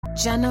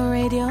Jano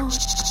Radio.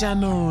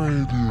 Jano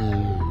Radio.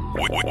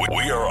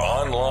 We are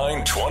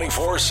online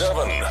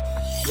 24/7.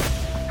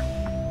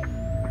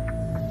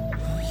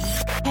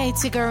 Hey,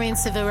 Tigger and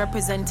Civil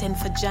representing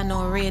for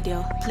Jano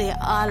Radio. Play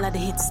all of the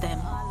hits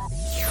them.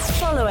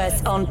 Follow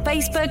us on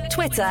Facebook,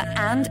 Twitter,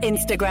 and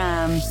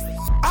Instagram.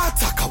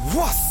 Attack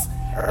was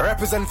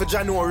represent for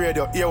Jano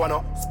Radio. Here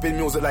wanna spin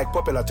music like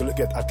popular till it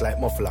get act like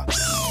muffler.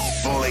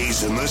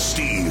 Blazing the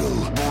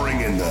steel,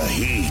 bringing the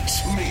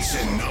heat,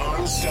 mixing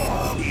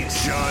non-stop.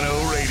 It's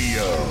Jano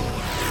Radio.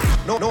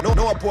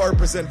 No, I poor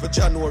represent for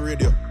Jano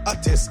Radio.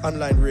 Artist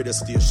online radio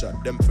station.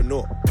 Them for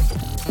no.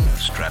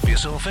 Strap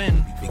yourself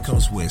in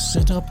because we're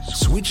set up,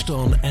 switched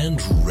on,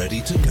 and ready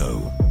to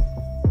go.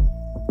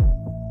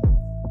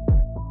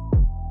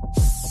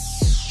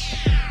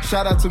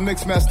 Shout out to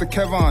MixMaster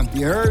Kevan.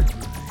 You heard?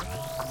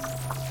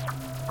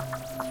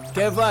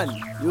 Kevan,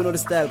 you know the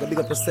style. Go big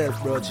up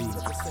yourself, bro G.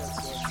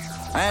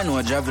 I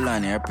know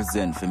Javelin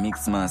represent for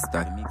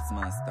MixMaster.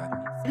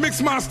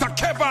 MixMaster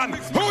Kevan.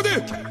 Hold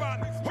it.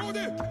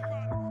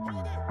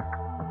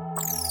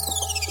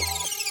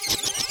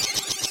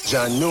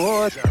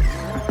 Jano.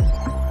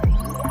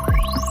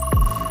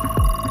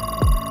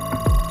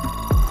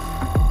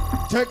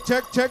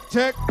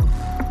 Check.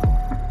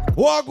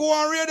 Walk go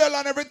on radio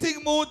and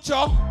everything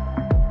mucho.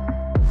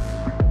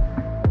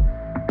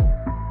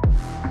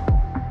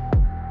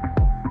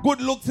 Good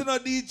looks in a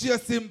DJ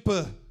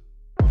simple.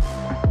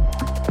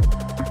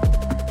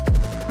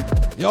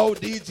 Yo,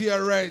 DJ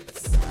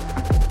Reds.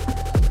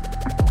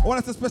 I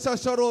want to special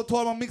shout out to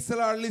all my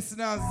MixLR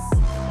listeners.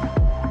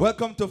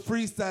 Welcome to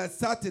Freestyle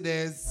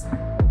Saturdays.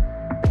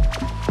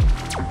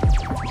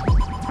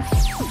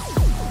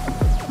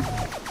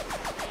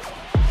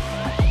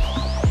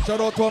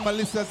 Shout out to all my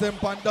listeners on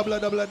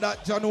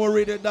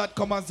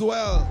www.janoradio.com as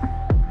well.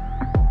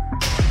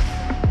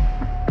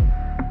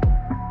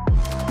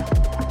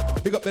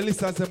 Big up the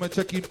listeners and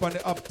check in on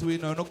the app too, you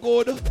know, no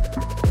good.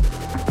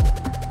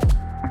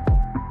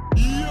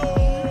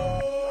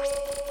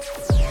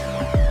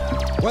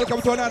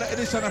 Welcome to another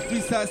edition of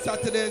Freestyle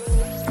Saturdays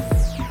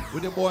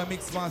with the boy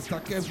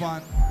MixMaster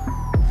Kevan.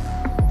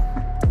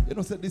 You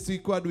know, so this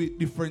week we do it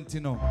different,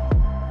 you know.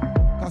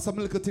 Because some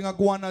little thing I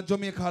go on at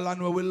Jamaica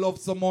land where we love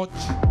so much.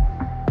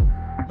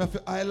 I have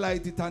to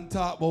highlight it and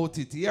talk about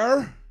it,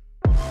 yeah?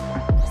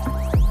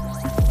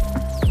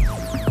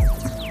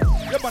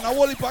 Yeah, man, I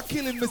whole heap of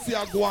killing me see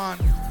I go on.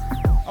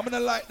 I'm gonna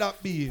like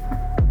that be.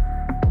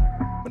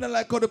 I'm gonna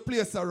like how the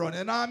place are run,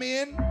 you know what I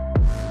mean?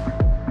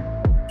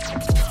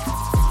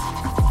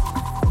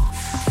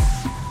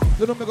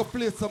 You know, I'm gonna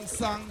play some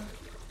song.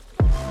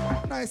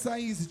 Nice and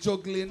easy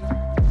juggling.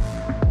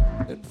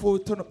 Then before we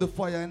turn up the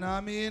fire, you know what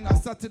I mean? A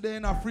Saturday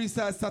and a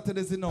Freestyle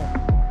Saturdays, you know.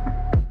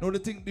 You know the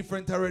thing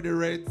different already,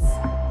 Reds.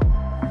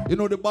 You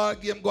know the ball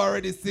game go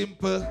already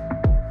simple.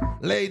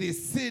 Lady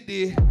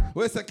City.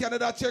 Where's the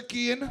Canada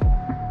check-in?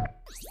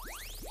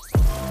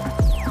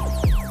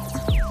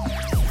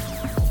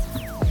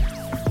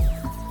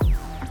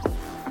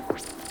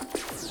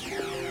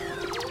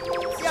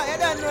 Yeah, you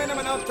don't know when I'm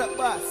an up-top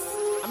boss.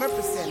 I'm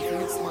representing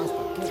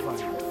MixMaster Kevan.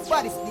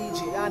 Baddest DJ,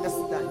 you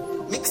understand?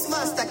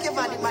 MixMaster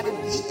Kevan, it might be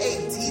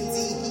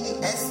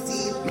ATTEST.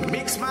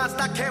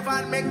 MixMaster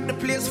Kevan make the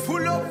place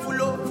full up.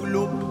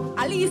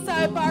 Alisa,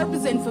 I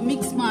represent for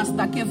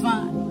MixMaster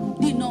Kevan.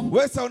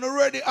 We're sound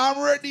ready, I'm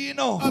ready, you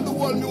know. And the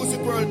whole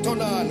music world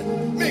turn on.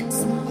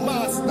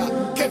 MixMaster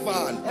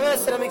Kevan. Hey,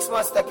 listen to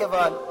MixMaster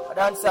Kevan. I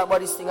dance about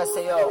this thing I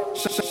say, yo.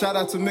 Shout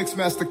out to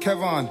MixMaster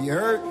Kevan. You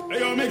heard? Hey,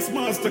 yo,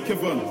 MixMaster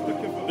Kevan.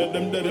 Let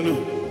them dead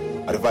enough.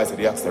 I advise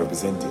the actor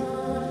representing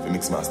for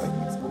MixMaster.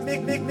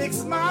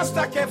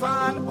 MixMaster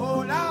Kevan.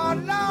 Oh,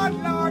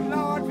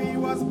 Lord, we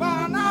was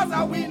born as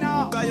a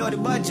winner. You're the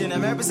budget,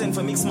 I'm representing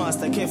for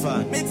MixMaster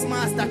Kevan.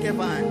 MixMaster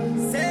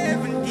Kevan.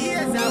 7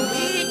 days a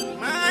week,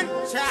 man.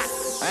 Chat.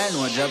 I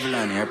know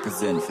Javelin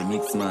represent for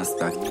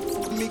MixMaster.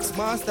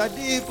 MixMaster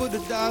deep with the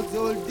dogs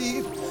all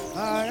deep.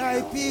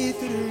 R.I.P.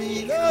 to the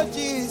real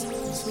OGs.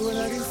 Soul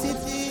of the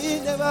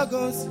city never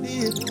go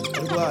sleep.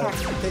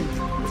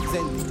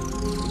 Representing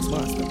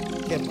MixMaster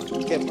Kevan.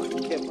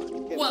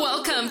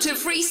 Welcome to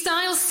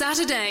Freestyle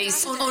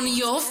Saturdays on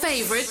your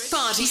favorite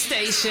party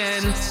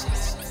station.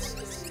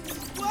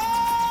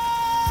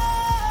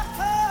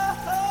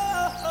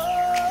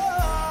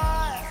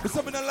 But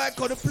something I like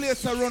how the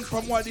place I run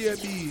from what they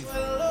be.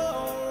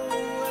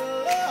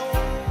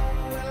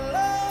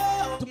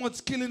 Too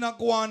much killing a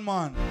go on,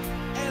 man.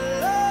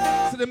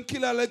 See them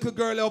kill a little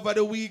girl over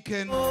the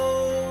weekend.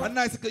 A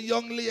nice little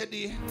young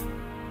lady.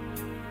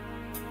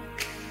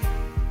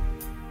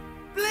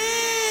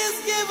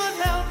 Please give a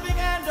helping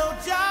hand, oh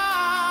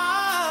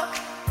job,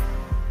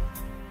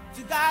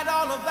 to guide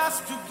all of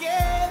us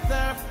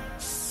together.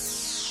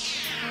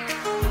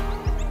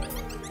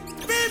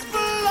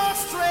 People are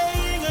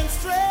straying and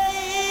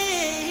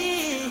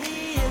straying,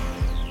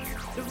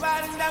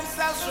 dividing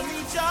themselves from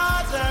each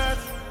other.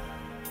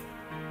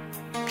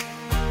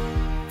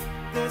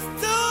 There's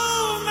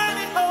too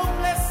many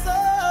hopeless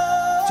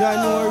souls.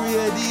 Jano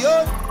Radio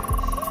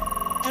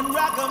and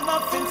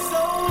ragamuffin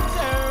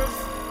soldiers.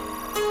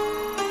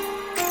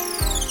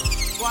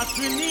 What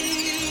we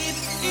need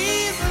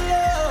is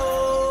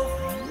love.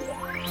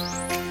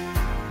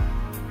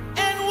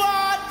 And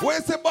what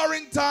where's the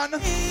Barrington?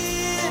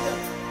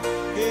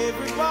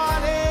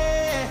 Everybody.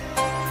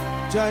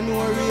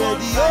 January the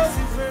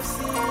verse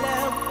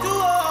love to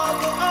all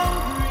the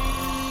hungry.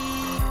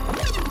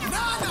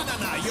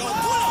 No, yo,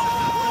 pull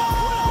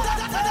up.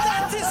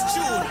 That is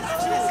true.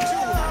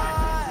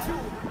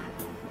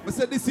 I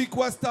said this week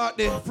was start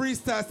the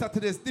Freestyle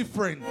Saturday is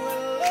different.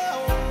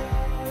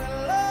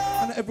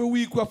 And every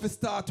week we have to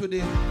start with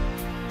the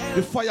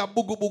fire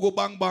boogo boogo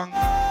bang bang.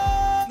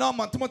 No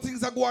man, too much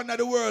things are going on in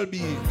the world, B.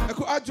 I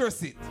could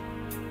address it.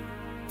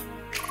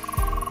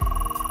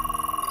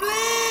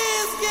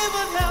 Please give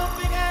a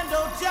helping hand,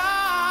 oh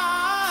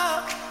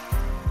Jah,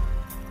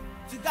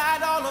 to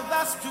guide all of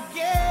us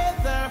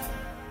together.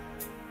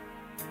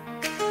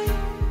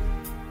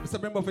 So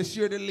remember if you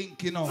share the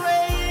link, you know.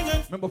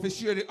 Remember if you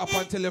share it up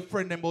and tell your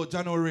friend about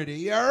John already,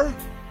 yeah?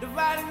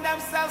 Dividing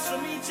themselves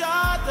from each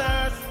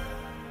other.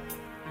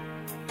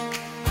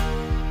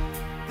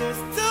 There's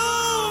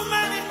too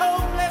many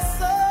hopeless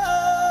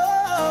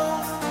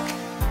souls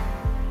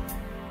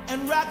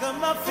and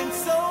ragamuffin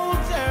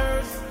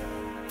soldiers.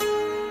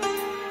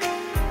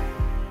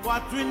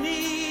 What we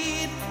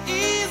need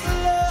is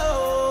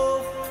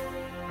love.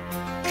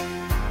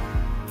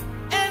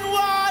 And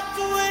what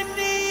we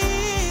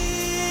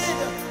need,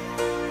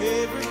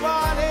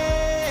 everybody,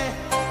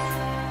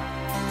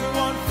 we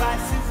want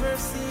vice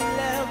versa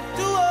love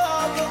to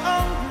all the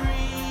hungry.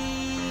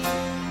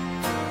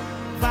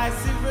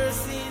 Vice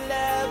versa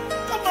love,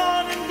 come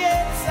on and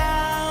get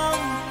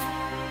some.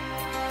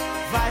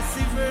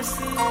 Vice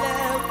versa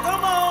love,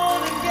 come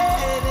on and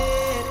get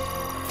it.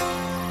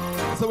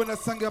 So when that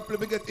song you play,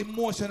 we get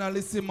emotional,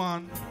 listen,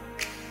 man.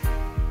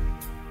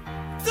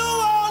 To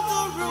all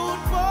the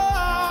rude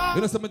boys.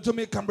 You know, some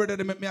Jamaican brother,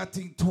 they make me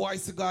think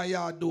twice ago,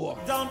 yeah, do.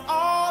 Down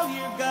all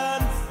your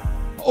guns.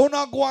 Oh,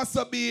 no, go on,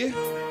 Sabi.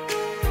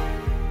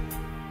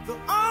 The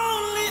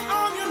only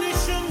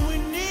ammunition we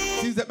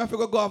need. Seems that I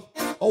forgot to go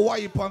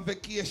Hawaii on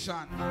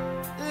vacation.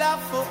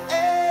 Love for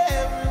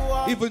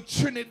everyone. Even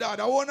Trinidad,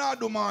 I want to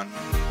do, man.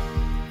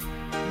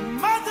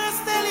 Mothers,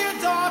 tell your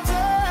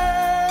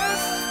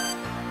daughters.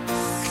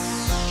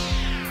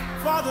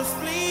 Fathers,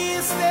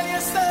 please tell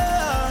your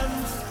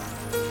sons.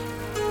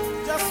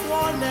 Just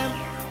warn them,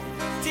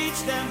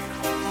 teach them,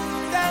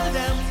 tell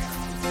them,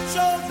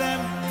 show them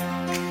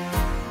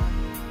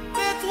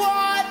that's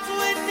what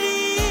we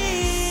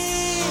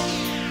need.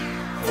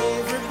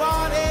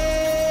 Everybody,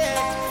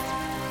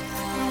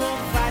 we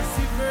want vice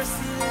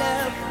versa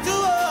love to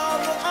all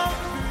the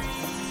hungry.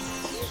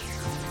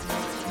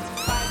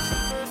 Vice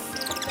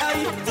versa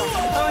love to all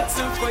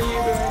the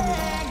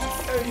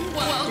hungry.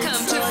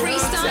 Welcome to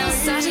Freestyle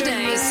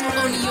Saturdays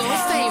on your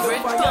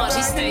favorite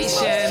party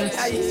station.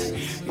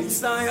 It's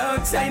not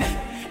outside.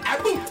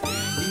 Think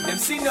them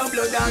see no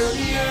blood on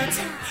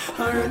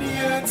the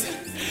earth.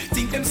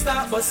 Think them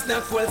start bust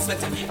not full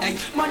sweat. Hey,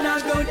 man, I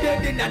go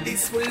dead in and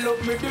this will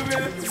love me the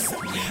rest.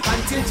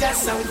 Until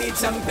just sound the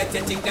trumpet,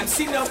 think them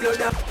see no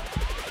blood on.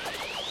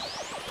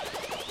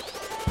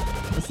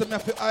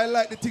 I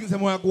like the things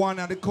that are going on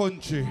in the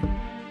country.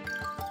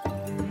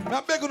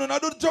 I beg you,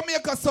 do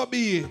Jamaica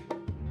Sabi.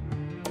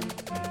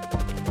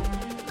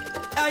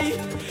 Aye,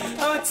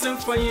 hot some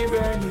fire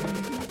burning.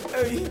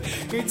 Aye,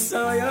 it's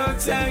all your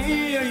time.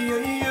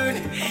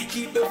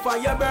 Keep the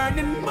fire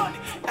burning, man.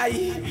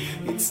 Aye,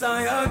 it's all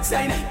your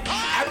time.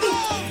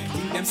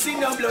 Think them see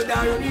no blood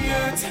on the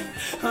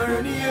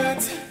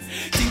earth.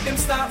 Think them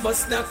start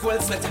bust not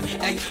full sweat.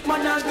 Hey,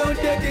 man, I go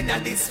dead in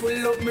and this will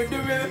love me the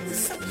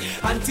rest.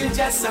 Until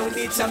just sound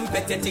the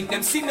trumpet. Think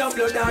them see no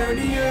blood on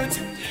the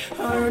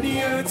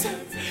earth.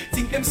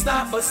 Think them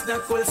start bust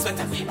not full sweat.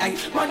 Hey,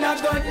 man,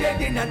 I go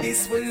dead in and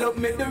this will love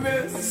me the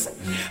rest.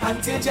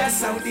 Until just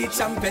sound the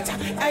trumpet.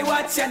 I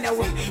watch you now.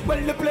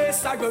 Well, the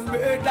place I run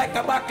red like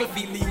a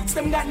battlefield. The youths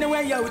them got no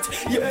way out.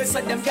 Yes,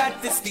 and them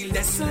got to steal.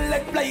 They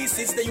select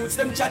places. The youths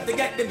them try to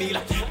get the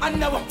meal. And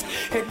now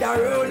head a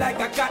roll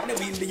like a cat the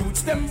wheel. The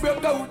youths them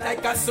broke out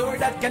like a sword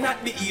that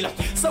cannot be healed.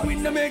 So it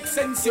no make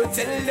sense you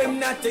tell them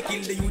not to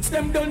kill. The youths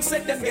them don't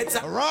set them get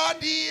a raw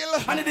deal.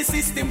 And the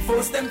system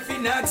force them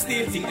finna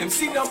steal. Think them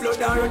see no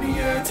blood on the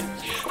earth.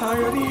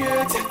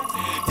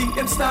 Think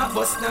them start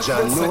bust not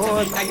go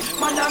sweat.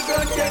 Man a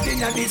go dead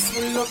in and this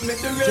will look me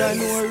the rest.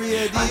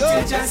 January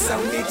until just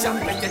sound the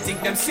trumpet.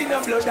 Think them see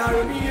no blood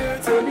on the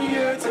earth.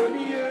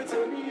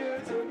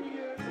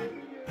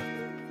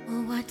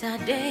 Oh, what a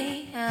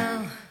day, oh.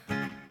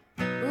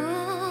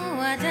 Ooh,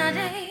 what a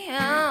day,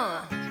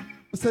 oh.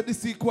 So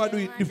this week we do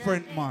it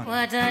different, man.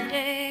 What a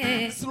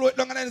day. Slow it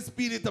down and then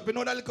speed it up. You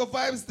know that little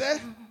vibes there?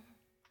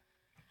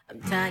 I'm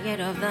tired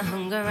of the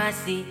hunger I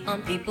see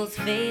on people's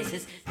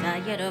faces.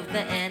 Tired of the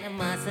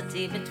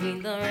animosity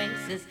between the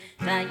races.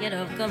 Tired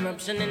of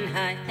corruption in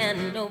high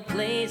and low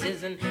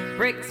places. And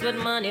bricks with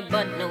money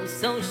but no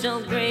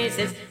social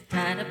graces.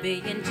 Tired of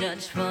being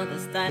judged for the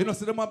style. You know,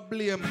 so them a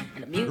blame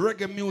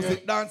reggae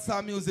music,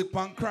 dancehall music,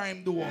 and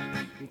crime duo.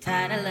 I'm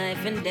tired of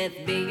life and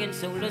death being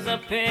shoulders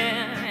up here.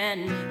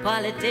 And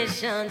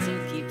politicians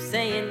who keep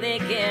saying they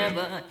care,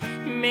 but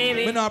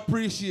maybe we not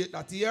appreciate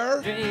that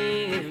here.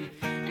 Dream.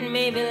 And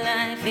maybe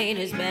life ain't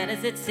as bad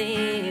as it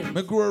seems.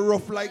 Me grow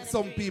rough like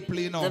some people,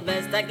 you know. The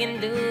best I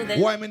can do then.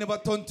 Why me never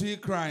turn to your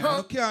crime?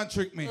 You can't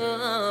trick me.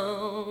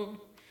 Oh,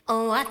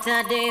 what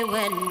a day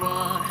when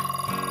war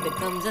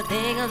becomes a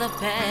thing of the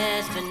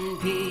past and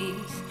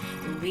peace.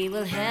 And we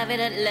will have it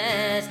at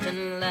last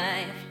in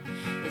life.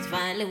 It's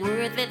finally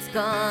worth its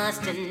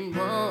cost. And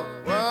whoa,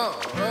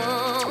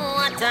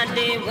 what a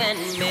day when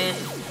men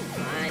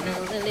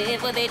finally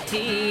live what they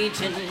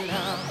teach. And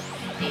love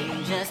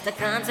ain't just a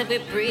concept we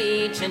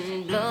preach.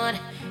 And blood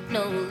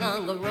no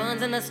longer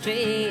runs in the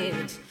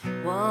streets.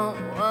 Whoa,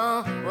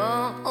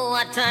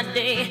 what a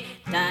day.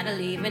 Tired of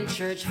leaving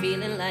church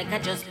feeling like I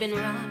just been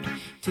robbed.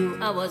 2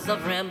 hours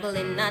of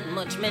rambling, not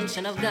much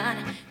mention of God.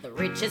 The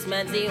richest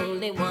man's the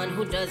only one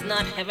who does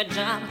not have a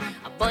job.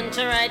 A bunch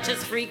of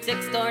righteous freaks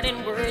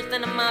extorting worse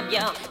than a mob,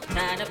 y'all.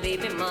 Tired of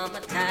baby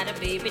mama, tired of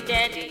baby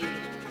daddy,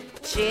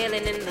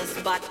 chilling in the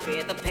spot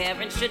where the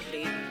parents should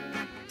be.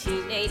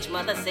 Teenage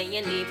mother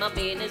saying leave my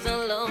business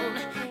alone.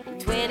 In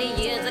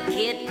 20 years a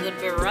kid could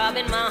be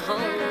robbing my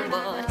home,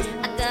 but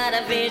I got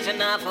a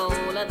vision of a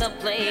whole other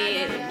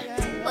plan,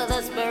 where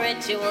the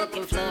spiritual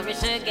can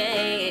flourish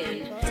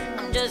again.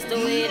 I'm just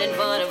waiting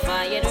for the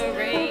fire to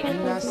rain.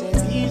 And I said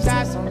these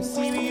are some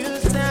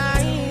serious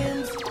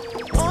times.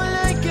 All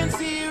I can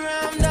see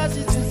around us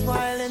is just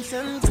violence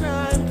and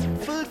crime.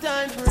 Full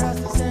time for us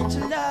to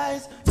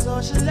centralize,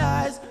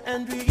 socialize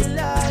and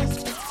realize.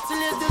 So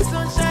let the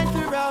sun shine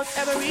throughout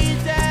every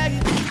day.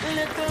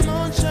 Let the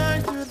moon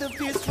shine through the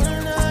peaceful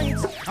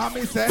nights.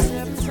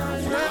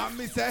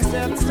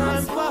 Seven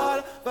times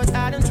fall, but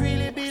I don't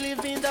really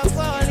believe in the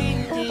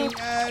falling thing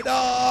at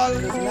all.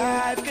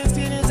 Life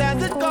continues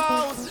as it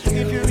goes.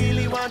 If you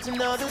really want to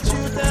know the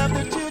truth of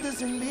the truth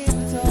isn't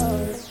being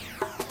told.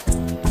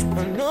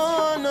 No.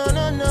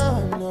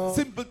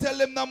 Simple, tell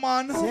them the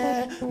man.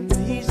 Yeah,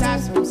 these are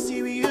some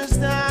serious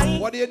times.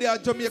 What are you there,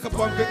 Jamaica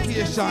on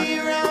vacation?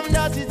 Around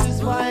us it is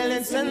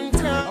violence and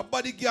crime. A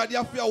bodyguard you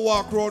have to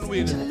walk around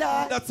with.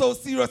 That's how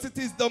serious it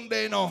is down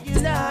there now.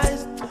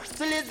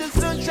 So let the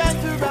sun shine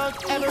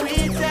throughout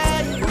every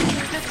day.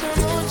 Let the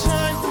moon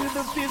shine through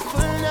the peaceful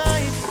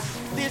night.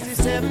 This is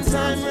 7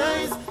 times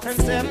rise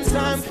and 7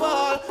 times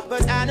fall,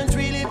 but I don't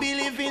really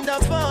believe in the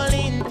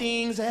falling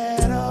things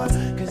at all.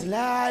 Cause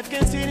life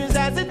continues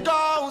as it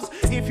goes.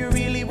 If you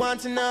really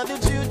want to know the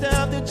truth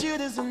of the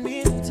truth isn't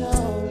being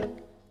told.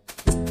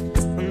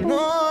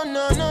 No.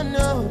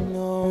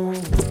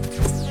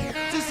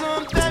 So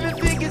sometimes you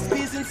think it's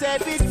peace and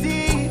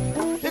safety.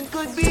 It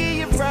could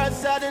be a fraud,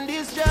 sudden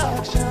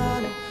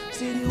destruction.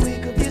 Till you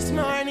wake up this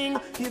morning,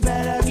 you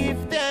better give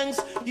thanks.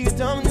 You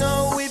don't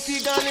know if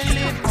you're gonna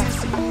live to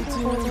see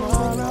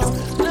tomorrow.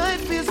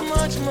 Life is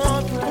much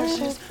more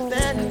precious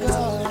than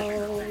gold.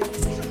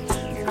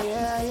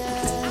 Yeah.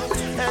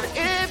 And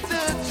if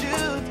the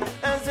truth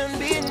hasn't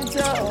been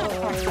told,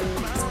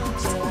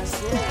 so I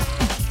said,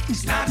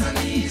 it's not an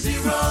easy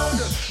road.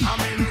 I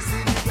mean, it's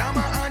in the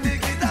glamour and the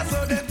glitter,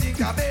 so they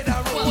think I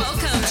better road.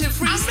 Welcome to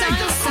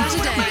Freestyle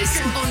Saturdays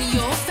on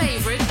your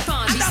favorite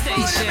party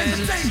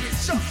station.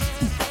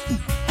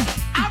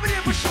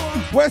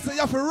 Where say you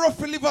have to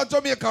roughly live in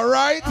Jamaica,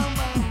 right?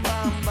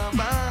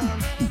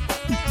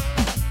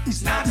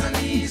 It's not an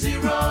easy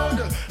road.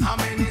 How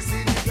many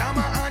see the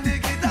glamour and the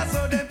glitter,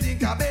 so them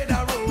think I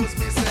better rose.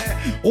 Me say,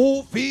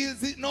 who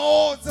feels it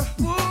knows?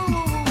 Ooh,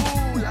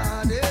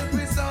 Lord,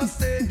 every song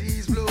say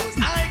these blows.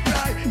 I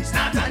cry. It's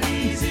not an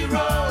easy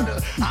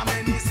road. How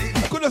many see the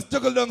I could just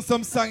juggle down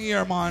some song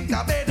here, man.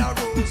 I better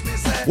rose. Me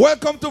say,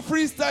 welcome to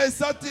Freestyle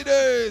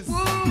Saturdays.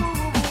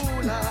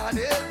 Lord,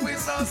 every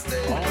song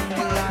say only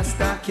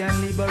Rasta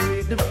can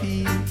liberate the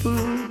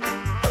people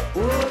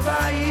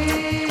over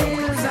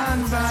hills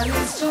and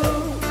valleys too.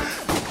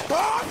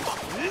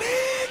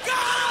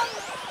 Legal!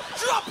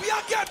 Drop you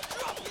again!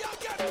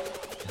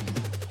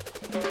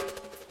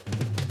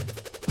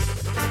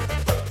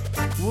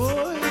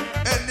 Whoa.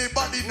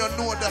 Anybody not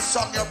know the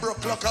song you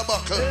broke like a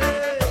buckle?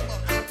 Hey.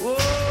 Whoa.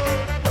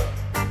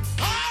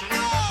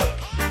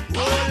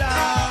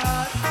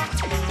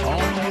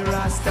 Only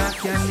Rasta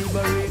can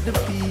liberate the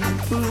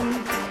people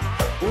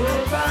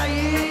over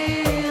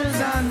hills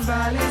and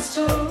valleys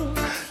too.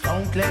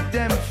 Don't let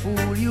them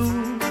fool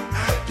you.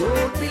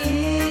 Don't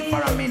believe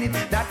for a minute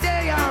that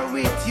they are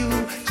with you.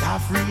 Jah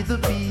free the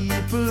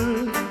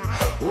people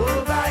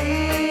over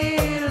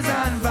hills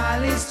and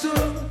valleys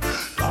too.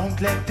 Don't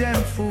let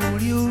them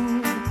fool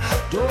you.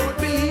 Don't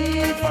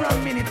believe for a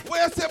minute.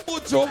 Where's the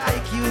butcher?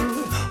 Like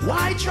you.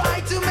 Why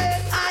try to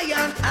make I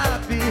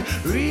unhappy?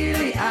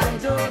 Really, I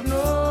don't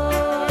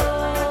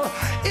know.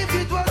 If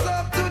it was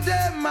up to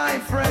them, I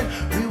friend,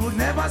 we would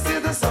never see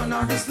the sun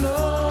or the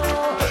snow.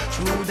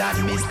 Through that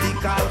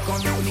mystical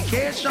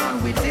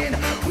communication within,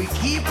 we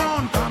keep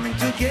on coming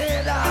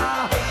together.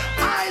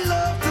 I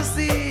love to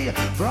see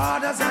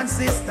brothers and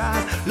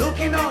sisters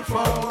looking out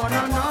for one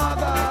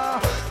another.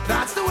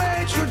 That's the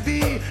way it should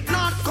be,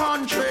 not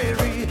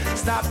contrary.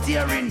 Stop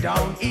tearing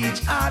down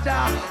each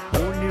other.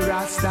 Only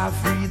Rasta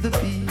free the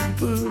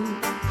people.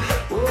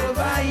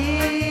 Over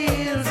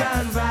hills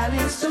and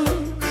valleys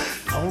too.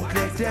 Don't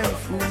let them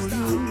fool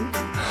you.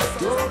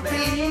 Don't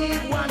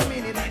believe 1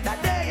 minute that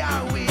they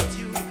are with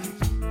you.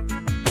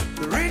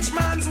 The rich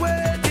man's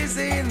wealth is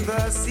in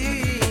the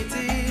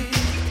city.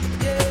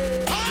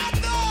 Yeah.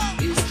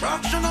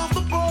 Destruction of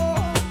the poor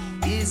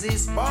is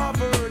his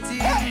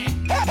poverty.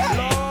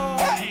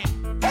 Lord,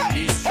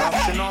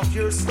 destruction of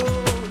your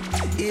soul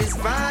is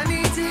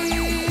vanity.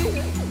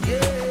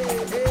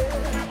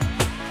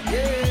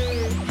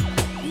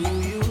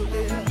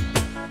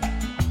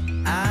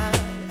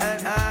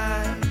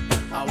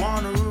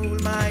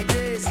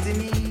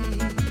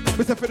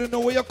 But if you don't know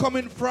where you're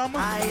coming from,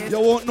 you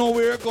won't know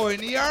where you're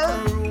going here.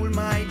 Rule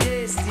my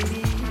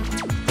destiny.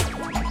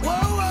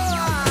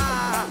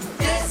 Whoa,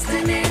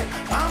 destiny.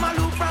 Mama,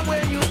 look from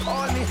where you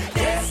call me.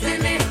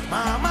 Destiny.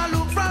 Mama,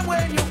 look from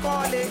where you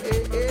call it.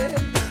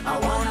 I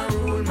wanna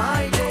rule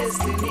my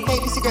destiny. Hey,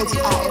 this is your girl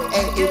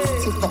IFA. It's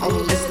Tifa and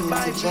you're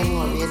listening to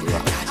General Radio.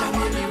 I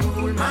wanna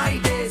rule my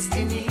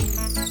destiny.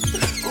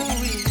 Oh,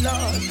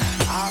 Lord,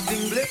 I've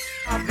been blessed,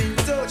 I've been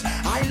touched.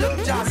 I love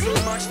just so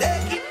much. They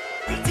keep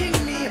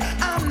beating me.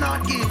 I'm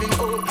not giving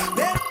up.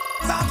 Then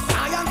stop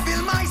science,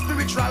 fill my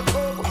spiritual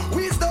cup.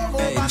 Wisdom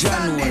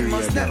overstanding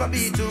must never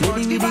be too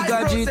much. Divine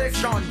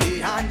protection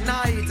day and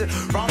night.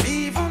 From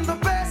even the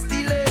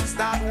pestilence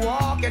that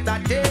walk at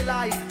that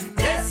daylight.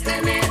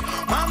 Destiny,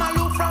 Mama,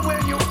 look from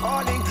when you're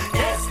calling.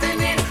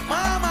 Destiny,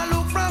 Mama,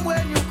 look from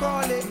when you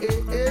calling.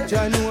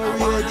 January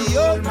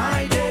radio.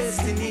 My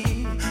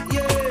destiny,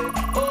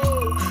 yeah.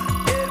 Oh,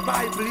 if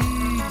I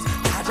please,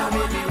 Jaja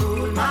make me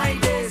rule my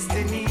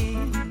destiny.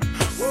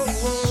 Whoa,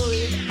 whoa,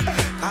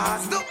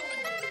 cause the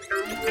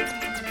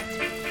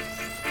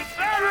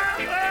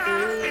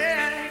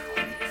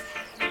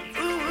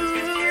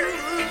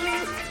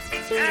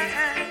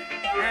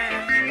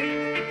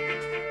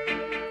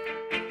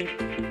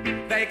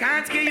They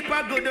can't keep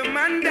a good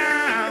man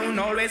down.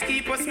 Always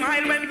keep a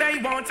smile when they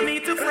want me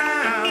to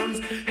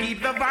frown.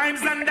 Keep the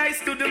vibes and I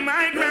stood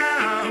my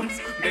ground.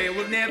 They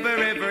will never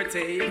ever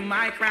take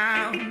my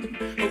crown.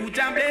 Who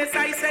jam bless,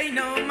 I say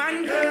no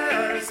man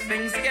curse.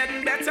 Things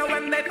getting better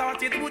when they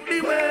thought it would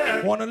be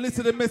worse. Wanna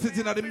listen to the message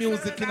in the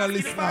music in the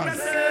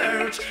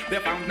listeners. They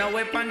found no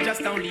weapon,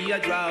 just only a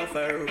draw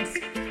first.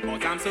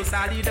 But I'm so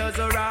solid as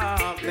a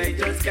rock, they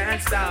just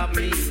can't stop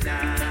me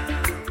now.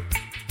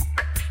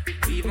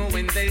 Even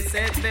when they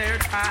set their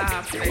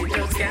traps, they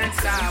just can't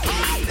stop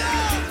me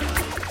now.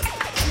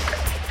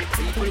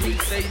 People will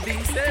say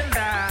this and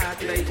that,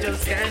 they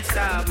just can't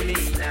stop me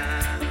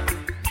now.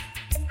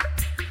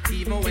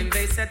 Even when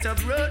they set up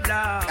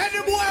roadblocks.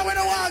 Any boy when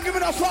I want give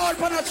it a fall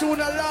for the tune,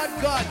 Lord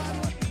God.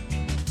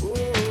 Oh,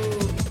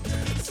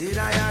 see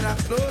I had a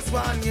close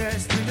one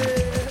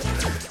yesterday.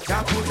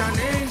 Jah put an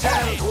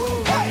angel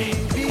over me,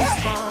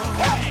 peace bomb.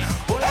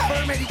 Hold up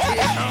for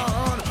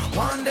meditation.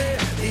 One day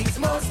things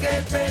must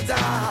get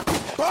better.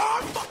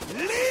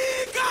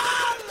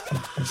 Legal.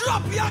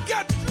 Drop you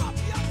again.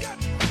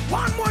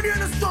 One more day in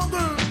the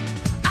struggle.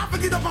 I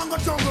forget up on the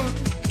jungle.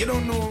 You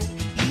don't know.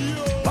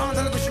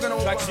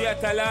 But she a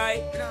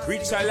lie,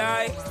 rich a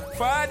lie,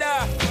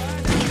 Father.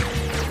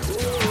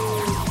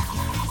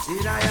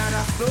 Did I had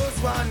a close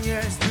one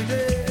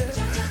yesterday?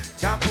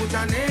 Jah put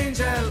an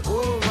angel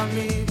over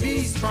me,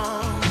 be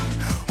strong.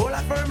 Hold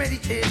up for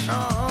meditation.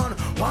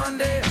 One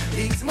day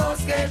things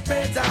must get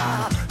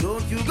better.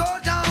 Don't you go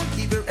down,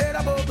 keep your head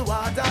above the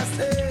water,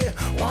 stay.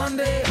 One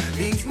day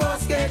things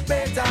must get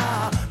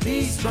better.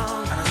 Be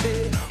strong, and I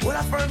say, hold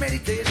up for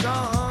meditation.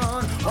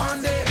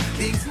 One day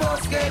things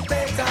must get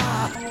better.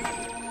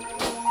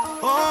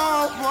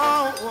 Oh,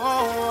 oh,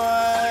 oh,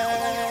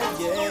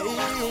 yeah,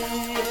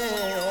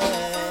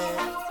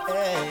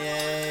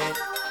 yeah.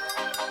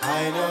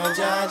 I know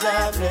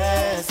Jaja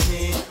bless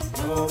me.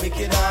 No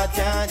wicked heart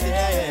can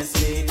test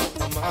me.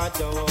 No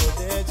matter how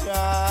they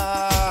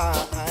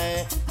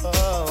try.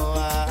 Oh,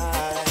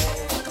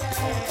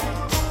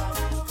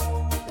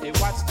 They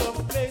watch the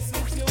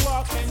places you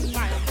walk and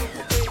mind.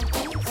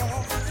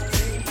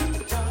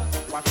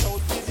 Watch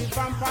out for the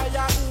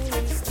vampire who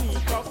will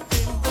sneak up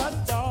in the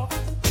dark.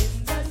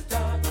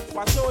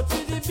 Watch out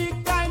for the big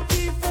time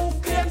thief who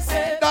claim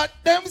say that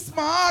them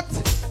smart.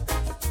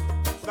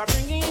 They're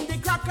bringing the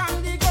crack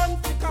and the gun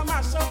to come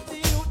mash up the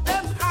youth.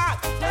 Them hot,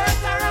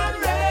 dirty and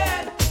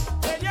red.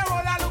 When you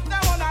roll a look,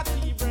 they wanna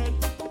tea bread.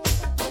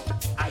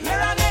 I hear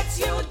an ex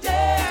you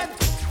dead.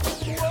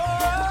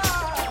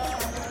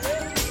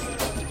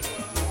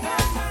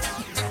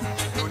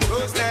 don't go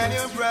stand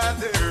your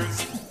brothers.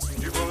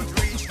 You won't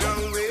reach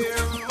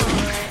nowhere.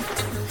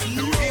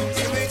 No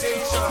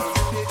intimidation.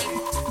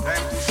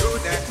 Time to show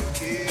that you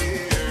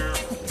care.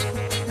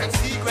 And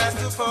seek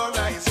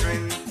Rastafari's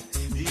strength.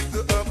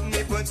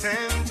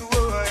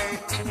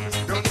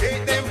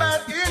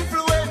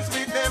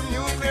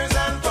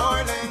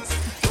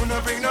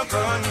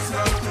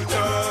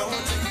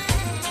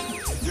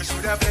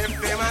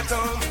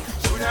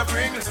 I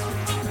bring?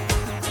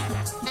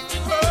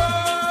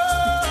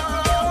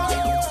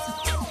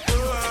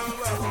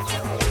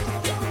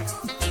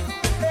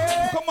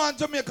 Come on,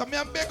 Jamaica, me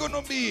and beg on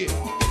no be.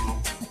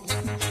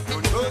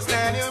 Don't go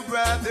stand your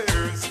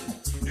brothers.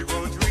 You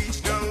won't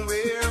reach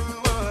nowhere,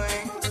 boy.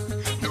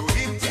 No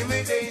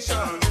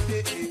intimidation.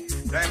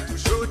 Time to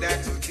show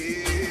that you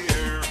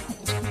care.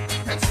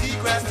 And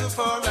seek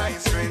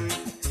Rastafari's strength.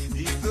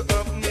 He's the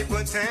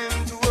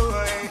omnipotent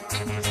boy.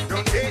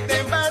 Don't take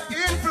them bad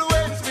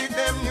influence with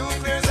them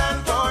nuclears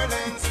and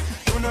violence.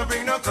 Do not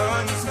bring no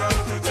guns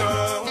come to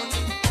town.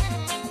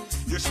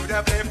 You should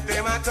have left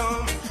them at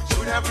home.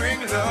 Should have bring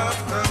love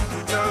come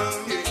to town.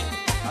 Yeah.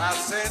 I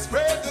said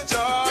spread the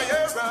joy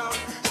around.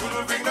 Should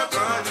have bring no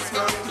guns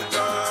come to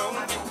town.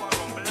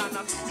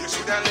 You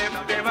should have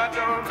left them at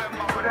home.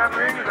 Should have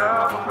bring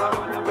love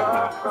come to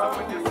town.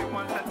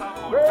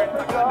 Spread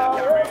the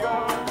joy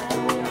around.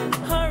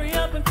 Hurry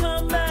up and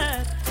come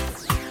back.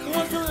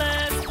 Was the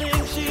last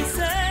thing she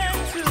said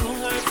to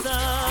her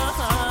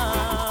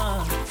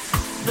son.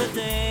 The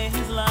day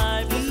his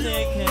life was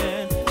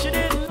taken, she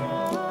didn't.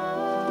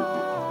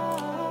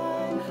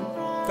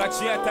 Catch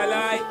yet a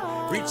lie,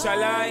 reach a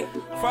lie,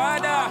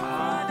 Father.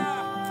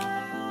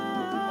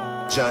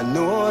 John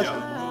Note.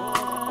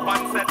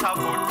 One set of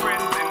good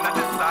friends in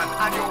the sun,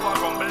 and you were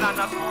rumble and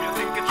a school, you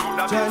think it should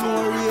have been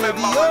true.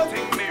 Remember one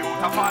thing, me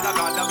out, a father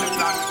God of the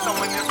plan. So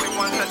when you see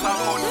one set of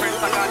good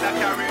friends, I gotta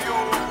carry you.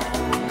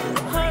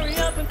 Hurry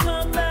up and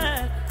come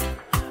back.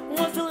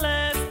 Was the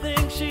last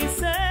thing she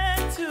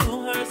said to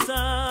her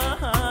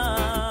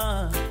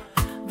son.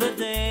 The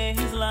day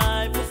his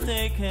life was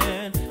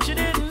taken, she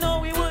didn't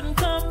know he wouldn't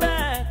come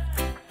back.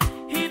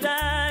 He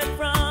died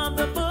from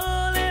the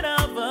bullet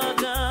of a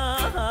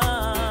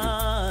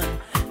gun,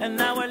 and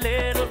now her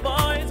little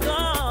boy's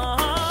gone.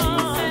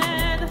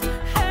 She said,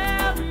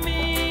 help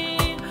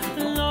me,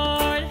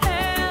 Lord,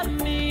 help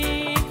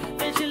me.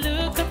 Then she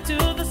looked up to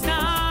the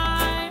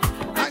sky.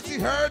 And she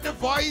heard the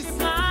voice.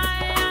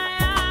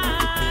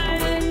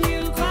 When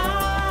you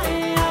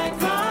cry, I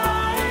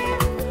cry.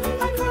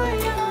 I cry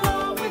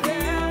along with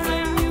you.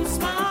 When you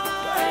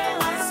smile,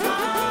 I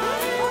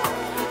smile.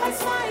 I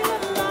smile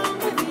along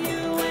with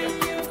you. When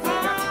you cry,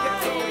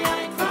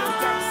 I cry.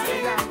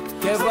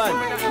 Kevan,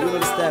 you know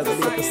the style,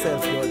 believe up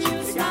yourself, Lord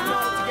Jesus.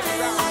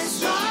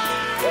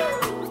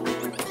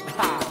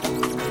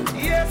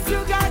 Yes, you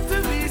got to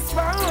be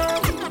strong,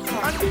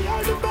 and we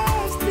are the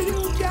best you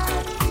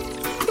can.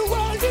 The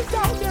world is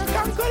down there,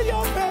 conquer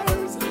your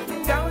fears.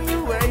 Down you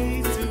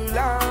way too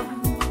long.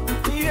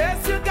 Yes,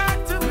 you got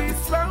to be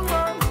strong,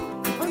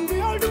 and we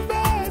are the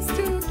best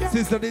you can.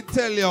 Sister did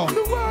tell you.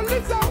 The world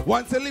is out.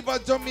 Once you live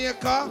at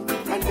Jamaica.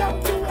 And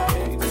down you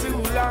way too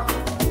long.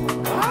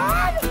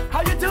 Hi,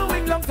 how you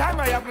doing? Long time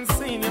I haven't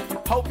seen you.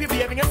 Hope you're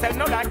behaving yourself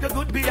now like a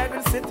good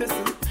behaving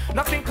citizen.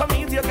 Nothing come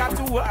easy, you got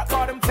to work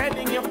hard, I'm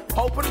telling you.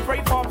 Hope and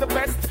pray for the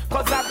best,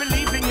 cause I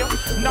believe in you.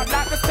 Not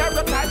like the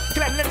stereotype,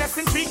 cleanliness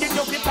intriguing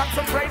you. Give back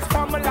some praise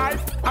for my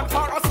life and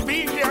for us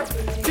being here.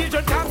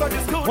 Children can't go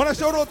to school. Wanna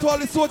shout out to all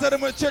the soldiers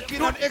that are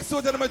checking and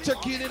ex-soldiers that are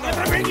checking in.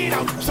 Bring it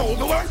out, show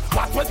the world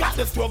what we got.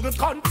 The struggle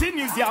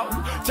continues, yo.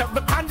 Check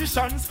the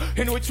conditions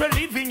in which we're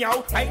living,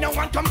 yo. Ain't no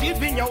one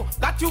competing, yo.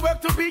 Got to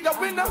work to be a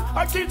winner.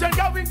 Our children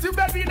going to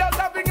bed without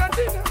having a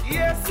dinner.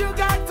 Yes, you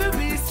got to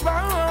be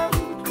strong,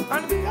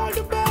 and we are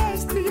the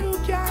best you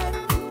can.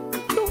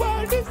 The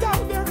world is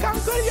out there,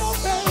 conquer your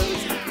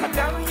fears. And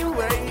down you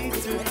way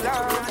too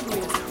long.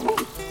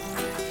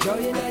 Joy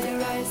in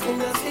your eyes,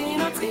 and you see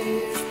no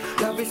tears.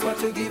 Love is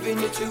what you're giving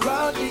it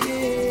throughout the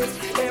years.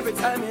 Every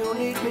time you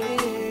need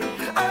me,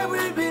 I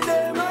will be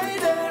there, my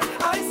dear.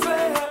 I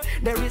swear,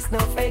 there is no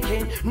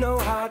faking, no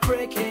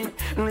heartbreaking.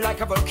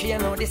 Like a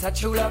volcano, this a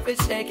true love is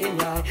shaking,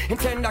 yeah. In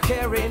tender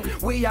caring,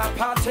 we are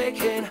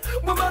partaking.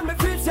 Woman, me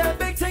feel say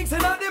big things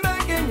in all the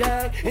making,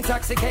 yeah.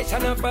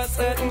 Intoxication of a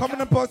certain.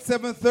 Coming up at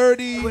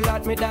 7:30. Will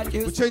admit that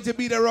you. We change the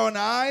beat around,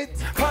 alright?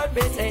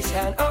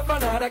 Conversation of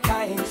another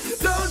kind. Don't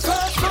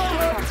fast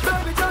forward,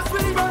 baby, just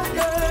be my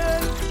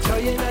girl.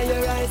 Joy in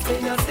your eyes, me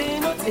not see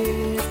no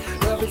tears.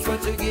 Love is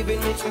what you're giving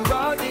me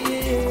throughout the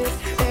years.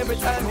 Every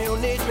time you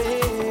need me,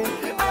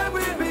 I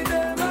will be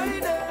there, my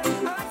dear.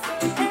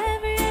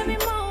 Every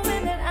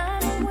moment that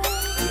I'm away,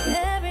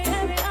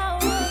 every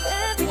hour,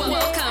 every day.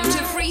 Welcome to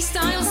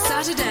Freestyle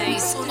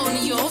Saturdays on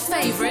your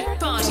favorite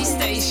party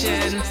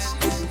station.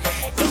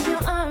 In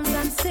your arms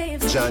I'm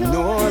safe. John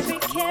Note. Every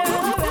care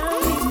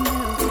around me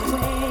melts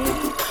away.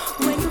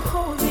 When you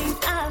hold me,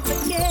 I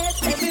forget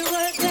every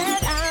word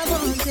that I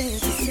wanted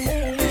to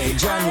say. Hey,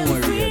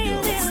 January Radio.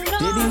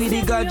 Steady with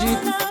the gadget.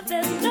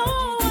 There's no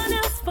one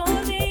else for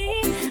me.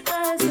 I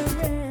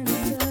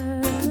surrender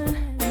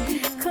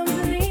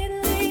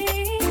completely.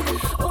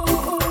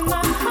 Oh,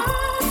 my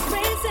heart's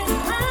racing,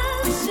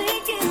 I'm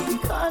shaking,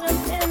 caught up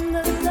in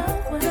the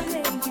love we're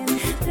making.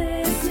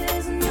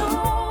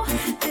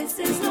 This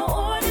is no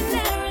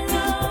ordinary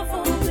love,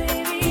 oh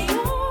baby.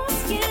 Your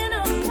skin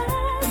on my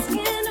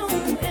skin,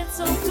 oh, it's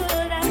so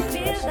good, I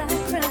feel like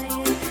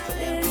crying.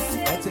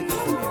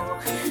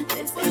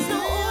 This is no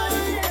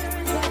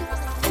ordinary love.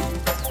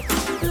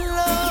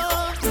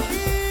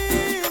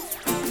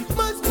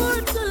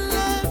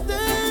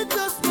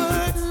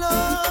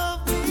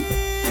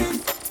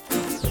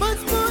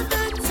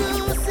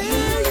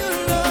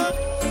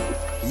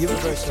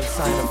 universal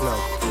sign of love.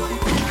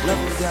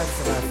 Love is the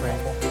answer, my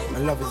friend,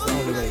 and love is the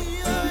only way.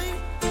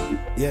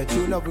 Yeah,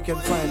 true love we can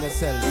find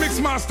ourselves.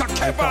 MixMaster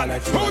Kevan,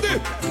 hold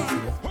it!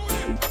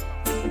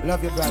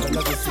 Love your brother,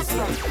 love your sister,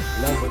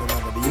 love one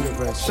another, the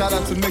universe. Shout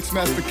out to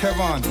Mixmaster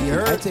Kevan, you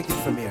heard? I take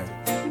it from here.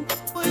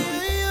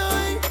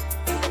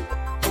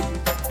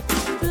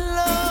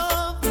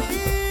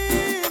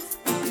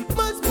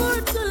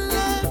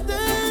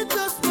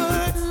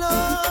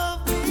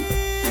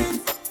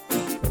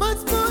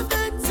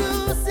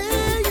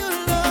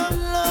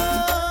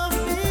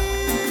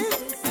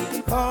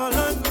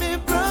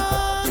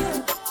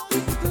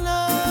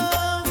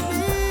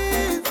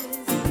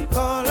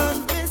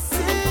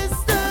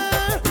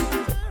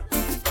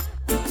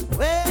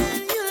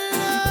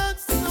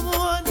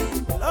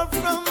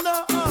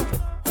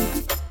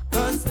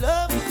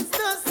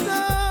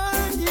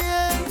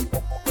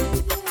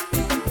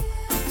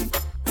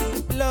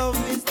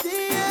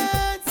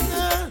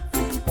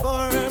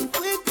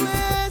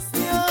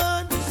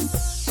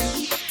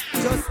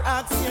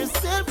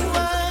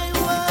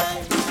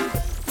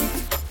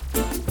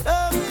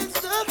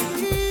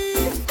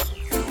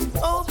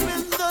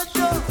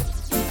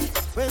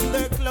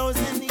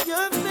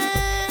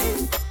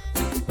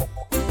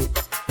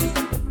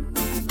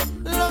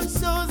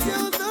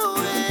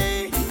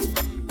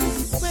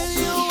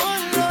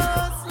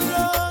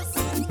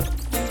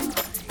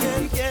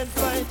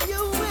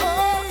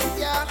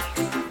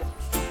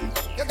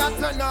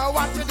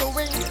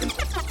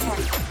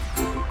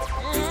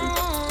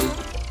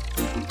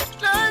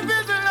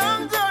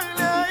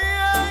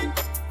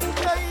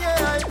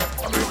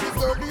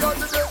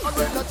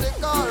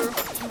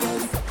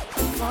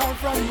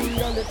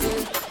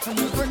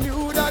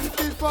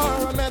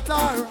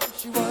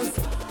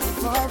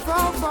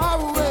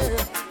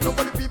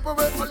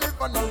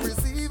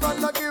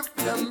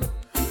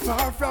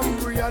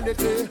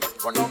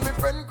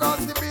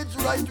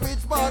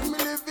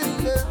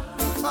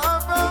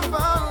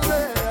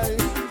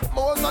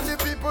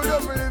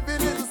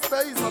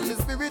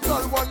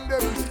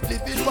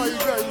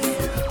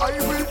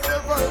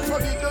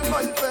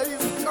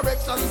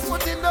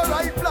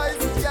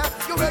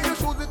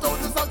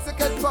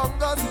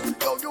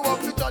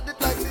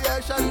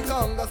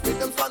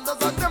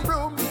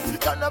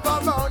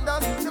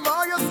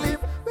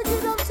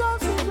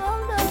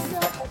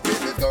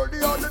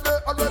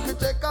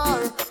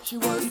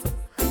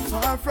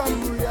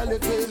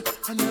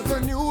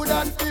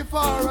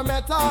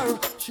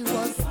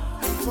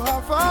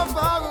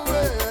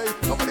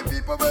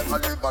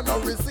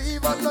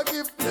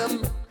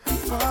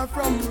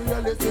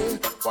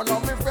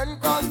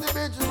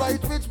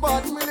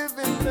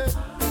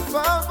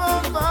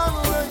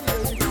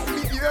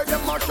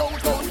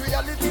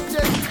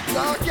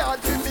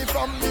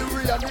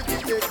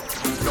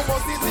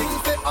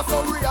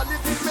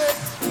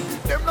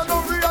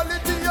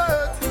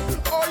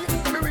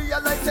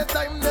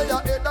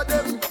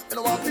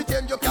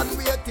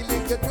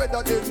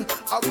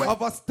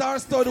 Have a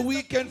star-studded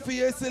weekend for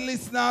you,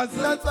 listeners.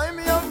 That's why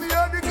me have the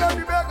other girl,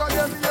 the back of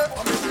them, yeah.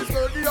 I met this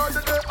girl the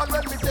other day, and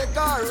when me take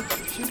her,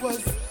 she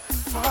was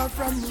far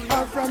from me.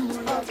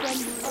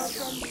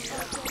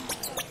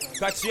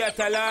 Catch yet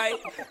a lie,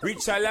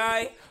 reach a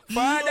lie,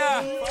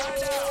 Father.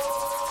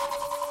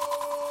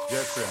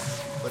 Jeffrey,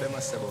 but them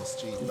a say about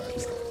street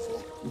vibes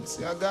Thursday.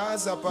 See a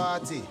Gaza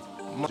party.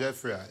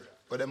 Jeffrey,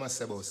 but them a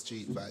say about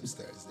street vibes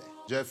Thursday.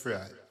 Jeffrey,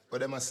 but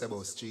them a say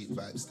about street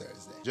vibes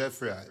Thursday.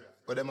 Jeffrey,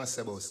 but them a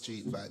say about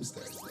street vibes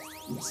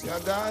Thursday. See a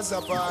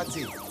Gaza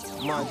party.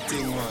 Mad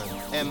thing, man.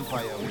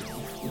 Empire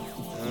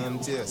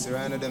with. See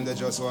right now them they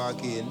just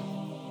walk in.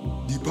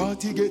 The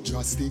party get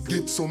drastic.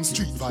 Get some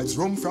street vibes,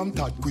 rum from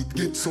Tad quick.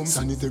 Get some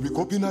sanitary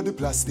cup in the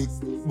plastic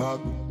bag.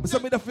 So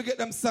me don't forget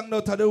them song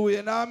out of the way,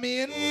 you know what I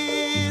mean?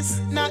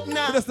 Not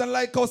now. I just don't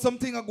like how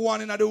something are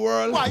going on in the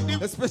world. Why?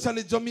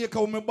 Especially Jamaica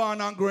where me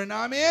born and growing, you know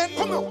what I mean?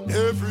 Come on.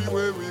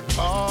 Everywhere we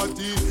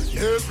party,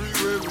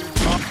 everywhere we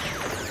party.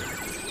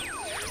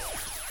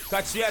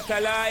 Catch yet a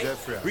lie,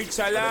 reach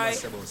a lie,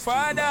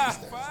 Father.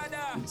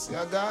 See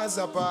a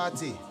Gaza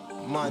party.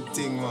 Mad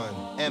thing,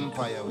 man.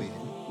 Empire with.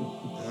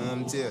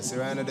 See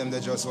right now them they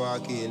just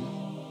walk in.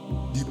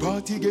 The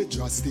party get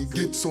drastic.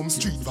 Get some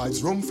street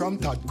vibes, rum from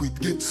Tad quick.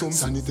 Get some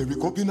sanitary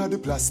cup in the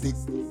plastic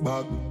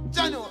bag.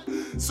 Jano,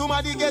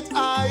 somebody get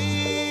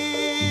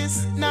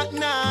ice, not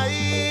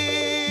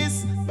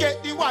nice.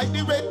 Get the white,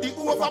 the red, the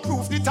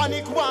overproof, the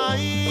tonic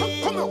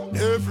wine. Come on.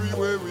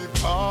 Everywhere we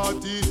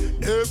party,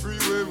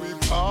 everywhere we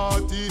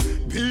party.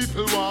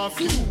 People want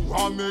you,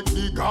 want make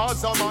the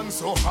Gaza man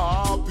so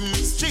happy.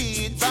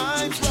 Street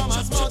vibes, from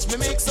as much me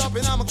mix up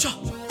in I'm a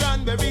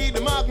cranberry,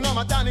 the magnum,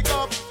 a tonic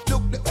up.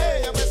 Look the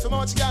way I wear so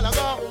much gal I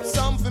go.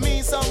 Some for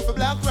me, some for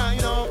Black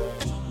Rhino.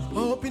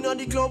 Up in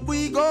the club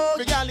we go.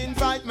 The gal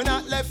invite me,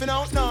 not left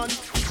out none.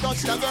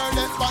 Touch the girl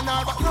left on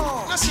her, but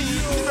no. Now she,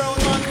 the brown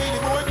man really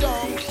going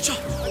down.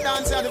 I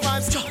dance at the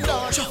vibes,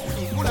 down.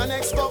 Put the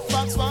next cup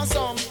box for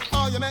some.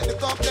 Oh, you make the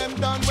cup them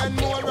done when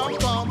more rum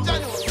come.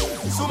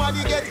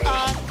 Somebody get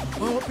high.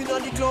 Up in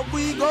the club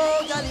we go.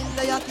 Gal in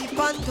the yachty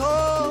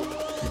panto.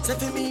 Say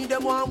for me,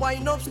 them want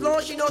wine up slow.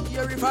 She not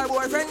care if her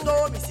boyfriend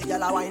go. Me see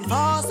gyal a wine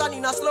fast and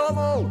in a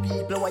slow-mo.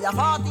 People when you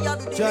 40 and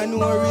do the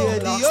January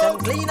radio. Them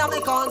clean and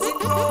me cons in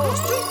row.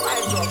 Street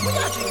vibes up, we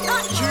a drink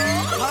that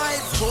drink.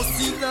 Vibes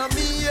bust inna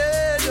me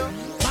head.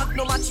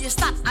 No match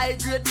start, I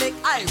grade make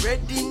I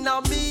ready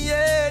now me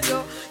head.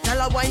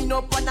 Gyal a wine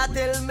up and a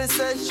tell me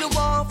say she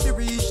want to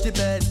reach the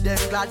bed. Them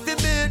glad to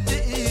meet the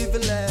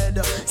evil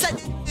head. Say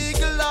the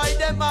eagle eye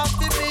them have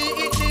to be.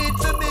 It need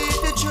to be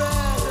the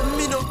dread.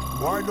 Me no.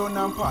 War done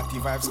and party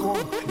vibes come.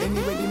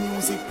 Anyway the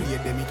music play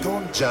them it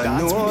come. Dance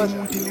January. with the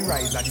moon till the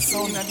rise of the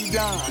sound of the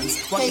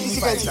dance. What the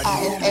vibes of the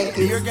home.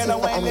 Here girl a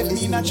wine let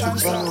me in a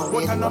chance.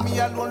 But I know me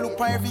alone look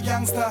for every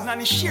gangster.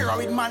 And share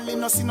with manly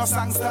no see no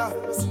sangster.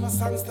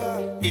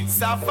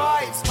 It's a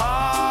vibes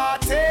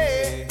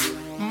party.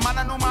 Man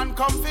and no man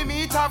come for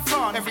me to have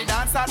fun. Every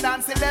dancer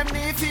dance till them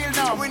me feel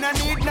now. We no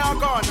need no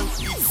gun.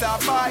 It's a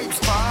vibes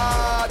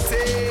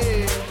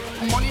party.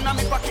 Money in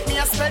me pocket me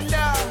a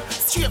spender.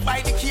 Straight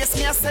by the case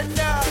me a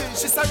sender.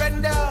 She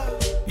surrender.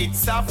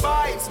 It's a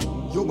vibes.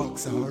 Your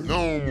box are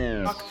no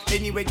more.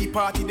 Anyway the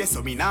party there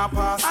so me nah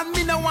pass. And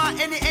me no want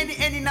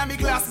any na me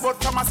glass.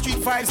 But from a street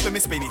vibes so me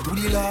spend it to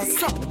the last.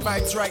 Top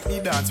vibes right the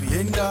dance we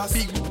end us.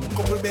 Big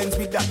couple bends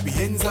with that we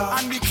ends up.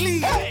 And we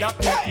clean. That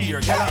make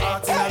beer. Get a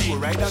heart in a go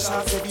ride a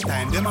shots every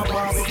time them a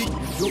pass.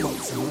 Your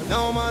box are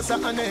No massa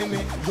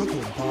enemy. your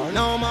compare.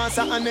 No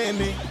massa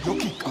enemy. Your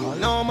kick all.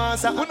 No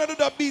massa. When I do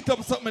that beat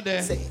up something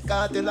there. Say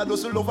cartel I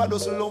doesn't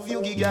love you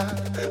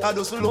giga. I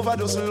doesn't love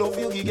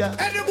you giga.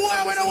 Any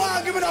boy when I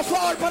want give it a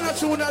fall for a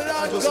tune a lot.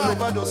 I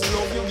doesn't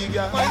love you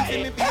giga. Mind for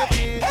me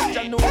baby.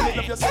 I know me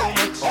love you so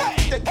much.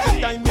 Take the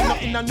time me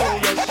not in a no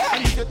rush.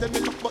 And if you tell me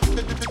look but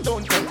the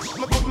don't touch.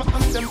 Me put my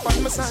hands them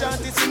on my side.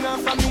 Shanty sing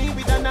off for me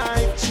with a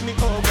knife. She me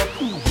over.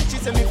 She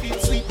say me feel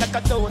sweet like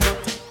a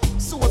donut.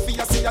 So if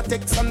you see a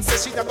text and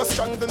say she a go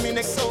strangle me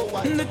next so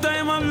what? The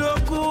time I'm low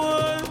cool,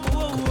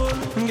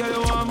 girl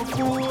you want me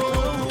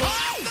cool.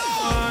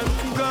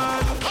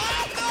 God,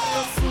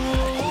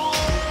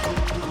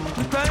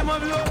 the time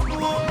I'm low cool,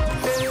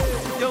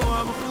 you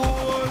want me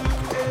cool.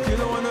 You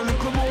don't want a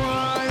little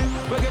boy,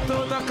 we get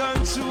out of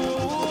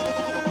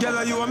control.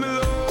 Girl you want me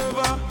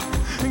lover,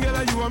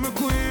 girl you want me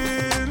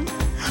queen.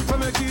 For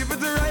me keep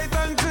it right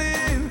and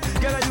clean.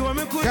 Girl you want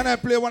me queen. Can I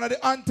play one of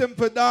the anthem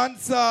for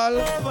dancehall?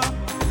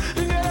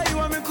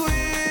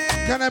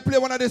 Can I play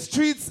one of the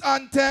streets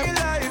anthem?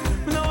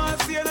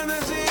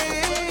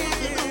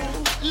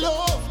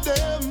 Love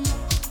them,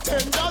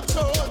 tender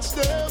touch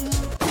them.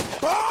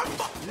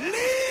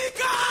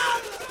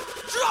 Legal!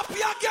 Drop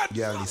your get.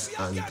 Girl is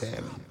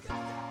anthem.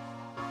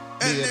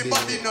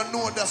 Anybody no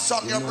know the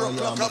song you broke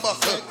like a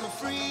bucket?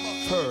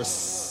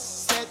 First.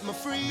 Set me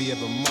free. Be a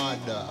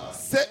mother.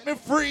 Set me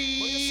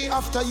free.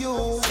 After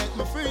you. Set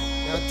me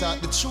free. I talk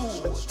the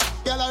truth.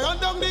 Girl, I run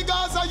down the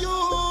Gaza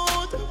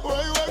youth.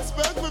 What you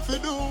expect me to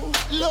do?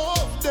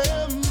 Love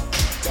them,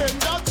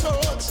 tender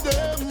touch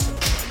them.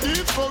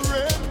 Different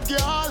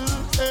girl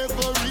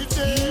every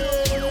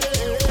day.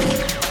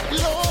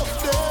 Love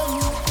them,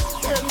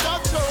 tender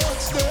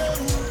touch them.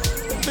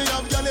 They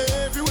have girl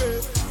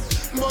everywhere,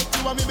 but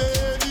you are me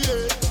baby.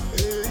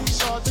 Hey,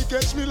 shorty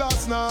catch me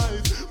last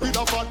night with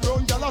a fat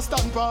brown girl a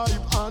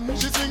standpipe, and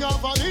she swing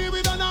off on me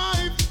with a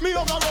knife. Me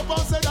hug her up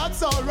and say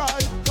that's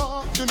alright.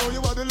 You know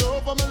you are the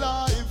love of my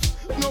life.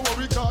 No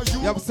worry, cause you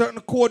have certain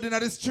code in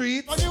the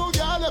street.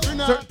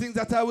 Certain things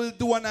that I will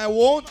do and I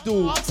won't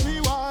do. Ask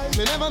me why.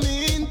 Me never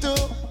mean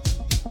to.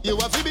 You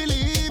have to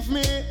believe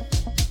me.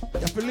 You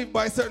have to live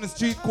by certain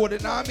street code, you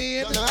know what I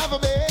mean? You have a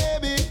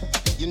baby.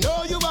 You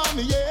know you want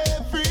me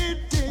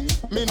everything.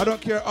 I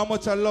don't care how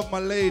much I love my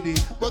lady.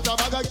 But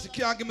she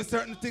can't give me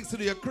certain things to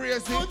do. You're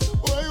crazy. What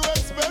you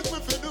expect me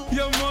to do?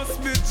 You must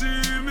be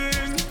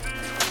dreaming.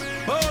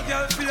 Oh,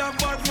 girl, feel a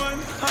bad man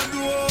and do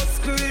house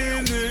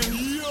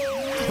cleaning.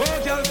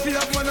 Oh, girl, feel a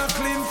man a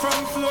clean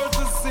from floor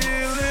to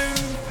ceiling.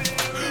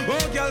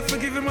 Oh, girl,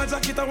 forgive him my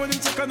jacket and when him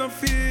check on a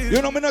feel.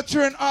 You know me not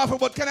cheering off,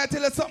 but can I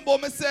tell you something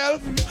about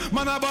myself?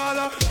 Man a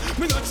baller,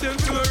 me not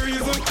change for no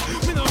reason.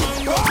 Me no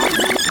mango.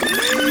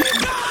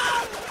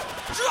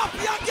 Drop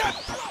your get.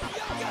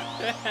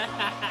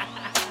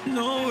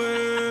 No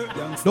way.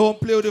 Don't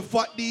play with the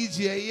fat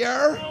DJ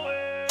here.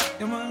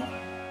 Yeah, man.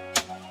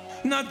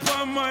 Not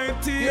for my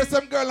team. Here's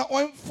some girl that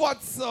want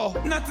fat so.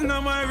 Not in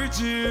my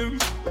regime.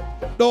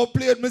 Don't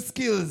play with my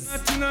skills.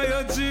 Not in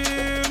your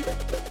gym.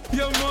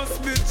 You must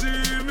be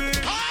dreaming.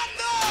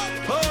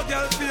 Oh,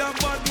 girl, feel a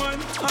bad man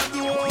and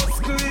do house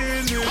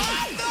cleaning.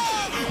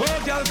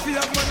 Oh, girl, feel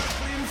a man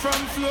clean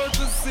from floor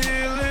to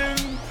ceiling.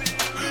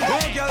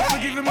 Oh, girl,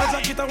 forgive him my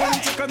jacket and when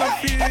him check on a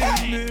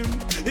feeling.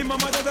 Him a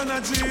mother than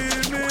a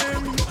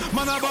dreaming.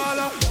 Man a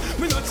baller,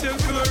 me not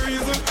change for no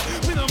reason.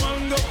 Me no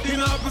mango in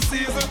half a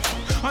season.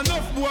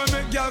 Enough boy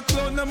make girl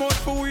clown them out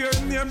for weird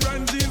name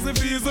brand jeans and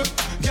visa.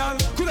 Girl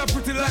coulda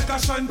pretty like a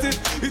shanty.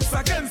 It's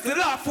against the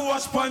law for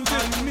wash panty.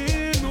 And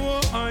me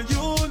know and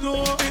you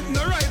know it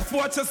no right for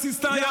watch your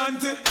sister and your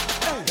auntie.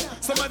 Hey,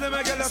 some of them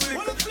a get a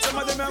flick. Some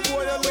of them a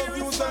boy a love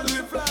you and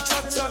live.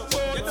 Chat chat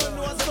boy. You don't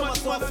know some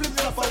of them flip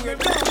flop and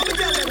weird.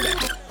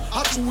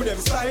 Hot Shoot them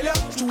style ya,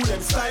 shoot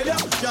them style ya.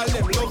 Girl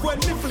them love when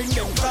me fling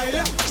them style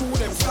ya. Shoot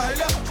them style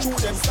ya, shoot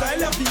them style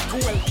ya. People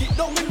well kick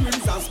down with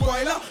rims and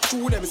spoiler.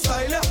 Shoot them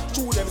style ya,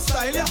 shoot them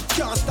style ya.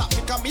 Can't stop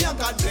me 'cause me a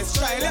God bless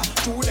style ya.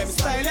 Shoot them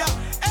style ya.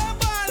 Hey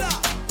baller,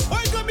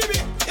 why come baby?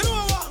 You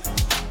know what?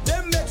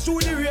 Them make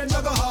through the rain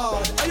never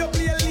hard. Are you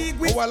play a league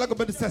with? Oh, I like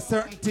about to say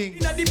certain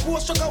things.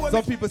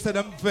 Some people say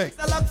them vex.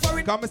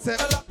 Come and say,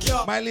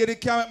 my lady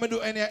can't make me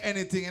do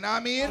anything. You know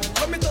what I mean?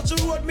 When me touch the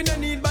road, me no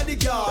need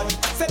bodyguard.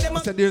 Say them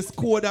so there's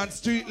code and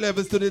street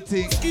levels to the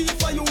thing. Ski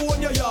for you own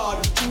your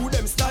yard. Chew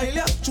them style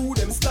ya, chew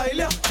them style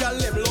ya. Girl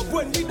them love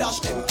when we dash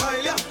them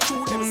pile ya.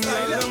 Chew them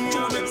style ya,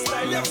 chew them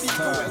style ya.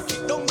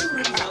 Don't be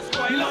real fast.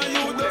 Why not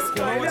you the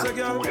style ya?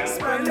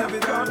 Spend every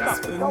dollar,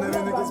 spend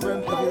every nickel,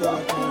 spend every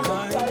dollar.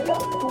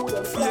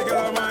 Feel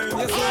girl mind,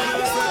 yes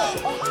sir.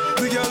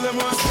 The girl them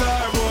a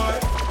star boy,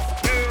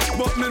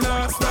 but me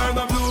not star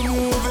the blue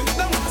movie.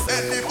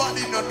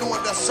 Anybody not know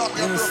the song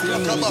you broke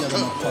like a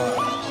buckle?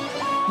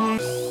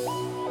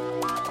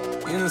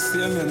 You don't see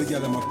me and the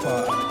girl in my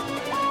part.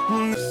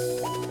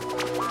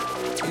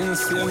 You don't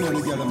see me and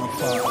the girl in my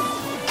part.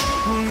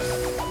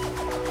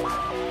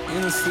 You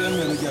don't see me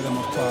and the girl in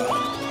my part.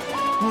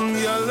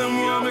 Girl them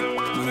want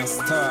me a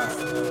star.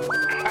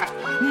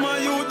 My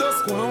youth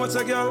just go and watch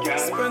a girl.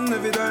 Spend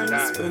every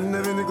dime, spend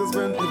every nickel,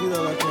 spend every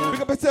dollar.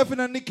 Pick up yourself in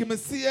a Nicky, me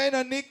see you in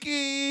a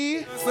Nicky.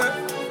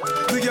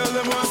 The girl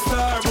them want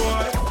star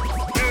boy,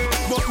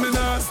 but me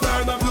not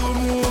star the blue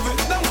movie.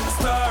 Them want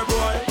star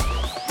boy.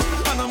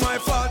 And on my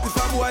fault if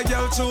a boy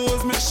girl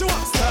chose me, she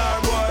want star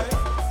boy.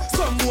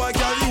 Some boy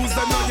girl use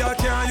them, no girl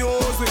can't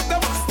use it. Them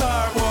want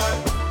star boy.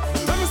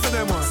 Let me say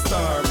them want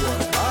star boy.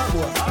 Ah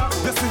boy.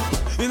 You see,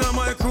 in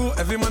my crew,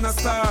 every man a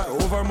star.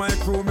 Over my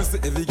crew, me see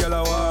every girl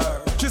a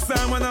war. She say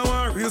man a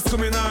war, real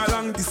coming a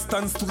long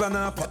distance to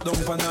Ghana, pop down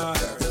for another.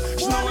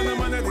 She no want a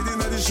man a dead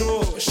inna the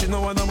show. She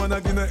no want a man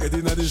a gonna head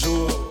inna the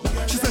show.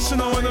 She said she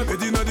no want a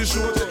bed inna the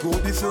show. Take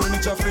out the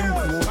furniture fling.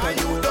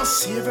 You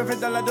just save every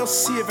dollar,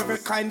 just save every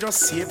kind, just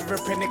save every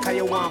penny 'cause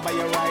you want by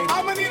your ride.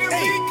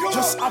 Hey,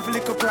 just have a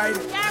little pride.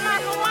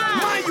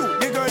 My you,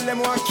 the girl them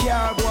want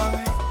car boy.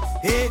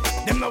 Hey,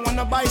 them no want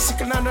a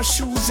bicycle and a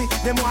shoes.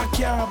 Them want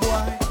car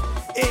boy.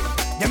 Hey,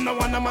 them no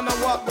want a man a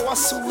walk go a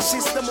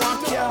Susie's. Them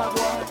want car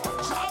boy.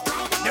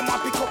 Them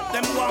want pick up,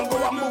 them want go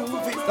a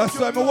movie. That's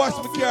why I wash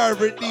my car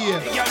every day.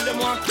 Yeah, them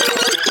want.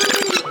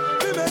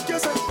 Me make you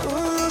say,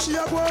 she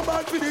a go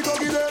back for the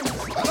doggy then.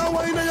 And I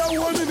wine and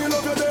you hold me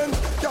love you then.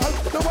 Girl,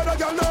 no other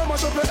girl no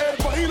mash up your head.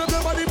 Wind up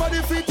your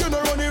body fit, you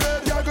no run the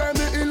red. Girl, climb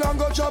the hill and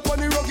go chop on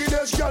the rocky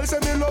dash. Girl, say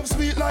me love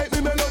sweet like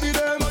me melody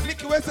them.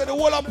 Nicky West said the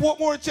whole of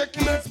Portmore check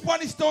in,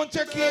 Spanish Town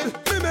check in.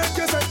 Me make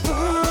you say,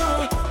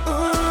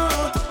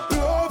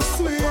 love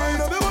sweet.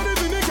 Wind up your body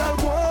for me, girl,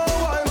 go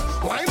wild.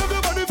 Wind up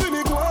your body for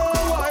me, go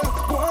wild,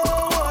 go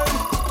wild.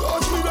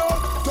 Touch me now,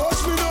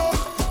 touch me now,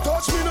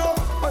 touch me now.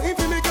 Wind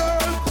for me, girl.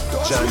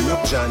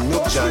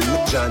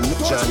 John.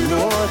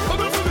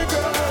 Bubble for me,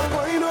 girl.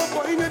 Wind up,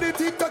 wind the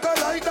tick-tock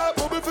like that.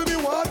 Bubble for me,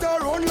 water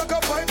run like a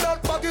pipe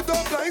that. Back it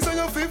up, lines on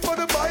your feet for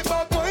the bite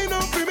back. Wind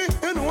up for me,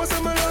 you know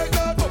something like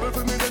that. Bubble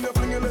for me, then you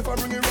fling it left and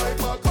bring it right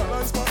back.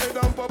 Balance my head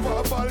and pop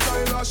up all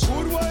time. I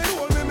should wine,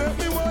 hold me, make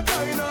me want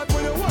die not.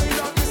 When you wind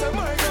up, me say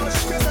my girl,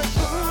 she say,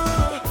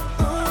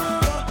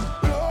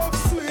 love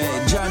sweet. Hey,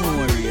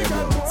 January,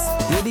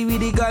 ready with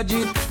the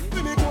gadget.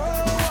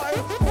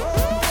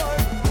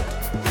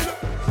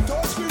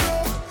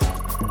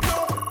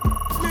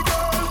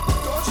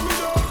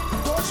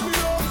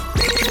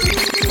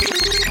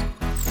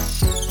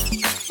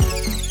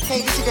 Hey,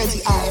 this is your girl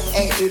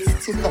IFA. It's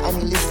Tifa and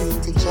you're listening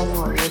to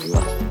January Radio.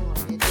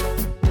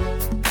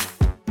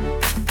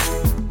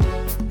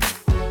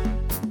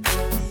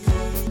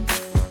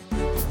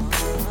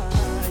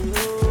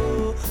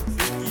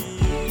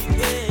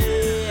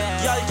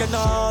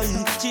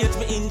 Change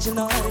me engine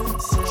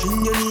eyes.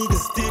 King you need to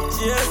stitch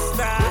your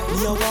style.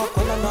 Me a walk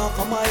on and off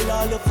a mile.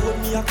 All your phone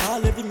me a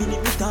call every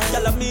minute me time.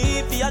 Y'all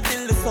me fi a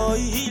till the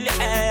soil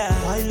air.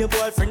 While your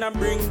boyfriend a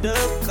bring the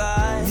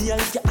car. Me a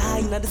lift your eye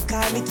in the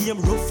sky. Me game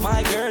rough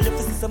my girl if you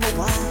see some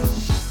wine.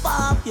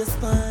 Pop your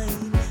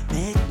spine.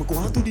 Make me go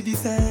on to the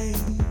design.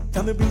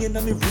 Can me bring in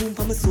my room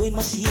for my sewing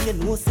machine. You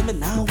know see me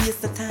now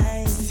waste the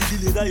time. See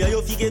the leather yeah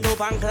you fi get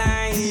up and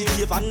climb.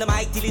 DJ on the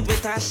mic till it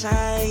wet and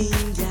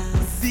shine. Yeah.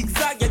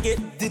 Zigzag you get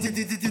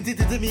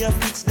me a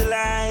stitch the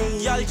line.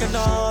 Y'all can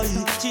I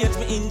change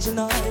me engine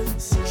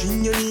eyes.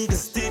 King you need to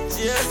stitch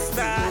your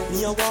style.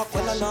 Me a walk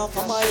on and off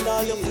a mile.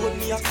 All your phone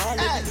me a call.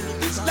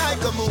 It's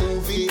like a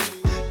movie.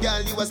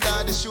 Girl, you a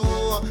star the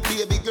show.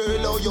 Baby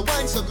girl, oh, you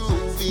wine so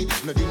groovy.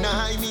 No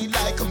deny me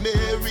like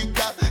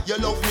America. You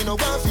love me, no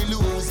want to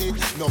lose it.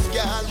 No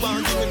girl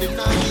want you in the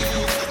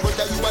night. But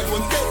that you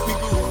alone get me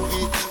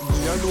groovy.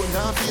 Me alone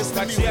now face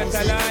the music.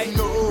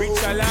 No, baby,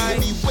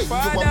 when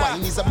you a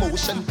wine is a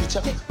motion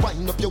picture.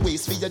 Wind up your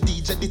waist for your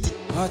DJ did it.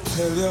 I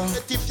tell you.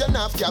 But if you're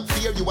not cap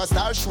fear, you a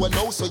star show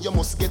now, so you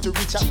must get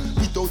richer.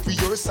 Without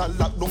rehearsal,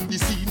 lock down the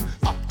scene.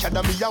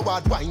 Academy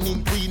Award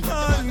whining queen.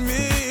 On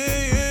me.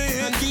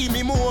 Give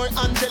me more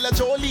Angela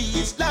Jolie.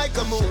 It's like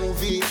a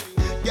movie.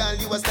 Girl,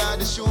 you a star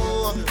the show.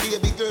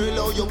 Baby girl,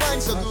 oh, you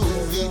wine so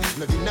groovy.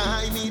 No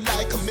deny me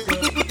like a man.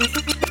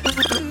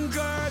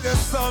 Girl, there's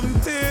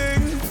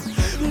something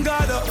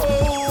got a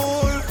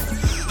hold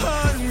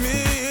on me.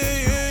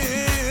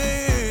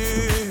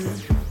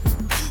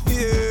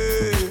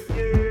 Yeah.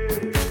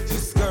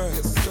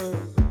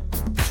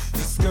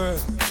 This girl.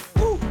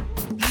 Ooh.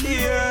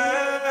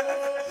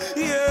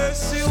 Yeah,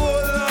 she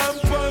hold on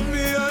for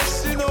me and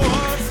she know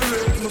how to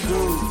let me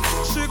go.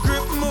 She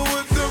grip me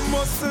with the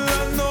muscle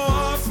and know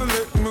how to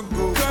let me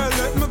go. Girl,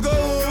 let me go.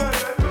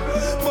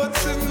 But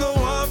she know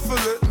how to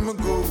let me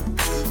go.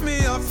 Me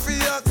a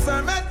fiat, I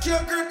make you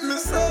grip me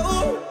so.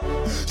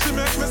 She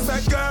make me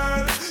say,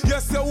 girl,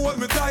 yes, you hold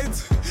me tight.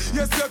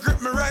 Yes, you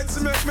grip me right. She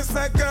make me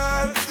say,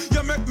 girl,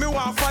 you make me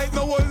want fight.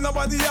 No hold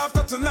nobody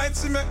after tonight.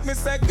 She make me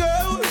say,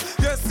 girl,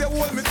 yes, you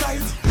hold me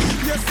tight.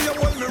 Yes, you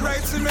hold me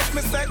right. She make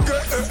me say,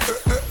 girl,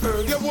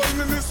 you hold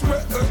me this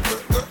way.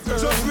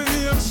 Just me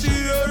name, she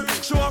here.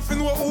 Show off in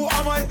who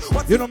am I?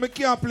 What you know me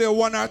can't play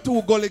 1 or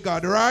 2 gully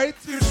god, right?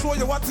 You show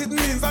you what it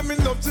means. I'm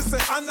in love to say,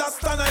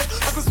 understand I.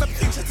 I can step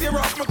each tear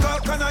off my call,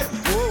 can I?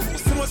 Whoa,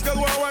 so much girl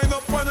wanna wind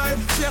up on I.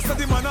 She has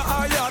the man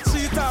a ya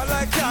cheater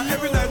like ya.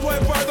 Every night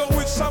wipe her down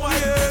with shama.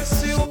 Yeah,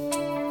 she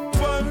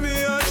for me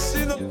and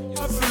she know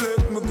how to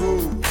let me go.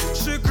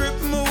 She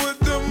grip me with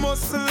the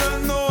muscle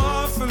and know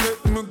how to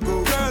let me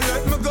go. Girl,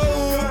 let me go.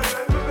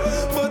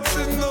 But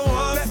she know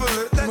how to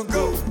let me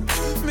go.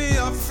 Me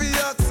a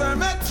fiat, I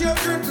make you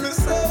grip me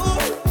so.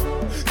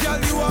 Girl,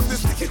 you have the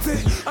stickity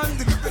and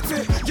the grippity.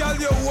 Girl,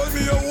 you hold me,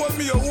 you hold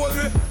me, you hold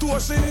me. To a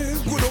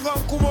shame, good on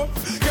come up.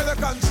 Girl, you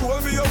control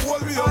me, you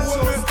hold me, you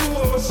hold me. To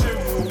a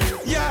shame.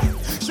 Yeah,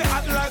 she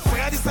act like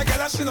fire, this a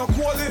girl and she no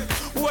quality.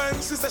 When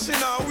she say she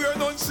not weird,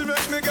 don't she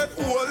make me get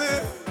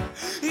holy.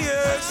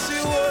 Yeah, she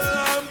hold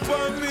on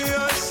for me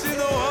and she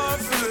know how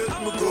to let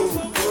me go.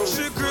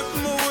 She grip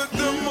me with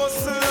the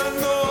muscle and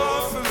know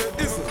how to let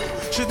me go.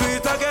 She do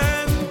it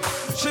again,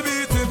 she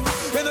beat him.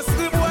 And the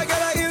slip boy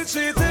girl I ill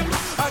treat him.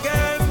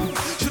 Again,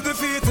 she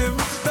defeat him.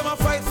 Them a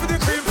fight for the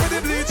cream, for the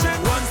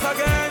bleaching. Once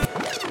again.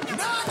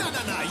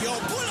 Nah, yo,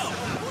 pull up.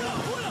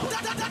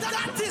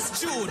 That is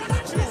June.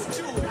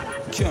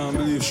 Can't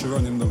believe she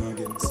run him down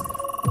again.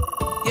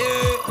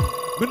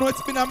 Yeah. Me know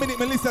it's been a minute,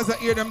 my listeners that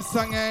hear them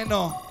song, I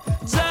know.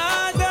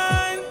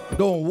 Jordan.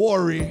 Don't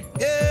worry.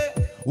 Yeah.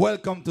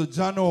 Welcome to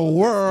Jano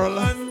World.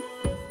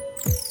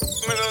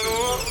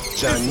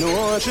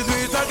 Jano. She do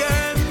it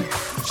again.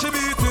 She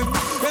beat him.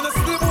 And the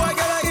slip boy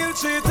girl I ill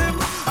treat him.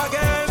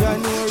 Again.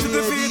 Jano, she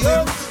defeat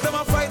him. Them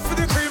a fight for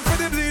the cream, for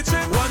the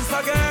bleaching. Once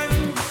again.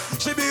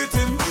 She beat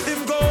him.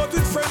 Him go out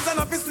with friends and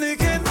up his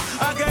sneaking.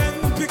 Again.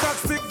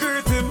 Pickaxe stick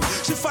greet him.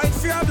 She fight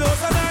for her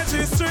blows and her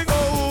G-string.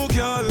 Oh,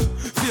 girl.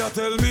 Fear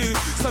tell me.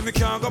 So me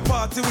can't go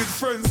party with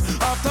friends.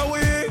 After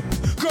we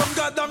come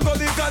goddamn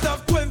gully, God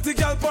have 20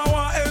 gal per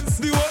one ends.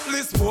 The hot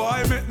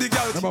boy make the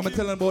gal. Remember me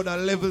telling about that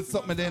level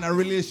something there in a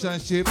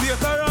relationship.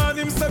 Later on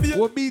him say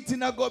what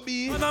beating I go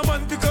be? And a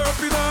man pick her up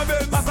in her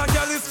bed. As a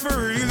gal is for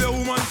real, a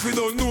woman we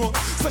don't know.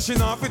 So she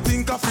not fi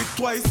think of it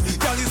twice.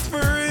 Gal is for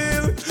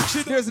real.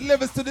 There's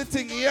levels to the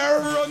thing here.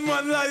 Run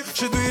one life,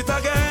 she do it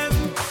again.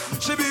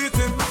 She beat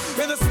him.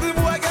 When the slim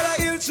boy gal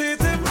a ill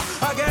treat him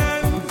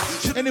again.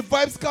 Any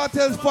Vibes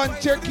Cartel fan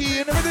check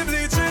in.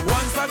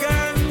 Once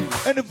again.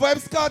 Any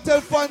Vibes Cartel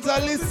fans are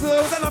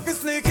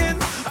listening.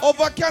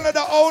 Over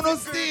Canada, owner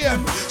stay.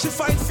 She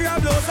fight for your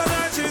blows and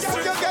her cheese.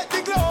 You get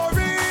the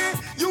glory.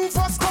 You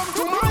first come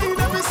to mind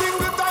every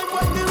single time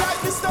when you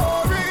write the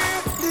story.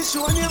 This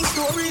show name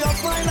story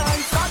of my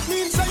life. That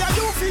means say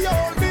you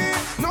feel me.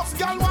 Enough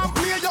gal want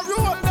play your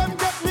role. Them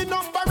get me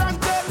number and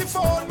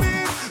telephone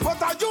me.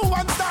 But are you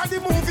want start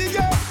the movie?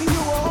 Yeah,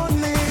 you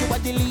only. You are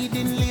the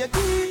leading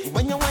lady.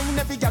 When you whine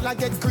every gal I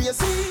get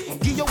crazy.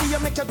 Give you way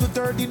make you do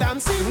dirty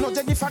dancing. No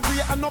Jennifer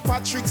Grey and no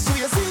Patrick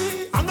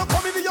Swayze. I'm not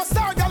coming to your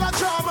star gal a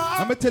drama.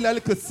 I'm gonna tell you a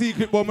little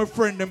secret about my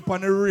friend them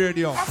on the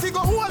radio. I figure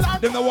who are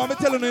them don't want me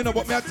telling you,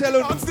 but me I tell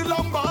you. I'm still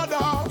on border.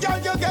 Girl,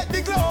 you get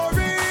the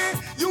glory.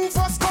 You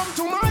first come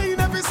to mind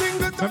every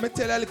single time. Let me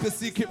tell you a little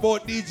secret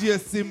about DJ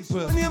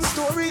Simple. Name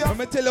story. Let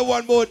me tell you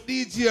one about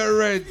DJ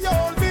Red.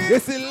 You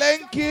see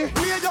Lenky.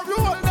 Play your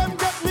role, them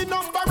get me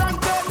number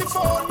and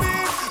telephone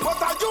me.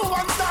 But are you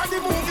want start the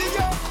movie?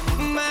 Yeah.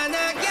 Man,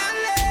 I can't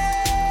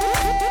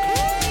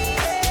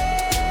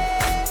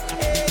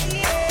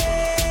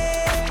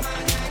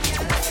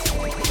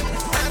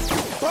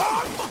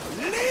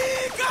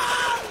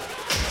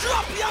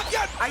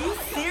Are you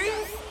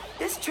serious?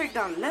 This trick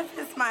done left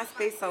this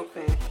MySpace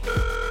open.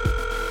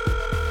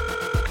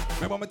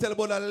 Remember me tell you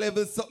about that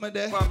level something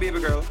there? Come on, baby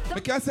girl.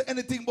 I can't say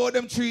anything about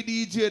them 3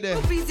 DJ there.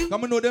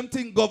 Come know them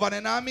thing govern,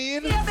 you know what I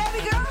mean? Yeah,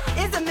 baby girl.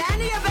 Is a man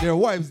here, baby? Their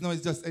wives know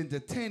it's just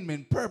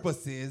entertainment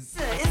purposes.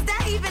 Is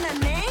that even a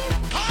name?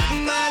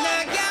 Man,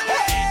 I got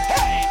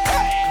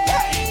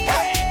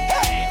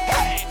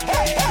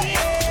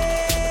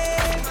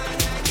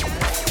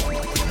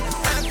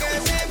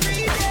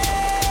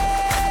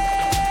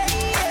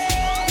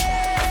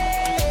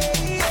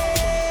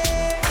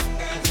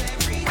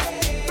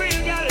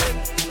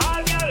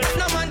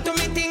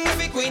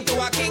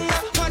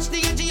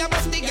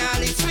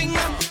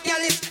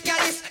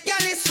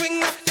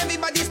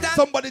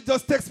Somebody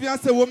just text me and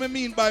say, what me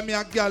mean by me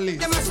a galley?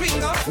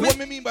 What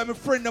me mean by my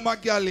friend of my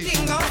galley? Me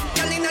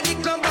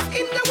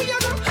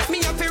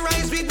have to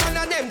rise with one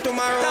of them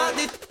tomorrow.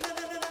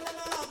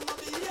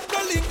 The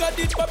legal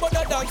did my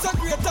brother dance a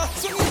greater.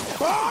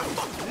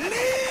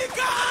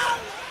 Legal!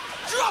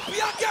 Drop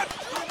you again!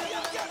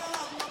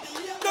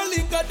 The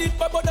legal did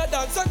my brother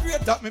dance a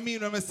greater. That me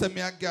mean when I say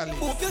me a galley.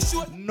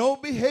 No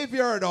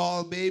behavior at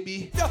all,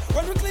 baby. Yeah,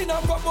 when we clean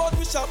up about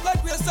we shop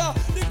like racer.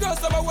 The girls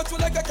that watch you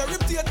like a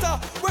carib theater.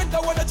 When the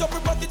one that jump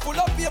in pocket full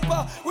of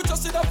paper. We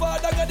just see the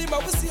father got him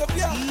and we save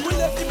ya. We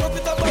left him up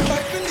with a bad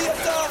back for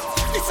later.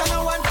 It's a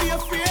no one be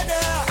afraid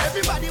of.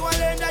 Everybody want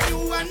to learn that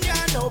you and ya.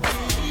 No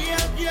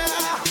behavior.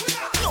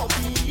 No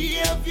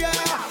behavior.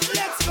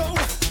 Let's go.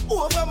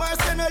 Over my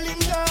son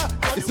linger.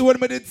 You see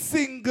when I did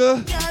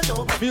single,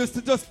 we used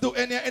to just do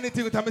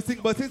anything with me sing,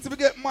 but since we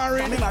get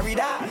married, I'm married.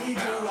 I'm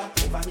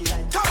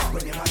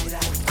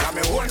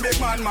a one big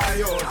man,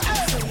 my own.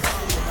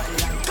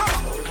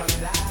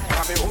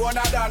 I'm a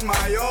owner than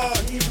my own.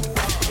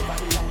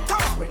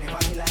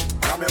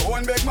 I'm a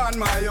one big man,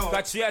 my own.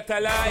 Catch yet a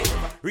lie,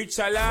 reach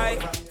a lie,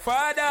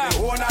 father.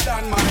 Owner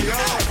than my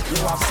own.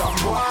 You have some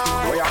boy.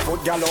 Where I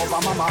put gal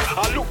over mama.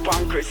 I look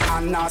on Chris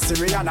and Nancy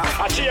Rihanna.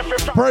 I cheer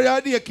for prayer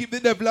idea, keep the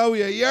devil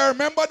away. Yeah,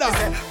 remember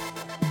that?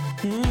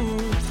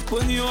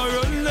 When you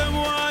run them,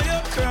 why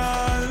you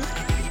crawl?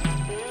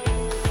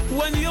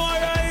 When you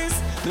rise,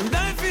 them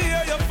die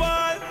fear you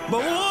fall.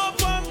 But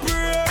hope and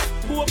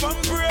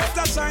pray,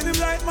 that shine him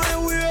like my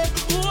way.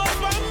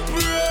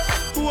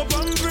 Hope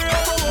and pray,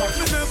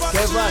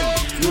 Kevan,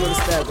 you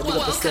understand?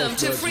 Welcome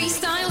to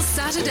Freestyle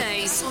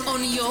Saturdays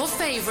on your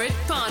favorite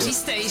party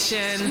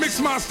station.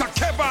 MixMaster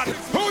Kevan,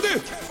 hold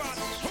it!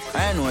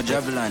 I know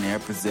Javelin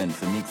represent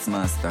for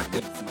MixMaster.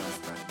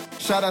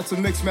 Shout out to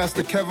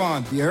MixMaster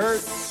Kevan, you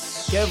heard?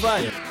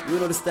 Kevan, you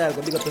know the style,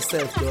 go big up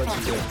yourself, George.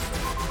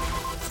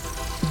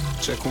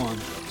 Check one.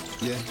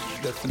 Yeah,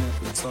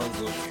 definitely, it's all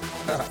good.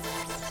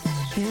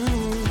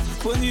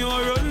 When you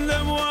run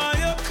them, why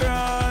you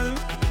crawl?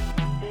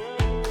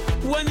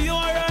 When you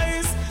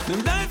rise,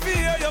 them die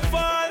fear you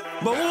fall.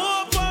 But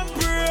hope and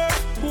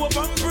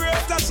pray,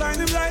 that shine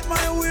him like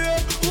my way.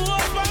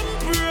 Hope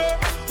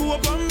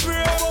and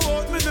pray,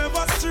 about me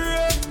never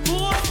stray.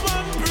 Hope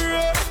and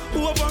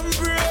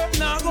pray,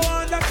 now go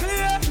on the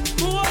clear.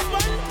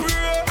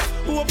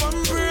 Hope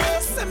and pray,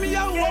 send me a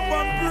hope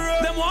and pray.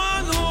 Them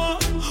want know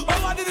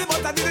how I did it,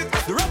 but I did it.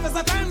 The roughest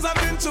of times I've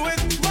been to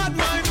it. Bad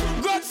mind,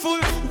 grateful,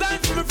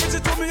 dying for me, fridge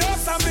it to me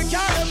house and me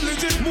can't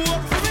legit more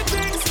for me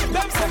things.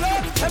 Them sell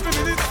out every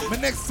minute. My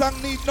next song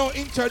need no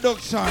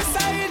introduction.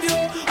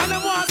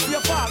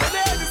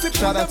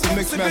 Shout out to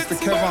MixMaster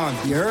Kevan,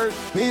 you heard?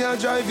 Me a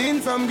drive in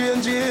from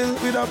Green Jail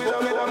with a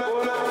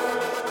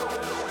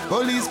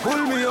police pull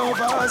me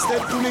over,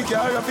 step to me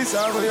car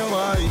officer for your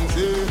mind.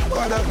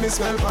 What that me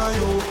smell by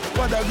you?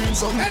 What that green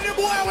something? Any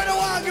boy when I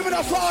want give it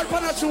a fraud for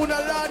a tune,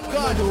 Lord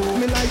God.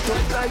 Me light up.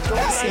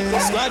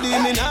 Squaddy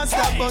me not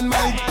stop on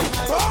my.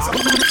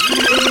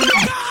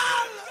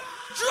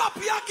 Drop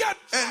you again.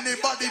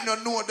 Anybody no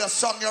know the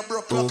song you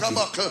broke like a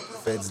buckle?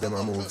 Feds them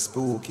a move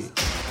spooky.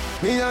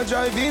 Me a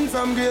drive in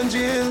from Green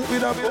Jail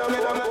with a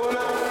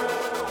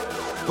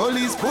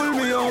police pull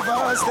me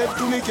over, step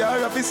to me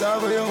car officer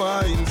for your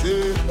mind.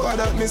 What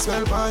that me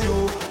smell by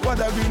you? What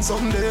that green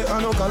someday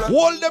I no color.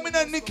 Hold them in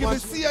a nicky, me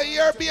see a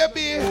year,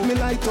 baby. Me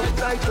light up.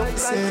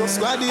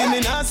 Squaddy me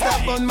not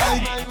stop on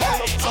my.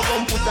 So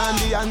come put on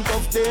the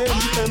handcuff them.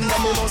 Remember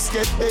me must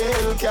get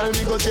bail, carry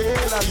me go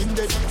jail. I'm in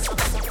the.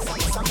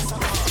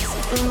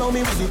 Love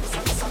me with it.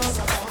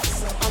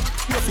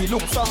 You feel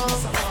look for.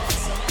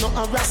 No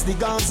harass the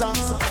Gaza.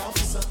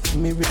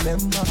 Me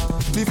remember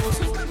before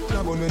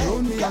I'm gonna know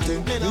me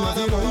again. You know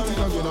the right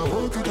thing again, I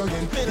work it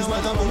again. It's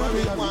not a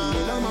memory of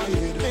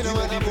me, me no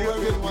wanna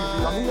bore it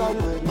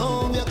one.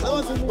 Oh, your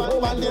clothes on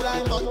the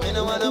line, but me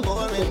no wanna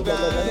bore it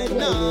right.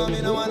 No, me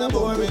no wanna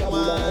bore it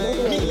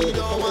one. Me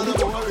don't wanna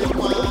bore it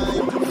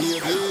one.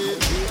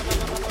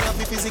 Yeah,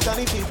 be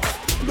physically fit.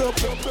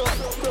 Broke.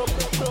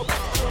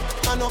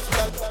 Enough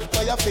that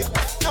for your feet.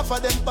 Enough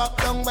of them pop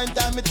down when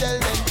time me tell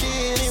them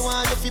Genie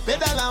want you fi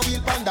pedal and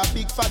wheel pan that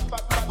big fat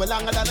well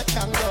longer than a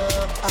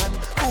kangaroo. And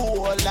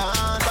hold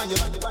on when you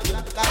like a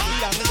younger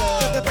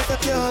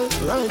girl.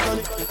 Ride on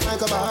it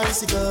like a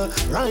bicycle.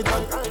 Ride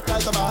on it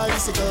like a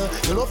bicycle.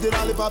 You love the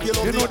lollipop, you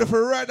love you know the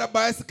for ride a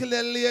bicycle,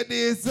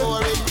 ladies.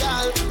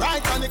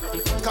 Ride on it,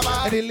 come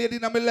on. Any lady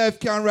in my life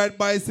can ride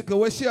bicycle.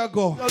 Where she a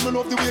go? I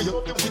love the way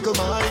you tickle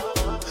my.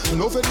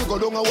 No fit you go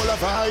down a wall of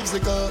vibes,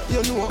 nigga.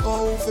 You know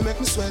how to make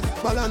me sweat.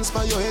 Balance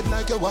by your head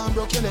like you want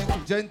broke your neck.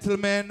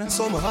 Gentlemen,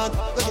 some hard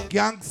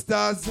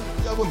gangsters,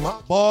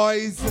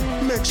 boys,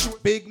 make sure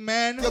big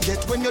men. You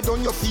get when you're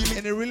done, you feel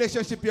it. In a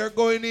relationship you're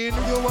going in,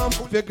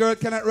 if your girl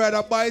cannot ride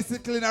a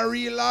bicycle in a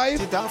real life,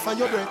 sit down for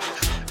your breath.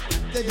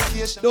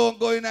 Dedication. Don't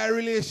go in a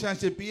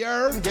relationship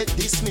here. Get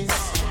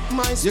dismissed.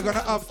 You're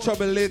gonna have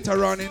trouble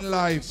later on in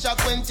life. Shock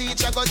when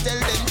teacher go tell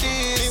them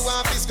this. Me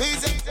want to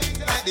squeeze it.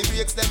 Like the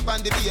brakes them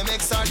on the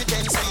BMX or the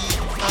 10 speed.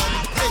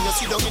 And then you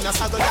see down in a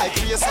saddle like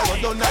you so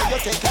don't know you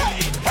take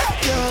it.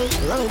 Girl,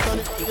 right on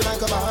it, you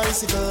like a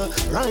bicycle.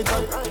 Right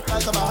on it,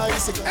 like a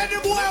bicycle. Any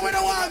boy we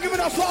don't want give it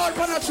a fall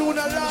for a tune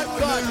a lot.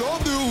 I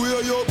love the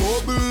way you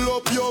bubble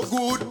up your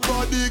good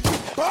body.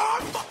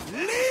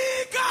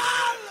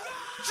 Legal!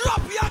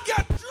 Drop your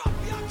get.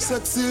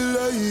 Sexy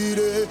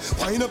lady,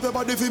 wind up your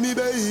body for me,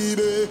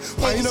 baby.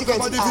 Wind up your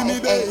body for me,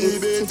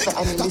 baby.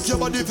 Tap your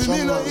body for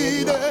me,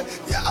 lady.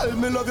 Y'all,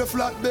 me love your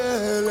flat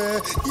belly.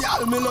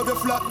 Y'all, me love your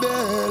flat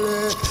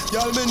belly.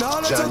 Y'all, me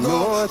not let you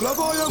go. Love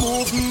how you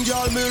moving,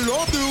 y'all. Me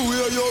love the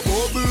way you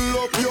bubble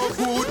up your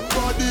good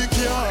body,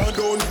 can't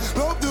down.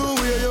 Love the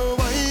way you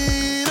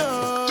wind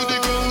up. To the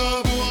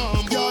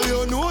ground, y'all,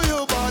 you know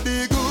your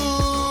body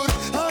good.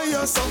 I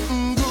hear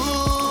something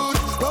good.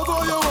 Love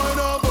how you wind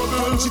up,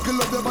 bubble. Chicken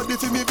love your body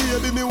for me,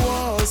 baby, me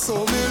want. So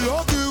me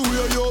love the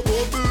way you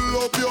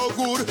bubble up your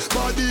good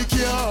body,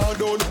 can't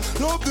down.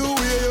 Love the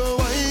way you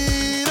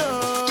wind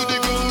up. To the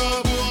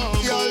ground,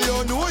 y'all, you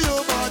know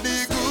your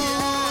body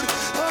good.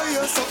 I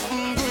hear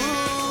something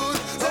good.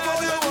 Love how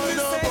you wind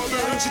up,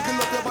 bubble. Chicken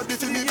love your body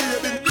for me,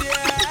 baby.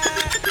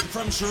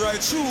 From she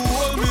right, she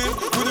hold me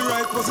with the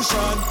right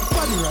position.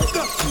 Body right,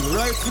 that feel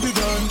right for the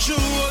gun. She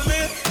hold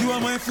me, you are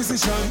my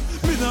physician.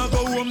 Me now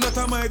go home, that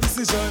are my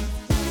decision.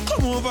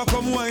 Come over,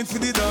 come wine for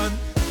the done.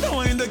 Don't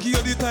wine the gear,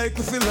 the type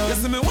of filler. You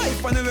see me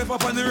wife on the left,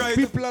 up on the right.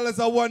 People always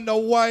wonder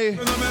why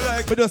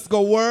me just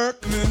go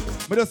work,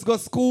 me just go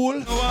school,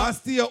 and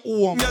stay at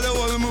home. Get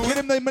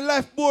them that my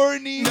life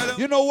boring.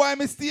 You know why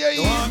me stay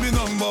here? Want me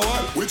number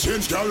one. We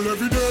change girl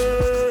every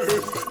day.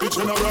 The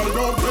general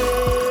don't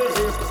play.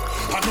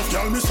 Enough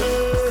girl me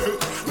say,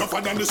 enough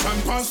than the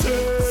sun can say.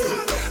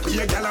 Be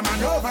a girl a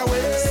man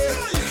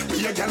overweight.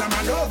 Be a girl a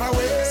man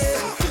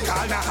overweight.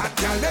 Call the hot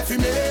girl left me.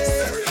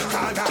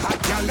 Call the hot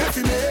girl left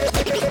me.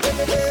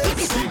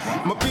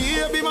 My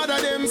baby mother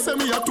them say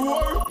me a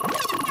tour.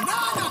 No,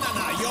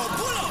 yo,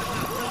 pull up.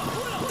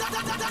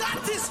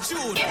 That is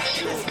June.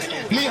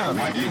 Me and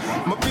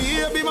my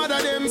baby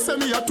mother them say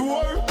me a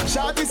tour.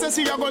 Shawty say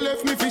she a go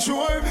left me for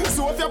sure.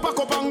 So if you pack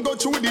up and go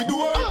through the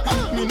door,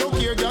 me no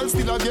care, girl,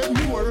 still a get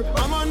more.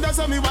 Amanda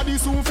say me body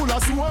soon full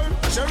of swore.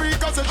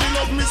 Sherika say she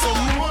love me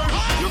some more.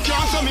 You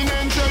can't show me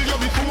name, tell you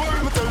before.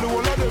 Me tell the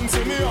whole of them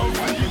say me out.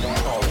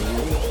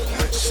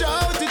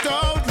 Shout it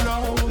out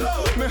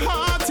loud. Me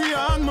hearty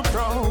and me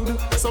proud.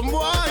 Some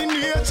boy in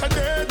nature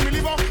dead. Me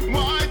live up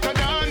whiter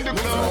than the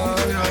cloud.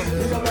 Me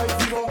a like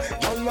fever.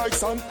 Y'all like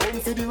sun. Come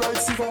for the right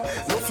silver.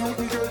 No few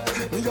me girl.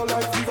 Me a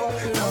like fever.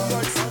 Y'all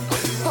like sun.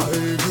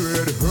 High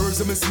grade herbs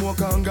and me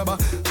smoke and gabba.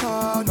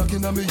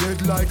 Knocking on me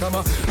head like I'm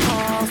a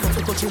stop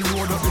the country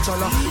load up the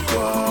chala.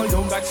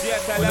 Young but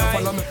yet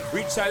alive,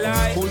 rich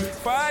alive,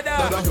 father.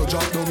 Dada you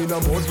drop down in a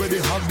mud where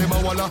they have them a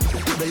walla.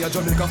 They a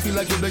Jamaica feel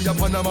like you they a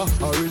Panama.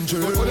 Orange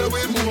but they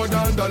weigh more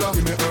than dollar.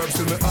 Give me herbs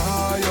till me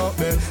eye up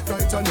there.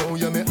 Right I know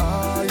you me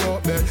eye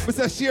up there. We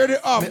say share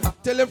it up.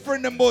 Tell a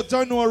friend them about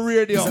January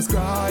Radio. Jesus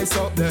Christ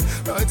up there.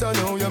 Right I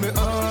know you me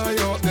eye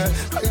up there.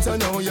 Right I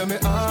know you me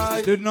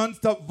eye. The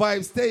non-stop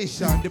vibe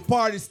station. The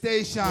party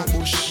station.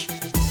 Bush.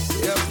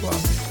 Yep.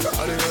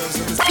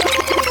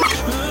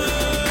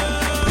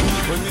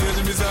 When the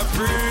enemies are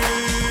free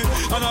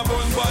and I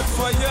burn bad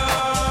fire,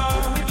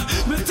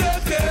 me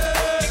take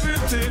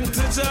everything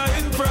to Jah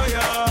in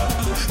prayer.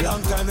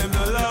 Long time them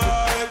no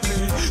like me,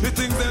 the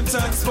things them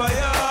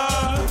transpire.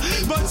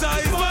 But Jah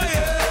is my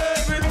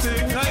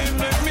everything, I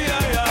make me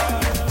higher.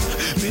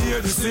 Me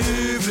here this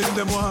evening,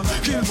 them want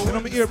kill me. When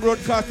I'm here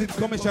broadcasting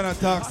commissioner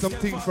talk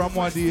something from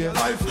one day.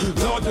 Life,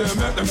 Lord, they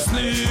make them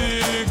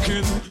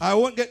sneaking. I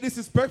won't get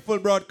disrespectful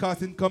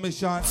broadcasting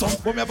commission.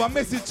 But me have a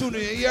message to you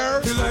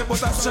here. You like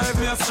but I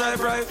strive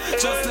right.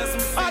 Just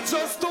listen. I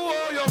just do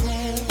all your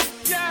move.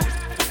 Yeah.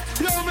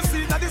 You me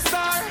see that the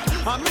star.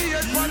 And me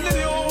head from the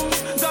news.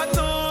 That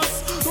knows.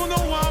 You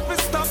know want to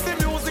stop the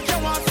music. You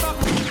want to stop.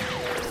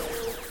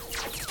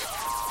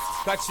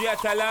 Catch you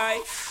at a lie,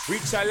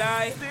 rich a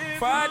lie,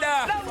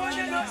 father.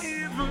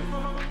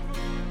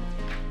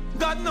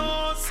 God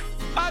knows,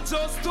 I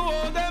just do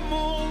all them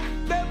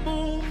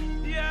move,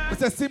 yeah.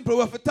 It's a simple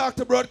way to talk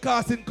to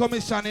broadcasting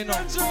commission, you know.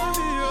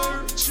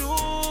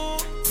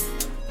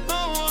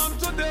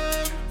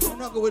 I'm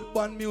not go with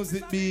band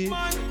music, B.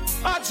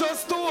 I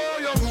just do all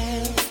your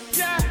move,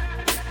 yeah.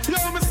 You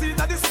me see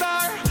that the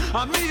star,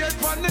 and me head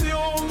from the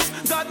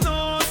news. God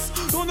knows,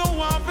 you know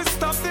want to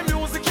stop the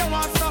music, you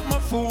want to stop my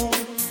food.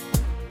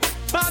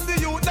 And the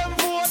youth them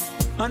vote,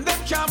 and them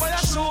can't buy your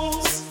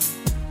shoes.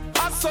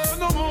 I saw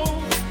no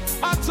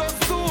move, I just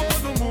do all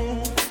the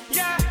move.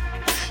 Yeah,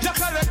 you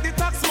collect the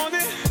tax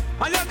money,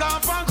 and you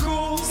gone for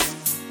cruise.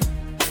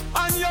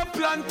 And you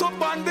plan to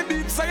ban the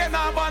beat, so you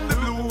not ban the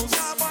blues.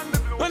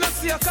 When I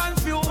see you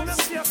confused,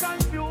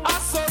 I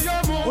saw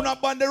your move. You not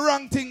ban the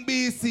wrong thing,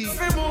 BC.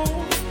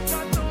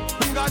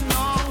 God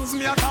knows,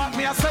 me a talk,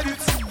 me a said it.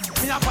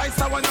 Me a vice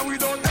a one and we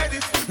don't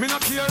edit. Me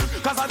not care,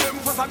 cause of them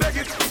first I beg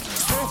it.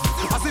 So,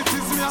 as it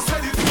is, me a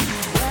said it.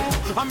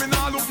 And me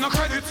nah look no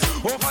credit.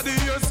 Over the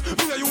years,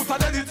 me a youth a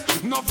dead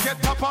it. Nuff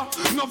get topper,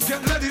 'Nuff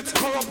get let it. Corrupt cop kill you and you don't get for credit. Yeah. You collect the tax money, and you gone for cruise. And you plan to ban the beat, so you not ban the blues. When I see you confused, I saw your move. God knows, me a talk, me a said it. Me a vice a one and we don't edit. Me not care, cause of them first I beg it. So, as it is, me a said it. And me nah look no credit. Over the years, me a youth a dead it. Nuff get topper, 'Nuff get let it.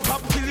 Corrupt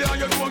cop kill you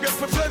and you don't get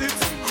for credit.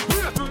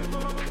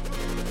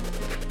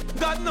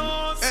 God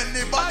knows.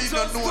 Anybody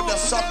don't know the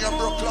song you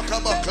broke like a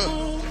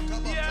buckle.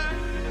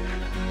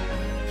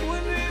 We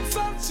need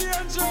some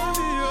change on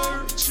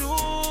here.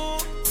 True.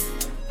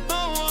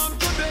 No one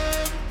to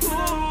them.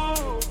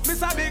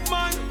 Mr. Big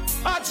Man,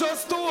 I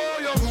just do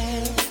all your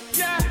move.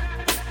 Yeah.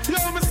 You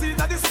me see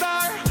that the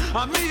star.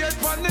 And me head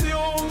from the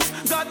news.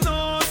 God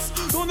knows.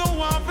 Don't know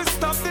want to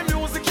stop the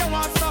music. You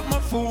want to stop my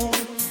food.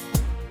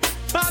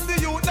 And the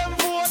youth them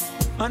vote.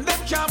 And them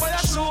can't buy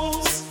your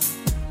shoes.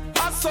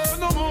 I saw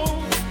no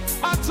move.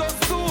 I just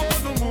do all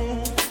the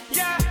move.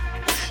 Yeah.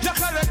 You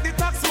collect the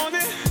tax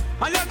money.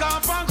 And you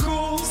gone from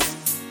cruise.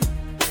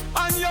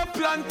 And you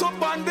plan to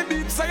ban the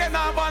beat. So you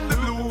not ban the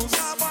blues.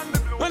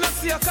 When I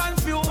see you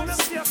confused.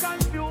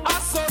 I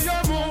saw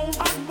your move.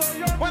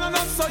 When I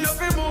not saw you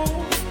be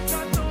move.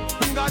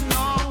 God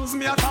knows,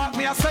 me a talk,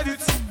 me a said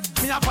it.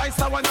 Me a vice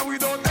the one we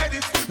don't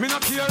edit. Me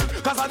not care,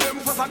 cause of them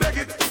first I beg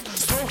it.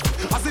 So,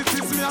 as it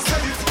is, me a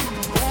said it.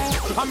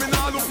 Oh, and me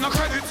nah look no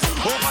credit.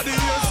 Over the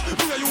years,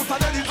 me a youth a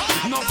dead it.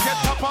 Enough get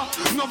topper,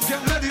 enough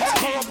get let it.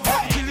 Corrupt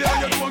back, kill you,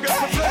 you don't get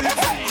to fled it.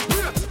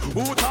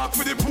 Who talk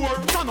for the poor?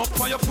 Stand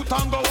up on your foot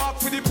and go walk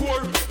for the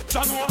poor.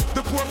 Jah know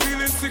the poor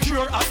feel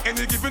insecure. At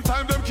any given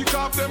time, them kick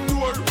off them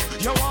door.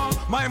 You want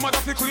my mother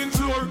fi clean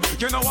floor.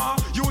 You know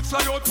what? Youth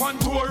fly out on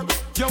tour.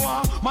 You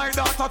want my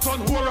daughter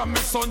turn whore and my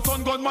son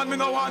turn gunman. Me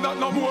no want that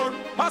no more.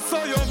 I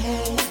saw you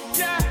move.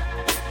 Yeah.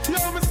 You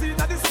me see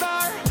that the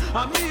star.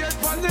 And me head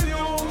from the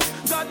news.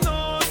 God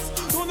knows.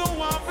 You know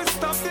want to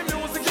stop the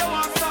music. You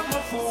want to stop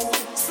my food.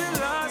 Still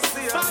last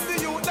year. And the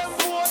youth them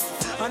vote.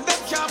 And them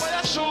can't buy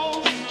a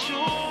show.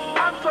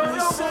 I'm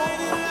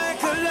shining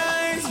like a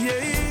light,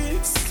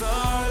 yeah.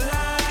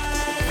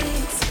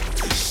 Starlight,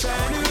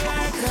 shining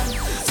like a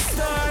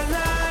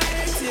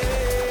starlight,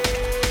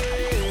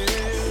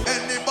 yeah.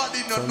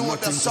 Anybody don't know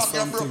the song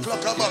you broke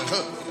like a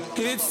buckle.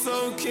 It's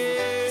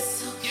okay.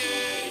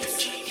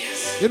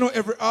 You know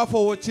every half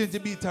hour change the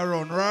beat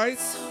around, right?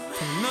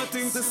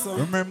 Nothing to say.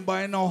 Remember,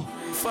 I know.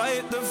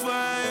 Fight the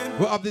fight.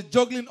 We have the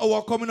juggling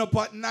hour coming up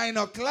at 9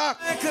 o'clock.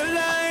 Like a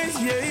light,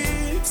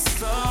 yeah.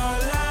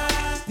 Starlight.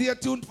 Stay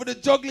tuned for the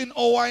juggling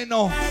hour, I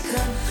know.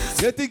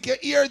 You think you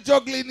hear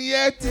juggling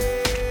yet?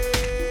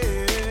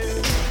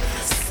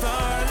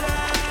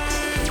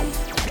 Starlight,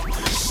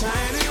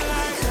 shining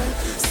like a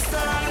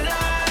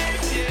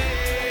starlight,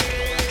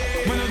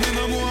 yeah. When I do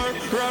no more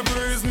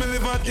robberies, me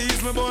live at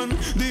ease, me bun.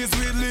 These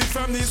weed leave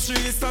from these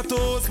streets,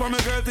 tattoos for my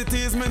girl to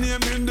tease, my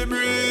name in the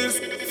breeze.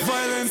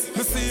 Violence,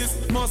 me seize,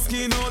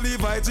 Moschino,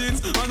 Levi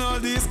jeans, and all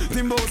these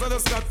Timbos, I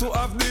just got to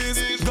have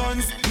these.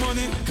 Guns,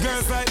 money,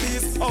 girls like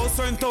these. House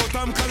rent out,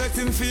 I'm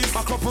collecting fees.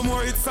 A couple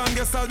more hits and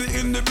guess I'll be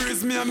in the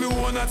breeze. Me and me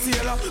own a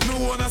tailor, me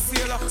own a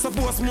sailor.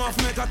 Suppose me have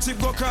make a chick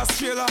go cross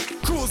trailer.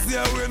 Cruise the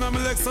away and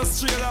my Lexus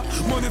trailer.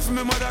 Money for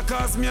me mother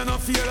cause me a no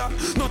failure.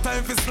 No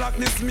time for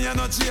slackness, me a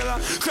no jailer.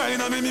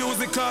 Crying on me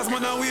music cause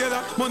man a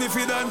wailer. Money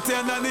for Dante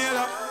and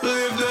Daniela.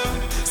 Live the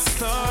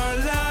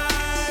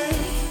starlight,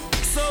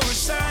 so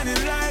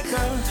shining like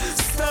a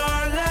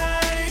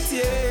starlight,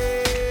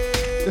 yeah.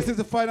 This is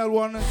the final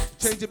one.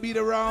 Change the beat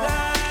around.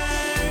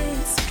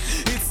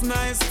 It's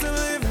nice to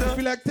live the. I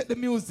feel like take the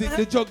music,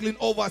 the juggling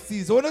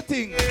overseas. What do you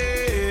think?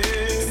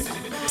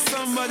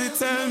 Somebody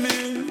tell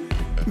me,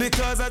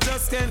 because I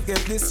just can't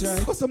get this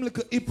right. Got some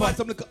little hip hop,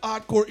 some little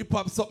hardcore hip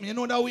hop, something. You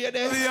know that way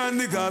there? And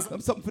the guys.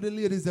 Something for the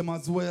ladies them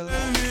as well.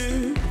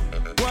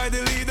 Why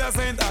the leaders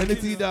ain't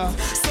acting?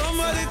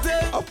 Somebody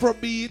tell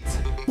Afrobeat.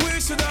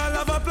 We should all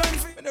have a plan.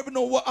 I never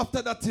know what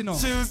after that, you know.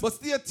 But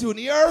stay tuned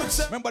here.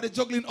 Remember the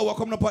juggling hour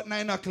coming up at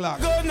 9 o'clock.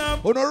 Go now.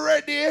 We're not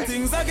ready.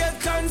 Things I get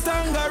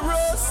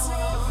cantankerous.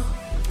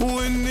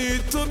 We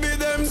need to be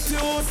them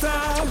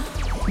tutor.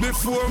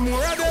 Before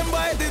more of them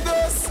bite the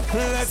dust.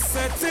 Let's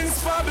set things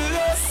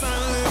fabulous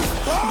and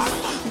live.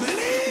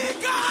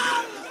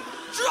 Legal!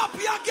 Drop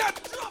your get.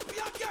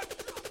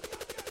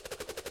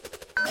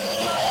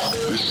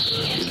 This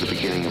is the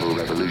beginning of a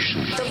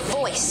revolution. The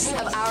voice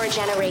of our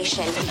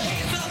generation.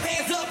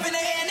 Hands up in the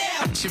air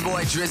now. It's your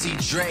boy Drizzy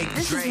Drake.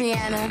 This is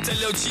Rihanna. The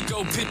Lil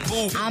Chico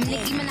Pitbull. I'm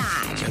Nicki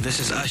Minaj. Yo, this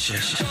is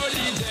Usher. Go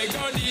DJ,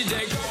 go.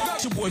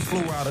 It's your boy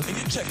Flo Rida, and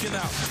you're checking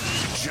out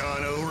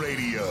Jono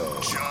Radio.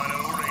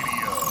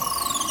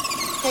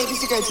 Hey,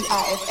 this is your girl to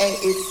IFA.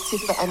 It's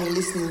Tifa and you're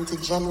listening to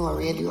Jono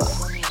Radio.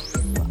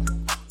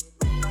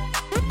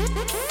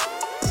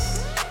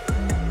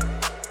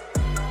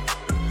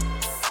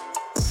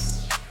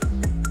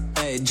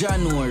 Hey,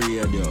 Jono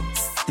Radio.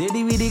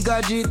 Steady with the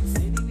gadget.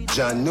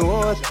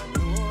 Jono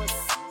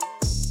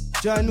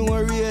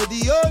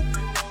Radio.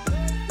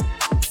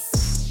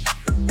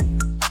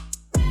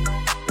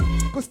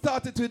 Go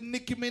start it with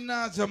Nicki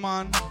Minaj,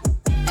 man.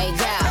 Hey,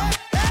 girl.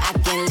 I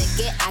can lick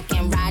it, I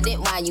can ride it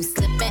while you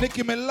slipping.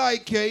 Nicki, me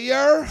like you,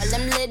 yeah? All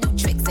them little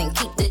tricks and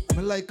keep the.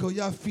 Me like how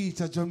you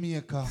feature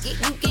Jamaica.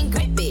 You can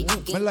grip it,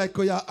 you can. Me like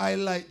how you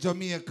highlight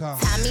Jamaica.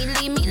 Tommy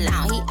leave me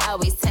alone, he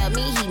always tell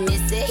me he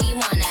miss it. He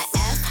wanna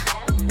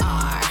F-R-E-A-K.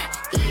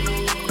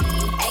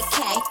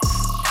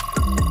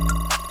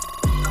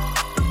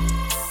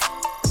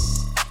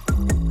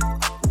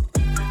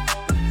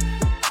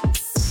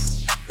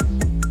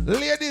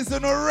 Ladies, are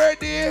you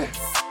ready?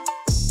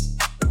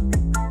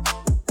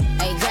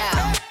 Hey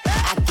girl,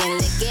 I can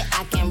lick it,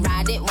 I can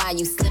ride it while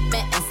you slipping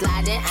and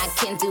sliding. I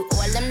can do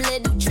all them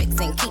little tricks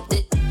and keep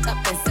the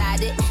up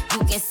inside it. You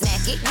can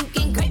smack it, you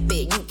can grip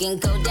it, you can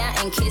go down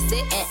and kiss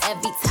it. And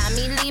every time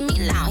he leave me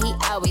alone, he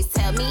always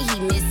tell me he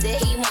miss it.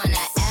 He wanna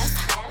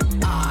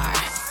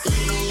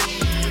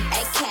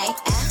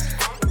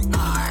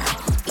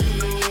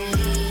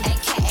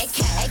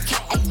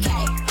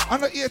I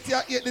know you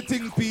ate the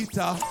thing,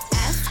 Peter.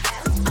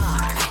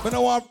 But I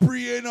want to pray,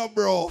 you know,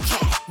 bro.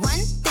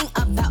 One thing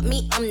about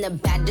me, I'm the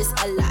baddest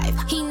alive.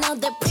 He know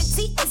the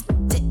prettiest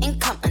didn't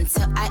come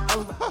until I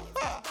arrived.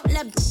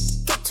 Let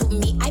get to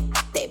me, I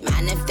they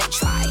man if they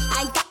try.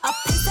 I got a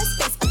princess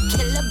face, a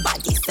killer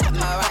body,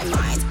 samurai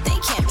mind. They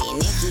can't be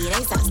Nikki,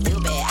 they so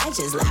stupid. I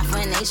just laugh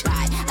when they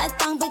try. A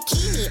thong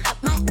bikini up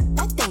my,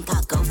 I think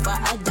I'll go for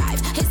a dive.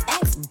 His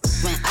ex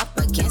went up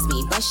against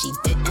me, but she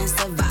didn't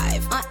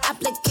survive. On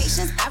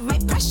applications, I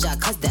write pressure,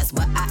 cause that's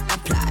what I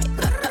apply.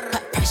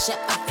 Pressure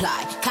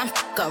apply, can't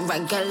fuck a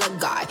regular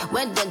guy.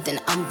 Wetter than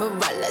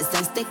umbrellas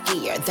and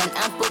stickier than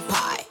apple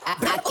pie.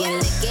 I can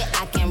lick it,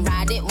 I can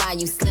ride it while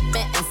you slipping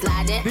and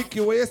sliding. Nicky,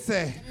 what you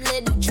say?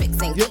 Little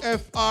tricks and you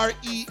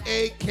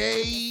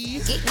F-R-E-A-K.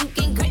 You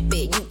can grip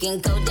it, you can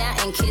go down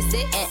and kiss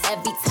it. And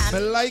every time I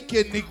like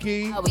it,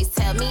 Nicky. Always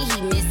tell me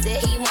he miss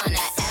it. He wanna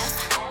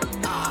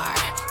F-R-E-A-K.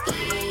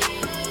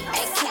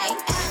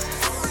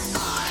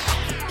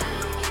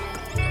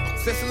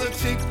 Sexy little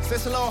chick,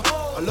 sexy long.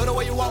 I love the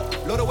way you walk,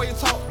 love the way you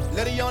talk.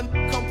 Let a young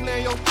come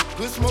play yo.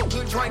 Good smoke,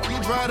 good drink,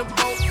 you drive the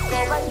boat.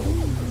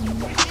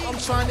 I'm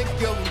trying to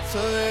give them to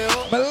you.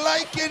 I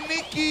like it,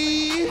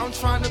 Nicky. I'm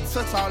trying to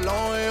touch all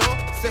on you.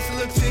 Sexy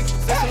little chick,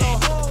 sexy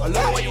long. I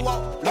love the way you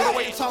walk, love the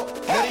way you talk.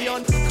 Let a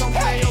young come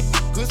play yo.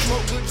 Good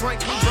smoke, good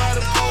drink, you drive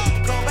the boat.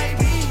 Go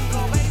baby,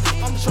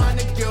 I'm trying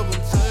to give them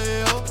to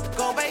you.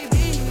 Go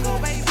baby,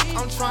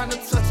 I'm trying to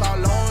touch all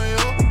on you.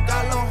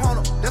 Got a little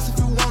Honda, that's if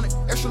you want it.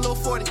 Extra little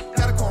 40,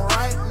 gotta come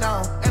right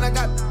now. And I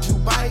got you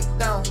bite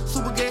down.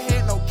 Super get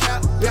head, no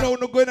cap. You know,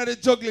 no going at the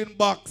juggling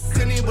box.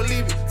 Couldn't even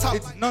believe it. Talk.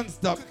 It's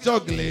non-stop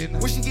juggling.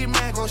 Wish you get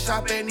mad, go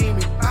shop at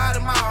Neiman. Buy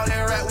them all,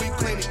 that right, we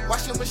clean it.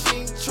 Watch your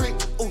machine trick.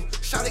 Ooh,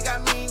 Shawty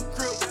got mean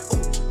grip.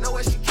 Ooh, know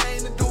what she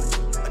came to do.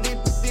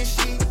 Then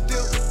she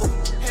dip. Ooh,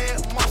 head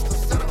monster,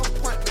 set an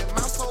appointment.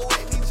 Mouth so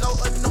wet, need your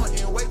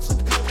anointing. Wait till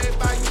people may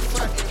buy you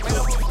something.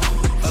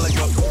 I like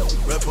up,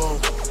 red bone,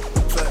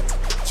 flat,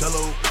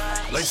 jello,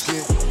 light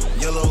skin,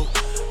 yellow,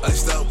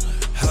 iced out,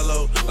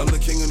 hello. I'm the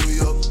king of New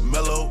York,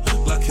 mellow.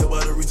 Black hair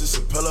by the Regis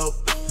and pillow.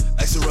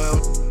 Ask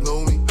around,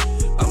 know me.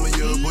 I'm a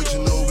year boy,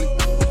 Ginobili.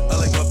 I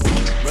like my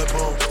red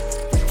bone,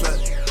 flat,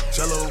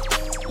 jello,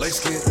 light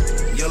skin,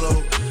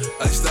 yellow,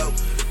 iced out,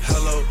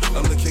 hello.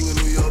 I'm the king of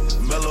New York,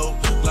 mellow.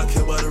 Black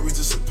hair by the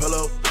Regis and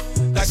pillow.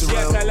 Ask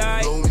around,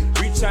 know me.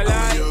 I'm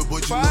a year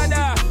boy,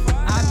 Ginobili.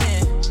 I've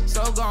been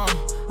so gone.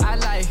 I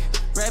like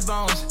red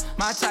bones,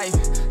 my type,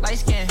 light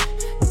skin,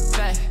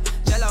 fat,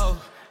 jello.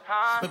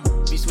 But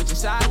be switching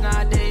sides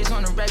nowadays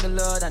on the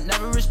regular. I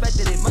never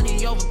respected it.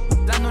 Money over.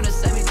 I know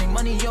that's everything.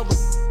 Money over.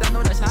 I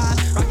know that's high.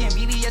 Rockin'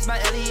 BBS by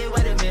Elliot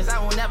Weathermans. I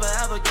will never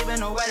ever give it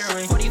no wedding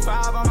ring.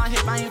 45 on my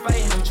hip, I ain't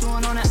fighting. I'm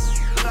chewing on that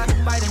like a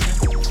vitamin.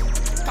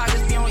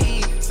 Pockets be on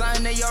E.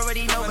 Something they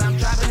already know, but I'm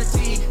dropping the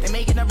T. They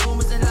making up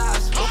rumors and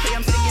lies. Okay,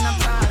 I'm sick and I'm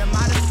tired. I'm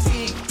out of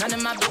fatigue. None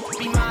of my bitches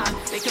be mine.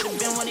 They could've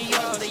been one of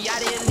y'all. They out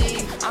of your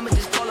league. I'ma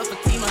just call her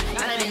Fatima.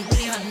 I didn't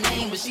really her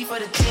name, but she for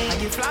the team. I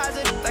get flies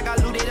up like I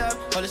looted up.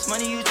 All this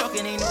money you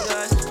talking ain't new to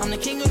us. I'm the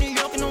king of New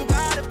York and on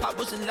God. If Pop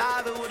was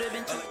alive, it would've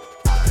been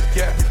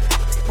yeah.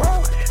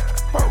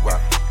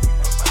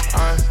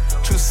 I'm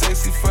too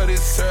sexy for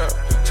this syrup.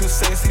 Too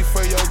sexy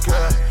for your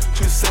girl.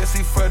 Too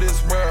sexy for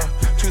this world.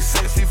 Too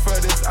sexy for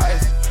this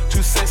ice.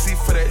 Too sexy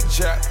for that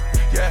jack.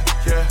 Yeah.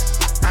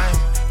 I'm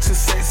too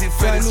sexy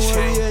for this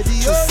chain.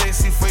 Too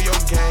sexy for your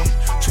game.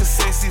 Too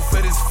sexy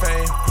for this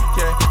fame.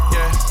 Yeah.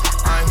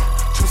 I'm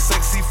too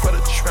sexy for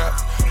the trap.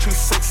 Too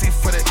sexy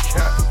for that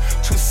cap.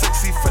 Too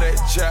sexy for that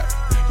jack.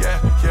 Yeah.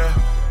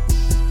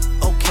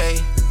 Okay,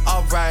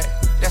 alright,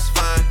 that's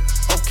fine.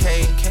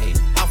 Okay.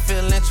 I'm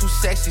feeling too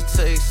sexy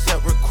to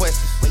accept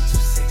requests. Way too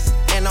sexy.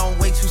 And I'm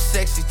way too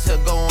sexy to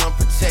go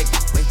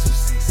unprotected. Way too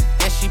sexy.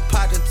 And she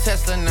popped a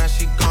Tesla, now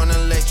she gonna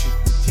let you.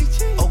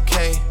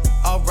 Okay,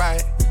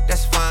 alright,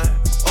 that's fine.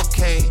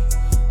 Okay.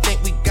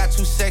 Think we got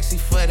too sexy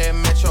for that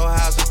metro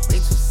housing. Way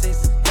too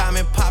sexy.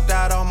 Diamond popped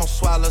out, almost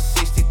swallowed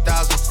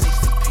 60,000.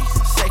 60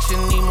 pieces.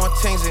 Section need more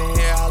things in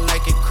here, I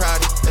like it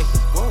crowded. Hey,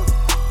 whoa.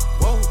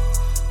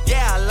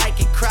 Yeah, I like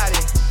it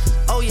crowded.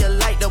 Oh, you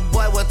like the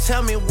boy? Well,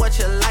 tell me what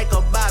you like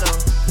about him.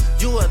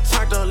 You a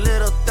turned a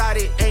little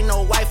thotty, ain't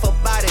no wife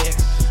about it.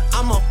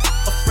 I'm a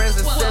friends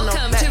and send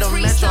them back to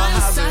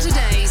Freestyle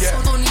Saturdays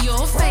on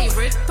your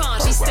favorite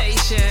party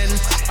station.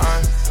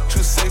 I'm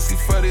too sexy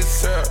for this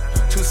syrup.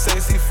 Too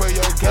sexy for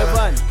your girl.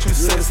 Kevan, too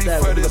sexy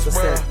for this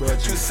world. bro.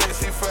 Too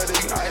sexy for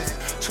this ice.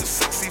 Too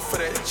sexy for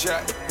that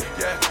jack.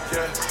 Yeah,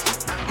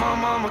 yeah. My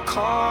mama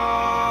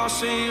called,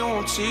 see you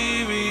on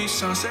TV.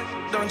 Sunset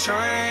done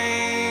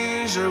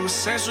changed. Ever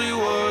since we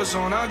was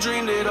on, I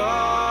dreamed it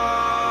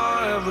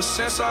all. Ever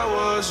since I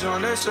was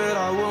young, they said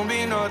I won't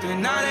be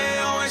nothing. Now they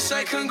always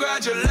say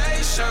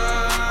congratulations.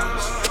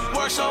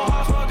 Worked so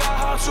hard, forgot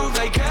how to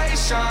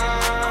vacation.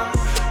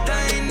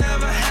 They ain't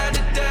never had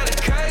the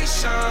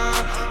dedication.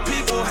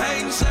 People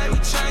hate and say we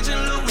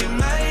changing, look, we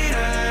made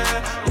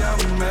it. Yeah,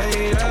 we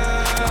made it.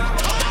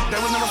 They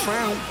was never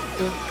friendly,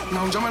 yeah.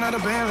 Now I'm jumping out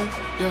of Bentley,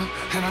 yeah.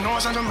 And I know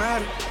it sounds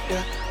dramatic,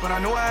 yeah. But I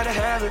knew I had to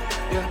have it,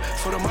 yeah.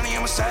 For the money,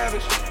 I'm a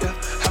savage, yeah.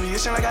 I be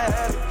itching like I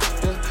had it,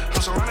 yeah.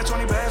 I'm surrounded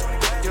 20 bags,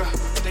 yeah.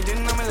 But they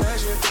didn't know me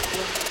last year,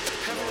 yeah.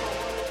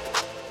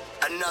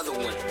 Another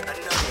one.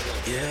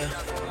 Yeah.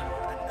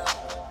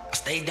 I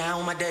stayed down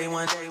with my day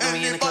one. When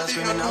we in the club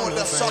screaming, no new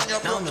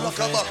friends, no new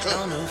friends,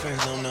 no new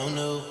friends, no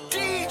new.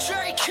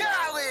 DJ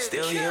Khaled.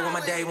 Still here with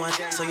my day one,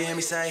 so you hear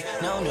me say,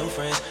 no new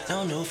friends,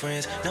 no new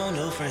friends, no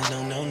new friends,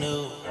 no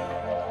new.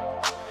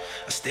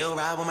 I still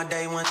ride with my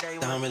day one,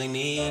 don't really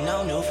need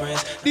no new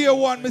friends. Dear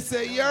one, me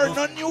say, you're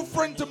no new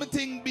friend to me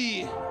thing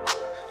be.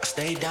 I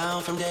stayed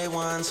down from day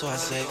one, so I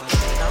say,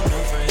 no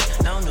new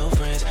friends, no new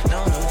friends,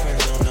 no new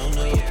friends, no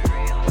new.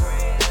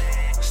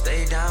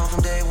 Stay down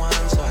from day one,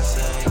 so I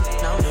say,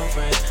 no new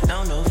friends,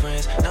 no new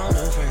friends, no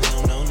new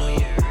friends, no new.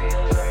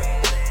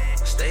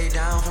 Stay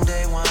down from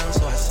day one,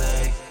 so I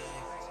say.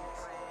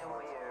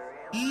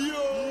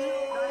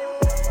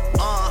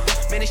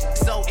 Man, this shit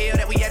so ill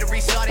that we had to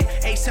restart it.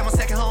 H-10 my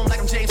second home like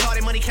I'm James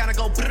Harden. Money counter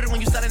go brrr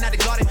when you starting at the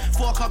garden.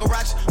 4-car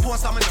garage, pouring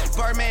something up.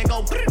 Birdman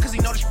go brrr cause he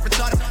know this shit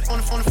retarded. On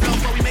the floor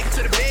before we make it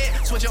to the bed.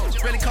 Switch up,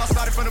 really call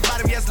started from the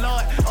bottom, yes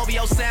Lord.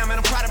 OVO Sam, man,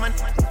 I'm proud of man.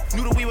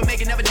 Knew that we would make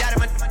it, never doubted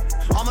man.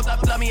 Almost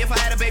love me if I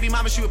had a baby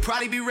mama, she would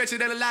probably be richer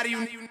than a lot of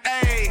you.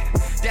 Hey,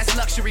 that's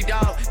luxury,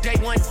 dog. Day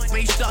one,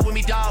 when you stuck with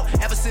me, dog.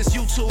 Ever since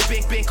YouTube,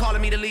 been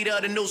calling me the leader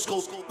of the new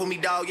school with me,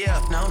 dog,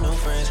 yeah. No new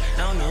friends,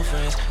 no new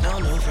friends, no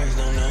new friends,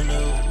 no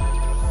new.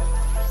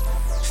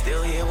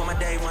 Still here with my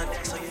day one.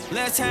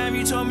 Last time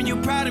you told me you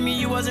proud of me,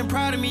 you wasn't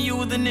proud of me, you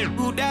was the nigga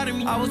who doubted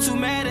me. I was too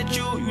mad at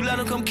you, you let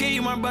him come kill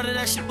you, my brother,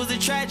 that shit was a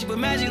tragedy. But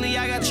magically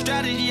I got the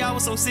strategy, I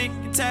was so sick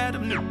and tired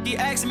of nigga. He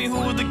asked me who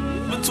was the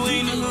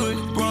between the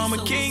hood. Bro, I'm a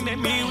king, that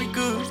mean we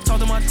good. Talk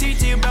to my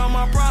TT about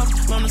my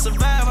problems, learn to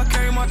survive, I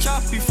carry my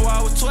chop. Before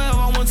I was 12,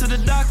 I went to the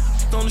doctor.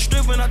 On the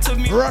strip and I took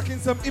me rocking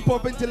some hip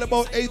hop until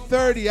about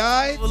 8:30,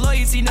 alright? Well,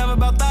 loyalty never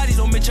about thotties.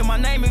 Don't mention my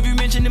name if you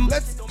mention them.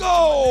 Let's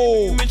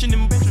go! You mention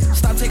them.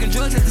 Stop taking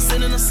drugs at the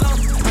sin in the sun.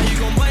 How you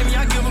gon' blame me?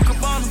 I give a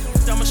cabana.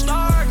 I'm a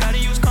star, gotta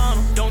use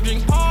condom. Don't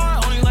drink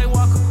hard, only like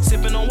Walker.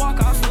 Sipping on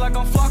Walker, I feel like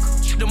I'm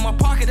Flocker. Shit in my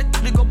pocket, that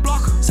nigga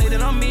blocker. Say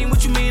that I'm mean,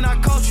 what you mean I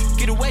coach you?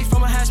 Get away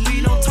from a high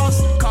speed, don't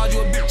toss it. Called you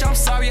a bitch, I'm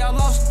sorry I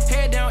lost.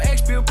 Head down,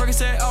 X pill,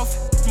 Percocet off.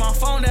 My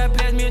phone that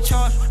passed me a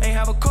charge. Ain't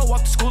have a coat,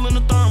 walk to school in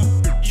the thermal.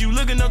 You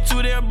looking up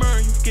to, they'll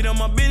burn you. Get on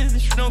my business,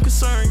 this shit don't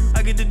concern you.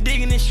 I get to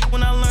digging this shit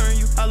when I learn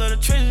you. I love the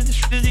treasure, this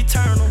shit is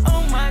eternal.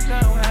 Oh my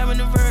God, I'm having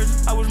a virgin.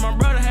 I wish my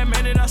brother had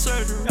made it out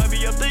surgery. I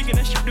be up thinking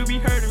that shit do be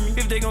hurting me.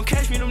 If they gon'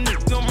 catch me, them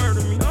niggas gon'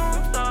 murder me.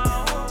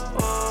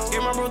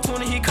 Get my bro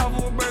 20, he caught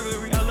for a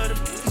burglary. I love the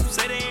bitches who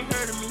say they ain't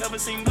heard of me. Never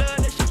seen blood,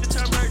 that shit to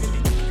turn burgundy.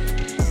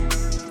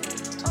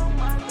 Oh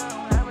my God,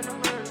 I'm having a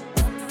virgin.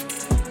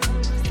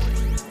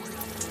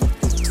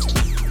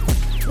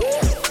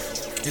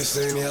 You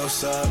seen the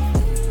outside.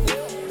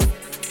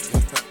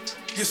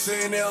 You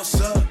seen the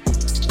outside.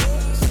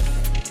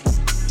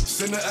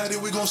 Send the addy,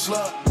 we gon'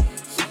 slide.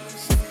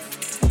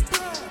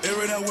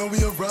 Air it out when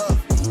we arrive.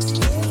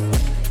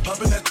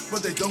 Poppin' that,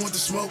 but they done with the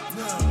smoke.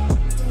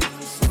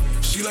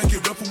 She like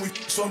it rough when we,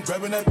 so I'm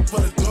grabbing that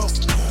for the throat.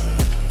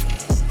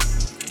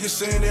 You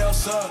seen the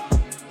outside.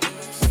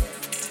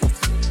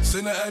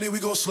 Send the addy, we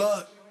gon'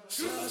 slide.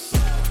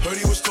 Heard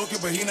he was talking,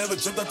 but he never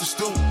jumped out the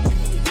stool.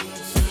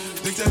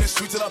 Think that it's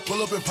sweet till I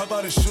pull up and pop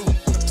out his shoe.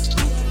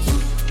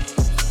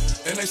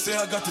 And they say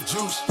I got the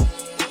juice.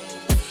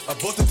 I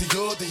bought the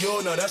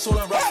Dior, now that's all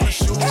I rock for the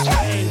shoes.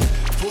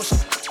 Push,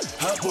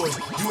 hot boy,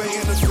 you ain't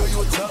in this girl,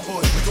 you a top boy.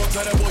 We gon'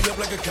 tie that boy up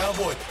like a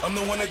cowboy. I'm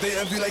the one that they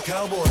envy like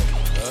cowboy.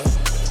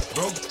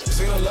 Bro,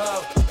 this ain't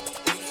allowed.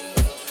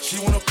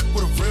 She wanna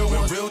with a real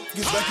one, real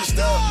gets back in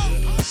style.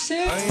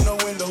 I ain't no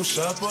window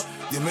shopper,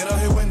 you man out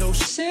here window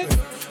shopping.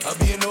 I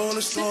be in all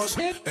the stores,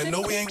 and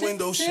no we ain't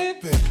window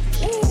shopping.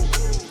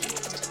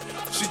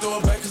 She throw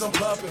it back cause I'm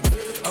popping.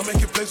 I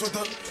make it plays with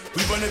her,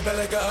 we run it back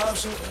like an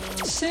option.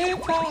 Sit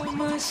by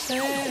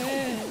myself,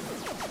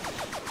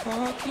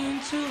 talking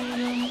to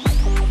them.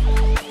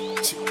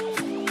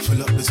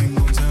 Pull up the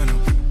single turn up.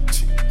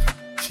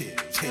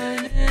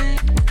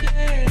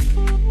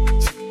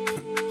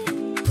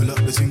 Pull up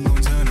the single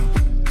turn up.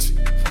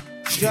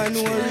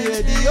 January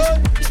radio.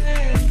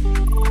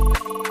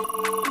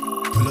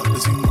 Pull up the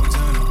single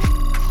turn up.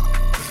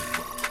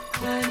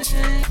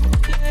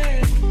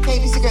 Hey,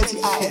 this is your girl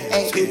T.I.F.A.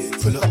 It's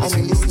Tifa and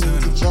you're listening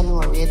to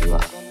January radio.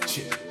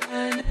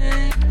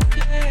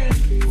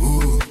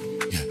 Ooh,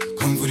 yeah,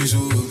 come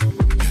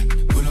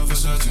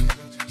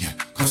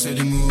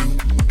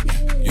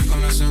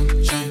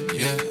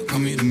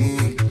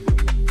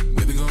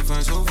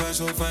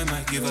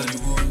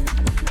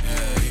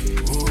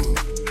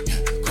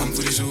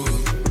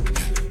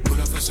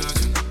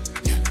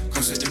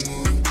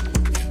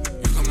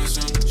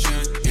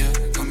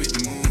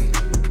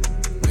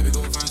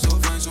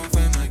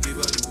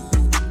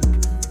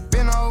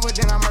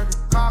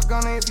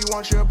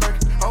want you a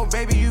Birkin. Oh,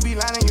 baby, you be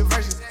lying your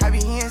verses. I be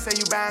here and say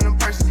you buying them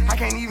purses. I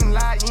can't even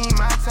lie, you ain't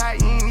my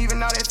type. You ain't even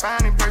know that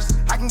fine in person.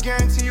 I can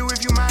guarantee you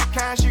if you my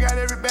kind, she got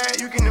every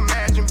bag you can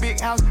imagine. Big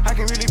house, I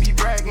can really be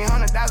bragging.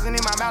 100,000 in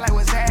my mouth like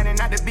what's happening.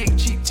 Not the big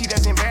cheap tea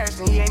that's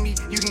embarrassing. He ain't me,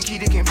 you can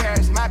keep the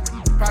comparison. My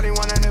probably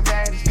one of the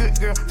baddest. Good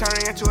girl,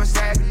 turning into a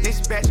savage.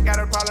 This bitch got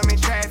a problem in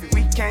traffic.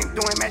 We can't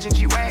do imagine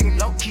G-Wagon.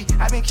 Low key,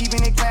 I been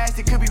keeping it classy.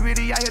 Could be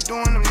really out here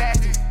doing them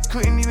nasty.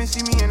 Couldn't even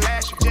see me in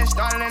last year. Just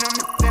started in them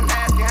then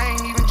last year. I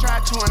ain't even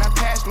tried to and I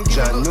passed them. Give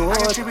a look,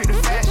 I contribute to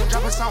fashion.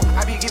 Drop a song,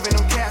 I be giving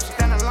them caps.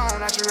 Stand alone,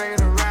 not your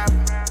regular rapper.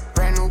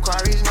 Brand new car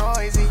is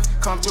noisy.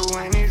 Come through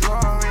and it's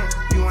roaring.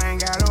 You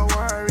ain't gotta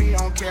worry.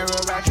 Don't care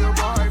about your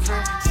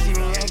boyfriend. See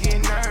me and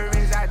get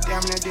nervous. I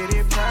damn near did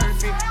it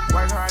perfect.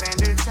 Work hard and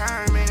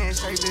determined.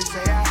 It's safe to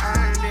say I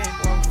earned it.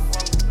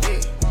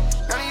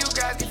 Yeah. None of you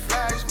guys can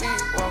flash me.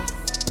 Whoa.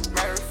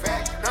 Matter of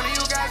fact, none of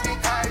you guys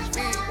can hide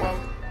me. Whoa.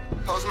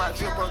 Post my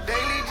drip up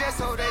daily just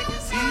so they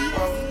can see.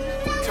 Whoa.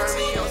 Turn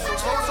me up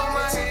some more so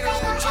my haters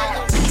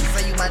control.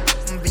 Say you might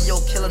be your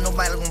killer,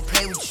 nobody gonna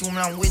play with you when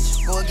I'm with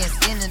you. Go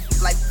against any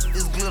like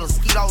this glitter.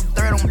 Skeet all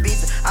third on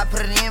bitch. I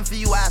put it in for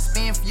you, I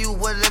spin for you.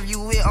 Whatever you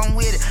with, I'm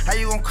with it. How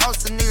you gonna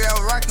cost a nigga that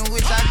rockin'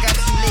 with you? I got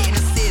you lit in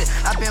the city.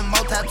 I been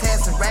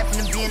multitasking,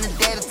 rapping and being a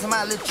daddy to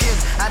my little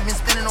children. I been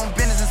spinning on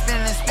business and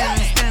spinning and spinning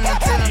and spinning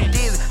until I'm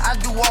dizzy. I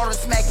do all the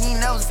smack, you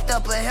ain't never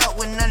step or help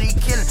with none of you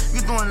killing.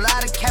 You doing a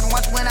lot of capping,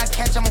 watch when I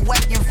catch, I'ma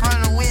whack in front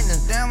of the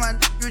witness. Damn,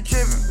 you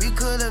tripping. We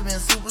could've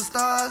been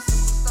superstars.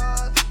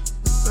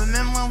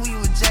 Remember when we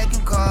were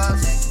jacking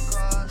cars?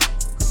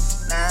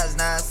 Now it's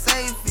not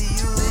safe for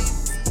you.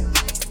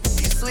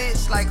 You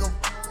switch like a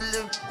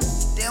little.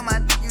 Damn,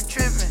 you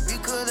tripping. We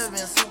could've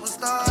been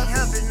superstars. Ain't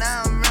help it,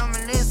 now I'm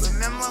reminiscing.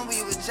 Remember when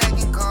we were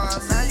jacking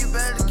cars? Now you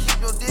better keep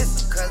your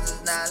distance, cause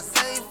it's not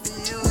safe for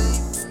you.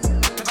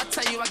 If I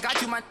tell you I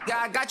got you, my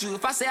guy, I got you.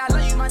 If I say I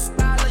love you, my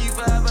I love you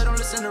forever. Don't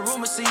listen to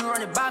rumors, see you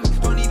running by me.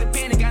 Don't even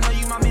panic, I know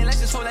you my man. Let's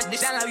just hold that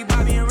dish down like we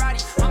Bobby and Roddy.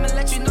 I'ma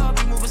let you know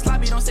if you moving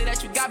sloppy. Don't say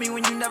that you got me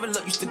when you never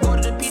look. Used to go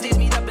to the PJs,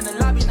 meet up in the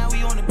lobby. Now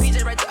we on the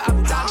PJ right to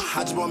Abu Dhabi.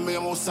 I just want me,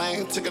 I'm on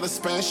same. Took her to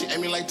Spain, she ate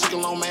me like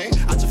chicken lo mein.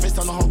 I just faced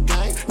on the whole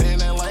gang. They in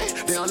LA,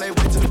 they on their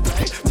way to the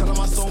bay. Tell them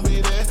I soon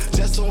be there,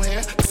 just soon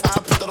here. I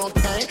put that on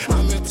pain.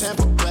 I'm in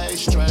Tampa Bay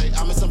straight.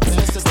 I'm in some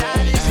bands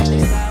today.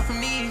 Style for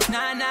me,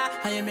 nah,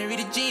 I am married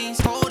to jeans.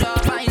 Hold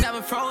up, I ain't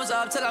never froze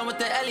up till I'm with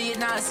the Elliot.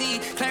 Now I see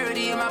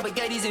clarity in my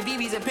baguettes and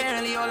BBs.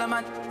 Apparently all of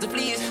my the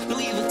fleas.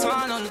 Louis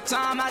Vuitton all the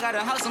time. I got a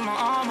house on my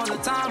arm all the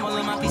time. All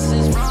of my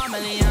pieces from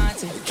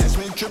Eliante. Catch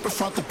me dripping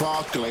front the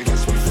Barclay.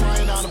 Catch me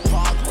flying down the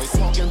parkway.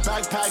 Smoking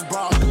backpack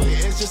broccoli.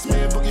 It's just me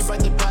and Boogie back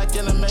to back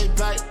in the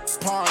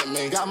Maybach. Pardon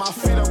me. Got my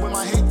feet up with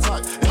my heat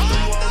tucked. And the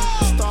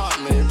world start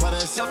me. But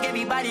it's don't get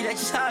me body, that's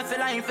just how I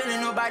feel. I ain't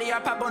feeling nobody. I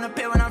pop on the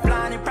pill when I'm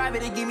flying in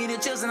private. They give me the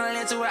chills and I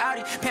land to an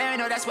Audi.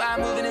 Paranoid, that's why I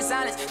move in the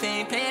silence. They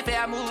ain't playing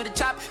fair, I move with the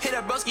chop. Hit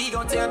a broski, he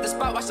gon' tear up the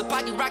spot. Watch the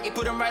pocket rocket,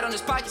 put him right on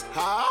his pockets.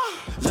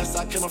 Yes,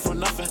 I came up from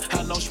nothing.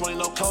 Had no money,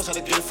 no clothes, had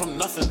to get it from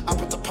nothing. I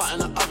put the pot in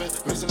the oven,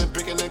 mixing it,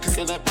 baking it,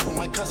 cooking that with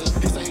my cousin.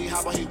 He said he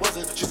hot, but he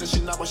wasn't. She said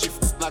she not, but she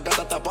I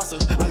got that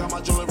bustin'. I got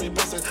my jewelry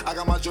bustin'. I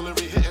got my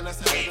jewelry hitting,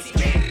 that's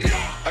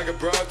I got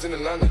broads in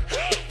Atlanta,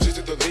 just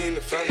to the lean in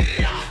the family.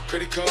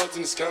 Credit cards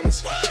in the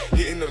scammers,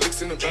 hitting the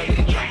licks in the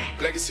van.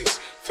 Legacies,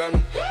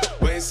 family,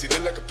 wait and see,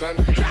 look like a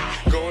panda.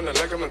 Going out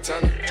like a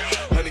Montana,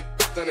 honey,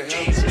 down the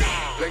helmets.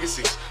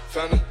 Legacies,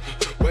 family,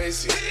 wait and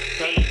see,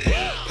 family.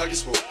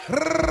 Pockets full.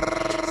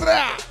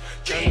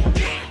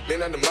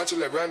 Man on the macho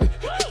like Randy,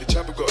 the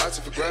chopper go out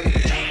to for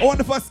granted. I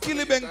wonder if a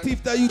skilly bang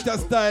thief that you can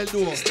style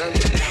do.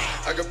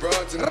 I got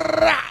broads in the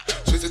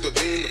twisted the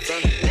lean in the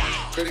family.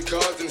 Credit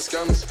cards in the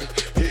scammers,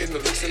 hitting the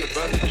licks in the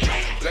van.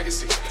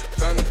 Legacy,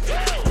 family,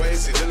 wait and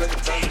see, look like a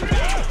family.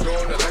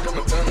 Going out like a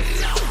Montana.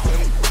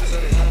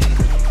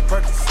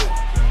 Percocet,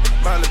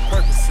 Miley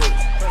Percocet,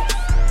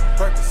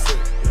 Percocet,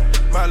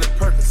 Miley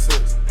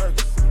Percocet,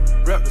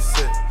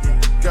 represent,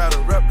 gotta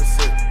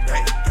represent.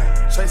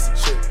 Chase a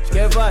chick.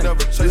 Kevan, you know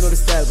the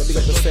style, but big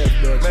up yourself,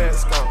 bro.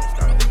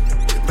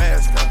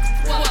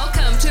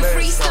 Welcome to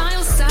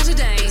Freestyle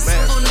Saturdays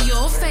on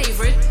your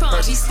favorite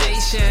party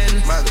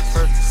station. Miley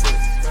Percocet,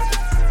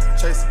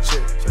 chase a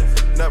chick,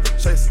 never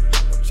chase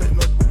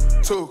no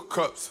 2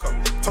 cups,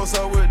 toast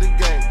her with the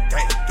game,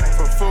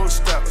 from full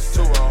steps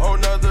to a whole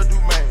nother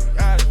domain.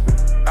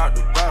 Out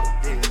the bottle,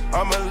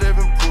 I'm a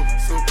living proof,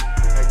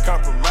 ain't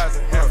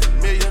compromising,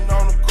 $500,000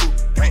 on the coupe.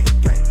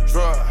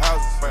 Drug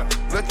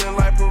houses, looking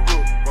like Peru.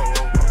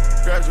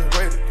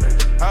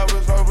 Graduated, I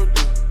was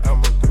overdue. I'm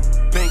a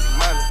pink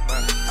money,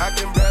 I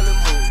can barely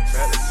move.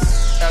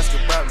 Ask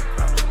about me,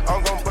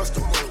 I'm gon' bust a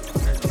move.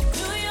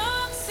 New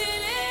York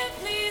City,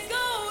 please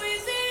go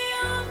easy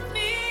on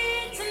me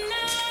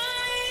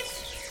tonight.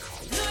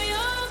 New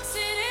York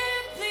City,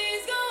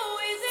 please go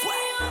easy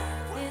on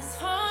this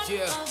heart of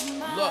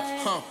mine. Look,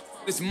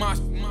 it's my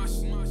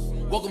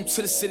welcome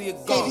to the city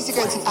of God. Hey, this is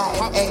your girl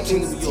T.I.M.A.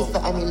 It's Tifa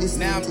and you're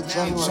listening to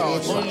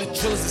January. One of the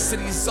drillers, the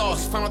city is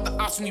ours. Find out the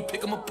ops when you pick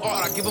them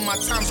apart. I give them my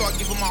time, so I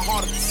give them my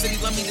heart. If the city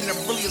love me, then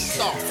they're really a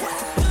star. New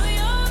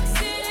York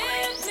City,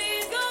 please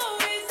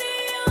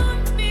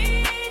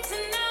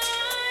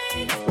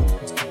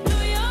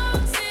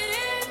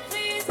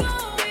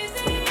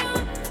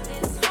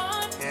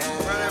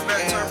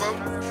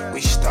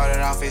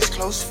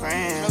close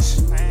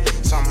friends.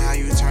 Somehow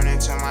you turn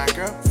into my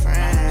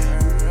girlfriend.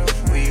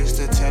 We used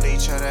to tell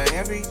each other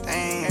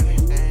everything.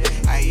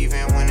 I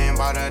even went and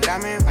bought her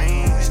diamond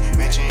rings,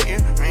 matching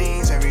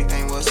earrings.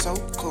 Everything was so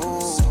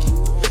cool.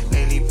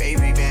 Lately,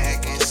 baby, been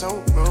acting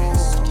so rude.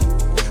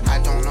 I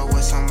don't know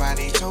what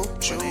somebody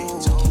told you,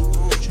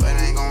 but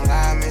I ain't gon'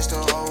 lie, Mr.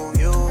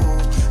 O.U.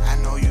 I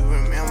know you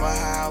remember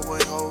how I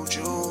would hold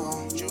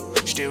you.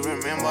 Still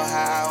remember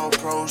how I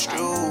approached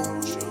you.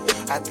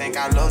 I think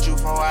I loved you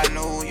before I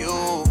knew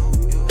you.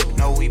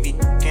 Know we be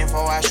f***ing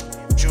before I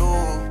shoot you.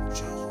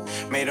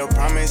 Made a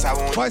promise I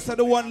won't. Voice of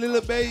the one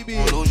little baby.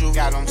 Lose you,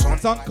 got 'em some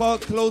song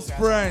called Close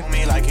Friend.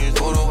 Me like it's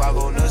voodoo, I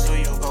go nuts till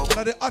you go. One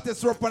of the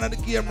hottest rapper in the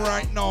game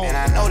right now. And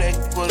I know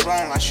that was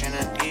wrong, I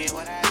shouldn't did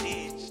what I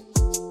did.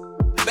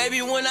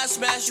 Baby, when I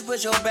smash, you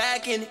put your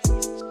back in it.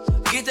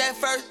 Get that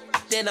first,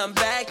 then I'm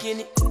back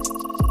in it.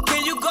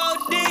 Can you go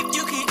deep?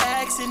 You keep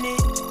asking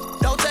it.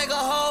 Don't take a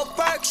whole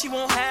perk, she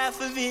want half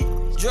of it.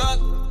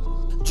 Drug,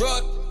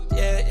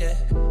 yeah.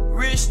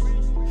 Rich,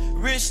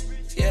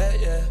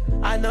 yeah.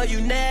 I know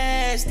you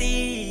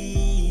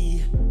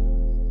nasty.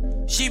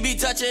 She be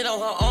touching on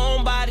her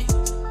own body.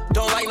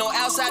 Don't like no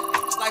outside,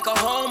 like a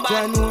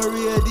homebody.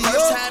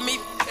 First time me,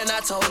 and I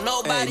told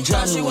nobody.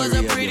 Thought she was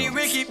a pretty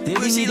Ricky,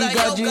 but she like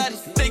yo got it.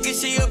 Thinking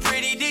she a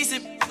pretty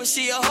decent, but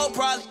she a hoe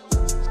probably.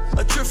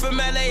 A trip from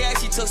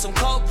LAX, she took some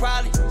coke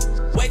probably.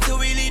 Wait till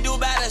we leave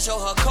Dubai to show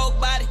her coke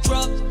body.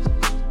 Drug,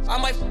 I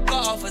might f*** her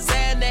off a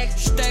Xanax.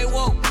 Stay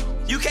woke,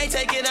 you can't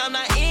take it, I'm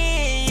not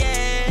in,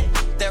 yeah.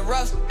 That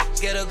rough,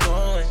 get her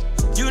going.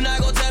 You not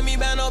gon' tell me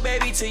about no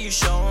baby till you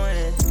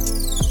showing.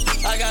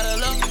 I got a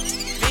look,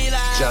 be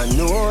like.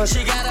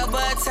 She got her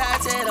butt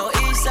tatted on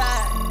each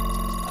side.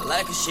 I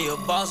like her, she a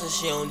boss and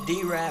she on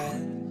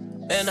D-ride.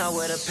 And I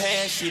wear the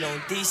pants, she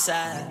don't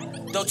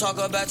decide. Don't talk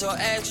about your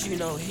ex, you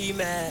know he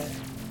mad.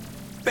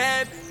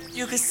 Babe,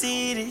 you can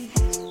see it.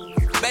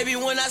 Baby,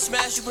 when I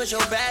smash, you put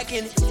your back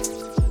in it.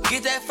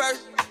 Get that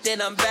first,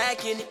 then I'm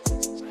back in it.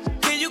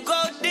 Can you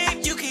go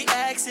deep? You keep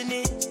asking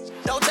it.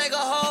 Don't take a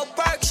whole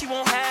perk, she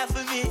want half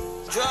of it.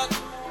 Drug,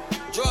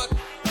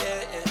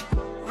 yeah.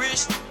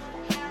 Rich,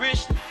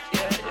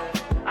 yeah.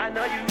 I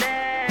know you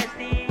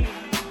nasty.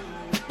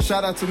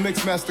 Shout out to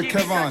MixMaster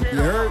Kevan,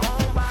 you heard?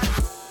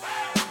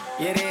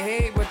 Yeah, they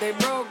hate, but they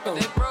broke though.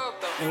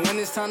 And when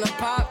it's time to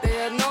pop, they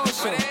had no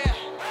show.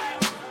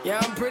 Yeah,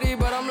 I'm pretty,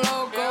 but I'm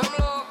loco.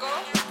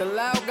 The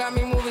loud got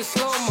me moving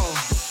slow-mo.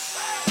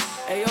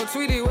 Hey, yo,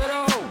 Tweety, where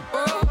the hoe?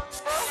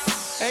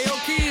 Hey, yo,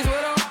 Keys,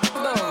 where the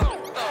hoe?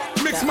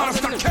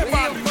 MixMaster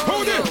Kevan,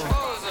 hold it!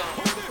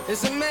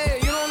 It's a mayor,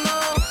 you don't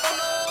know?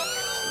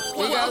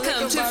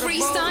 Welcome to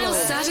Freestyle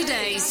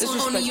Saturdays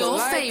on your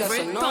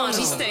favorite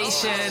party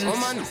station. Oh,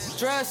 man,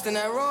 dressed in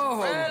that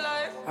rojo.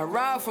 I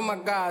ride for my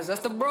guys,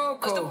 that's the bro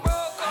code.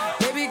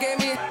 Baby gave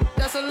me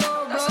that's a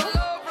low blow.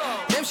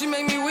 Damn, she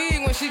make me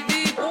weak when she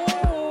deep.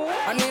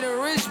 I need a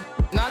rich,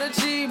 not a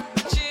cheap.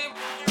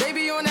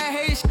 Baby on that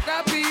hate shit,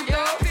 I peep,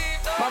 yo.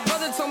 My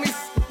brother told me,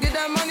 get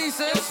that money,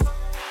 sis.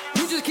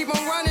 You just keep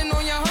on running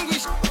on your hungry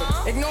shit.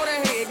 Ignore the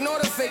hate, ignore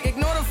the fake,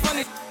 ignore the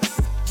funny.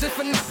 Just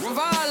for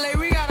violate,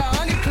 we got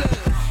 100 clips.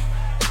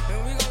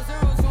 And we go 0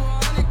 to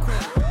 100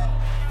 clips.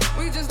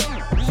 We just don't,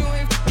 you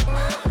ain't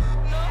with.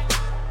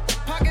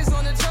 Pockets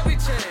on the chubby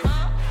chain.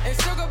 And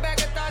still go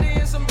back a 30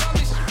 and some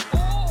bummy shit.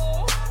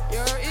 You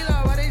heard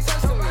Eli, why they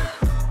touching me?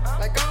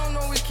 Like I don't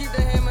always keep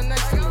the hammer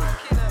next to me.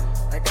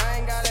 Like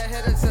I ain't got a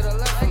header to the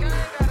left of me.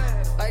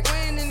 Like we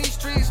ain't in these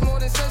streets more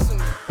than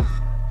sesame.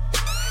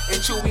 And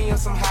Chewy on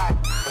some hot.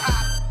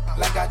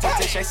 Like I told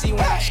Tish, I see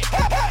when I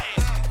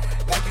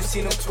like you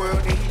seen him twirl,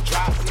 then he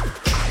drop it.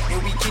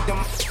 And we keep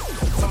them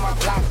on my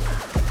block.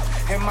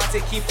 And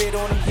Monte keep it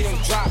on him, he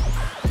don't drop.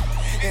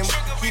 And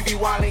he be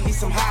wildin', he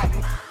some hot.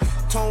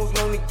 Tones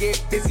known to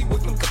get busy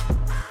with them.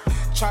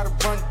 Try to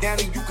run down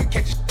and you could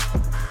catch it.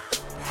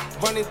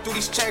 Running through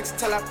these checks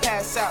till I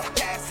pass out.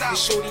 And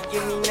shorty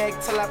give me neck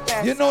till I pass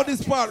out. You know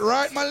this part,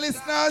 right, my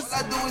listeners? All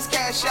I do is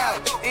cash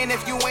out. And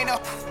if you ain't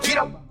up, get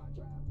up.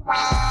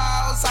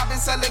 I've been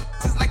selling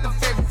since like the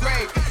 5th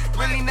grade.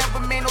 Really never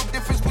made no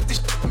difference with the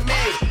shit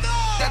made.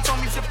 That told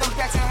me flip them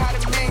packs and how to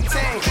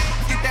maintain.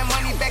 Get that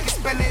money back and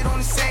spend it on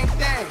the same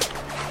thing.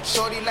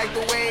 Shorty like the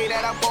way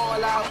that I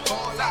ball out.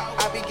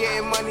 I be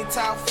getting money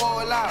till I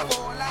fall out.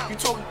 You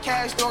talking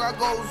cash, dog, I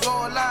goes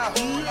all out.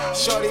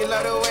 Shorty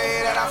love the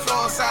way that I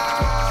floss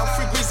out.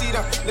 Free greasy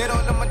though, let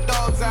all of my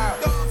dogs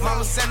out.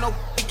 Mama send no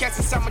cats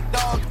inside my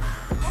dog.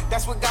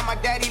 That's what got my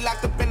daddy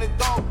locked up in the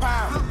dog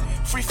pound.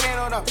 Free fan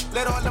on up,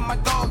 let all of my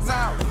dogs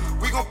out.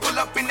 We gon' pull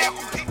up in that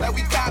like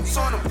we cops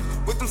on them.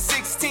 With them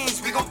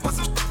 16s, we gon' put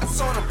some shots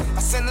on them. I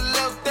send a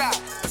little dot,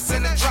 I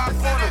send a drop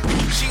on them.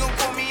 She gon'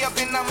 call me up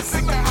and I'ma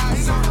stick the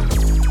highs on them.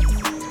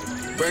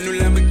 Brand new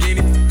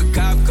Lamborghini, a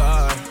cop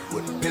car.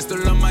 With a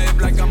pistol on my hip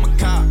like I'm a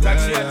cop.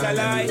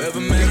 Ever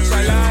met a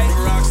real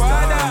rock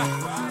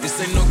star? This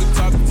ain't no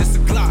guitar, but this a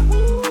Glock.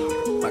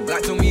 My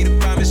Glock told me to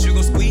promise you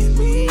gon' squeeze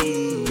me.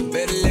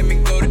 Better let me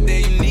go the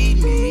day you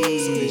need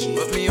me. So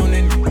put me on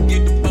that,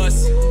 get the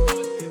bus.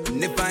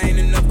 And if I ain't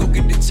enough, go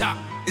get the chop.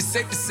 It's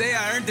safe to say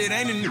I earned it,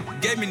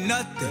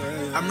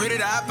 nothing. I'm ready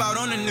to hop out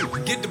on the new,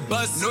 get the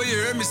bus. Know you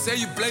heard me say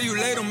you play, you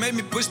late, don't make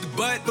me push the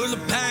button. Full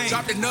of pain,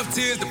 dropped enough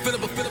tears to fill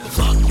up a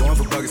fuck. Going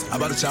for buggers, I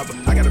bought a chopper.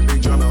 I got a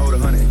big drum and hold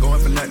 100.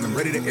 Going for nothing, I'm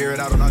ready to air it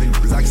out on all these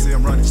niggas. I can see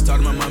I'm running. She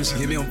talked to my mom, she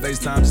hit me on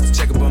FaceTime just to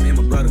check up on me and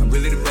my brother. I'm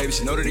really the baby,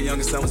 she know that the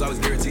youngest son was always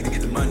guaranteed to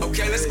get the money.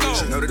 Okay, let's go.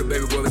 She know that the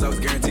baby boy was always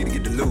guaranteed to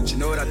get the loot. She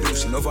know what I do,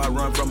 she know if I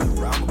run from it,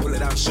 I'ma pull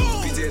it out, shoot.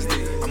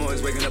 PTSD, I'm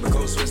always waking up a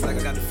cold sweats like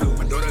I got the flu.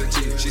 My daughter the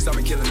G, she saw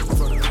me killing it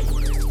before the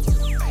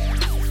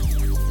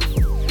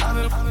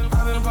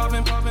I've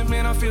been popping,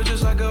 man, I feel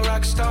just like a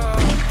rock star.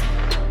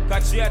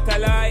 Kachiata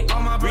lie,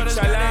 all my brothers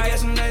got that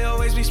gas and they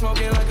always be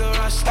smoking like a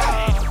rock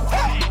star.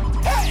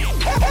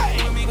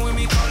 When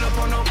we call up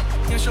on no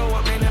and show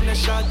up, man, them the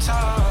shot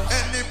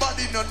toss.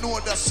 Anybody not know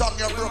the song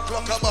you broke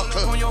like a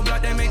buckle? On your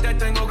block, they make that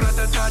thing go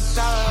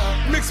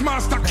grata-ta-ta.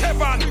 MixMaster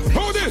Kevan,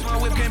 hold it. My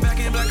whip came back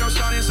in black, I'm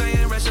starting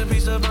saying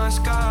recipes of Bon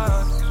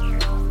Scott.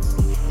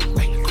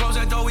 Close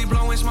that door, we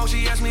blowing smoke,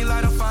 she asked me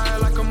light a fire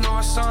like a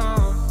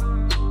Marsan.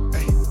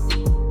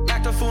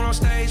 Act a fool on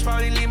stage,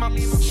 probably leave my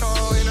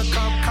show in a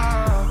cop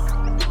car.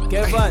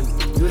 Kevan,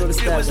 you know the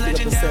style, it was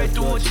legendary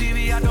through a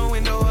TV out the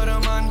window of the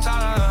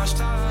montage.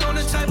 On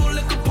the table,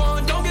 liquor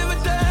porn, don't give a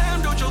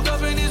damn. Don't your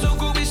girlfriend is a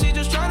groupie, she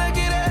just tryna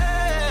get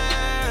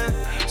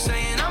in.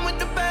 Saying I'm with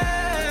the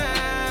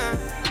band.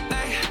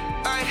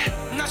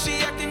 Now she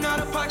acting out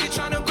of pocket,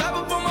 tryna grab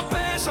up on my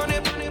pants. On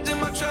it, in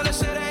my trailer,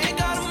 said I ain't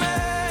got a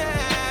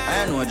man.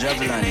 I know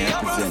Javelin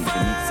represent the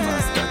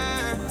MixMaster.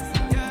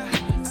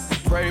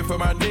 Pray for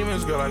my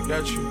demons, girl, I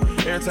got you.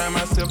 Every time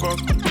I sip up,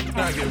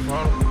 I get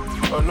vulnerable.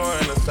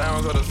 Annoying the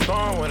sounds of the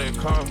storm when it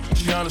comes.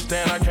 She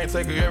understand I can't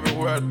take her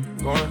everywhere I'm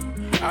going.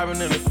 I've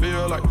been in the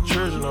field like the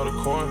children of the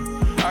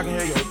corn. I can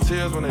hear your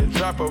tears when they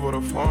drop over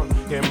the phone.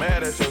 Get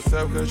mad at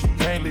yourself cause you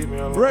can't leave me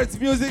alone. Red's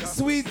music,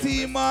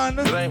 sweetie, man.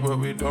 That ain't what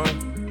we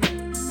doing.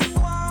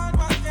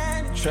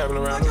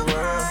 Traveling around the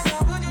world.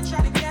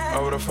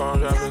 Over the phone,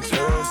 dropping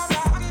tears.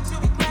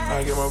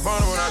 I get my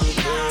phone when I do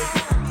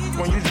this.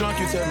 When you drunk,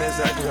 you tell me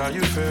exactly how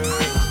you feel.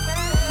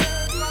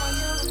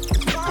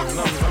 When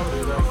I'm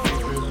loaded, I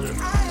keep it real.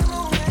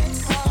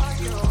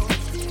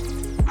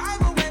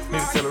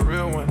 Need to tell a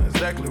real one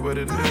exactly what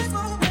it is.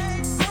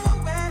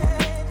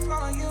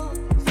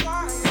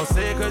 Don't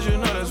say it cause you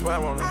know that's why I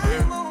wanna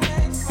hear.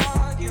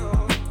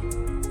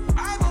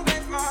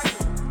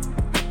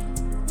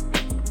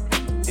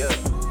 Yeah,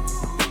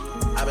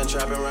 I've been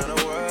trapping around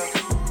the world.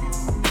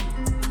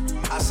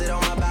 I sit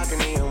on my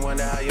balcony and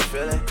wonder how you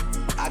feeling.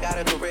 I got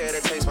a career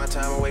that takes my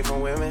time away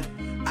from women.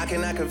 I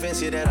cannot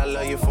convince you that I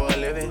love you for a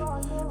living.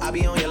 I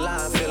be on your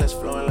line, feelings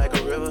flowing like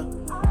a river.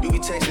 You be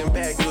texting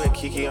back, you and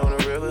Kiki on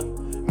the river.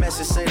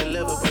 Message say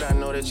deliver, but I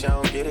know that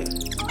y'all don't get it.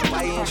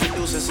 Why you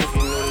introduce us if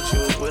you knew that you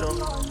was with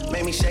him?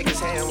 Made me shake his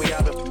hand, we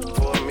out been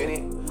for a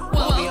minute.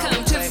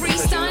 Welcome to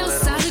Freestyle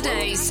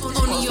Saturdays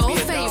on your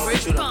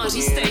favorite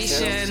party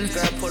station.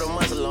 Girl, put a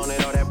muzzle on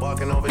it, all that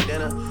barking over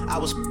dinner. I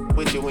was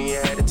with you when you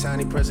had a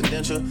tiny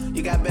presidential.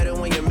 You got better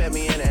when you met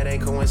me, and that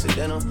ain't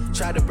coincidental.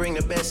 Tried to bring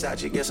the best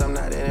out you, guess I'm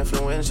not that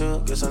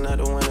influential. Guess I'm not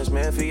the one that's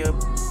meant for you.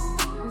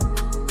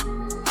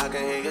 I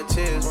can hear your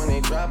tears when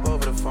they drop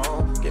over the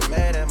phone. Get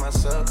mad at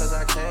myself cause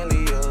I can't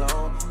leave you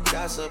alone.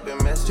 Gossip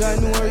and messages.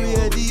 January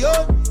radio.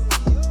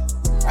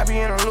 I be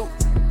in a loop,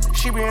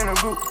 she be in a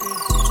group.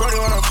 Brody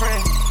on her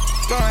friend,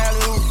 throwing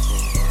alley-oop.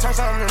 Turn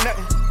something to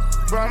nothing,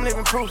 bro, I'm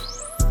living proof.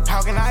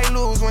 How can I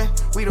lose when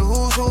we the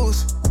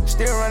who's?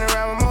 Still running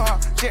around with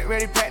more, jet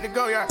ready, packed to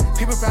go, yard.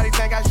 People probably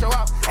think I show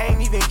up, I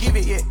ain't even give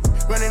it yet.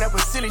 Running up a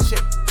silly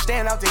shit,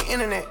 staying out the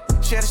internet.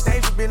 Share the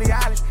stage with Billie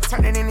Eilish,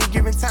 turn it any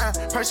given time.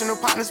 Personal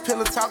partners,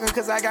 pillow talking,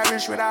 cause I got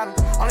rich without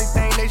them. Only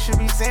thing they should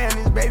be saying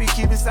is, baby,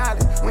 keep it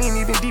silent. We ain't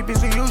even deep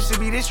as we used to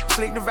be, this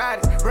slick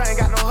divided. Bro, ain't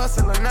got no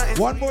hustle or nothing.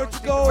 One more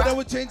to go, then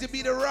we'll change the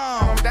beat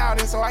around. I'm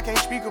doubting, so I can't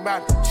speak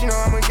about it. She know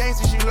I'm a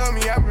gangster, she love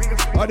me, I bring the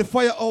free. The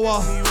fire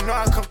hour, you know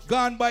I come.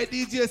 Gone by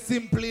DJ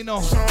Simply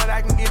now. Show what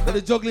I can get.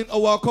 The juggling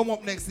hour come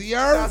up next year.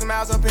 1,000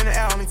 miles up in the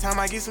air, only time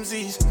I get some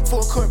Z's.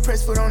 Full court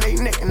press foot on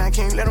their neck, and I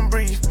can't let them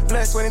breathe.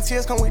 Blood, sweat, and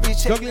tears come with these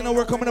checks. Juggling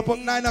hour coming up at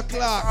 9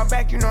 o'clock. I'm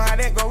back, you know how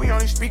that go, we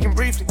only speaking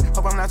briefly.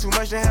 Hope I'm not too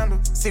much to handle.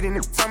 Sitting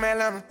in from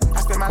Atlanta,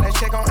 I spent my last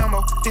check on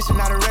ammo. This is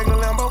not a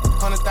regular Lambo.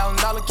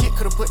 $100,000 kit,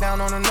 could've put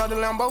down on another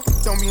Lambo.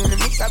 Don't be in the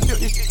mix, I built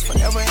this shit,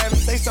 forever have it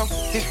say so.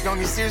 This don't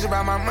get serious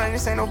about my money,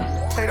 this ain't no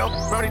Play-Doh.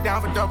 Wrote it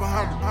down for double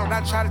hummer.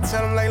 I try to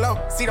tell him lay low.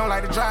 See, don't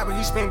like the drive, but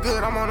he spin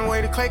good, I'm on the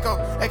way to Clayco.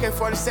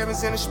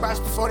 AK-47s in the spots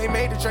before they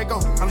made the Draco.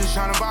 I'm just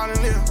trying to ball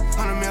and live.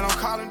 100 mil, I'm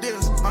calling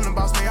deals. I'm the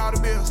boss, pay all the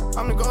bills.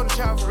 I'm the golden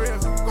child for real.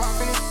 Go out,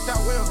 finish that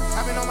will.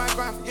 I've been on my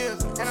grind for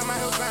years, and I'm out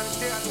here grinding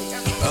still.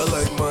 I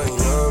like my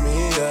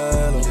yummy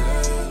yellow,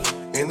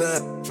 and I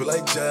feel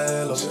like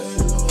jello.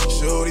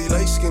 Shorty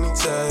like skinny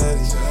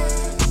tiny,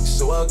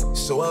 so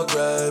I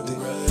grabbed it.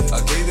 I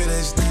gave it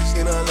that stick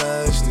and I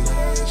lashed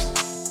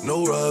it.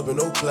 No rubber,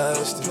 no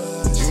plastic.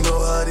 You know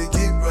how to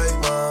get right,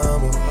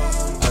 mama.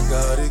 I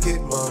gotta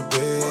get my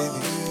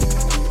baby.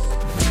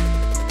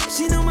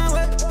 She know my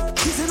work,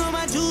 kissing on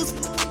my juice.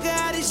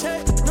 Got his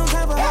shirt, no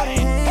time for holding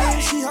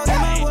hands. She holding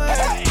my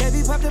word.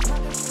 Baby popped up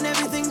and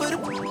everything but a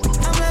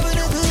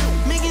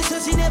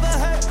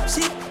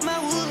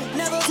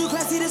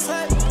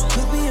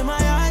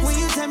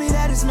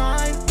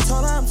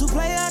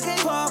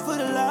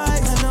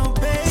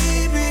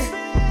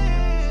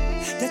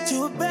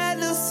you a bad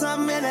little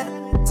something and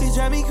that she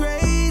drive me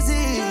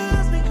crazy.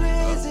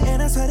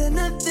 And I swear that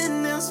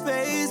nothing else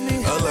fazes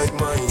me. I like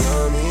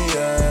Miami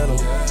yellow,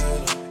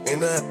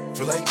 and I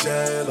feel like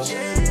Jello.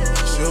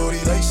 Shorty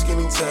like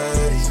skinny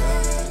tatty,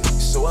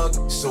 so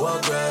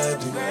I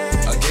grabbed it.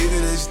 I gave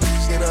it this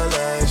and I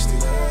lashed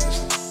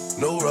it.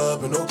 No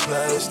rubber, no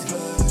plastic.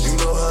 You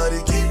know how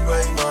to get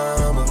right,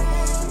 mama.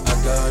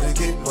 I gotta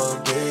get my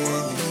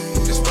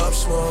baby. Just pop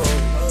small,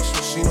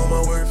 she know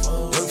my worth.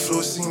 Young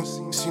floor seems,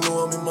 she know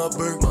I'm in my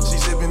bird. She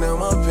zipping out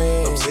my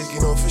pants, I'm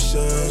taking off her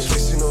shirt.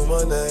 Kissing on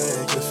my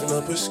neck, lifting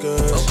up her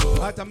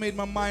skirt. I made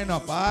my mind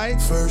up,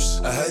 alright?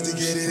 First, I had to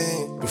get it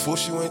in before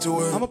she went to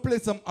work. I'ma play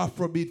some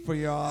Afrobeat for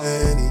y'all.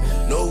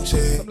 No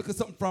change. I'm looking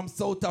something from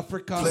South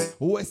Africa,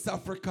 West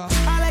Africa.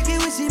 I like it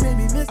when she made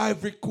me miss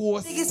Ivory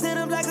Coast. Niggas stand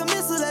up like a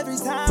missile every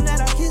time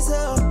that I kiss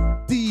her.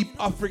 Deep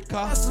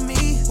Africa. That's for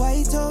me,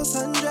 white toast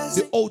undress.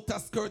 The outer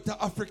skirt of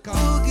Africa.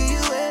 Ooh, get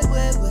you wet,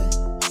 wet, wet.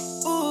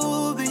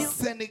 Ooh, baby.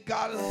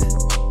 Senegal.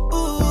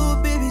 Ooh,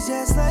 baby,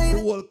 just like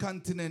the whole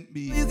continent,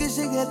 be. You can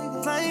shake it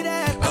like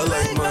that. I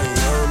like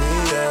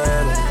Miami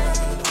yellow,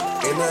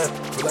 and I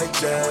feel like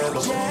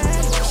Jello.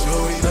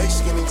 Shorty like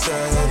skinny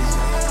tatty,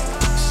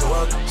 so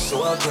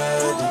I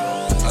grabbed it.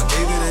 I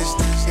gave it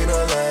this and I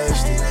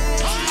lashed it.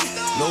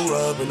 No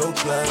rubber, no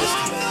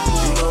plastic.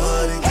 You know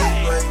how to get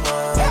right,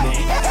 mama.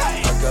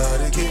 I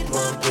gotta get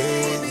my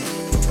baby.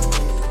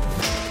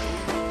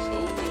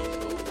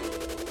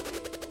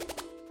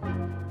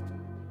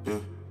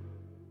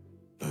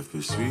 Life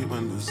is sweet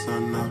when the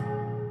sun up,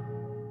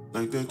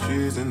 like the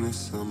trees in the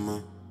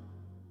summer.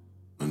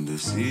 When the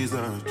seas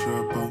are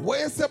trouble.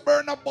 Where's the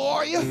burner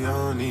boy? We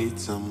all need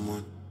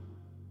someone.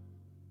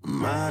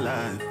 My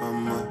life,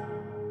 I'ma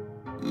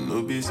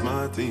no be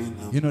smart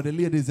enough. You know the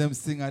ladies them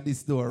sing at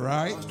this door,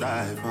 right?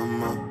 Strive,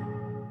 I'ma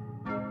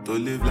to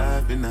live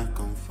life in a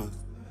comfort.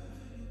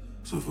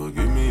 So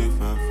forgive me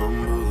if I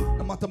fumble.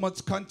 No matter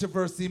much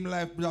controversy in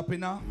life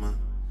dropping out,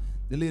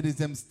 the ladies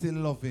them still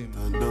love him.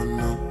 I don't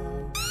know.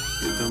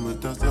 You come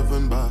with a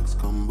 7-box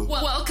combo.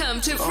 Welcome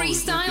to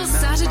Freestyle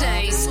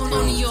Saturdays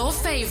on your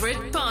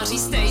favorite party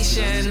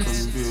station.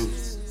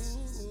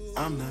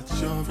 I'm not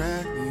sure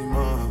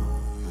anymore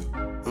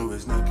who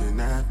is knocking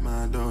at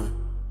my door.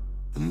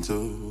 And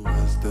so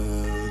as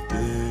the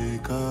day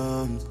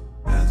comes,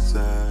 as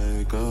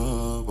I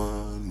go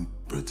on,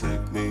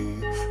 protect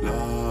me,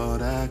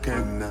 Lord, I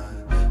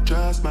cannot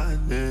trust my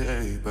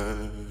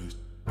neighbors.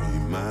 Be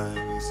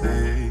my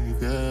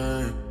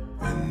savior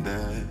when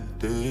that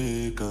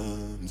day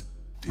comes.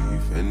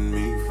 Defend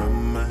me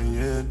from my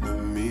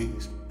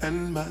enemies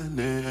and my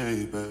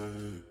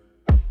neighbors.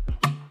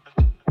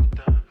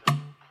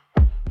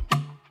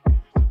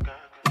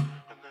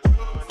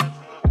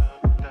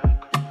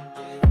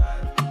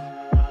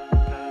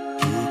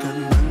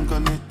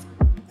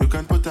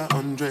 Put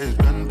 100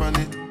 grand on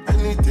it.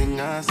 Anything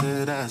I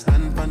said, I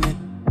stand on it.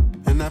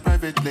 In a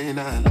private lane,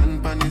 I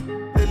land on it.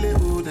 Lily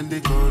hood and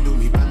they call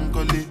me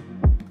Bankole.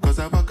 Cause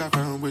I walk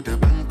around with the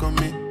bank on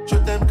me.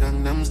 Shoot them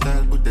Gangnam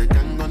style, put the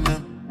gang on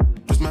them.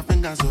 Twist my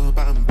fingers up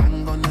and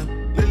bang on them.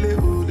 Lily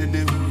hood, lily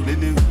hood,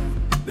 lily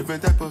hood.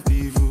 Different type of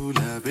evil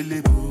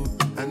available.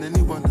 And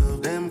any one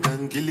of them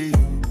can kill you.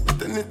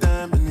 At any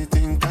time,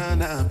 anything can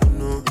happen,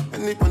 no.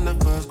 Any one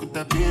of us could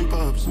have been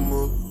pop some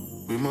more.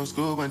 We must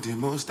go when the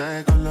most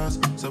high colors.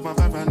 So I'm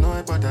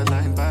paranoid,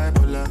 borderline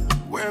bipolar.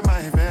 Wear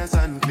my vest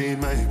and clean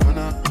my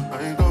corner.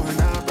 I ain't going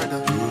out, brother.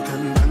 You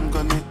can bank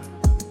on it.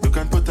 You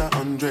can put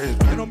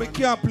 100. You know me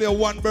can't play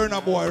one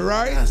burner boy,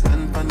 right? I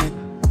stand on it.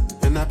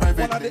 In a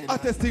private one of the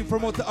hottest things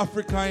from out of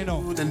Africa, you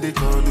know. Then they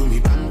call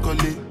me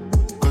Bankole.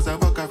 Cause I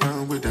walk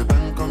around with the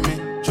bank on me.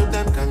 Shoot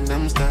them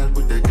Gangnam style,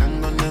 put the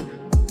gang on them.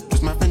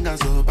 Twist my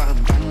fingers up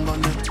and bang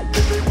on them.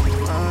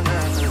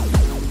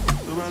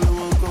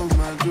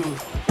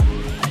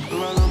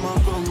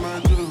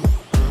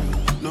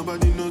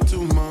 Nobody know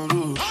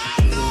tomorrow.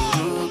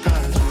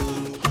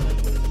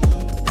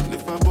 And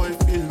if a boy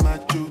feel my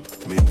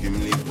truth, make him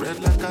leave red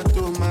like a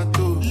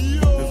tomato.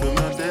 If I'm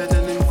not dead,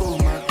 then him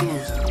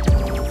comatose.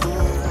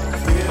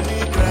 Baby,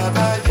 grab a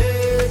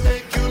day,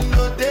 make you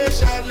know they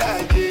shall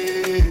like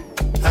it.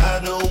 I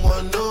don't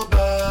want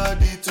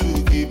nobody to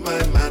keep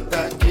my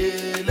matter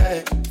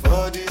killing.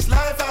 For this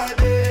life I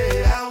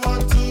day, I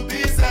want to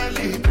be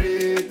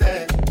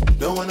celebrated.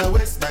 Don't wanna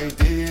waste my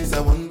days, I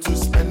want to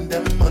spend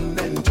them on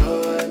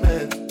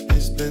enjoyment.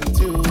 It's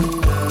plenty of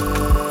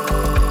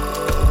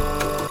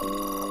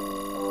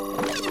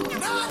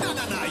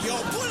Nah, yo,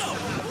 pull up.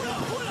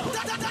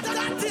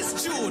 That is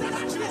June.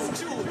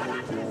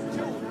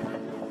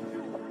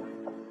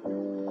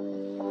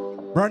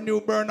 Brand new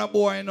burner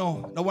boy, you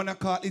know. The one I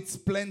call It's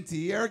Plenty.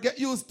 Here, get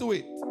used to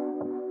it.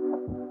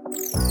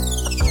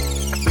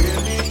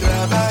 Baby,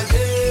 grab a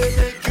day,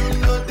 make you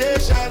know they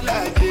shall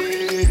like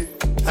it.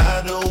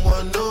 I don't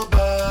want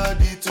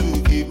nobody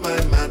to keep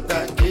my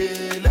matter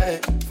killing.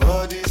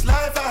 For this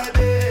life I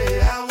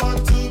day, I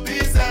want to be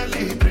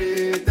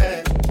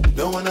celebrated.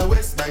 Don't wanna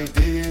waste my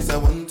days, I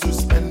want to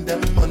spend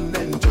them on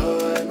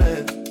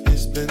enjoyment.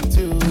 It's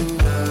plenty of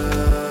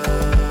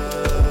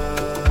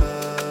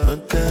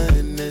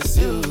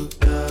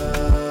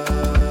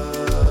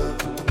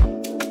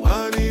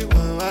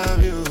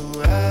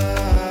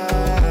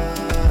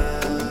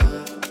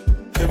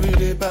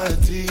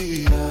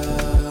party.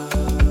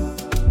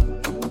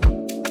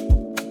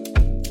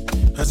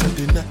 I said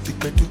the night the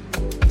bedu,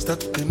 start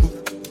to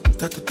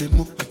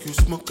move like you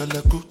smoke a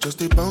la group. Just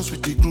they bounce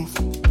with the groove,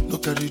 no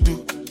carry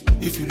do.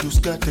 If you lose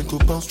God, then go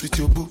bounce with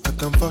your boo. I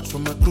can vouch for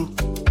my crew,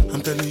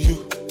 I'm telling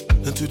you.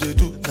 And to they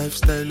do,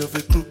 lifestyle of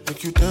a group.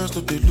 Make you dance,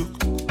 no they look,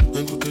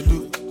 then go they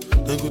look,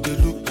 then go they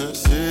look. And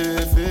say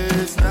if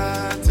it's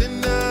not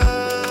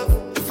enough,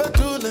 if I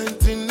do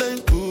 99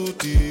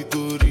 goody,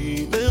 go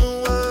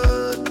remain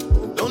one.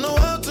 Don't know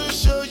how to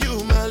show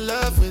you my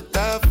love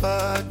without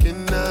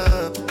fucking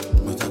up.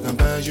 But I can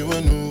buy you a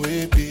new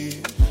AP,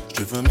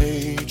 straight from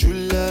major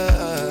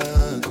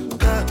land.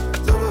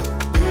 So,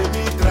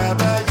 baby,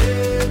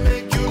 trabaye,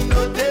 make you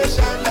know they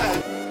shine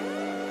like.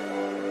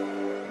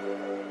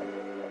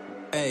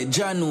 Hey,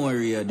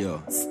 January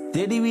radio.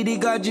 Steady with the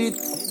gadget.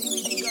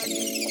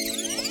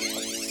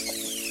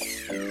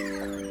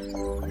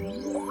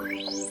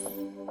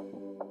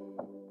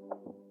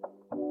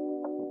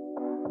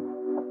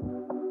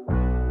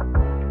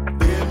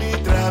 Baby,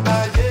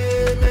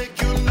 trabaye,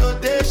 make you know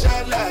they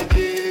shine like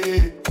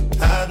it.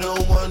 I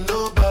don't want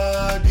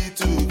nobody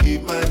to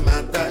give my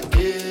matter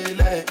kill.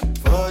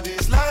 For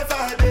this life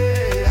I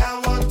day, I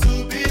want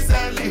to be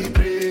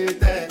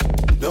celebrated.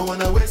 Don't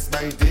wanna waste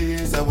my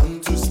days, I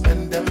want to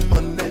spend them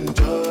on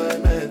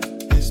enjoyment.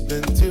 It's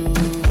been too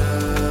long,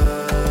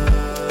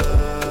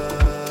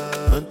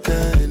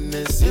 and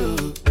it's you.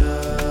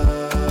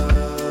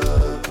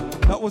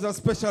 That was a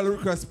special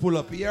request pull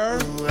up here.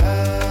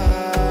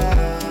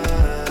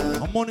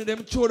 I'm money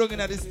them children in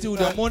the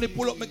studio. Money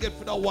pull up me get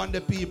for the one the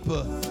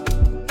people.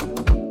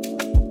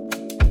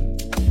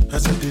 I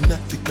said the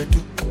night the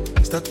bedu,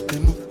 start to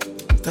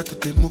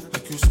move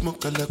like you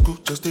smoke a la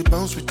group. Just they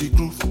bounce with the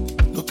groove,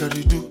 no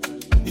carry do.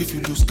 If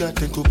you lose God,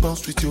 then go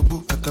bounce with your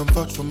boo. I can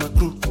vouch for my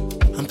crew,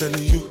 I'm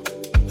telling you.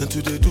 And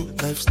to they do,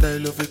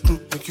 lifestyle of a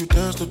group. Make you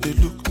dance, no they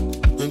look,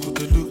 then go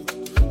they look,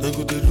 then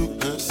go they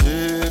look. And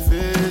say if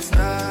it's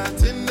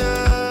not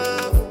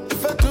enough,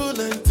 if I do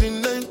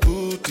 99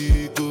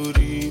 goody, go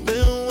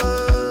remain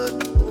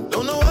one.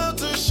 Don't know how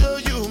to show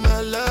you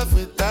my love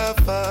without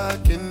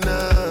fucking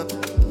up.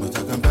 But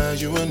I can buy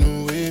you a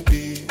new AP,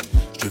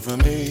 straight from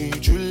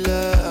major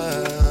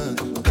land.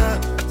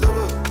 So,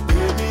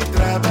 baby,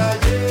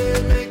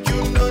 trabaye, make you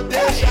know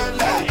they shine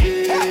like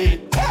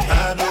it.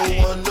 I don't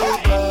want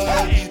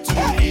nobody to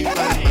give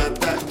my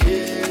matter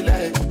kill.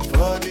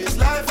 For this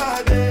life I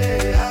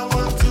day, I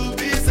want to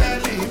be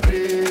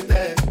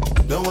celebrated.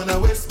 Don't wanna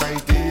waste my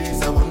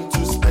days, I want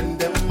to spend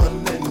them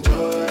on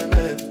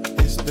enjoyment.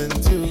 It's been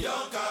too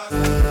long,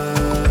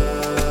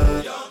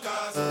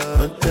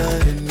 but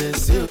then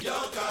it's you.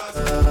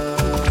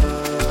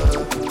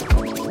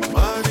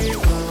 Money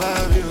will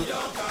have you.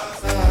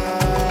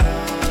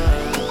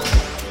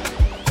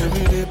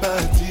 Every day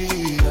party.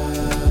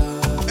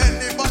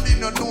 Anybody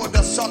no know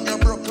the song you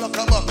broke like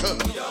a buckle?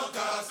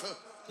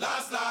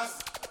 Last,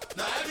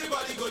 now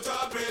everybody go to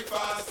a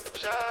breakfast.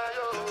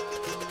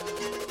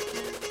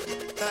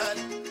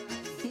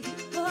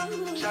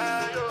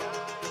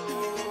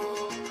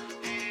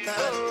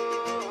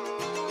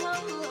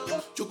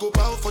 You go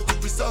bow for the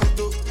result,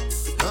 though.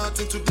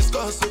 Nothing to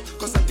discuss, oh.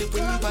 Cause I did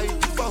win by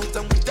default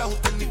and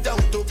without any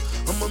doubt, oh.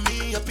 I'm a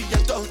me happy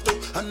adult, oh.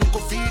 I no go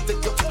feed the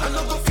girl, I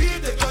no go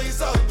feed the girl,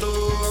 it's out,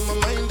 oh. I'm a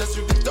mind that's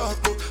really dark,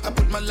 oh. I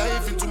put my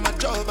life into my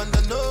job and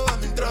I know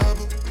I'm in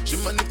trouble. She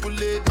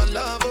manipulate my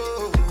love,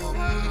 oh.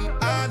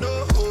 I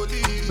know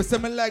holy. Me say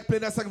me like play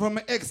that song from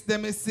my ex,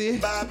 them me see.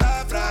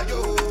 Baba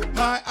Frayo,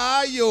 my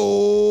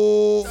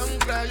ayo. don't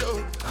cry,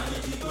 yo.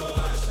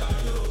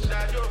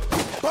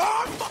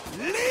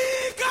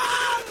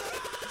 Legal!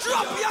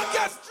 Drop your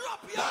gas!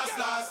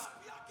 Last,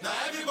 now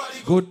everybody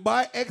go.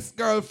 Goodbye,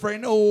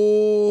 ex-girlfriend.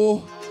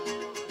 Oh.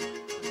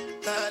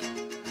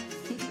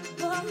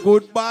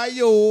 Goodbye,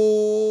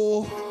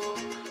 yo.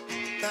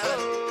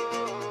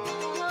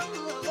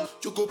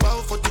 You go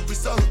bow for the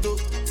result, though.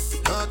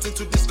 Nothing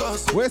to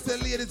discuss. Where's the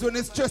ladies when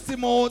they stress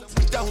him out?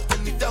 Without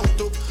any doubt,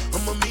 though.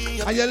 I'm a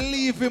me. And you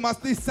leave him as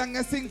this song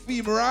and sing for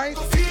him, right?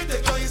 Feel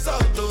the joys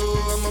out, though.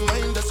 I'm a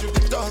mind that's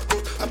really dark,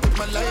 oh. I put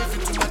my life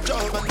into my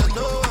job and I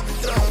know I'm in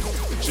trouble.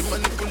 She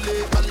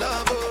manipulate my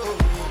love, oh.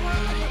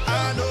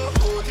 I know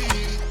holy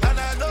and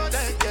I know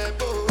that get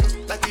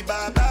both. Like the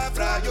Baba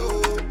Frayo,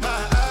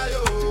 my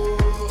ayo.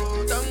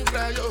 Don't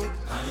cry, yo.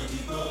 I need to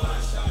go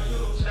and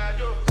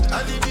shadow. I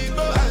need to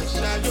go and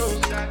shadow.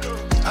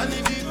 I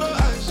need to go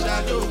and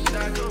shadow.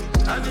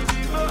 I need to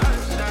go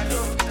and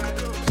shadow.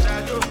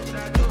 Shadow.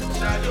 I need to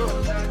go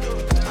and shadow.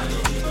 I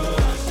need to go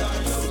and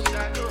shadow.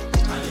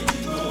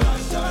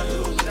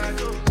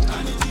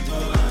 I need to go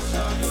and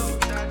shadow.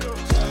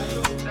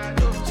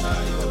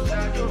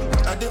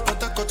 I did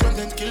put a cut when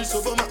then kill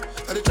Soboma.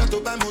 I did try to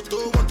buy moto,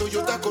 one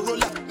Toyota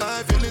Corolla.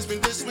 My feelings been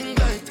they swing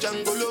like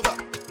Django Lover.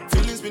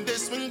 Feelings been they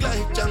swing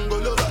like Django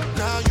Lover.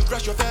 Now you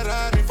crash your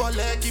Ferrari for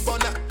Lucky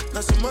Bona.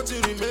 Now so much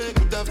you remake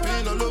could have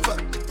been all over.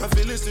 My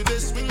feelings today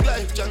swing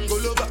like Django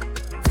Lover.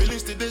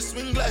 Feelings today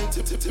swing like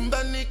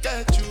Timbanik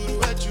at you.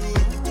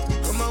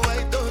 I'm a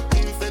white dog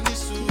in Fendi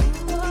suit.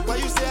 Why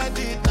you say I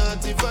did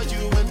nothing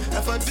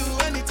I do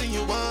anything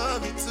you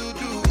want me to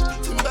do.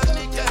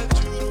 Timbani got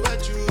you.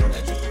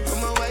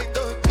 I'm a white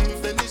dog in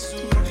Venice.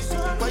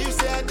 Why you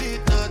say I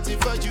did nothing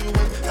for you?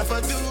 If I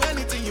do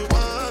anything you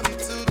want me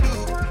to do,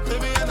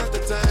 maybe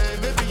another time,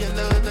 maybe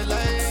another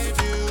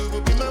life, you will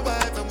be my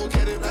wife and we'll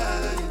get it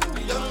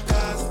right. Young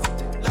cast,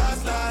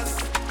 last.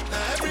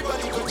 Now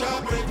everybody go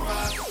job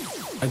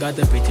breakfast. I got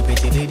the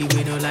pretty lady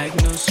with no like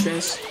no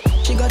stress.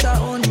 She got her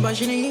own, but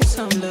she needs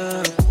some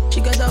love. She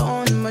got her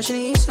own, but she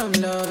needs some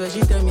love. And she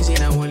tell me say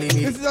now only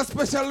me. This is a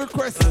special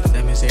request.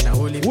 Tell me say now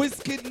only me.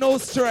 Whiskey, no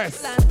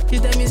stress. She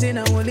tell me say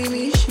now only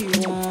me she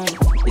want.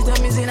 She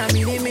tell me say now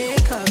me they make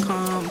her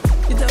come.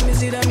 She tell me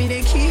say that me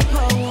they keep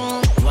her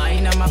warm.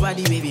 Wine on my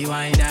body, baby,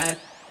 wine that.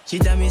 She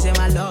tell me say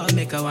my love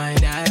make her wine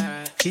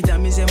that. She tell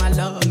me say my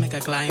love make her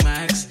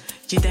climax.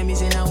 She tell me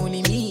say now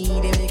only me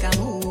they make her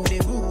move,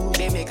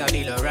 they make her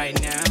feel right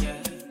now.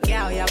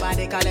 Girl, your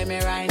body calling me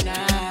right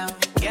now.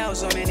 Girl,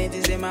 so many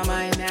things in my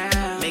mind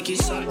now. Make you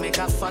suck, make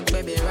her fuck,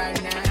 baby, right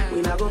now.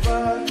 We not go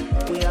far,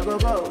 we a go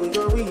go, we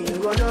go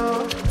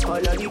know. All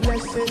of the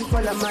blessings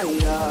fall on my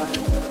yard.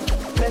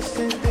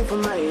 Blessings stay for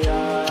my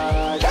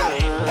yard.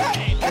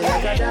 And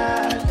like a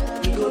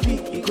dad, we go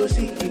big, we go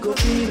see, we go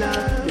feel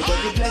now.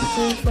 Because the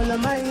blessings fall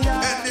on my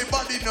yard.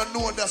 Anybody not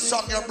know the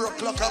song you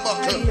broke like a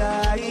buckle?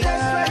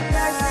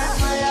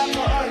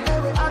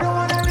 I don't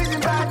wanna reason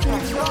back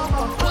things no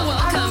more.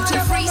 Welcome to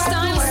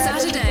Freestyle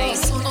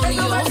Saturdays on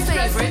your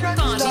favorite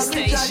party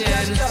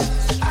station.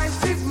 I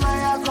sip my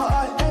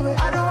alcohol.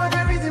 I don't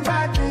wanna reason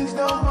bad things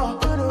no more.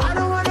 I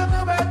don't wanna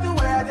go back to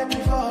where I did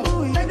before.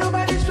 Ain't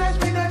nobody stress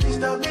me, no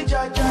disturb me,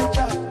 cha.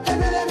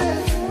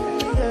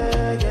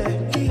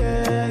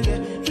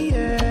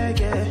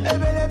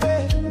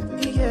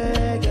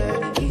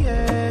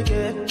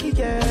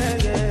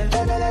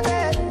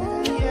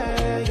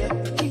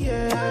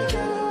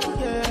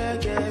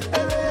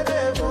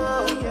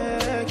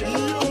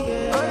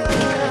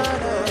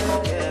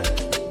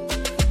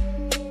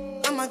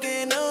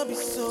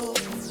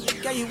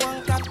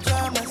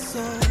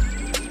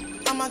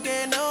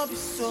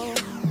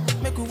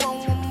 Make we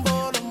one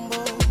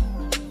bolombo.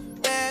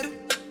 Beru,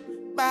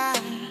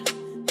 bye.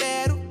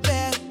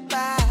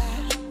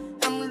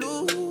 I'm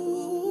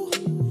loose.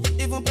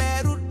 Even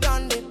Peru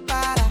done the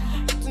para.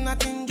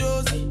 Tonight in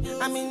Josie,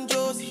 I'm in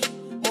Josie.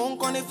 Won't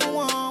call it for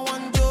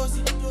one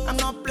Josie. I'm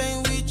not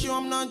playing with you,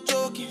 I'm not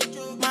joking.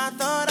 My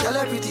thought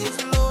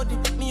is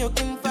loaded. Me you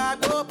can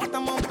fuck up, but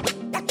I'm on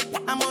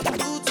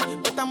duty,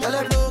 but I'm on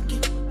low-key.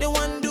 They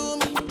want do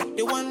me,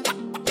 they want do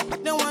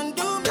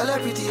me. Tell her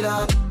pretty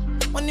love.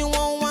 When you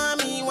won't want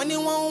me,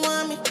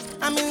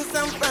 I'm in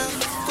San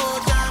Francisco,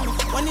 Jammy.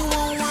 When you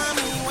won't want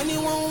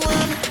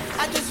me,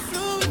 I just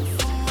flew in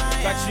from my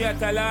Catch you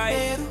at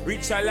alive,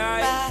 rich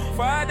alive,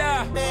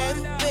 father.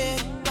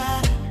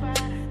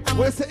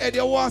 Where's the Eddie?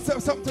 You want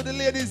something to the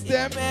ladies,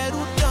 them?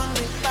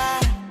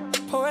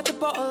 Pour out the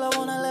bottle, I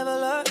wanna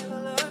level up.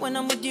 When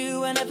I'm with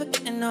you, I never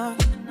get enough.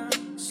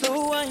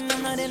 Slow wine,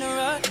 I'm not in a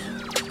rush.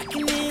 I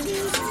can hear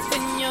music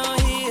when you're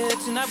here.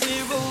 Tonight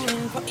we're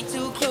rolling, party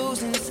till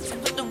closing.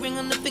 Put the ring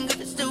on the finger,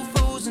 it's still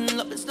frozen.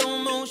 Love in slow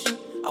motion,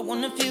 I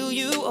wanna feel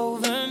you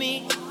over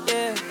me,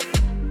 yeah.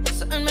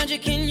 Certain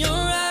magic in your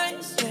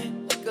eyes, yeah.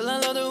 Girl, I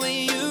love the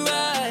way you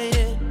ride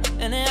it,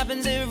 and it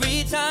happens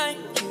every time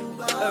you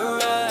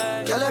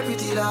arrive. Girl, a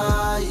pretty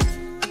light,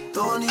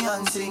 Tony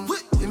and sing.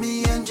 With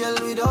me angel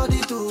with all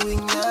the two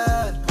wings,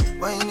 yeah.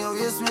 When you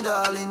waist me,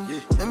 darling,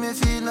 make me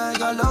feel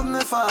like I love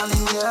me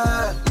falling,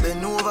 yeah.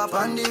 Bend over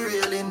on the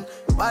railing.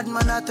 Bad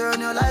man, I turn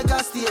you like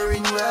a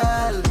steering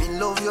wheel. Me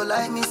love you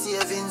like me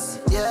savings,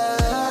 yeah.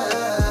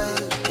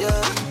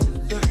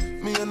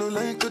 Me I no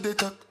like to they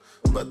talk,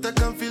 but I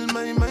can feel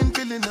my mind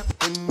filling up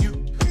when you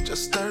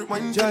just start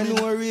whining.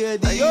 January, I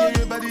hear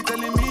everybody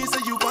telling me,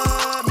 say you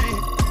want me.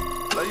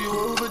 Fly you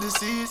over the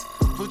seas,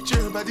 put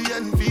your body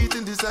and feet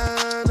in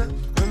designer.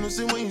 I know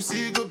say when you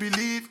see it, go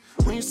believe.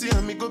 When you see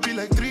me, go be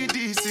like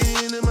 3D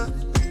cinema.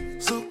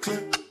 So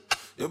clear,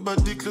 your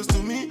body close to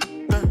me,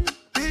 girl.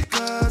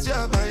 Because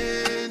you're my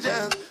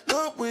angel.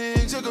 No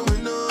wings, you're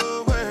going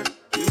nowhere.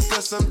 You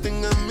got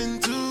something I'm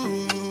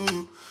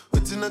into.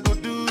 What did I go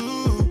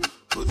do?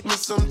 Put me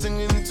something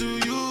into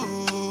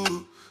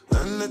you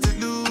and let it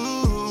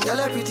loose. Girl,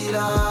 a pretty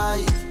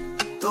light,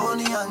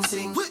 Tony and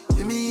sing.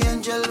 With me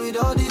angel with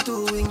all the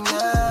two wings,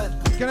 yeah.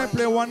 Can I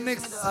play one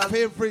next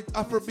favorite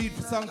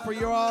Afrobeat song for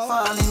you all?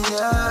 Falling,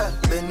 yeah.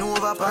 Bend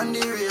over on the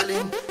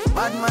railing.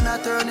 Bad man, I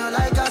turn you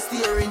like a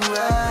steering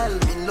wheel.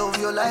 Me love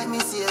you like me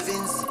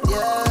savings,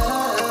 yeah.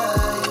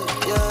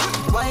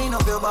 Wind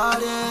up your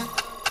body,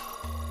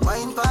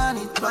 wine pan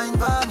it,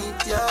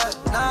 yeah.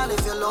 Now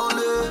if you're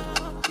lonely,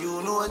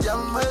 you know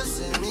jam will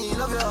see me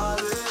love you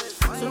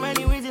always. So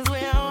many reasons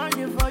why I want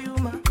you for you,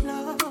 my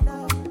love.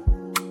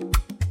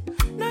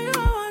 Now you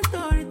want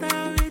story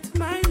time with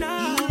my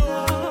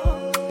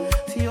love.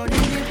 See all the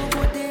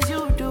people things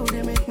you do,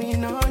 they make me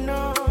no.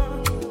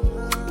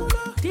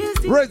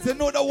 Reds, you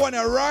know the one,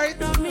 right?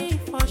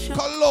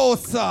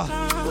 Colossa.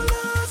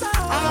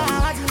 I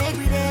want to make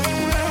me there.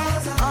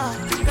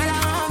 Girl, I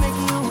want to make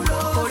you.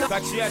 Hold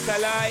Catch it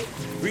alive,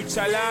 reach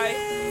alive,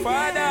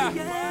 Father.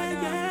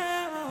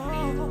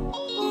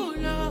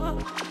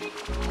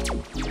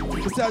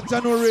 You see,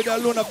 January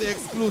alone of the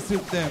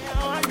exclusive them.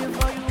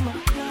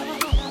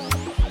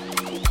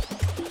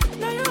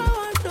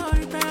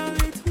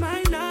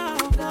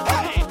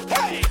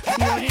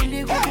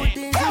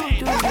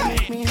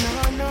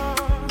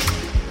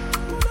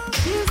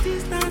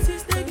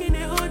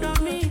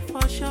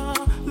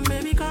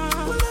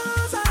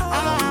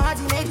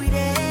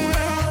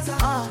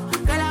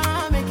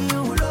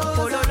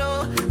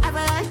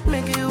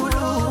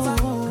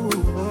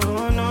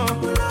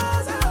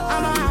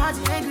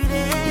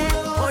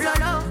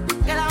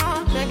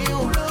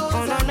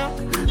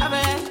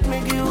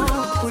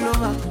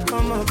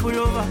 Pull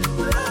over.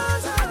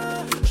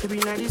 She be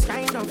like this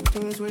kind of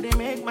things where they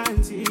make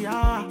man see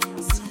ya.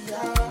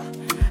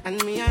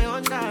 And me, I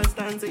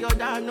understand. Say your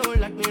dad know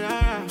like me,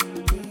 rara.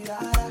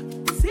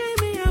 See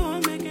me, I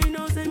won't make you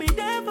know. Say me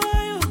there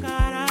for you,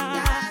 cara.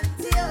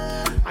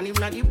 And if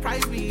not the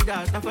price be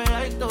that, I feel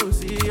like don't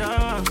see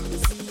ya.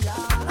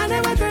 I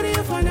never tell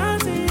you for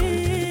nothing.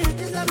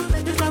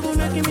 This love will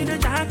make me the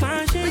dark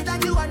man shit.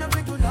 Without you, I don't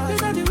bring to love.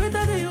 Without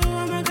you,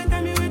 I'm not gonna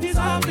tell me with this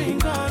all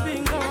bingo.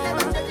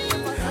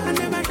 I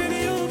never tell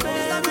you,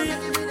 baby.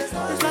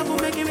 This love will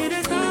make me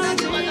the star.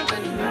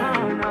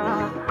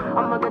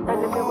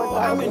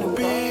 I'm in a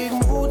big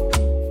mood.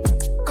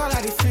 Call I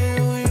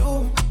feel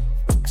you.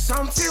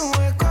 Something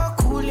wake up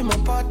cool in my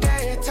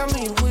body. Tell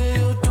me what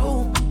you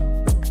do.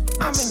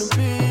 I'm in a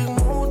big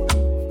mood.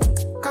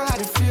 Call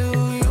I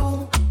feel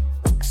you.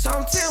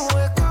 Something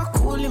wake up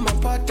cool in my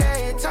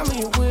body. Tell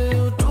me what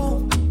you do.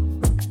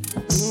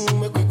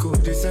 Make we go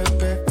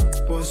December.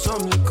 But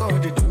some liquor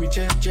they do me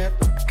jet.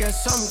 Get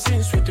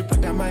something sweet to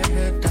put on my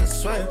head,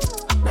 that's why.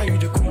 Now you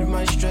the cool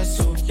my stress,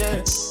 so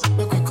yeah.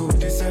 Make we go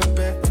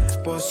December.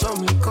 But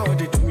some liquor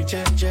they do me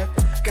jet.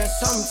 Get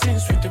something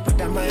sweet to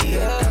put on my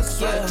head,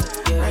 that's why.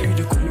 Now you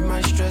the cool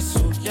my stress,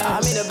 so yeah.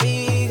 I'm in a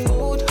big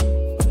mood.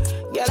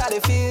 Girl, I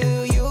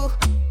feel you.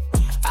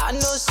 I know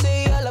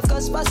say I love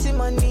cause passing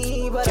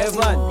money, but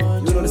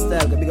Kevan, you know the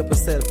style, go big up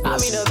yourself.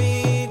 I'm in a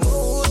big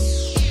mood.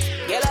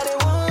 Girl, I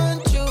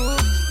want you.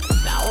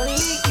 Now only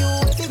you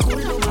if you cool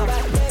in my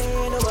back.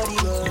 Nobody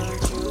but you.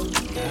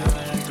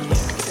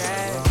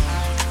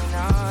 I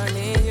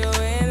need you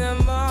in the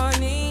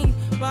morning,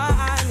 but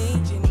I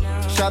need you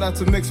now. Shout out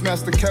to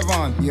Mixmaster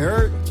Kevan, you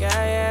heard?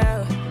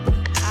 Yeah.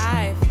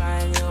 I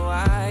find you,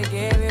 I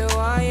give you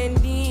all you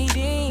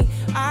needing.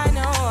 I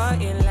know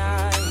what you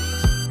like.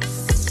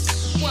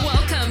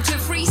 Welcome to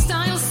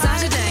Freestyle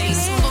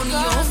Saturdays on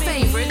your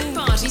favorite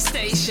party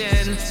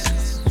station.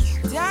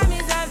 Time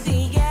is of the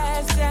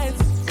essence.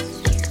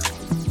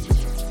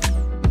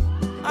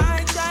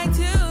 I try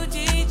to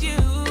teach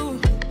you,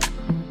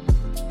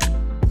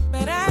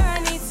 but I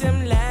need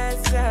some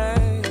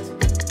lessons.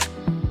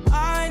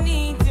 I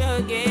need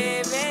to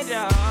give it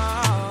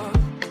all.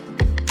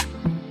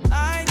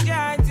 I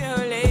try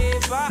to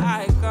live, but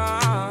I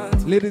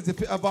can't. Ladies, if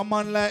you have a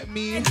man like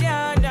me, I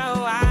don't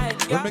know why.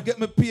 when me get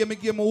me pay, me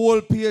give me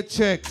whole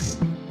paycheck.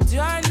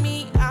 Join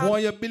me out. Why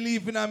you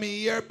believe in me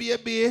here,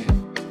 baby? You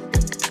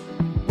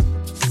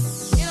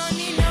don't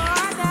need no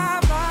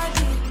other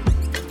body.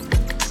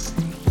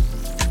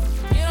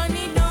 You don't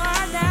need no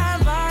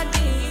other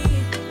body.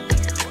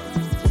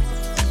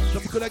 So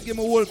you could have give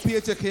me whole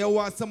paycheck. You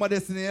want some of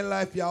this in your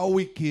life, you're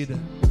wicked.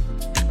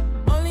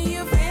 Only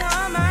you feel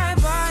on my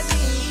body.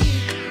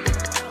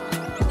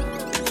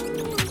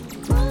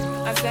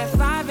 I said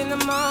 5 in the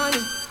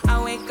morning.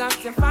 I wake up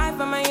to 5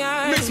 for my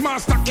eyes.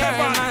 MixMaster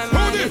Kevan,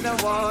 hold it. The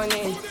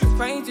warning.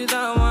 Pray to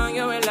the one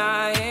you're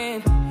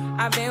relying.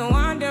 I've been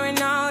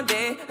wandering all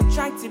day. I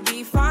tried to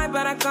be fine,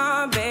 but I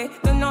can't be.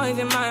 The noise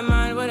in my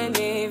mind wouldn't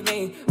leave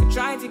me. I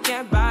tried to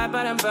get by,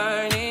 but I'm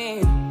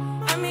burning.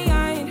 I'm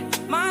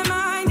behind my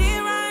mind,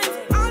 it runs.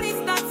 All these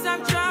thoughts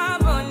of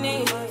trouble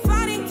me.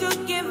 Fighting to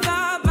give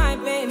up my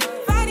pain.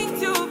 Fighting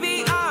to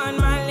be on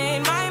my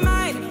lane. My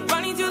mind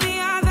running to the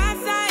other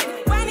side.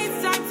 When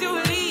it's time to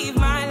leave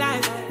my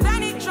life,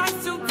 then it tries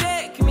to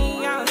take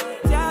me out.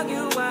 Tell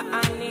you what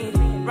I need,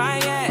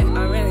 right? Yeah,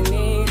 I really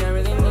need time.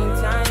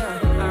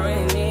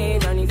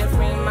 I need to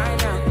free my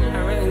now. I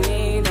really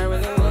need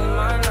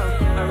my now.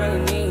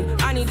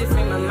 I need to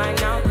free my mind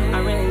now. I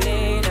really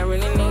need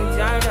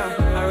time now.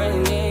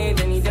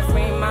 I need to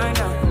free my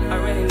now. I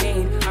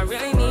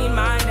really need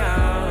my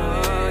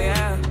now,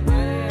 yeah.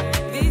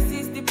 This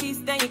is the peace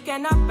that you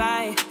cannot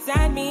buy.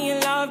 Send me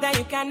love that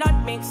you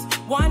cannot mix.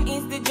 One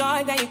is the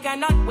joy that you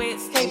cannot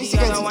waste. Hey, this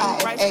The is other one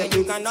price that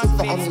you cannot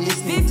fix.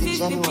 This is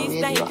the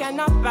peace that you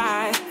cannot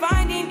buy.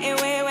 Finding a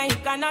way where you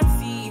cannot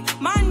see.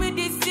 Man with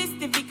this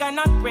system, he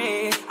cannot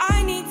pray.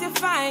 I need to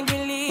find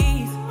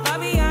release. But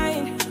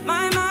behind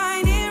my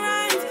mind, it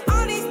runs.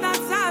 All these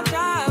thoughts have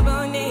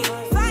trouble me.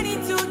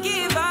 Fighting to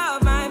give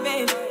up my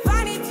pain.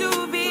 Fighting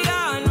to be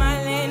on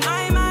my lane.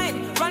 My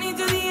mind running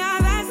to the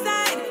other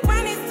side.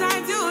 When it's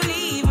time to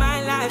leave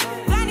my life,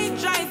 then it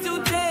tries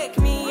to take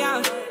me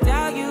out.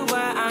 Tell you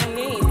what I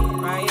need,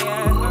 right?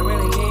 Yeah, I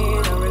really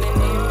need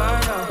my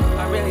love.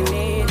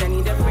 I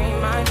need to free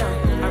my love.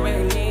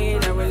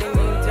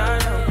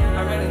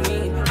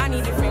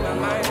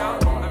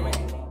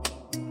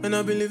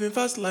 I've been living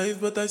fast life,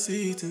 but I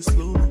see it in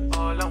slow.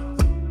 Oh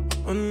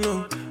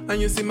no,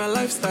 and you see my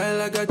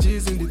lifestyle, I got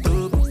G's in the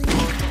tub.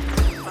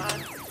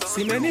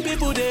 See many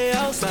people there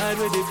outside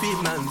where they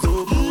feed man's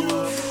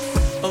oboe.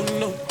 Oh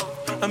no,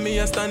 and me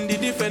I stand the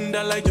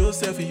defender like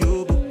Joseph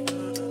Yobo.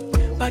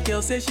 But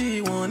girl say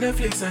she want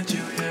Netflix and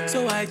chill,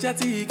 so I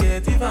chatty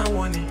get even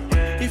warning.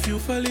 If you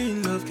fall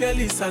in love, girl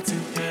is satin.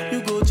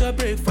 You go to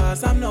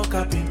breakfast, I'm not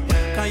capping.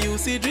 Can you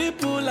see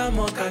dripple, I'm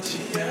not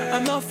catching.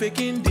 I'm not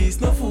faking this,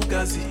 no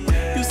fugazi.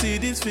 You see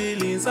these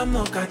feelings, I'm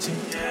not catching.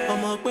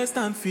 I'm a quest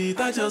and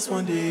feet, I just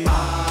want it.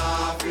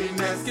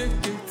 Happiness,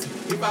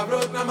 if I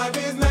broke, now my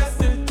business.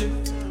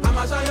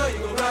 I'ma show you, you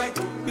go right.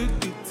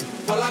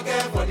 All I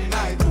care for the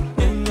night.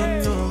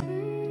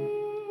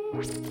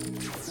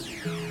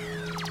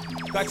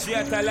 Catch you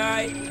at a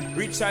lie,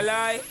 reach a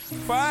lie,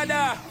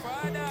 Father.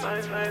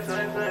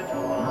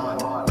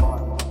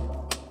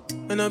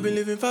 And I've been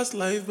living fast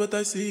life, but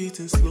I see it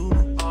in slow.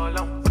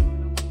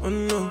 Oh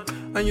no,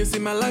 and you see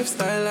my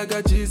lifestyle, I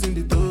got G's in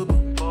the tub.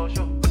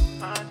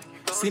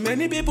 See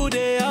many people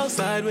there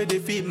outside where they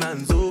feed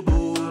man's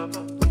oboe.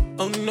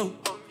 Oh no,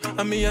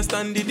 and me I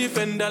stand the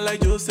defender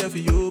like Joseph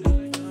Yobo.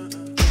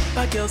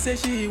 But girl say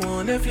she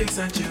want Netflix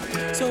and chill,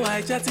 so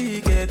I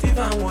chatty get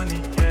even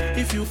warning.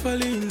 If you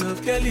fall in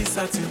love, girl is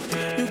satin.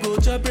 You go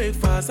to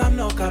breakfast, I'm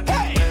not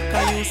capping.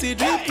 Can you see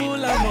dripple,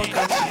 I'm not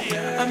catching.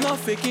 I'm not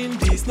faking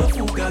this, no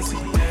fugazi.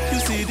 You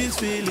see these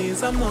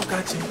feelings, I'm not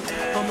catching.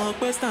 I'm a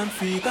quest and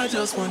feet, I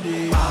just want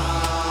it.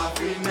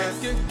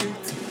 Happiness,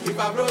 if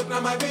I broke, now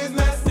my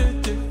business.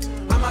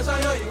 I'ma show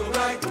you, you go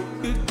right.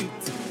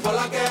 All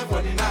I care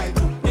for the night.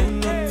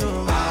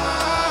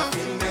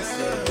 Happiness,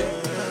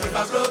 if I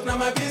broke, now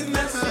my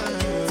business.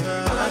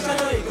 I'ma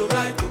show you, you go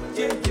right.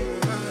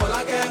 All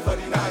I care for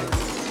the night.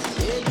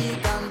 Baby,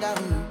 calm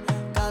down.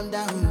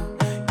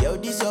 Yo,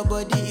 this your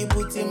body, it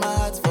puts in my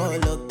heart for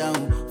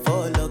lockdown,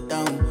 oh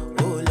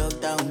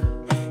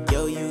lockdown.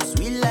 Yo, you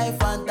sweet life,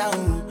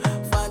 phantom.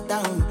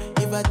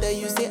 If I tell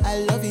you, say I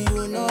love you,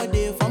 you know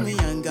they for me,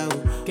 young girl.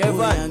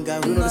 Kevan,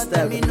 you know the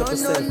style,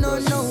 no.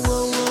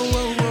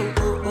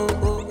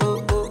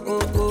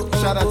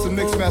 Shout out to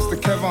MixMaster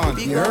Kevan,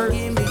 you heard?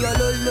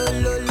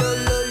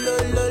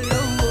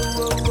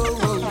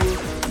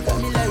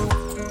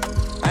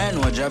 I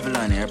know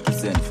Javelin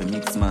represent for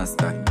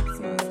MixMaster.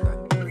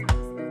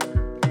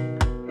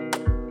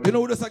 You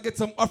know, just I get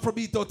some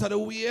Afrobeat out of the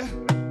way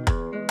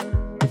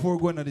before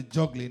going to the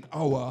juggling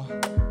hour.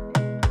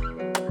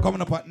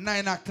 Coming up at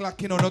 9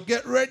 o'clock, you know. Now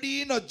get ready,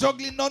 you know.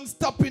 Juggling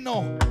non-stop, you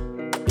know.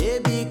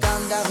 Baby,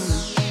 calm down.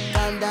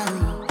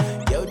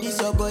 Yo, this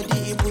your body,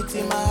 it puts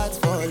in my heart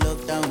for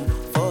lockdown.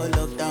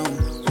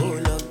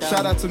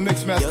 Shout out to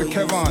MixMaster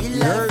Kevan,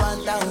 you heard?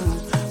 Phantom.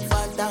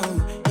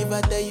 If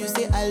I tell you,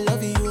 say I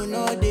love you, you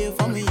know they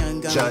for me,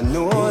 young girl.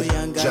 Janot.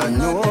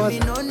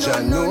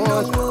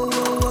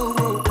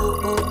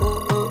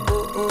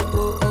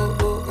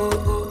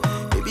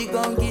 Baby,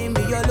 come give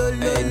me your lo.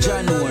 Hey,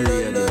 January,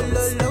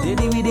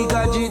 Diddy with the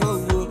gadget.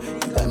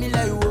 You got me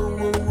like whoa.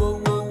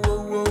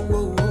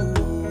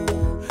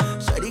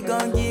 Shawty,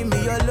 come give me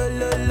your lo.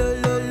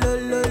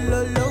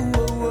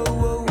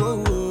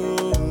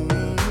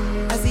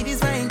 I see this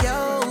fine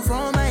girl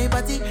from my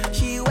party,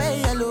 she wear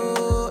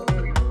yellow.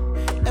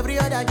 Every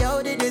other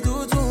girl they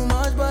do too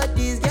much, but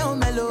this girl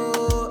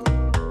mellow.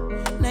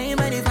 Now in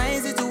my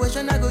fine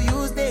situation, I go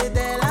use they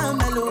tell I'm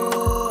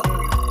mellow.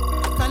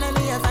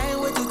 Finally I find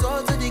way to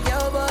talk to the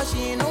girl, but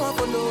she ain't no one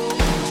follow.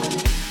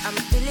 I'm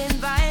feeling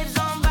vibes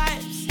on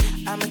vibes.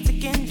 I'm a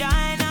ticking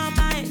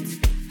dynamite.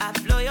 I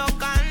blow your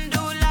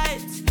candle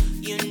lights.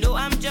 You know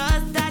I'm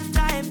just that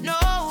type.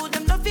 No,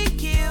 them no fit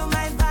kill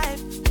my vibe.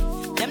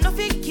 Them no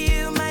fit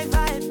kill my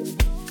vibe.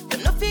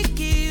 Them no fit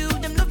kill.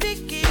 Them no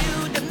fit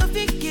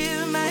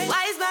kill my.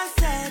 Wise man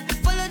said,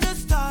 follow the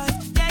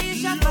stars. There you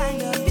shall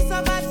find a piece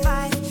of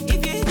advice.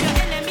 If you hit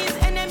your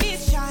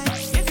enemies shine.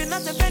 If you're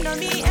not a friend of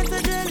me,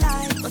 enter the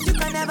light. But you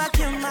can never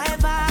kill my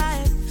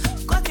vibe.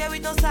 Got here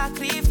with no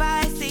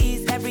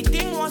sacrifices.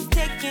 Everything was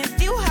taken,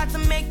 still had to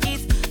make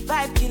it.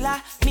 Vibe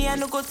killer, me I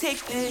no go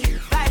take it.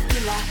 Vibe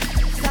killer,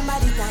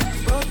 somebody can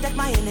protect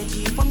my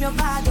energy from your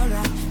bad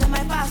aura. When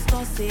my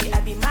pastor say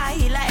I be my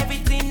healer,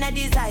 everything I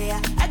desire.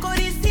 I go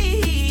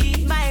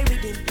receive my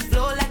rhythm,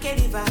 flow like a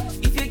river.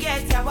 If you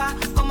get yawa,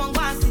 come on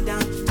go and sit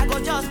down. I go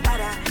just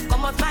para,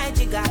 come off my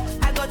jigger.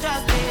 I go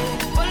just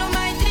follow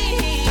my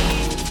dream.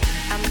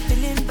 I'm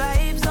feeling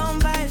vibes on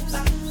vibes.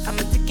 I'm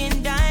a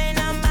ticking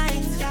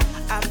dynamite.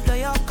 I blow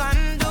your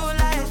candle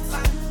lights.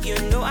 You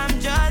know I'm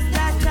just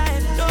that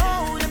type.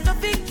 No, them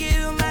nothing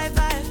kill my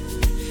vibe.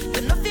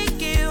 Them nothing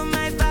kill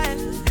my vibe.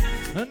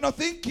 And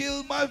nothing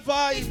kill my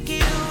vibe.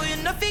 You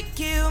nothing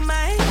kill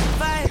my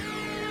vibe.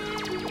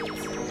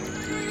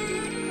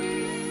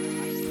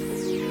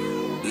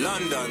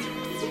 London.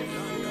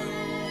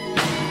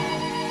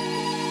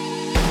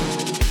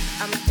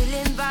 I'm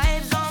feeling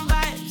vibes on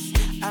vibes.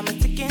 I'm a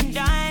ticking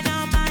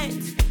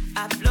dynamite.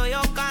 I blow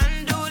your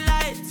candle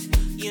lights.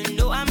 You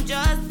know I'm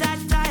just that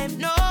type.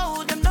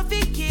 No, them no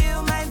fit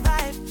kill my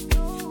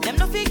vibe. Them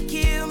no fit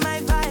kill my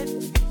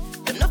vibe.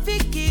 Them no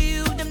fit kill.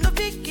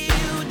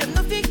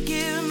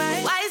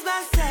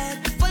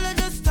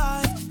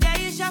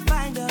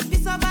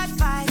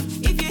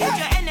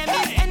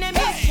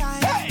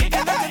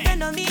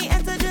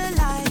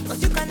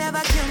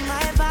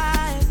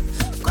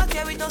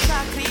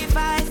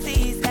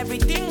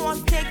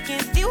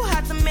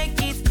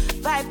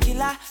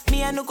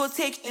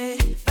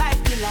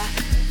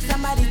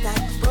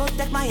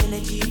 take my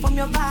energy from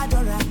your bad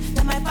aura.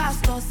 Then my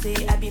pastor say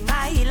I be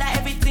my healer,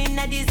 everything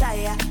I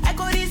desire. I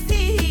go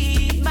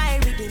receive my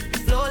rhythm,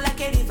 flow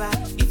like a river.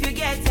 If you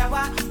get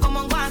yawa, come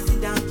on, go and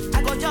sit down.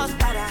 I go just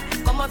para,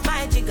 come out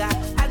my jigger.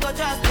 I go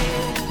just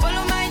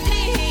follow my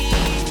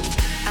dream.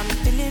 I'm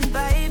feeling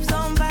vibes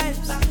on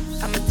vibes.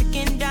 I'm a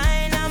ticking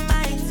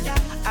dynamite.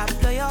 I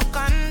blow your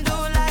condo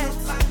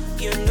lights.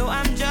 You know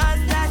I'm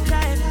just that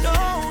type. No,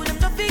 them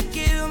not fit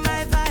kill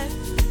my vibe.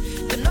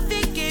 Them not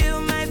fit kill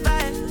my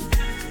vibe.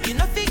 You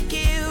not fit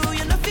kill,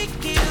 you not fit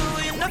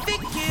kill, you not fit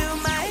kill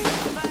my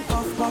vibe.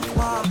 Puff, puff,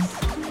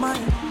 puff, my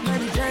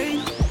Mary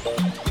Jane.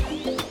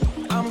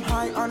 I'm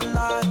high on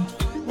life,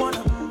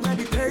 wanna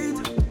meditate.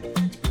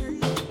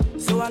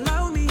 So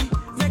allow me,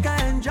 make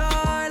I enjoy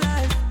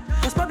life.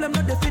 Cause problem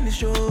not the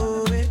finish,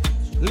 oh, eh.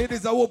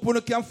 Ladies, I hope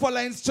you can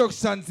follow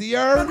instructions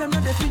here. Problem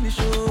not the finish,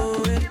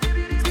 oh, eh.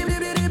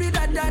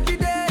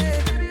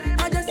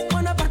 I just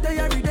wanna party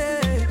every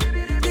day.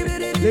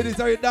 Ladies,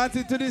 are you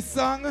dancing to this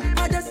song?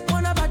 I just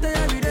wanna party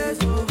every day.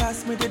 So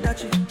pass me the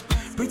dutchie.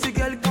 Pretty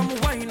girl, come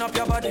wind up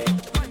your body.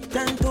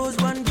 10 toes,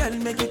 one girl,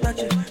 make it touch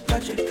it.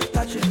 Touch it,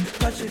 touch it,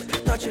 touch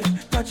it, touch it,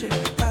 touch it.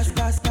 Pass,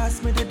 pass,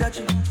 pass me the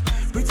dutchie.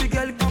 Pretty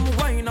girl, come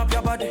wind up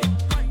your body.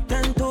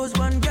 10 toes,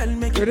 one girl,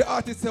 make it. The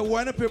artist say,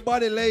 wind up your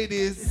body,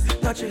 ladies.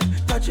 Touch it,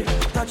 touch it,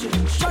 touch it.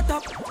 Shut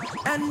up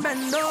and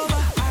bend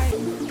over.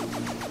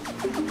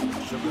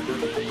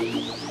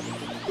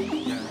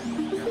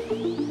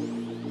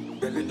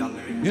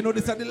 You know,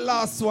 this is the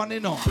last one, you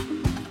know.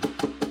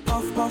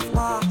 Puff, puff,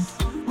 pass.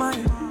 My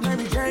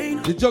Mary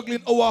Jane. The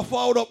juggling hour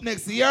forward up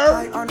next year.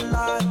 I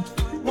online,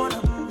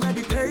 wanna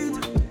meditate.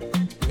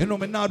 You know,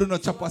 me now do no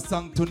chopper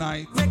song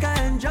tonight. Make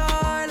I enjoy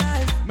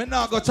life. Me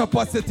now go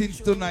chopper settings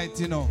tonight,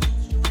 you know.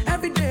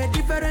 Every day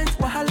different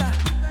wahala.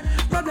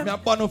 Problem. Me a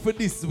ban off for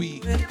this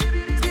week. I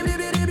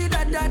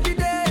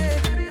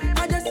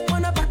just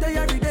wanna party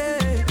every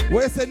day.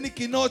 Where say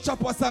Nikki no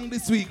chopper song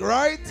this week,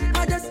 right?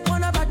 I just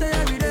wanna party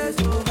every day.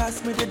 So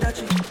pass me the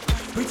dutchie.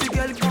 Pretty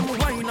girl, come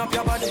wind up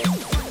your body.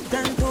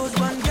 10 toes,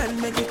 one girl,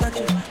 make it touch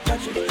it.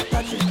 Touch it,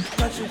 touch it,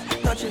 touch it,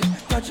 touch it,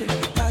 touch it.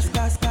 Pass,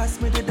 pass, pass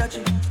me the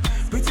dutchie.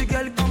 Pretty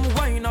girl, come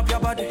wind up your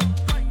body.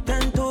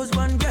 10 toes,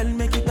 one girl,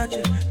 make it touch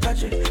it.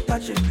 Touch it,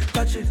 touch it,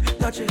 touch it,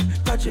 touch it,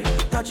 touch it,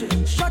 touch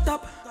it. Shut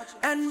up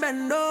and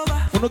bend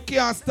over. You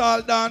can't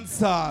stall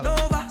dance all.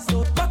 Over,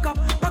 so back up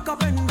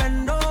and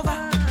bend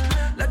over.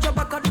 Let your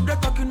back up do the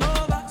talking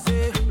over.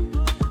 Say,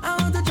 I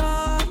want to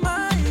talk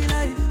my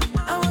life.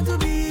 I want to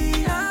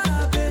be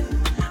happy.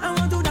 I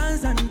want to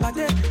dance and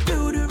party.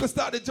 Go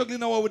start the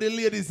juggling hour with the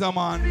ladies,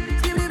 man.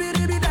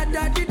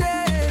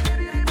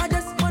 I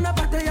just wanna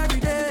party every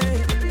day.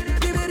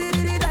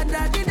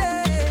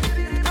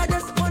 I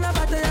just wanna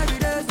party every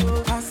day.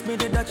 So pass me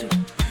the dutchie.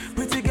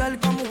 Pretty girl,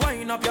 come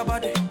wind up your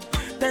body.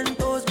 10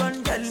 toes,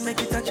 one girl, make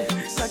it touch it.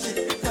 Touch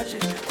it, touch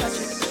it, touch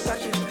it,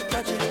 touch it,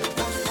 touch it.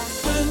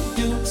 When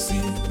you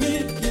see me,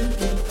 you get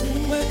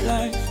wet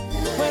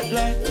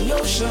like the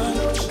ocean.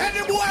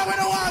 Any boy when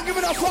I want give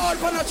it a fall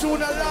for the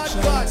tune and land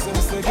God.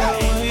 Since the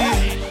girl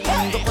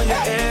hang up on your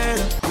head.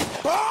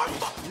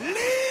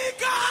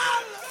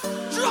 Legal!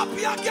 Drop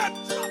you again.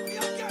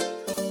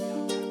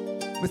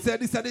 We said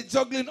this is the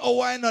juggling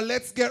hour, you know.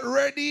 Let's get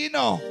ready, you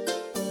know.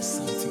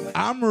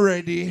 I'm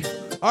ready.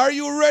 Are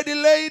you ready,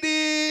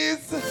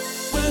 ladies?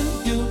 When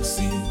you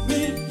see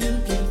me, you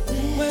get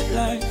wet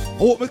like.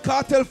 Oh, my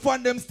cartel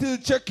fan them still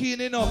checking,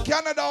 you know.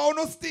 Canada, how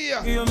no stay?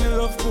 Give me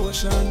love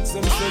potion.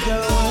 Since the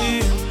girl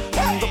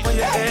hang up on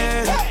your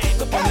head.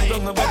 Go on the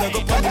ground, nobody go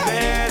on the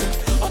bed.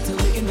 Until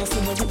the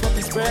innocent of the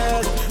puppy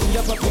spread.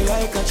 You puppy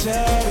like a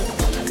cherry.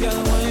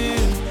 Girl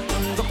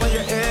hang up on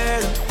your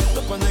head.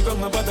 Go on the ground,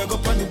 nobody go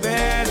on the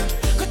bed.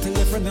 Go tell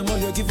your friend them all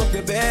you give up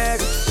your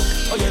bag.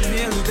 Oh, you're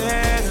nearly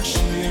dead. She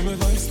heard my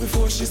voice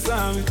before she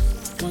saw me.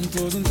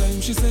 1,000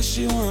 times she said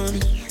she want me.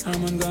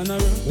 I'm gonna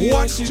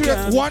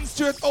run. One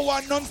straight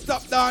hour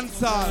non-stop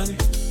dancer.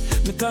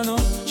 Me turn up,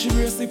 she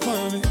brace it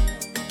for me.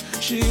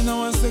 She know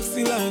one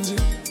sexy laundry.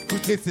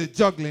 It's a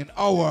juggling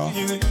hour.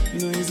 You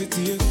know easy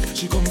to you.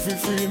 She come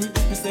free me.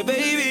 I say,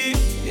 baby,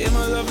 yeah,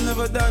 my love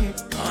never done.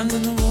 Under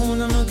the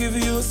moon, I'ma give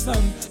you a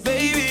son.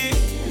 Baby,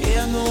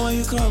 yeah, I know why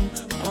you come.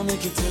 I'll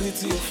make you tell it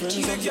to your friends.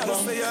 You gotta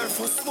say your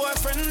first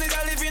boyfriend,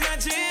 nigga live in a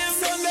gym.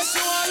 Sunday she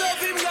want love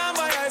him, gone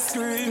buy ice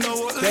cream.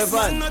 No,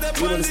 Kevan, you know the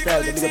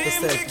style, big up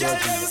yourself,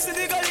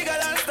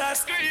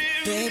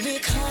 baby,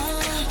 come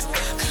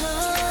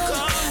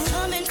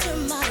into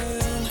my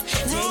room.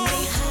 Take me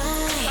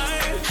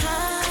higher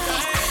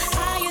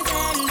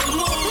than the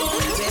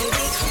moon.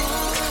 Baby,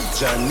 come.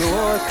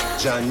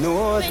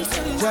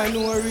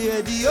 January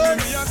radio.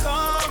 Me a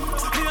come.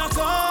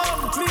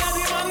 Me a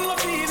the man who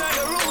clean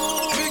the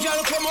room. Big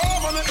girl come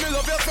over, make me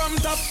love you from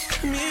top.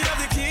 Me have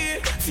the key,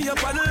 for your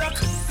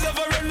padlock.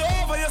 Never run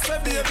over, you say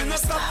baby no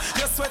stop.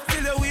 You sweat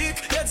till you're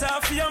weak, you jaw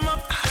for your map.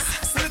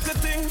 Little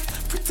thing,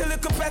 pretty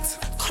little pet.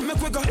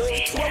 Make we go,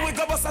 where we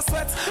go bust a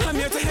sweat. I'm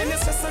here to end your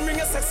stress and bring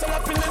your sexual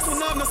happiness. We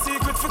have no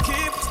secret for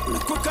keep.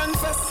 Make we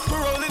confess, we're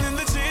rolling in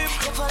the Jeep.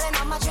 You're pulling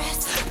on my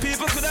dress.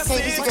 People could have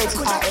seen,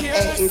 could have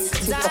cared.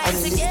 Time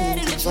to get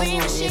in the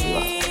dream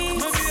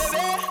sheet.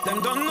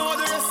 Them don't know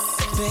the rest.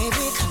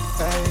 Baby,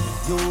 hey,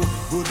 you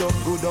good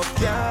up,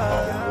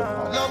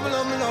 yeah.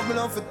 Love me,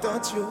 love to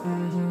touch you.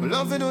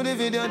 Love to do the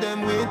video,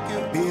 them with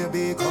you.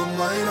 Baby, come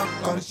wind up,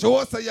 come. Show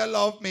us that you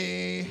love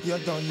me. You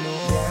don't know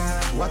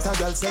what a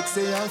girl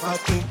sexy and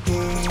fatty.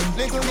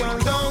 Little girl,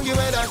 don't give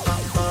me that.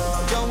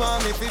 You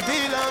want me to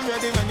feel I'm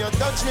ready. When you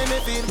touch me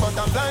feel, but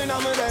I'm blind,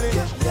 I'm ready.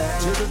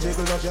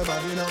 Jiggle up your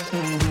body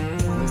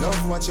now.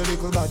 Love watch your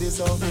little body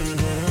so.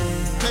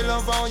 Me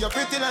love how you're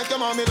pretty like your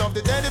mommy. Love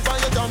the daddy for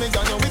your tummy.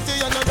 Got you witty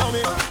and your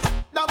dummy.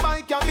 That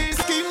bike can be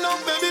skin up,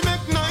 baby.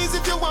 Make noise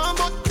if you want,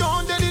 but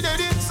don't daddy.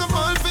 So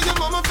all for your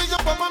mama, for your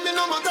papa. Me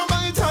no matter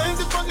by time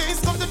the police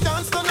come to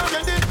dance, done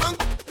already. And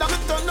that me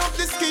turn up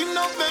the skin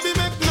up, baby.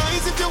 Make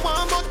noise if you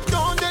want, but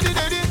don't daddy.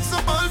 So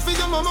all for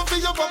your mama,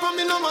 for your papa.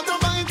 Me no matter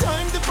by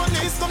time the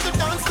police come to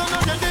dance, done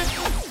already.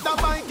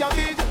 That bike can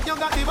be, you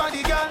got the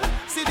body, girl.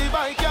 See the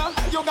bike, girl.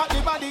 You got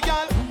the body,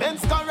 girl. Ben's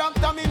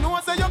character, me know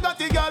say you got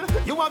the girl.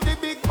 You have the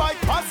big bike,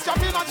 pass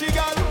chopping at the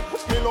girl.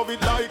 Me love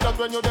it like that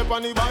when you dip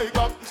on the bike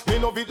up. Me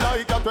love it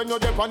like that when you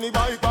dip on the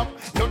bike up.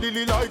 You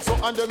really like so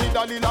and me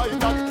dolly like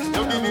that.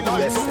 You really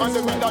like so and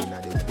me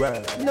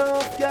dolly.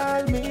 No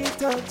girl me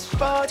touch,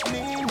 but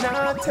me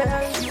not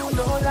tell you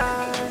no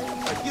lie.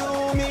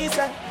 You me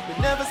say,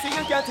 me never see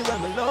a cat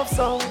when me love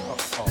so.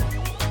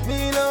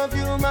 Me love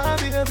you, my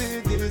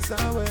baby, this is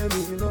where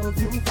me love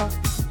you for.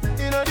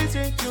 You know the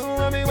trick, you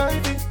and me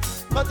wifey.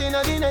 But in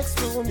the next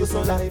room, you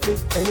so lively.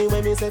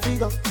 Anyway, me say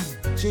figure,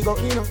 she go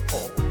in.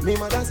 Me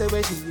mother say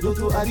where she do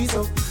to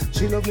Adiso.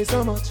 She love me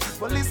so much,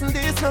 but listen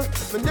this now.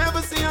 Me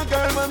never see a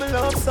girl when me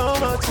love so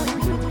much.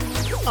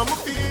 I'm a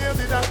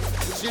baby that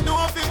she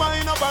know if you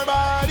wind up her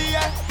body,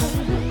 yeah.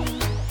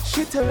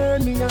 She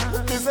turn me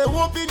on. Me say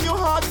open your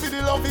heart for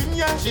the loving,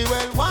 yeah. She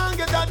well want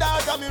get a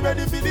daughter, me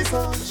ready for this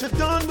song. She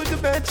done with the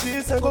bed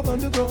sheets and go on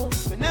the ground.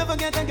 Me never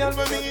get a girl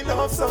when me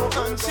love so,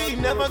 and she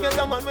never get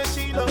a man when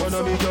she love so. One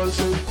of me girl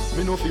say,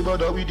 me no fi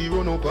bother with the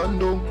run up and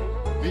down.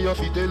 Me a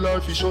fi tell her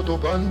fi shut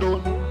up and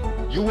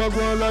down. You a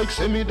go like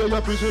semi, they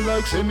a prison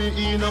like semi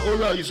in a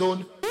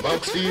horizon.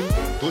 Back steel,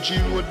 touchy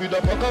road with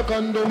a pack of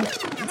condom.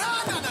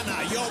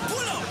 Nah, yo,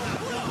 pull up.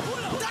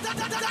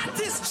 That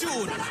is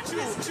June.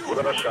 We're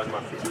gonna shine,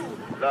 man.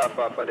 Laugh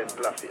off of them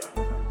fluffy.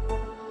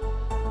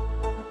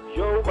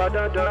 Yo,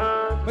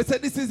 badada. I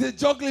said this is a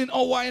juggling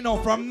hour, you know,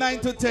 from 9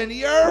 to 10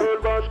 here.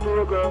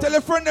 Tell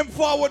a friend them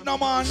forward now,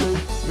 man.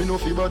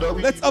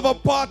 Let's have a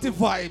party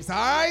vibes,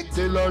 alright?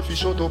 Tell her fi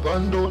shut up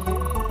and down.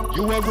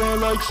 You a go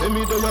like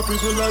semi, they a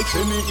prison like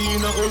semi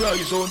in a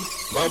horizon.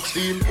 Back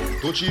steel,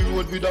 touchy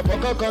road with a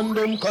pack of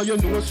condom. Cause you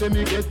know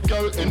semi get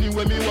girl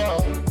anywhere me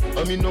want.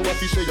 I mean know what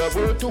fi say a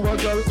word to a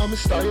girl. I'm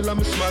style,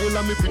 I'm smile,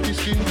 I'm pretty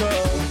skin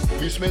girl.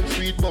 Me smell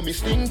sweet but me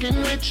stinking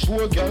rich.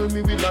 Poor girl,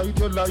 me will light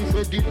your life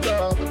with it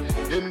dark.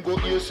 Then go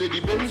here say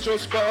the Benz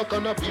just park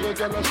and a beer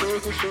girl a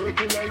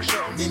circle like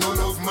Sean. Me no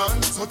love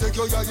man, so take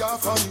your yaya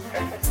for me.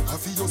 I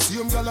feel your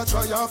same girl a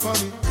try off for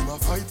me. Them a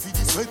fight for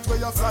the sweat where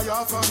you fly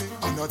off for me.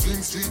 And a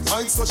drink street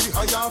fight so she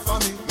high off for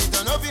me. Me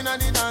turn up in a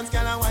the dance,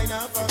 girl a wine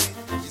off for me.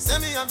 She say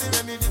me have the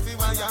remedy for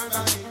why you're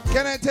body.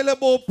 Can I tell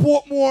about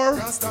Portmore?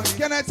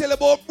 Can I tell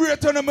about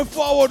Brayton and me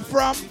forward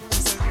from?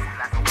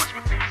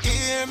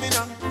 Hear me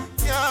now,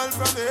 y'all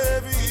from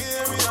every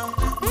hear me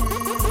now.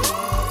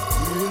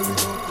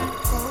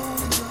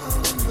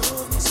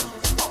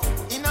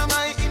 In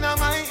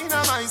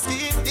my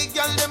skin, the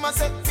girl them a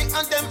set me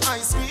and them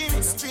ice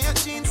cream. Straight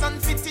jeans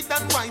and fitted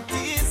and white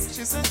tees.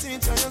 She said,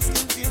 teacher, your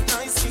skin feel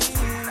nice.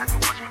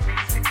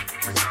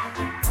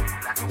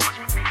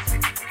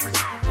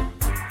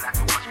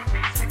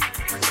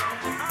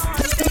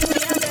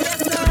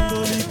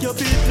 You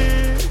pick me,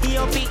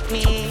 you pick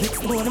me.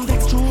 Next morning,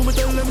 next true, me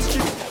tell them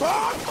strip.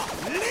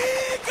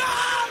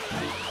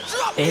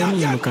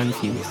 Any I'm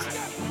confused.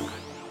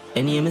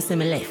 Any of me say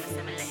me left.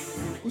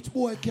 Which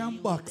boy can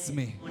box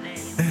me?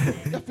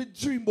 You have to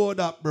dream about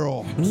that,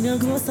 bro. Me no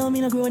grow so,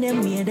 me no grow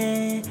them way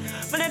there.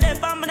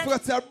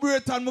 Forgot to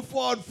Brayton me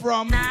forward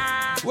from.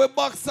 Where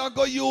boxer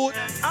go youth.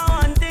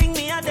 One thing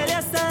me I tell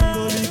you, sir.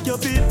 Go lick your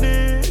pick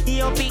me,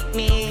 you pick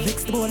me.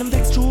 Next morning,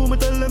 next true, me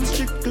tell them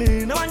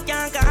strictly. No one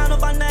can call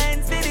up on the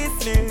ends for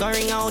this me. Go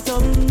ring out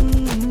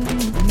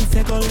me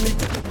say call me.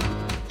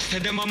 Say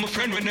them I'm a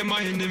friend when them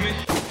my enemy.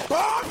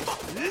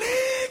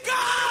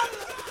 Legal!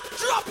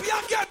 Drop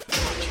your get!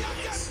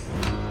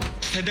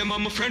 Say them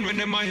I'm a friend when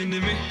them my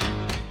enemy.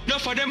 No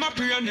for them I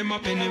pray and them a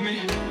penny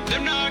me.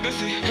 Them not go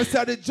see.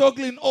 Mr. the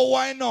juggling, oh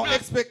why not?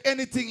 Expect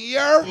anything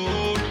here?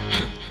 Oh,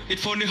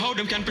 it's funny how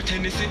them can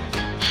pretend to see.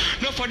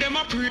 No for them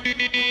I pray,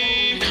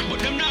 but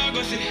them not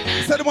go see.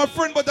 Say them my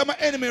friend but I'm an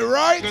enemy,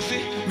 right? Go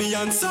see. Me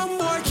and some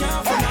boy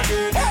can't friend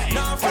again.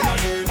 Not friend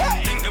again.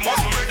 Think them was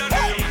better than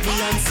them. Me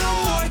and some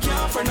boy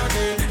can't friend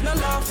again. No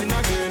laughing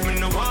again. Me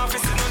no want to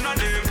see none of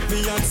them. Me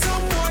and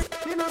some boy.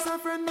 Me no say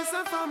friend, me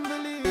say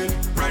family.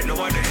 Right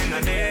now at the end of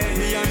the day.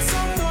 Me and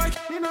some boy.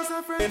 Me no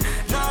say friend.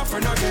 Nah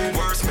friend again.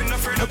 Worse me no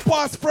friend. The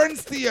past friend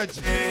stage.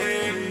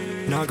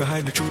 Now go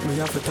hide the truth, me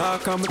have to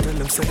talk. I'ma tell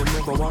them say them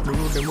never want me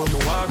rude, them when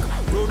me walk.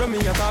 Rude on me,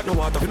 I thought the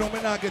water. You know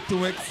me not get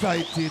too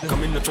excited.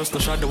 Come in the trust the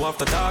shadow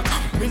after dark.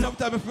 Me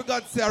sometimes I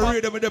forgot to say I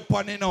read them with the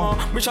pun, you know.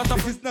 Me shut up.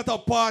 This is not a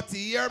party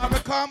here, me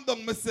calm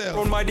down myself.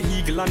 Run by the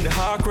eagle and the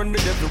hawk, run the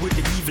devil with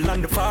the evil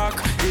and the park.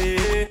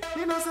 Yeah.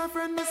 Me no say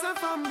friend, me say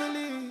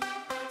family.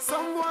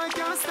 Some boy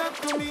can't step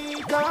to me.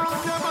 Them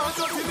out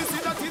of me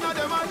see that inna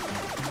them eye.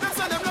 Them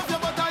say them love you,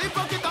 but I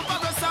hypocrite and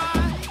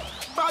parasite.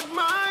 Bad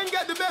mind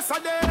get the best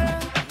of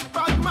them.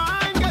 Bad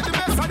mind get the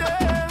best of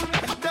them.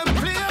 Them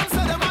claim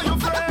say them are your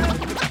friend.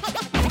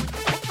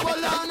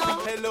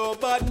 Hello,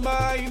 bad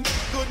mind.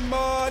 Good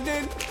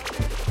morning.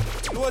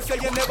 No say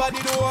you never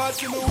did want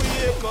to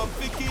wake up.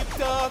 We keep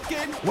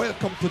talking.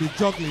 Welcome to the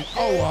juggling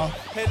hour.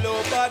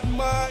 Hello, bad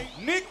mind.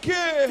 Nicky.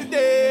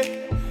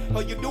 Today,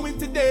 how you doing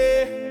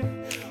today?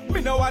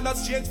 Me no wanna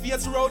change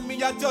face around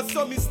me, I just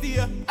saw me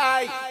steer.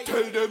 I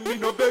tell them me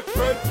no big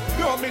friend.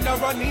 No, me no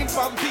running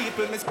from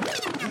people.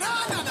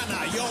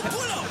 Nah, yo,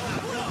 pull up.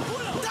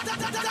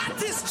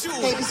 That is true.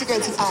 Hey, this is your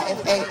girl to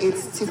RFA.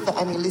 It's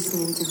Tifa and you're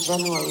listening to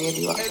General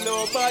Radio.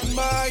 Hello, bad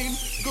mind.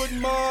 Good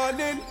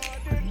morning.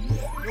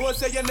 No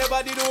say you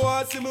never did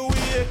want to me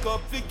wake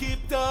up. We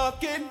keep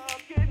talking.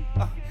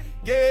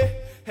 Yeah.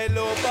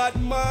 Hello, bad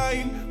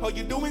mind. How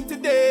you doing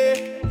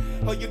today?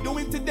 How you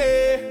doing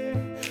today?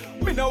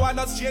 Me no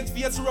wanna change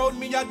face around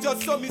me, I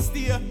just saw me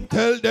steer.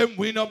 Tell them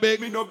we no beg.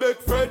 Me no beg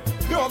friend.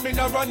 No, me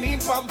no running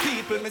from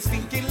people. Me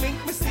stinking link,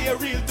 me stay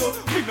real too.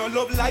 Me no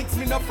love likes,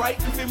 me no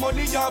frightened for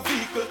money or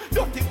vehicle.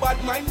 Don't think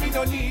bad mind, me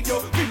no need you.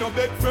 Me no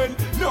beg friend.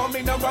 No,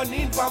 me no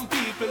running from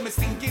people. Me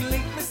stinking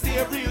link, me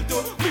stay real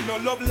too. Me no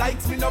love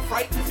likes, me no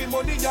frightened for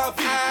money or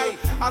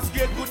vehicle. I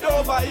scared good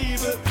over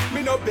evil.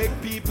 Me no beg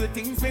people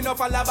things. Me no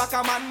follow back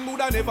a man who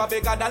da never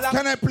beg a dollar.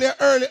 Can I play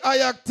early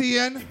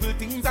Ayactian? People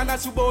things and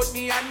that's about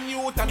me and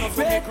you.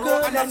 Red,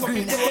 gold and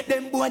green.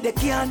 Them boy they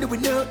can't do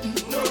with nothing.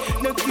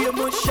 No fear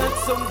much shot,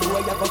 some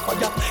boy have a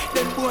fire.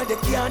 Them boy they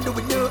can't do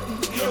with nothing.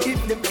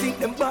 If them think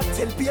them bad,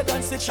 tell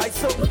pagans to try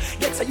something.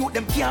 Get a youth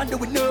them can't do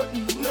with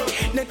nothing.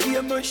 No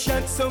fear much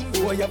shot, some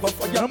boy have a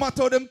fire. No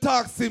matter how them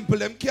talk simple,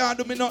 them can't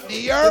do me nothing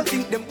here. Them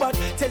think them bad,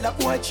 tell a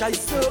boy try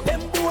something.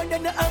 Them boy they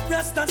no have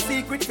rasta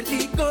secret for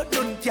legal,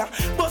 none can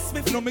bust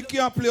me. No, me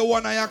can't play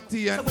one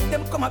Ayactian. So when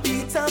them come a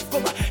beat and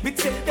come a, me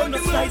tell them no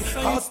slide.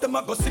 Ask them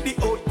a go see the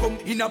outcome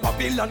in a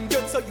Babylon.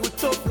 Get so you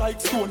tough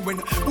like stone. When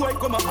boy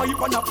come a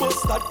hype and a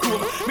bust that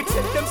chrome. Me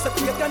tell them say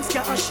pagans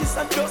can ashes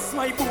and dust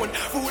my bone.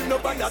 Fool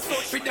nobody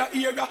touch with the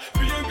era.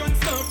 Pagans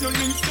stop no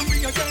links to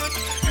we again.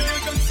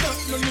 Pagans stop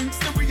no links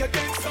to we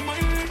again. Some I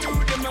do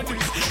them a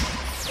this.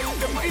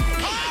 Them I do.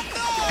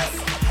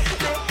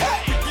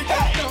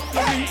 Stop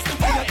no links to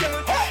we again.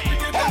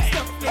 Pagans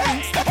stop no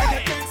links to we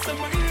again.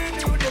 Some I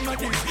do them a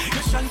this.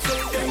 You shan't tell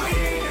them I do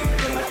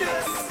them a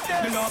this.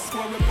 The last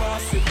one we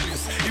pass it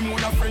this. Him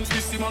one a friends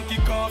this him and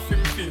kick off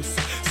him face.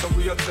 So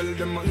we a tell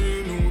them I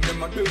know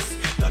them a this.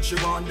 That she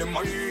want them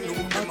I know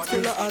them a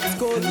this. At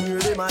school hear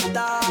them a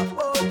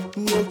talk.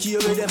 No care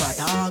with them a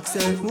talk.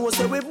 Say no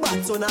say we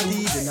bad so not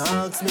even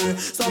ask me.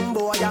 Some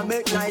boy a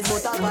make nice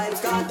but a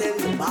vibes can't tell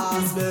them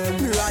pass me.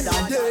 Me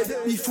rather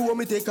dead before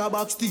me take a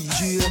box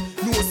DJ.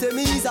 No say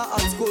me is a at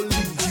school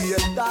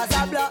DJ. That's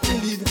a black me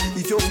live.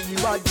 If you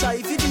feel bad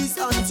try for this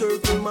and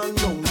circle man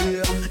down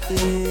there.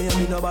 Yeah,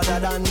 me no better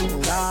than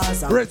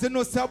Gaza. Resin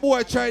no say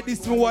boy try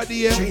this me what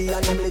here. Tree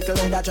and them little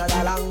red that trod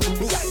along.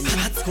 Me a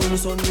hot school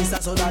son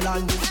Mr.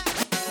 Sutherland.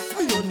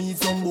 Me no need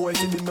some boy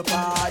to be my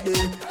party.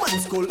 Man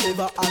school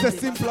ever had. It's a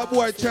simple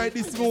boy try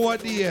this me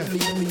what here.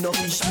 Me no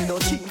fish, me no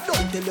cheat.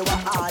 Don't tell you what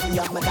hardy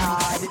of my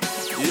daddy.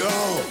 Yo,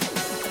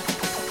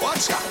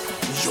 watch out.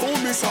 You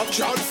miss a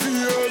cat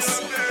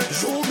face.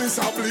 You miss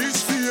a bleach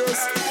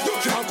face. You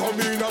can't come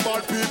in a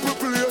bad people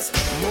place.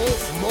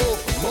 Move.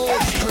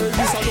 Hey,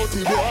 miss a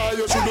dirty boy.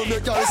 You shouldn't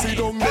make y'all sit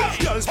down there.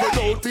 Y'all spread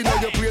out in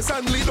your place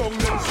and lead down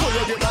there. When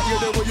you get that here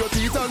there with your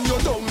teeth and your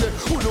tongue there.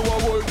 Who know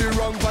I hold the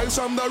wrong vibes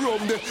from the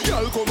rum there.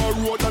 Y'all come a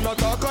road and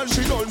attack and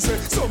she don't say.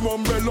 Some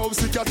umbrella love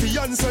sick catty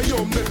and say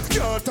yum there.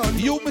 Cat and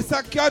you miss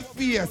a cat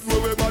face.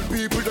 Where we bad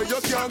people there you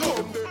can't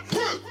come there.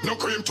 Well, no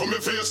cream to me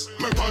face.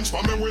 Me punch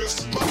for me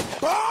waist.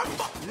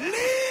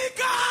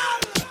 Legal!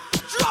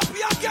 Drop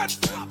you again!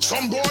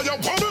 Some boy you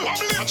wobble.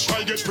 I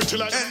try get pretty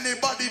like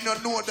anybody no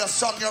know the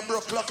song you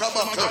broke like a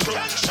buckle.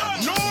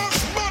 No,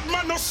 bad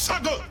man no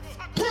saggle.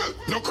 Well,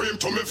 no cream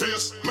to me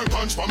face, me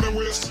punch for me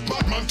waist.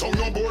 Bad man tongue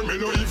no bore, me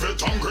no evil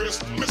tongue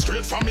grace. Me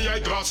straight from me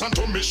eyeglass and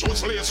to me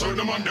shoes lace. So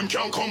the man them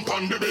can't come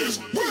on the base.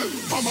 Well,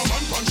 I'm a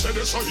man punch said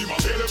so him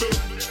available.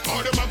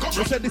 All them a come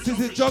from. Said this is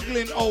the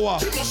juggling hour.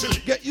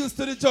 Get used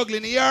to the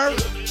juggling here. I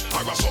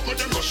got something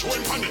them go show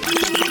him on it.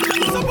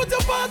 So put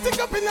your party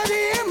up in the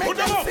air, make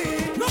them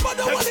see.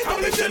 Nobody want it,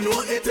 but if you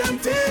know it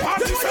empty.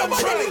 Then when your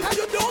body link and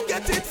you don't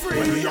get it free.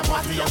 When we a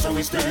party, so we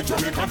we steady till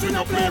we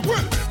continue play.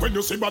 Well, when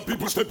you see bad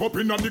people step up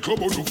in the club,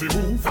 how do we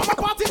move? From a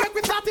party make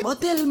we start it.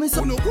 But tell me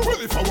so. Well,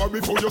 if I were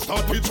before you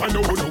start it, I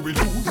know we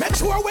lose. Make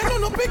sure we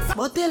no pick.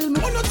 But tell me.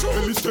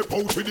 When we step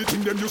out with it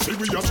in them, you see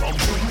we are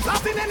champions.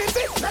 Nothing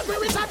anything, let me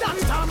reach a damn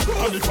time.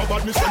 And if a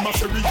badness, them a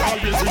say we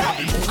always in the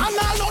mood. And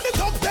all know the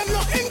top, them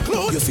not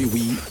include. You see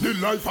we. The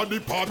life of the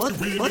party,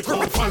 we the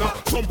crowd follow.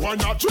 Some boy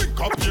not drink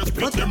up, yes,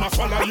 pick them a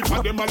swallow. If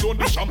a them alone,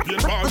 the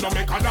champagne bar no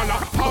make a dollar.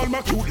 All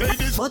my cute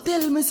ladies. But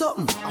tell me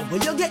something. And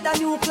when you get the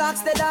new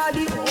clocks, the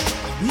daddy.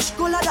 Which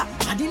color that?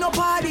 I did no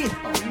party.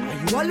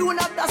 You alone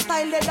have the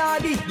style, the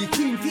daddy. The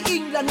queen for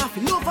England, I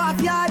feel love of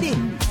yardy.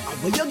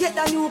 And when you get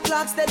the new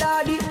clocks, the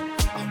daddy.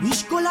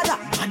 Which color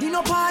that? I did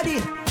no party.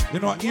 You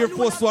know, Air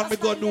Force One me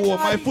go do.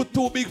 My foot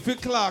too big for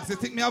clocks. You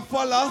think me a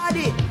follow?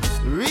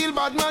 Real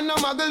bad man, no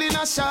muggle in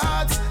a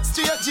shorts.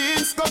 Straight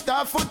jeans, cut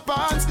off foot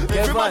pants.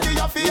 Everybody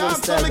have to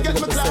ask when me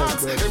get my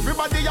clocks.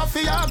 Everybody have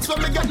to ask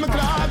when me get my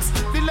clocks.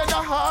 The leather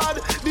hard,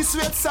 the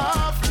sweat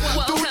soft.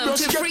 Welcome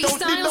to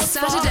Freestyle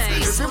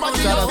Saturdays on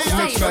Everybody your have to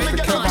ask when me favorite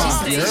get my party clocks.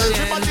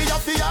 station. Everybody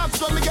have to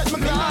ask when me get my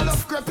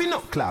clocks. Creeping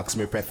up. Clocks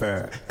me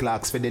prefer.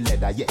 Clocks for the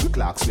leather, yeah.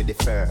 Clocks with the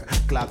fur.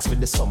 Clocks with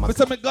the summer. But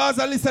some guys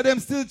at least them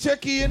still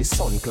checking. The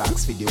sun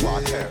clocks for the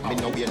water. Me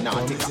know we're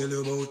not. Tell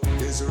you about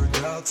desert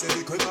clocks,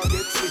 every quick I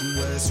get finger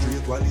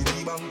straight while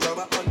the bank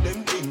grabber and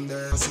them king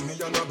there. See me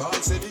on the ball,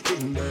 say the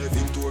king there.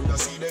 Victoria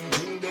see them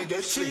king, they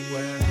get free.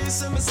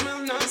 Some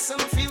smell nice, some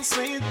feel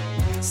sweet.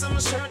 Some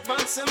shirt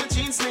band, some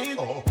jeans neat.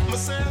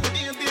 Myself,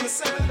 baby,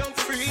 myself, I'm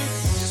free.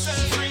 Myself,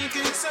 freaky,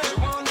 myself,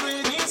 one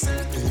way, he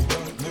said. Hey,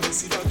 God, never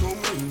see that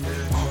tongue ring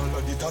there. All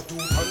of the tattoo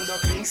and the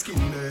clean skin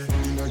there.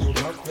 Inna your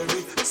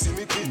blackberry, see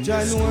me king.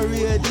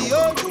 January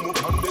radio.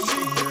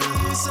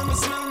 Some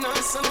smell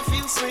nice, some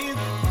feel sweet.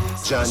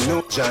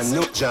 Janu.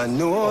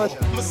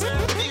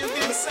 Myself, baby,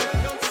 myself,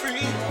 I'm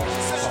free.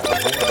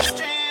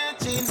 Straight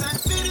jeans and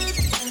fitted.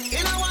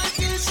 In a white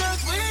t-shirt,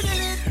 we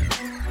did it.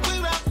 We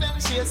rock them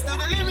shades to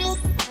the limit.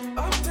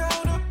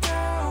 Uptown.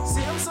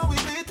 See, I'm so we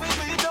beat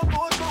up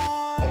both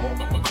more.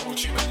 My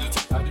Gucci belt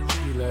are the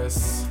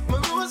realest. My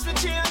rose for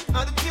chain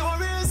are the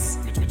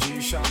purest. Me to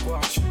G-Shock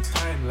watch,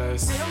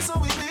 timeless. See, I'm so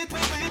we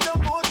beat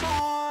up both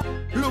more.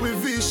 Louis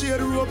V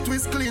shade rope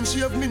twist clean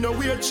shave. Me no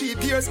wear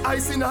cheap ears.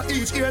 Ice in a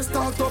each ear.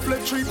 Start up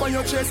like tree on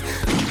your chest.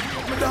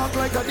 Me dark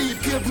like a deep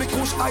cave. Me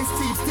push ice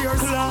deep stairs.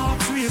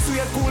 Clocks, sweet,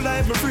 cool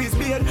like my freeze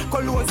beard.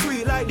 Cologne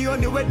sweet like the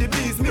only way the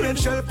bees. Me them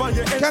shelf on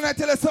your head. Can I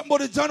tell you something about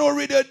the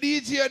January the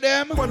DJ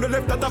them? When the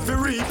left that have to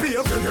repeat.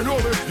 You know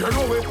we run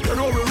road. You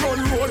know we run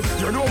road.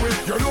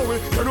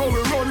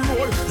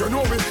 You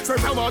know we say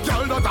I'm a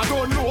girl that I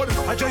don't know.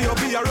 I tell you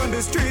be around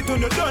the street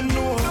when you don't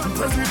know.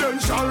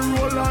 Presidential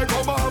roll like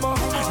Obama.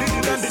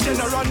 And the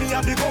general me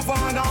at the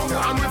governor.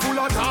 And we full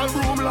of tall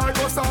room like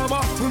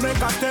Osama. We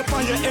make a step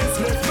on your head,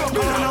 slip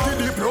no corner. For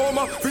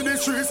diploma, for the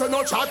streets and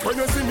no chat. When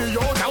you see me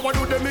out, I want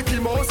to do the Mickey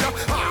Mouse.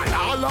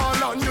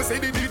 And you say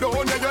the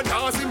down there, you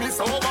not see me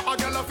sober. I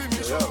got a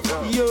me show.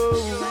 Yo,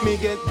 me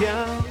get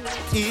down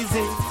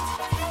easy.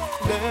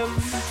 Them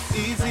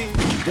easy.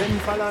 Them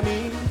follow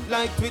me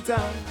like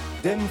Twitter.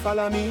 Them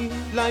follow me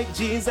like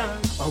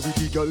Jesus. And with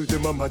the girl,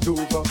 them a mad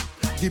over.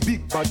 The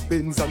big bad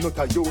Benz and not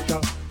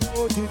Toyota.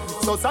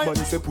 So Simon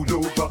say pull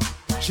over.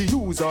 She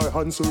use her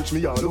hand search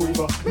me all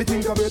over. Me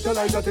think I better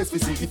like that test to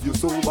see if you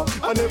sober.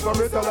 I never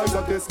better like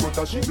that test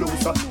but she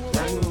closer.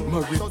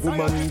 Married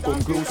woman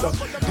come closer.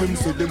 Them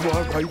say them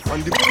want right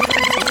from the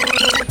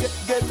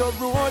Get a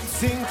road,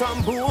 sink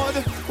and board.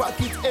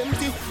 Pocket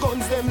empty,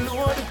 guns them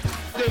load.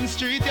 Them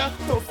street yeah,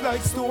 tough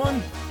like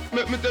stone.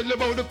 Let me tell you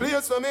about the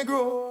place where me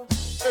grow.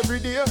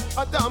 Every day,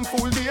 a damn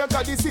full day.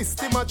 Got the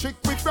system a trick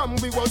we from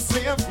we was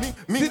slave.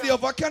 Me City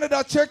of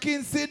Canada,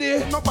 check-in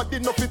city. Nobody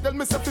no fit tell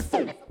me say fi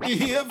full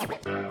behave.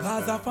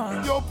 Gaza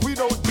fan. You up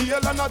without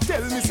bail and I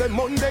tell me say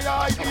Monday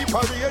I be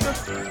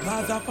parade.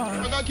 Gaza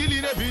fan. And I kill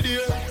it every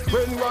day.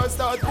 When war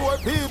start, poor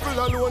people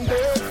alone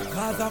there.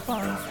 Gaza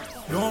fan.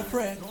 Don't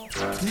fret.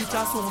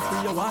 Teacher so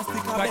free, you want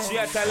stick a bed.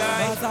 Catch a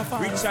lie,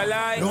 reach a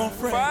lie. Don't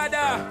fret.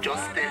 Father.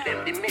 Just tell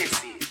them the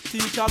message.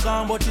 Teacher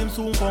gone but him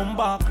soon come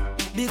back.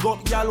 Big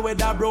up gal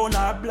whether brown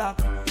or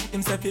black.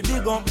 Him say fi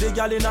big up the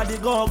gal inna the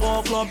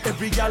go-go club.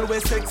 Every gal we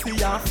sexy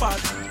and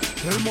fat.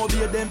 Tell mo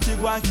be them fi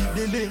go and keep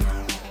the link.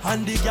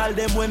 And the gal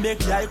them we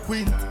make like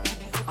queen.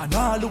 And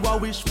all who a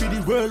wish for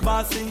the world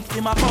boss sing.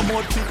 Him a come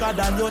out quicker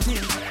than you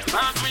think.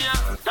 Mark me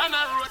a done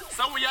a road,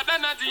 so we a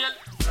done a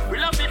jail. We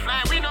love the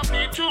fly, we not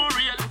be too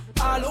real.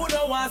 All who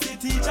don't want see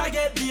teacher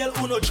get bail,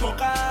 who no choke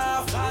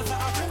off.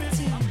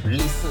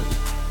 Listen,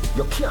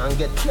 you can't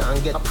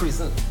get a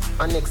prison.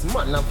 A next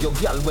man have your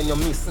girl when you're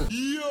missing.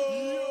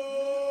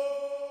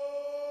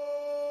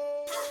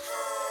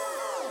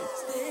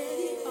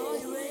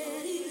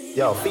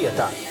 Yo,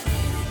 theater.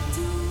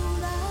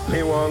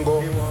 Me want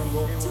go. Me want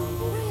go.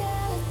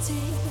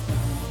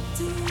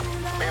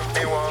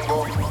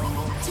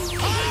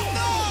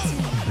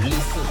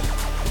 Listen,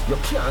 you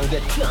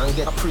can't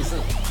get a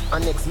prison. A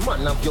next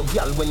man have your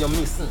girl when you're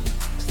missing.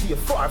 Stay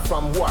far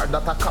from war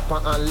that a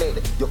copper and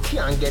lead. You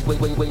can't get when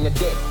you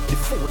dead. The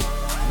food,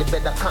 the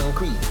bed of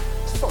concrete.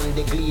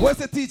 Sunday glee. Where's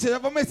the teacher? You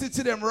have a message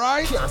to them,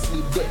 right? Can't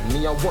sleep dead,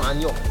 me a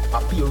warn you.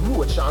 I feel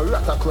roach and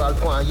rat a crawl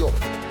upon you.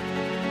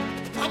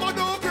 Mama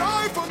don't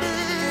cry for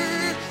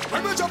me.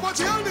 When me jump a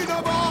jail in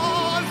a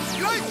ball.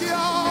 Like ya.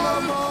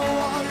 Mama,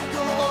 why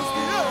don't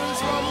tears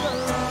from your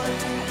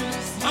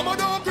eyes? Mama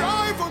don't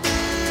cry for me.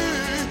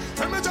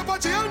 When me jump a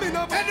jail in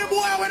a ball. Any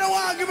boy when I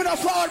want give me the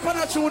fall for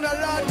the tune a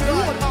lot.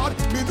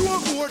 Me do a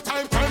more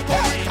time for it.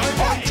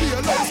 Time on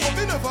jail life, so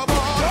me never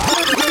ball.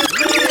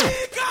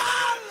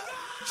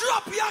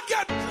 Drop you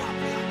again.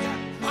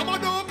 Mama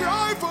don't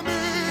cry for me.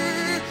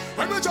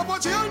 When me jump a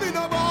jail in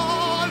a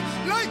ball.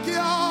 Like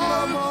ya.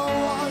 Mama,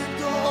 why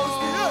don't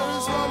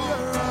tears from your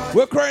eyes?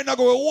 We're crying now,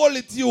 go hold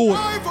it you.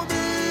 Cry for me.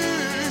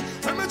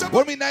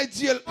 When me in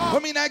jail,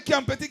 when me in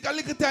camp, I think a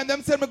little time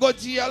them send me go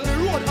jail. Me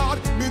road hard,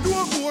 me do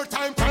more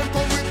time come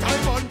with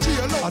time on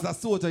jail. As a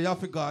soldier, you have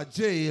to go to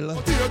jail.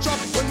 Teardrop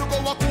when you go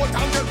a court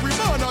and get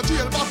remand a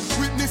jail back.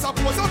 Witness a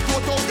pose of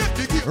photos, get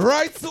the gift.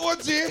 Right,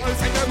 soldier?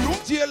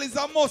 Jail is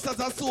a must as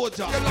a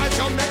soldier. You like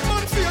your make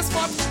man face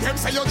fat. Them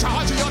say you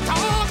charge your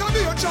talk and be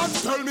a chat.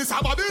 Tell me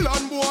some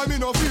Babylon boy, me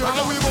no fear.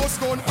 And we must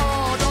gun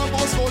hard and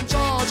must gun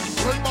charge.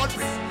 When bad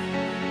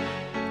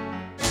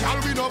shall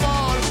we no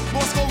ball,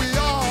 must go we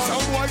are.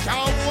 Some boy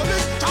can't hold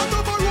it. Can't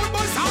over road,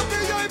 but some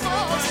day I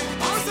pass.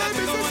 I say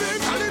this is the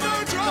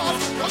caliber drop.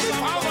 Don't be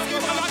power,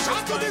 give a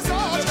chance to this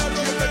art.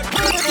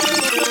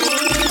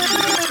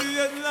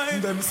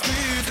 Them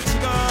sleep, it's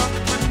dark,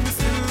 and we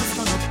still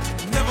stand up.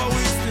 Never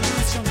we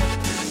still strong up.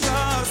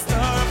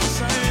 Star,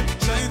 shine,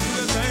 shine to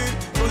the light.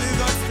 Holy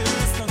God still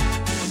stand up.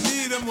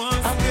 Need them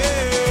once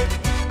again.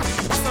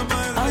 Some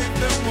might leave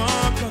them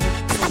walk on it.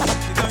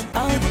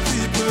 Evil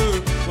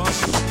people,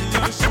 wash me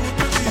and shoot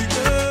the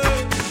people.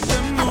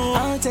 Them know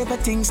all type of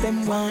things them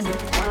want.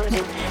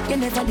 You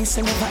never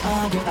listen, never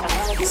argue.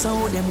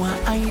 So them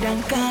want hide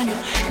and call you.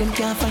 Them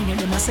can't find you,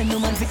 them a send no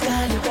man to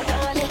call you.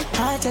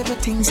 All type of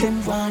things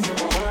them want.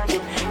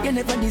 You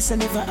never listen,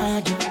 never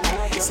argue.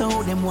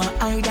 So them want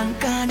hide and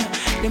call you.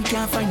 Them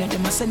can't find you,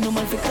 them a send no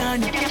man to call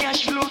you.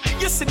 Cash flow,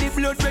 you see the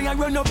blood when I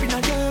run up in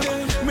a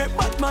them. Make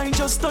bad mind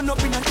just turn up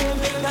in a them.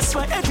 That's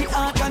why every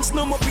heart can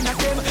snum up in a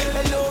them.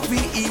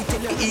 L-O-V-E,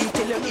 tell you, E,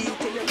 tell you, E,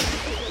 tell you.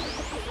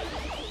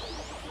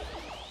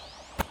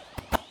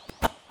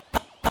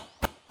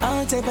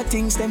 All type of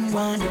things them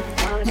want.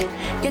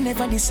 You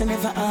never listen,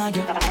 never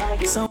argue.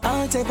 So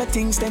all type of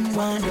things them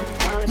want.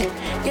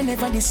 You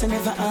never listen,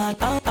 never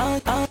argue.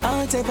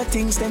 All type of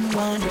things them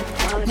want.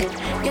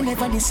 You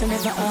never listen,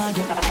 never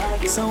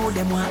argue. So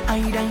them want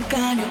hide and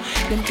call you.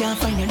 Them can't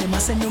find you, them a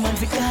send no man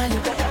to call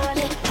you.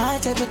 All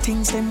type of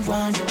things them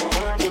want.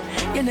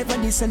 You never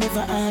listen,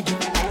 never argue.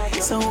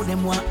 So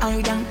them want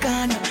hide and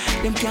call you.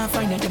 Them can't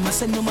find you, them a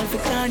send no man to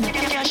call you.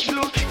 Cash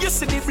flow, you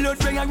see the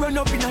blood when I run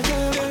up in a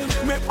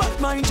them. Make bad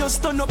mind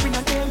just turn up in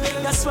a them.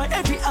 That's why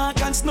every heart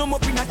can snum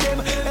up in a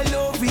them.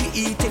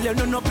 L-O-V-E, tell you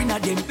none up in a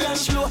them.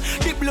 Cash flow,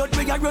 the blood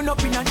when I run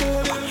up in a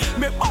them.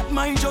 Make bad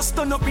mind just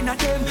turn up in a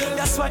them.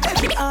 That's why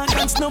every heart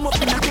can snum up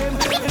in a them.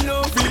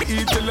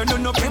 L-O-V-E, tell you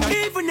none up in a them.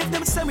 Even if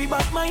them say me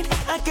bad mind,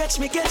 I catch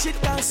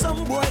it, cause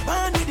some boy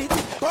ban with it.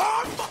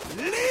 Bomb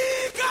legal.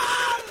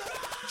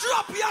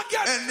 Drop you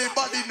again.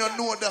 Anybody no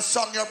know the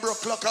song you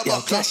broke like a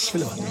yo, cash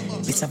flow.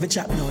 Let's have a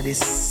chat now,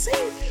 this.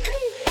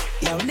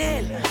 Yo,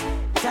 Neil.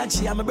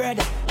 Tachi, I'm a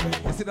brother.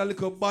 You see that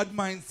little bad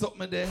mind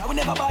something there? I will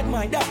never bad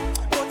mind that.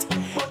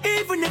 But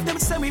even if them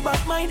say me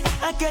bad mind,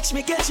 I catch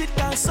it,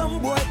 cause some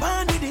boy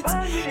born with it.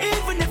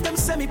 Even if them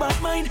say me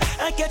bad mind,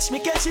 I catch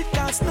it,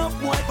 cause no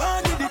boy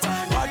born with it.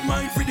 Bad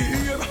mind for the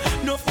ear,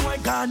 no boy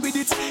gone with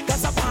it,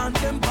 cause I found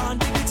them born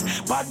with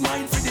it. Bad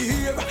mind for the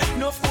ear,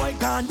 no boy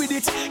gone with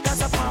it,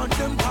 cause I found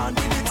them born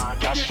with it.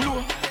 Cash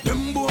flow,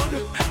 them boy,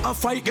 I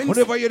fight against.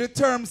 Whatever you the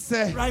term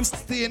say,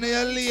 stay in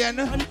your lane.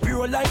 And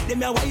pure like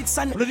them a white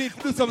sun. We need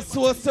to do some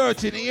soul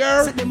searching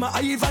here. Say them a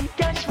Ivan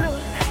cash flow.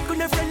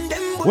 Couldn't friend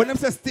them. When them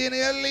say stay in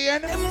your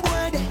lane,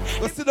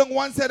 go sit down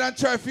one side and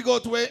try to figure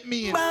out what it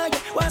means.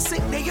 What's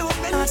it they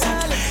open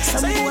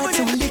some boy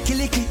too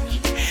licky.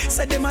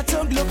 Say them a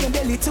tongue look and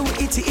belly too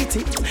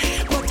itty.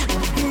 But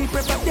me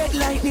prefer dead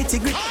like nitty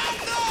gritty.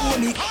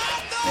 Only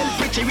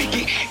pretty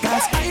Ricky.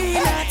 Cause I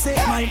not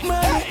take my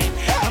money.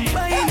 I'm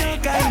buying no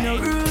kind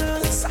of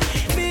rules.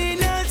 Me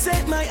not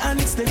take my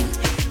hands them.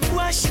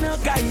 Wash no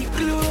guy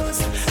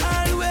clothes.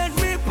 All when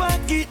me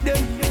pocket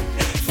them.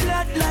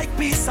 Flat like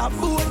piece of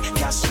wood.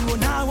 Cash flow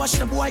now wash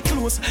the boy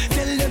clothes.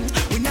 Tell them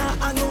we not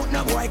hang out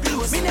no boy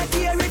clothes. Me not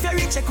care if you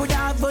rich, I could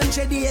have bunch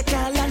of day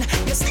land.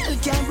 You still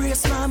can't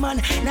brace my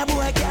man. No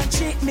boy can't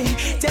cheat me.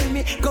 Tell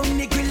me come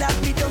nigga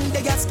lock me down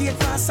the gas skate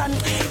pass and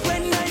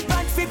when I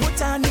bad fi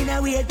put on in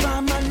a weird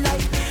for man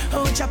like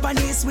oh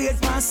Japanese weird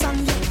for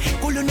song.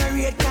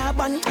 Culinary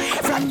carbon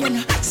from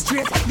you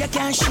straight you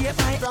can't shape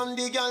my from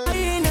the girl.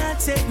 I not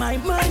take my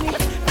money.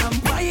 I'm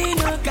buying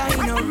no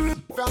kind of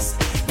roots.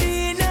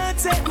 Me not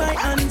take my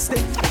hands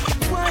them.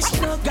 Wash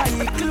no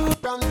guy clothes.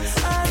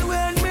 And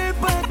when me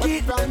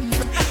pocket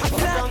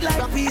flat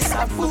like piece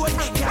of wood.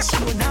 Cash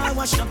flow now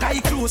wash no guy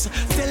clothes.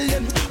 Tell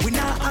them we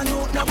not hang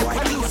out no boy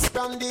clothes.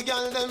 From the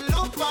girl them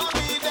look for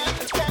me, them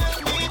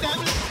tell me them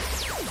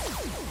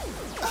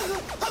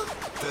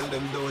Tell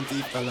them don't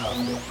eat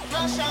alarm.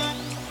 Russian,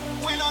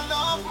 we don't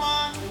love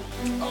man.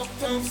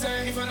 Uptown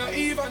say if I not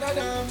even a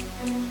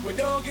damn, we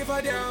don't give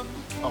a damn.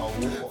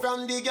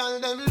 From the girl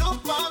them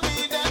look for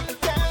me, them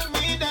tell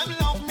me them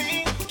love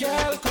me.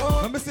 Girl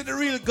come. Let me see the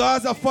real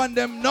Gaza fan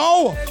them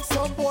now.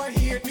 Some boy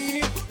hate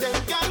me,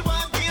 them girl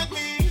won't hate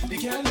me. The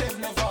girl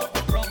them love up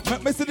from.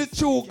 Let me see the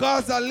true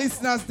Gaza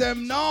listeners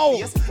them now.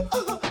 Yes.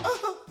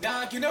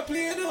 Nah, you not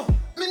play no.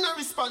 Me no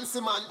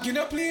responsive man. You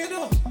not play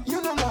no.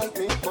 You don't like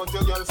me, but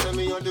your girl say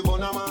me you're the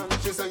bonner man.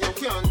 She say you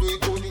can't do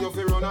it good, you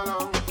fi run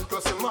along.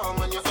 Plus your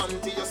mom and your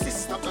auntie, your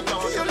sister and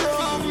all. You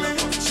love me.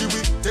 She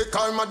will take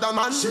her mother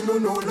man. She no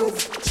love.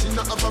 She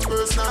not have a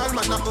personal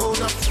man, not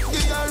own up.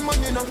 Give her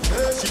money now.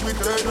 Hey, she will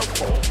turn up.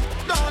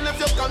 Down if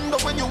you can go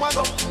when you want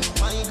up.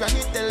 My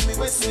granny tell me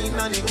we're seen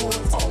and it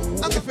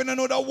goes. If you don't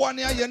know that one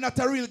here, you're not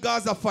a real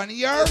Gaza fan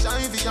here.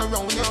 Shivy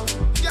around you.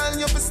 Girl,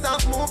 you fi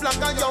stop move like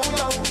a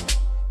yo-yo.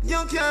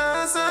 You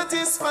can't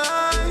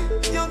satisfy,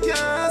 you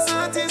can't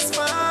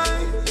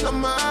satisfy. No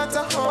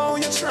matter how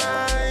you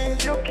try,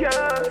 you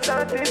can't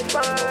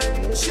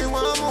satisfy. She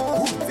want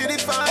move for the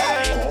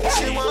fire,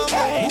 she want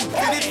move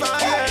for the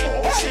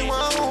fire, she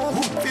want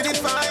move for the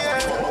fire.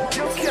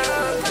 You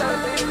can't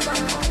satisfy.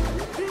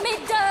 Me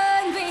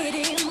done with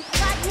him,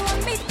 God know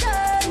me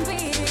done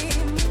with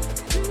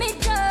him. Me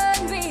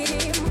done with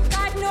him,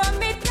 God know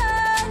me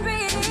done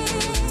with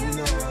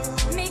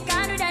him. Me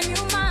can't do that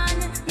new man,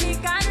 me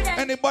can't do that.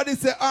 Anybody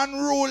say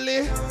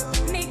unruly?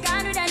 Me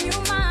can't do that new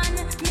man,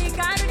 me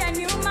can't do that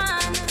new man.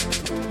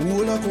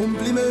 All a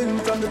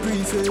compliment from the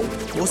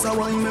prefect. Boss a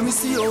wine, let me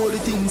see all the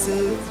things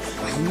say.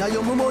 I know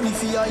you my money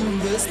for your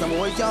invest. I'm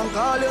boy can't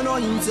call you no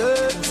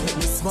insect.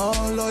 Something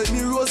small like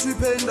me rosary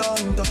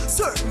pendant.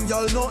 Certain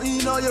y'all not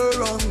in a your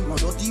run. My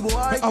dirty boy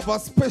I have a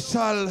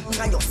special.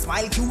 And you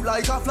smile cute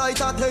like a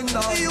flight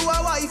attendant. You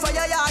a wife for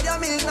your yard, your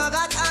milk not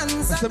got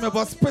answer. I say me have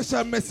a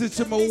special message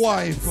to my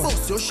wife.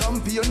 Bust your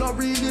champagne not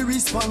really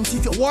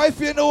responsive. Your wife,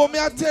 you know what me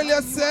I tell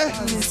you, say?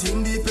 It's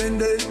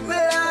independent. Me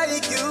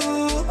like you.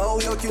 Oh,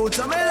 you cute,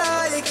 so me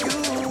like you.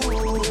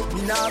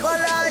 Me never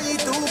lie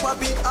to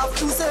papi. Have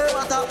to say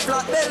what a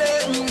flat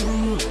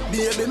belly.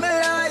 Baby, me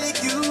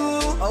like you.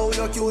 Oh,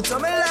 you cute, so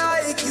me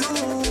like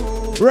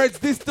you. Reds,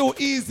 this too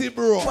easy,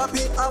 bro.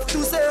 Papi, have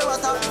to say what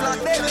a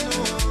flat belly.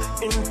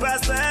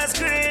 Impress the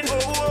screen.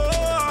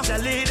 Oh,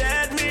 Charlie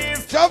dead me.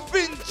 Da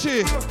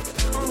Vinci.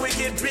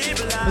 Wicked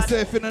people. I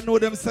say if you don't know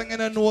them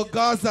singing, I know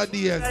Gaza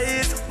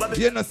days.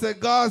 You know say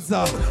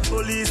Gaza.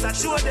 Police I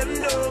show them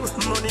down.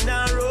 Money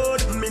na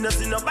road. Me no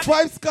see nobody.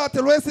 Vibes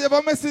Cartel, where say you have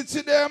a message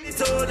to them?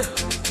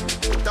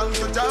 Thank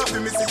you, Jah,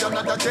 me see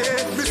another day.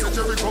 Me say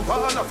Jericho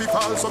fall, if he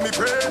fall, so me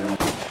pray.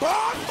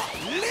 But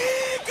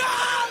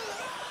legal.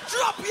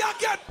 Drop you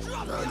again.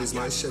 God is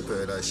my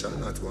shepherd, I shall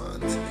not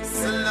want.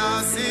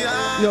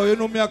 Yo, you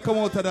know me I come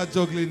out of that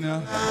juggling,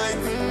 yeah?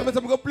 I'm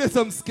gonna play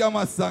some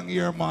scammer song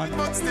here, man.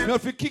 You know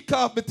if you kick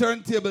off the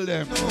turntable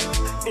them.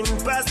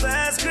 Impress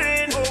the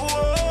screen.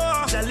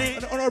 Oh, Charlie.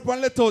 And on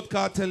one let out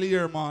Cartel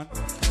here, man.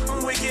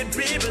 Wicked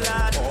people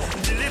are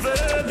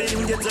deliver me.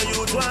 Get a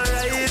youth one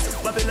right.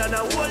 Babylon a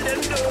hold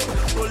them down.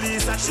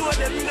 Police a show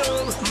them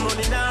down.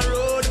 Money na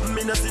road.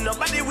 Me no see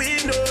nobody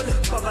we know.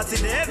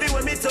 Poverty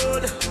everywhere me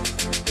told.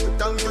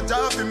 Thank you,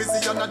 Jah, for me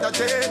see another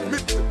day.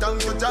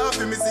 Thank you, Jah,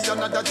 for me see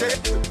another day.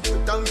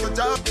 Thank you,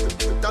 Jah,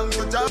 thank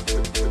you, Jah,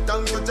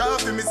 thank you, Jah,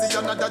 for me see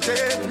another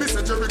day. Me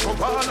say Jericho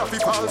fall, if he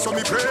fall, so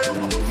me pray.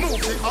 Move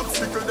the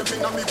obstacle, them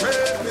inna me way.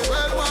 Me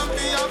well want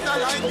me have the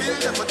light bill,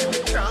 them but if me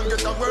can't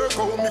get a work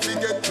home, if me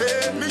get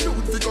paid. Me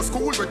youth fi go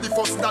school with the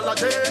first dollar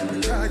day.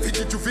 If it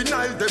the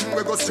juvenile, them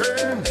we go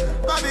strain.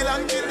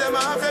 Babylon kill them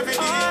off every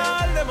day.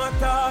 All them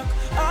attack,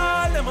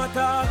 all them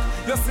attack.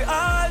 You see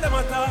all them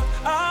attack,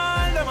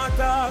 all them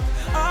attack.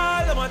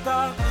 All them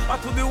attack, I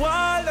to the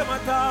wall them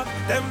attack.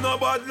 Them no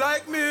bad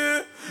like me,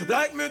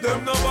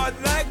 them no bad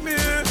like me,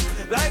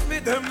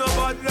 them no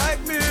bad like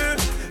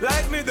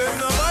me, them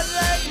no bad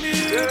like me.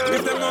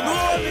 If them no know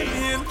what me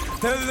mean,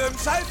 tell them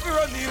try to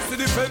run in to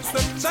defense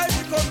them, try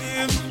to come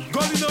in.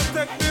 God you don't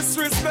take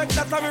disrespect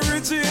that I'm a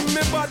regime,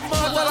 me bad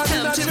man.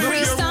 Welcome to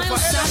Freestyle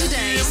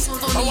Saturdays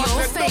on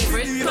your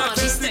favorite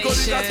party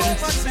station.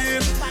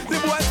 The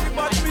boys be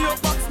bad me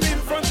up, box me in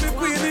front of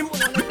Queen.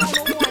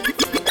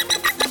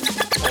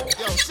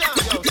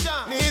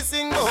 Me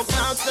sing bout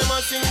clouds, them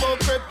a sing bout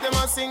crepe, them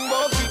a sing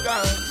bout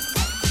vegan.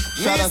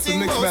 Shout out to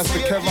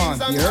MixMaster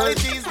Kevan, you heard?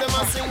 Them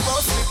a sing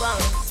bout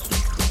slippers.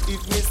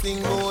 If me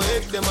sing bout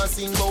egg, them a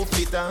sing bout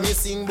flitter. Me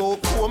sing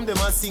bout comb, them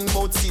a sing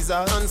bout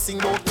scissor. And sing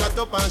bout knot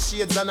up and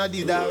shades and a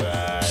dida.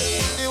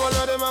 The one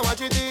of them a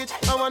watch it teach.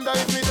 I wonder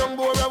if me tongue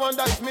bore, I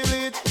wonder if me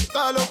bleach.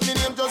 Call up me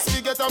name just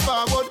to get a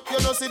forward. You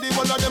know see the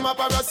one of them a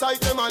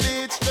parasite, them a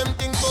leech. Them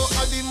think bout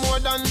a the more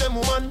than them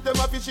woman. Them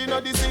a fishing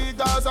at the sea,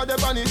 cause a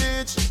them on the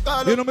beach.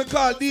 You know me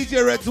call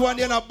DJ Reds one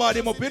day and I bad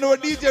him up. You know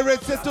what DJ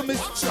Reds said to me?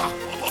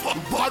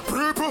 Bad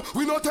people,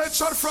 we not take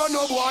shot from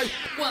no boy.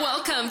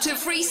 Welcome to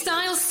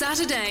Freestyle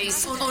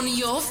Saturdays on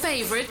your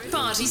favorite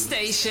party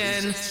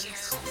station.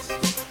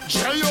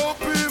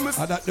 J.O.P. me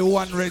And that the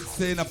one red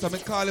saying after me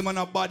call him and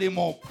I body him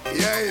up.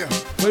 Yeah.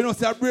 But you know,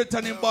 say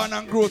Britain in born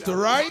and grow to,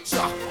 right?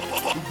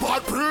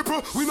 Bad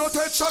people, we not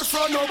take shot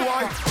from no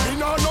boy. We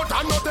not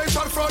take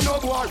shot from no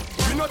boy.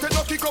 We not take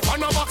no kick up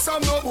and no box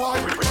from no boy.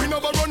 We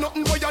never run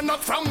nothing boy and not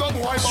from no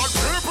boy. Bad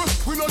people,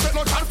 we not take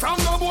no shot from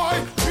no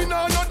boy. We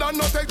not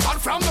take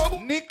shot from no boy.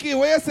 Nicky,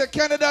 where you say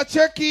Canada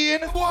check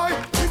in? Boy,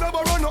 we never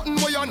run nothing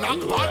boy and not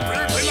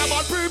bad people. We not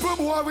bad people,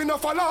 boy, we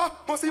not follow.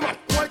 Must see man,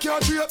 why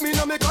can't treat me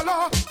no make a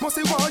law? Must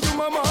see why you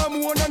mama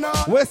more than a.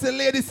 Where's the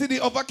lady city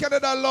of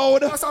Canada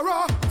loud? That's a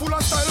raw, full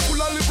of style,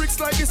 full of lyrics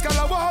like this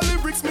Calabar.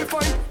 Lyrics me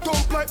fine,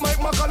 don't like Mike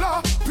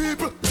Macala.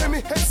 People say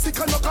me head sick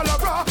and no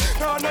calabra.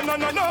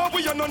 No,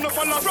 we are none of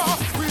a raw.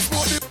 We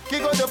smoke the.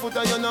 Kick out the foot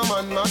of your no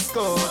man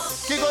mascot.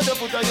 Kick out the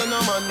foot of your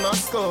no man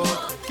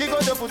mascot. Kick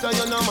out the foot of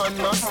your no man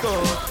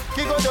mascot.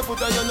 Kick out the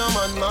foot of your no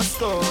man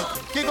mascot.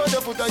 Kick out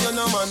the foot of your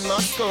no man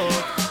mascot.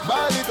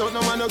 Ball it out,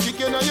 no man no kick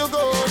you now you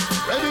go.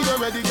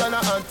 Ready, gonna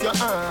at your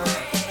hand.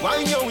 Why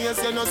your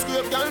waist you no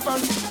scrape girl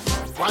pan?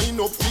 Wind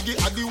up figgy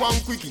at the one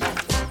quickie.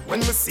 When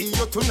we see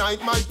you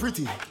tonight, my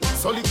pretty.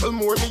 So little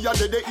more me a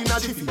dead in a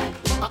jiffy.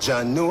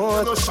 John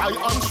no, no shy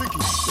and tricky.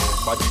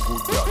 body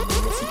good girl,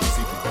 no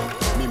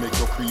city. Me make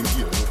your cream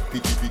here, no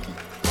picky.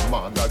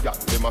 Man, I got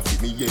them a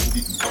feel me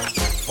yendi.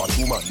 Fat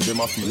woman, them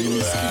a feel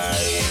me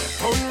sticky.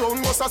 Turn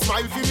round, must a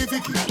smile for me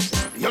Vicky.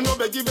 You no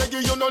beggy,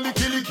 you no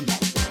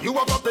licky. You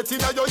have a pet in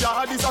your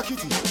yard, is a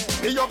kitty.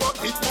 Me have a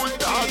pit bull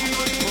dog.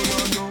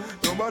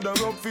 No bother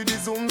up for the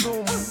zoom.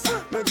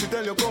 Make me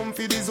tell you come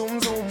for the zoom.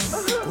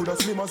 Coulda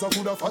slim as a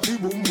coulda fatty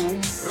boom.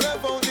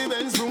 Rev out the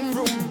Benz vroom.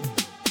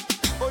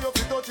 Oh, you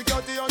fit touch the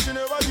catty and she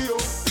never do.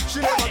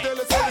 She never tell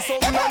us how the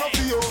something on a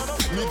feel.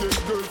 Me get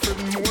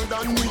girlfriend more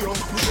than me.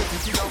 Me get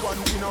it in a one,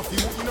 in a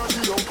few, in a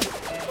trio.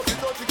 You fit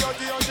touch the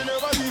catty and she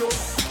never do.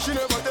 She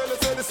never tell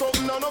us how the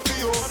something on a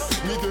feel.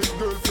 Me get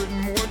girlfriend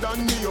more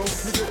than me.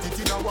 Me get it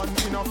in a one,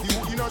 in a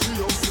few, in a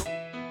trio.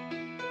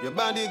 Your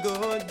body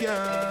good,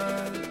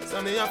 girl.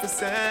 So me have to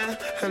say,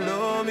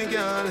 hello, me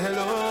girl,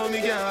 hello,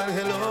 me girl,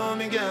 hello,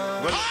 me girl.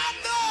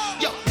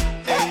 Yo,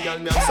 hey, girl,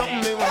 me have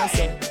something me want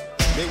say.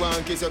 Me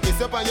want kiss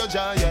up on your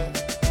jaw, yeah.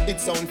 It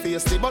sound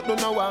feisty, but don't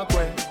know walk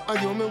away.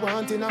 And you me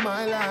want in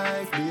my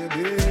life,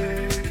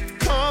 baby.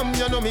 Come,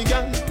 you know me,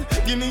 girl.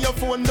 Give me your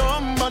phone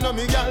number, know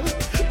me, girl.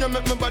 You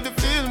make my body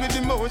feel with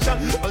emotion.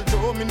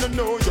 Although me no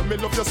know you, me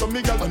love you so,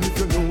 me girl. And if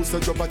you know, say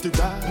your body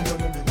right, you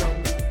know me,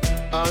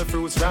 girl. All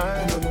fruits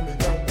right, you know me,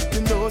 girl.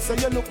 You know, say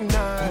you look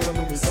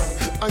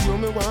nice. And you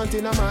me want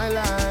in my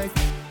life,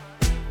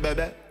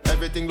 baby.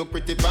 Everything look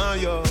pretty for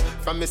you.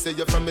 From me say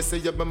you,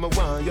 but me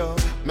want you.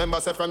 Remember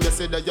say from you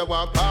say that you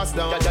walk past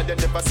down. Yeah, you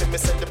never see me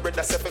send the bread,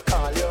 that's if I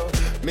call you.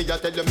 Me I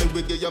tell you me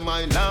will give you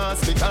my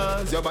last.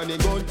 Because your body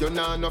good, you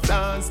know no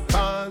plans.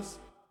 Cause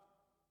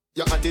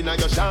you're hot in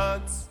your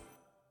shots.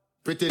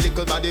 Pretty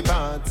little body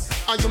parts.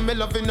 Are you me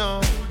loving now?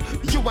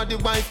 You are the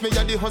wife, me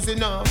are the husband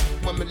now.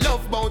 When me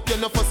love bout you,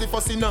 no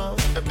fussy now.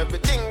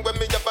 Everything when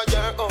me have a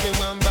year, me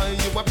want buy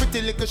you a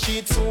pretty little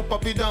sheet, so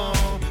pop it down.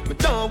 Me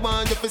don't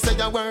want you to say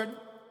a word.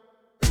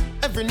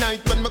 Every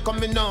night when me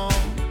coming on,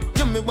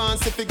 you me want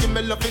to give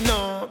me loving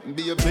now.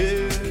 Be a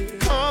babe,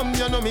 come,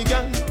 you know me,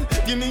 girl.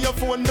 Give me your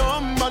phone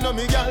number, know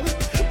me, girl.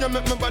 You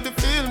make my body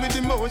feel with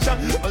emotion.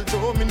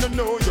 Although me no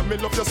know you, me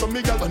love you so,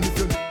 me, girl. And if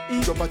you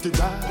your body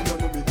right, you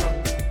know me,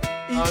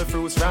 girl. All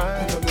fruits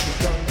right, you know me,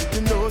 girl.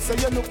 You know, say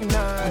you look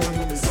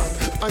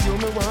nice, and you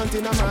me want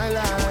in my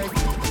life.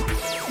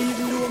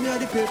 Even though me are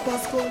the paper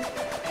skull,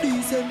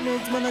 decent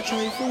mates man I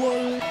try for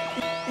all.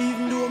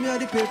 Even though me are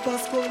the paper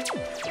skull,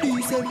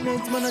 decent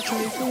mates man I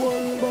try for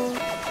all.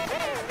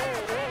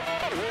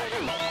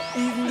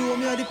 Even though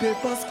me are the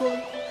paper skull,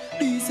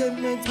 decent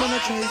mates man I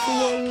try for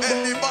all.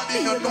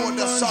 Anybody don't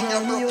know the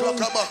song you broke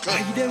like a buckle.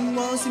 I them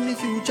want see me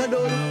future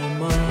done.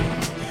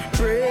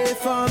 Pray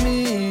for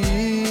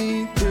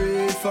me,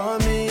 pray for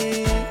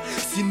me.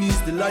 Sin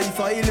is the life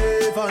I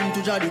live, and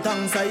to the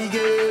thanks I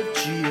give.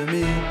 Cheer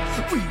me,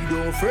 we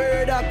don't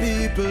afraid of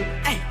people.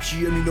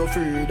 Cheer me, no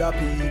afraid of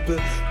people.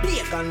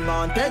 Bacon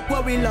man take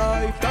what we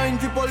like. Time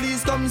for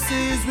police come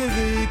seize we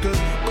vehicle.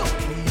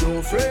 But we don't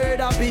afraid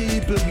of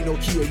people. We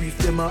don't care if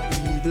them are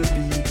evil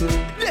people.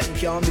 Them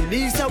can't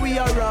believe that we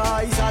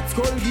arise. At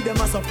school give them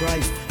a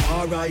surprise.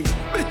 Alright,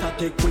 better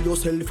take for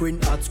yourself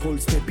when at school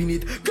step in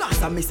it.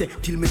 Cause I may say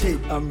till me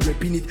take I'm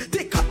repping it.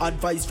 Take a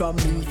advice from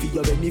me for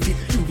your benefit.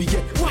 You be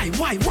get why?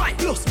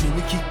 Plus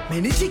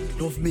many chick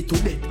love me to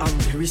death. I'm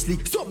very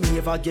slick. So me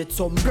ever get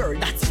some girl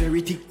that's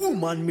very thick.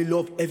 Woman me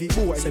love every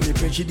boy. Say me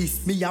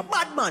prejudice. Me a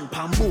bad man,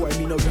 pan boy.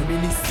 Me no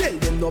reminisce. Tell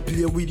them no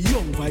play with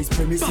young vice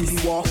premises.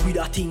 Papi walk with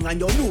a thing and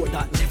you know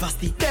that never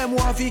stick. Them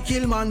want to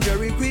kill man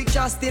very quick.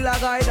 Just still a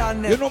guy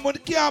than them. You know man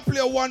can't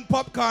play one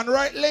popcorn,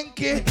 right,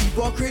 Linky?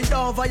 Hypocrite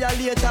don't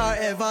violate or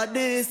ever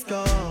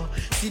disco.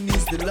 Sin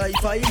is the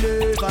life I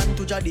live, and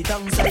to the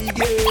thanks I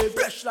give.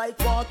 Fresh like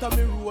water,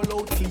 me roll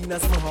out clean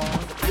as my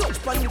heart. Touch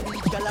pan the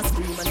beat, girl I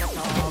scream and I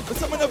talk. But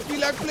some of them feel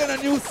like playing a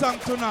new song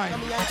tonight.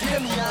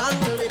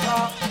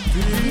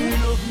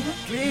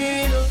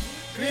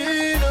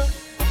 Clean up.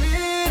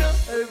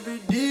 Every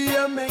day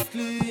I make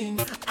clean.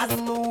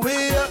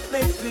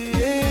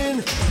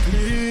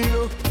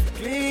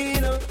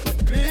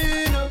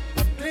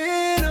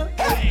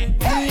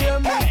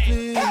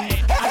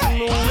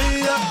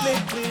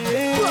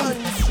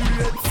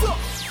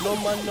 No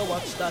man no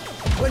watch that.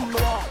 When me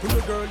walk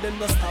with a girl, them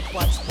no stop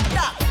watch.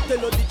 Yeah, tell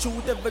her the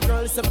truth, every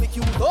girl say me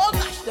cute. Oh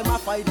gosh, them a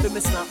fight for me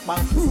snap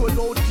back. Roll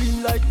out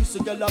clean like this, a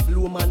girl a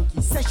blow man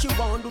kiss. Say she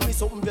want do me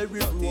something very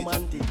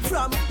romantic.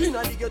 From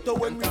inna the ghetto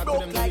when we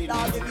broke like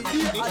that, every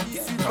day I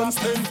this from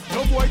stand.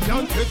 No boy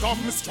can't take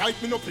off me strike,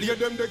 me no play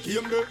them the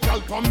game there.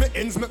 Y'all on me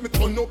ends, make me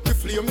turn up the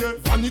flame yeah.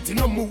 Vanity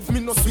no move,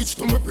 me no switch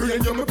to my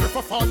brain yeah. Me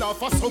prefer fall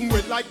off a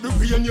somewhere like the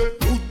rain yeah.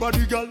 Good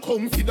body girl,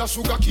 come feed a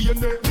sugar cane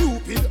yeah.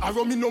 Cupid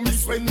arrow me no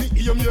miss when me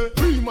aim yeah.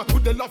 Prima to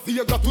the La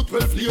Vega to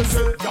 12 lanes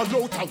yeah.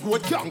 Y'all out a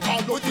road can't call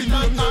out the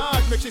name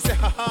yeah. Make she say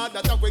ha ha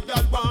that a way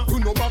girl want. You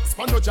no box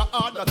for no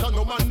jihad that a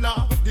no man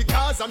law. The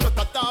cars are not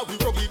a tar, we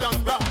rugged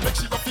and raw. Make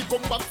she go fi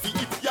come back fi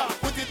it yeah.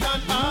 Put it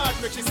on hard,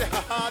 make she say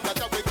ha ha that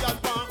a way girl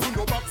want. You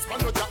no box for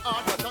no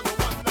jihad that a no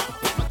man law.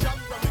 A jam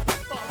from it can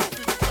fall out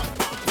in the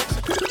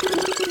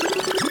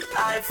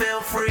I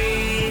feel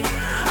free.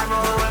 I'm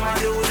rolling with my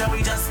dudes and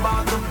we just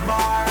bought the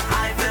bar.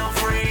 I feel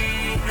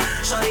free.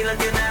 Shawty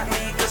looking at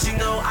me cause you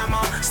know I'm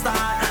a star.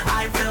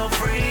 I feel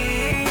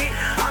free.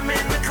 I'm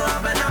in the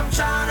club and I'm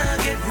tryna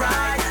get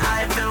right.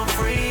 I feel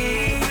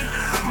free.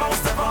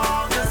 Most of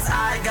all cause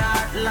I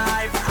got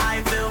life.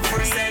 I feel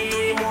free. Send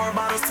 3 more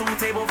bottles to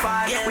table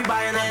 5. Yeah. We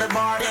buy another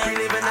bar. We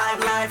living out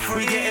life.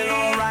 We getting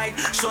alright.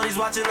 Shorty's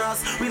watching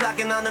us. We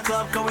locking on the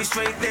club cause we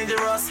straight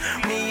dangerous.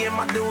 Me and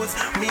my dudes,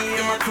 me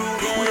and my crew.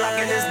 We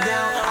locking this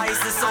down. Ice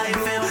is so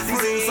blue.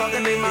 These dudes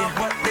talking they mouth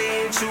but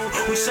they ain't true.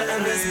 We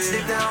shutting this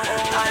shit down.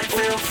 Oh, I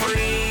feel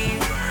free.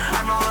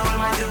 I'm rolling with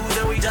my dudes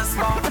and we just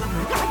bought the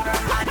bar.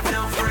 I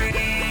feel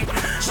free.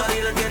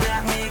 Shorty looking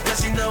at me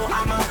cause she know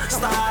I'm a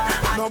star.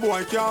 No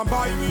boy can't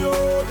buy me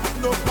out.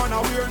 No man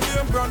a wear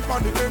name brand for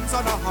the ends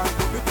and a high.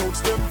 Me touch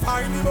them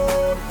find him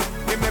out.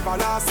 Him never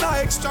last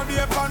a extra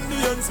day on the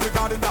ends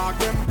because the dog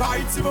them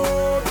bites him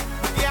out.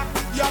 Yeah,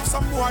 you have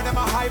some boy them a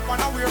hype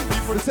and a weird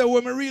people. They say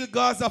when me real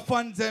Gaza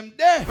fans them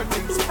there. But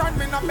things friend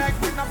me no beg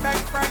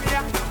friend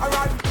yeah.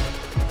 Alright.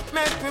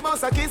 Make me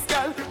boss a kiss,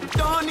 girl.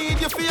 Don't need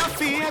you for your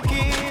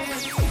faking.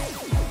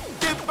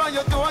 Tip on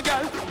your toe,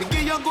 girl. Me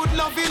give you good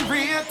loving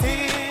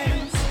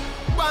ratings.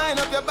 Wind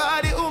up your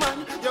body,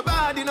 woman. Your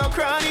body no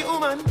cranny,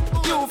 woman.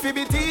 You fi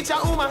be teacher,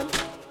 woman.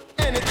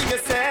 Anything you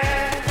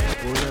say.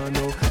 Oh,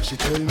 no, she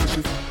tell me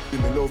she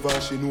me love her,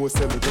 she know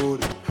say me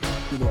good.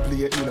 You know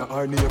play it in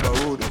her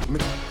neighborhood. Me,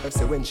 I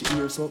say when she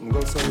hear something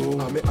go so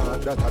and me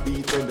heart that a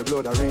beat when the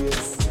blood a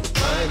race.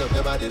 Wind up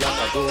your body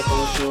like a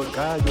go-go show.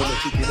 Call you the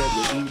chicken and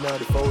you eat now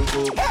the foul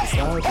go. The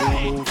star go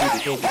move with the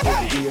trouble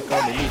way.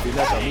 Come and live in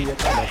like a me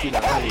and I feel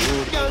like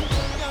Hollywood. Girl,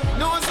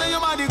 no one say your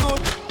body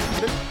good.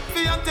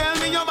 Feel tell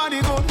me your body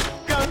good.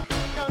 Girl,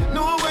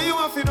 know what you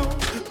have to do.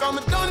 Come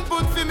don't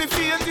put for me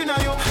faith in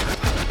you.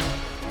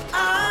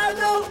 I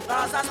know,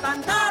 cause I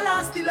stand tall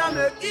and still I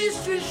make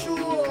history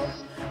show.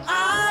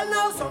 I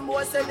know, some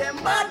boys say them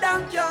bad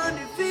and can't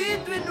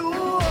defeat we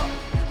do.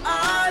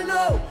 I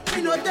know,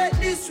 we no take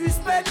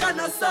disrespect and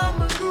no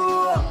some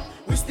grow.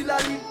 We still a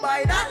live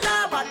by that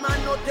law, but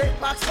man no take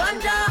back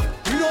spanja.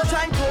 We no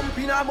try and jump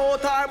in a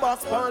motor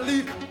box pan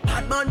lip.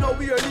 Bad man no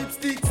wear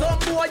lipstick. Some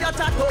boy a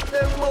chat up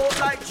them mouth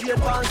like Jane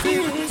Pansy.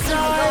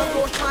 Don't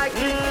push my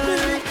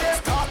clip.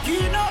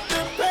 Stocking up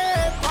the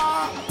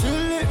paper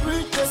till it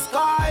reach the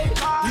sky.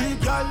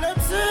 The girl them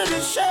see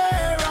the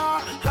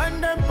sharer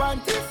and them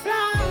panty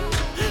fly.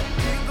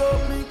 Big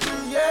up me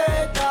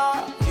creator.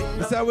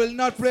 Yes, I will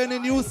not play any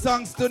new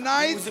songs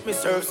tonight. Music me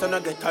serve so I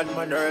get on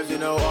my nerves. You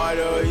know why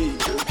do you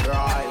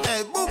cry?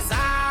 Hey, books.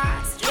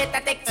 Straight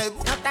a text.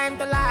 No time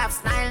to laugh.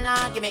 Style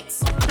no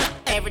gimmicks.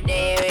 Every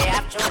day we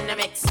have to run the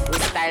mix. We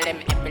style them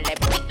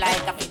epileptic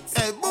like a fix.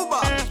 Hey,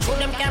 booba. Show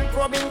them can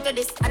probe into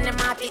this and them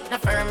heart it no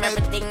firm.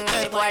 Everything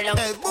hey, boy look.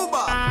 Hey,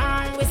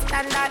 booba. We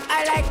stand that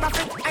I like my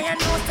fit. I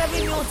know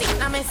every music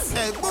no miss.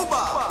 Hey,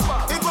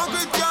 booba.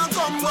 Hypocrite can't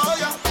come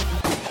boy.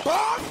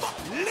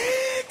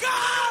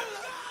 Legal.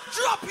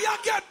 Drop you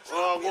again.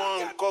 Oh,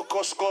 one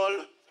cocoa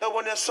skull. That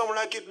one that sound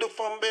like it do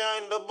from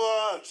behind the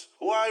bars.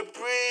 Why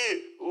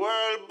pre?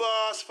 World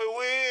boss for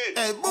we.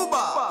 Hey,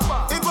 booba.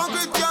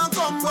 Hypocrite can't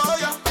come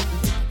boy.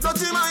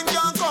 Dirty mind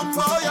can't come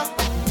boy.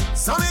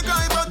 Some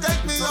guy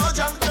protect me, oh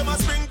Jack. Them a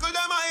sprinkle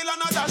them oil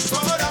and a dash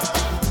powder.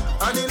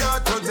 And he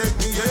not protect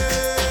me,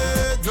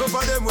 yeah. None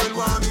of them will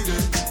want me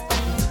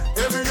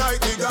there. Every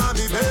night they got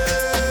me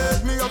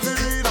bed. Me up to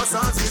read a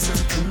song,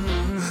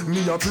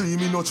 me a pray,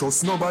 me no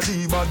trust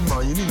nobody. Bad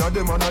mind inna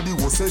them and a the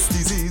worstest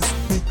disease.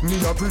 Me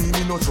a pray,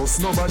 me no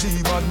trust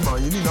nobody. Bad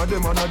mind inna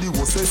them and a the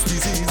worstest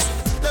disease.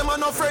 Them a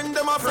no friend,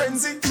 them a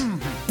frenzy.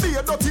 Be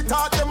a dirty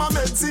talk, them a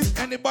medzy.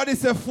 Anybody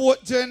say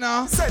Fort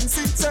Jenna?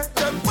 Sensi, say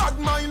them bad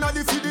mind a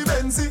the fi the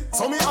Benzi.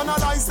 So me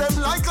analyze them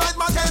like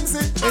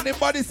Mackenzie.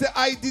 Anybody say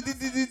I did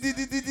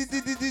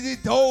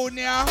down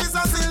ya? It's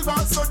a silver,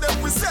 so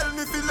them we sell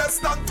me for less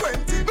than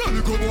 20. No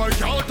little boy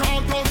can't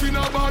talk tough in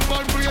a bad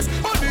man place.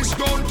 Punish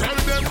don't tell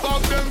them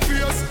back them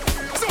face.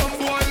 Some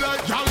boy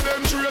like y'all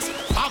them trace.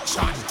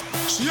 Action,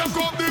 shake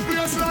up the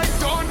place like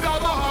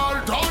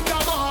Thunderball.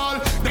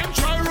 Them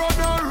try run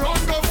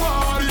the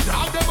fall. It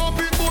have them a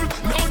people,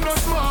 none no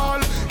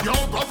small. Yo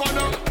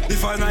governor,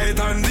 If a night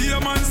and day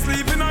man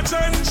sleep in a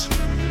trench,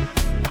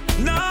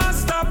 nah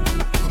stop.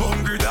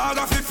 Hungry dog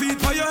off your feet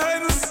for your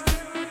hands.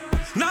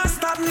 Nah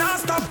stop, nah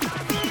stop.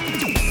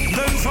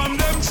 Then from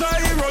them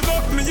try run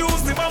up, me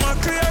use the bomber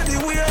clear the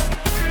way.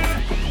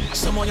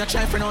 Someone you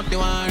try for out the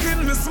war.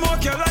 Kill me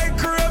smoke you like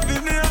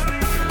craving here.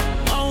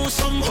 Oh,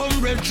 some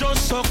humble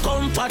just so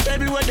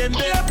comfortable with them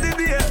there. The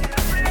day.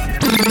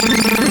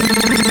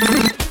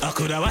 I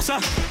coulda was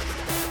a.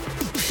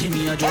 See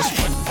me a just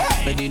fun,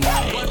 Medina.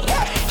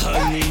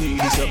 All me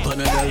need is a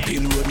Panadol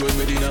pin road where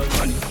Medina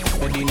run,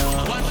 Medina.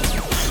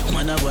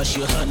 Man, I wash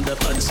your hand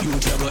up and see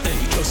what you go.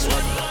 Hey, just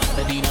one,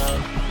 Medina.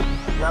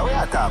 Yeah, we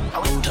are top.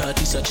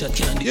 Out is such a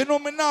candy. You know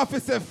me now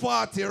if say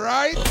 40,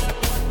 right?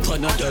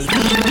 Panadol.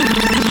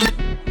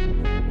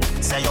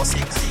 Say you're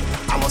sick,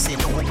 I must see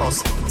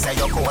mucus. Say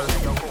you're cold,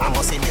 I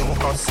must see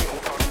mucus.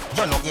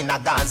 You're not in a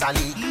Gaza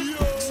league.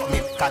 So me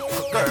got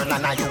girl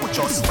and I you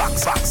just back,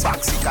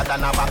 sicker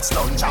than a back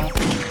lunch and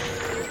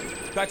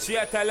Catch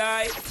yet a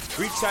lie,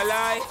 reach a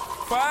lie,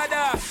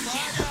 Father.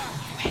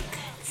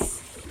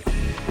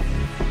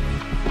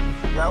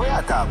 Yeah, we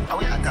are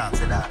top,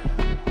 say that.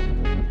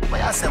 But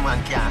you say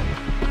man can.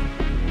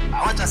 I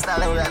want you to tell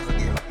them we have to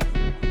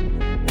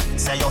give.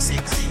 Say you're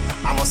sick,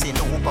 I must see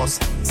mucus.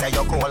 Say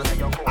you're cold,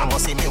 I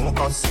must see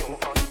mucus.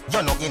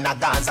 You're not in a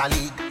Gaza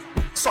league.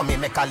 So me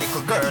make a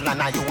little girl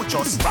and I you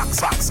just back,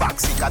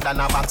 sicker than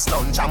a box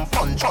lunch and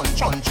punch,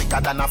 thicker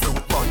than a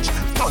fruit punch.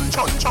 Punch,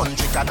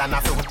 thicker than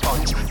a fruit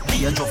punch.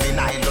 Be a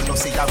juvenile, you know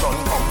see a run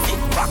comfy.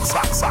 Back,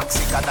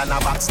 sicker than a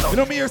box lunch. You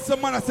know me hear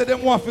some man I say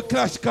them want for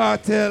Clash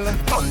Cartel.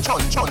 Punch.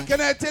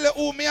 Can I tell you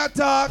who me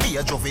attack? Be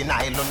a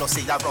juvenile, you know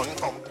see a run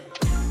comfy.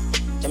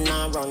 Them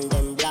now run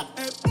them black.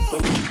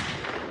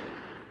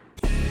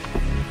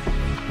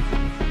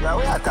 Yeah,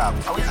 we are top,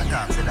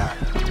 say that.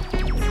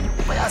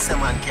 But you say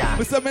man can.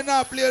 Me say me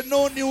not play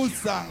no new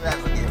song.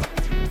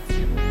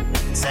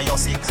 Say you're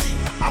sick,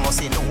 I must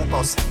see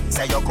mucus.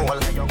 Say you're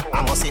cold,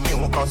 I must see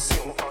mucus.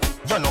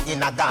 You're not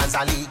in a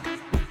Gaza league.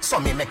 So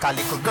me make a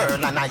little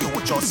girl and I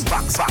you just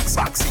back,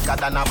 sicker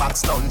than a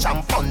box lunch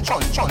and punch,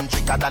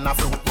 thicker than a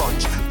fruit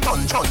punch.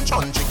 Punch,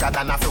 thicker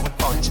than a fruit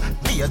punch.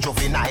 Be a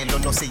juvenile, you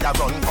know see a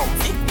run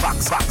comfy.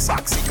 Back,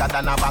 sicker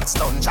than a box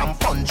lunch and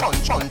punch,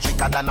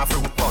 thicker than a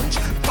fruit punch.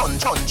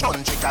 Punch,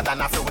 thicker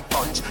than a fruit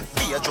punch.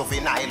 Be a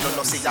juvenile, you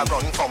know see a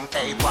run comfy.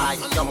 Hey, why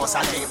you must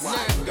have live?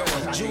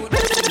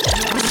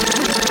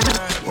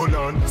 Hold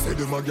on, say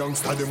them a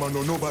gangster, them a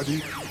know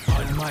nobody.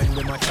 On mind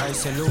them a try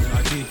sell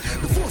nobody.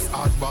 The first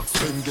hard box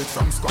them get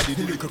from squaddy.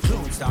 The little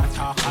clowns that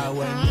talk how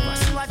when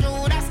you a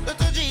Judas, go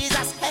to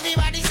Jesus,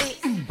 everybody say.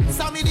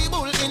 Saw me the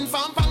bull in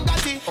from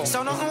Pangati.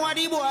 So nothing what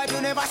the boy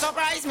you never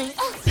surprise me.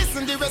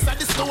 Listen the rest of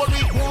the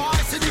story. Boy,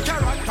 see the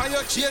carrot by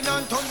your chain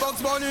and ton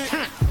Bugs Bunny.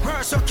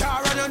 Where's your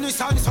car and your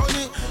Nissan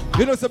Sunny?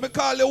 You know, so me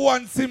call it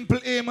one simple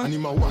aim. And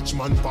him a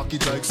watchman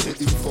pocket like say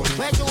him funny.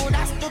 Where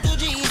Judas, go to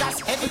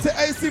Jesus, I say,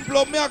 hey,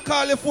 simple, me a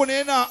call the phone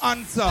and a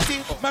answer.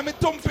 Man, me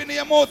thumping in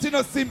your mouth in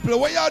a simple.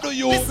 What you do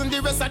you? Listen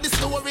the rest of the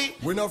story.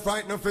 We not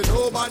frightened for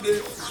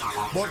nobody,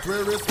 but we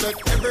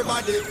respect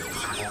everybody.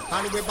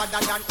 And we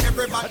better than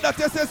everybody. That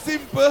is a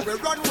simple. We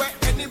run where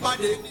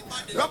anybody.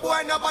 No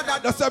boy no better.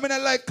 That's why I mean I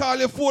like call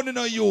your phone in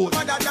a youth.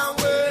 Better than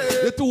we.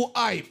 You're too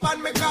hype.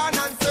 Pan me can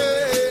and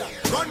say,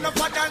 run up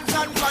a dance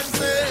and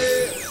fancy.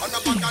 On a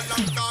back and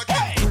long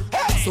talking.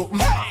 Something,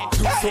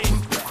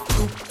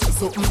 do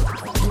something,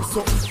 do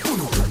something, do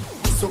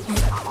something,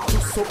 do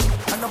something.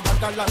 And a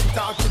back and long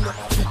talking.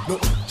 No,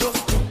 just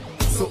do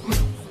something,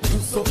 do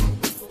something.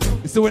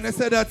 You see when I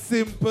say that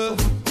simple,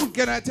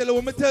 can I tell you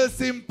when I tell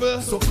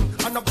simple? So,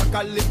 and a back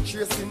and lip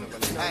tracing.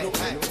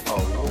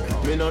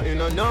 Me no in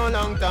no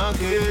long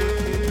talking.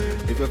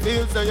 If you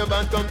feel so you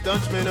bad, come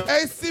touch me now.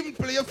 Hey,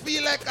 simple, you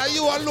feel like are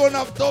you alone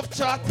have tough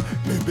chat?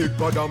 Me big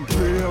bad and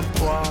brave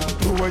boy.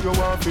 Do what you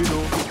want to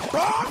do.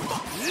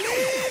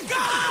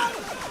 Legal!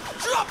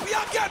 Drop you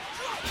again!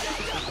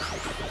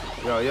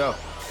 Yo.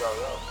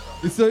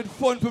 It's so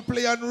fun to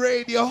play on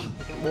radio.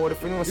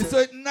 It's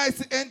so nice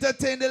to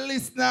entertain the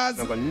listeners.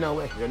 No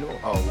way, you know.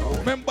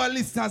 Remember,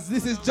 listeners,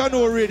 this is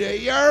Jano Radio,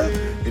 yeah?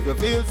 If you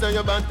feel so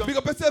you bad, big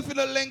up yourself in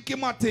the Lenky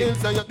Matty.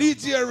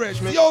 DJ Red.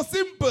 Yo,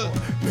 simple.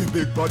 Me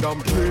big bad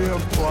and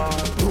brave boy.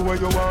 Do what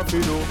you want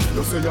to do.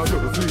 You say you do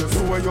this,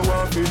 do what you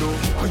want to do.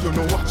 And you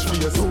know watch me,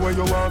 do what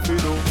you want to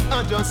do.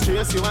 I just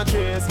trace you and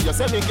trace. You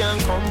say me can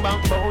come back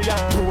for ya.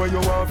 Do what you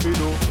want to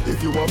do.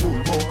 If you a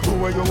bull buck, do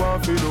what you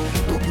want to do.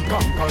 Don't be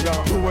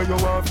conqueror, do what you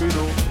want to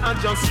do. I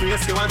just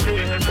trace you and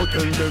trace. But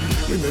tell them,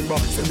 remember,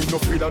 say me no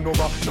afraid of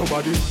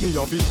nobody. Me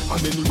have it,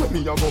 and anyway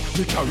me a go,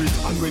 me carry it.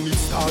 And when it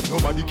start,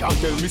 nobody can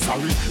tell me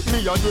sorry.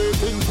 Me a do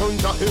it in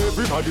front of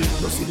everybody.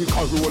 You see the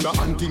Corolla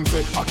and things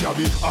say, I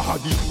carry, I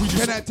had it.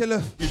 Can I tell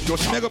you,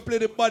 I'm going to play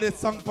the baddest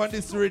song on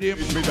this rhythm.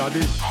 Me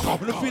daddy. I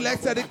feel like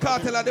say the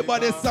cartel are the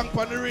baddest song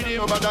on the rhythm.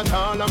 Nobody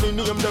call, and me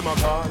name them a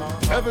call.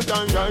 Every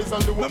time guys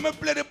on the when me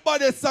play the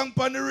baddest song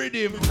on the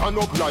rhythm. Turn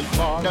up like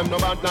far. Them no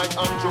bad like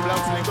Andrew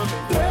Black's nigga.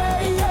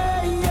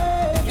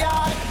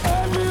 Yeah,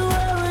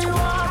 everywhere we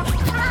want.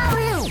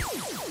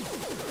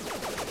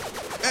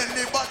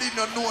 Anybody you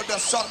don't know the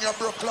song you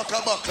broke like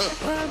a buckle.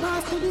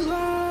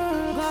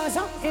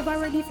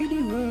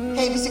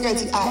 Hey, Mr.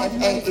 Granted,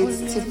 IFA,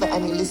 it's Tifa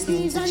and you're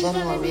listening to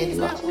General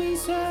Radio.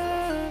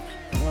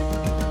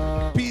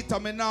 Peter,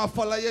 me now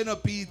follow you, no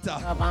Peter.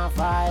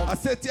 I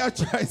said you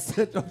try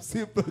set up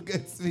simple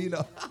against me,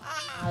 no.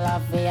 I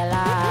love your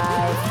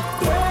life.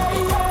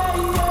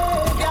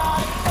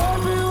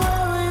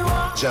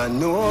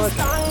 Janot,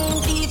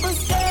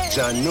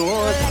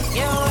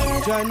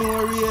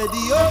 Janot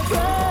Radio.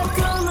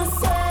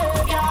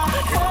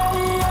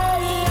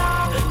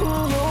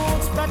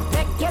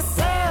 Protect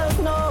yourself,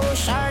 no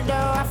shadow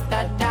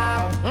after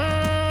doubt.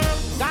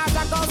 Cause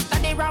I go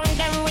study round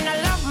them when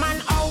I love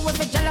man, oh, we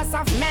be jealous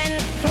of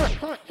men.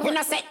 We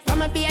no set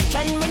from a be a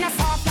trend, we no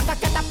soft like a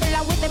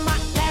caterpillar with the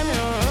mat them.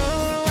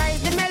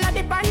 Rise the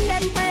melody band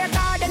them, pray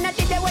God and I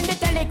did it when the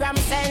telegram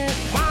send.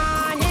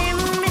 Want him,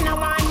 me no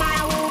want my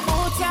who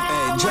boots ya.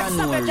 Hey,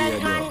 January,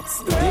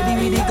 baby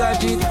with the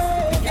gadget.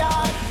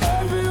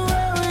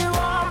 Everywhere we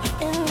walk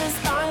in this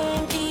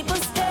time, people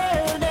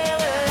still they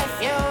will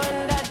left you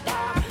in the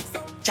dark.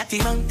 Chatty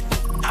man,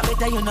 I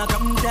better you not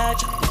come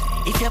touch.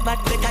 If you're bad,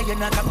 better you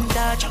not come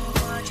touch.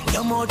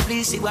 Your mouth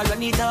please, you will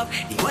run it up.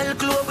 The whole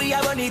club we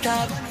are run it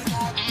up.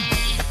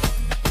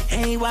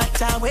 Hey,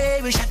 what a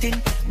way we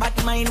shotting. But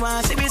mine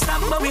was if we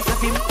stop, but we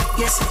flip him.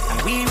 Yes,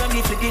 and we run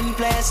the flipping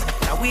place.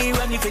 And we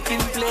run the flipping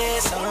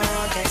place. Oh,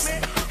 yes.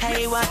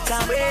 Hey, what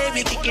a way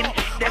we kicking.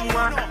 Them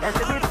one, and if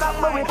we stop,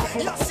 but we flip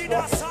him.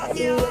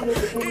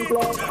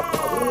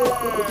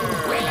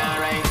 Well,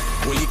 alright.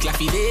 Holy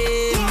clappy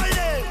day.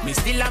 Me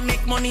still a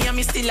make money and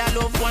me still a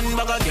love one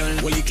bugger girl.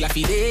 Holy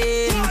clappy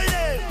day.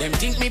 Them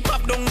think me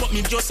pop down, but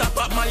me just a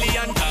pop Mali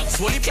and tax.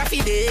 Holy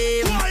clappy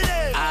day.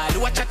 I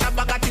do a chat a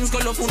bag of things go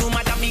love no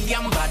matter me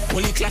damn bad.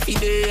 Holy clappy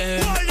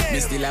day. Me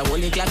still a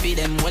holy clappy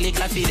them, holy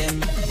clappy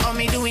them. How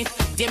me do it?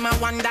 Them a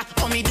wonder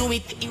how me do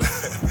it.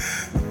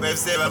 We've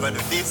said about the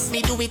this.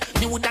 Me do it,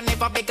 me woulda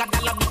never beg a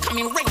dollar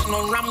becoming rent.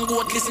 No ram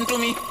goat, listen to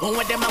me. Oh,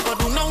 what them a go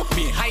do now?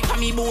 Me hype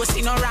and me boast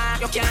in a rap.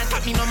 You can't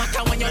tap me no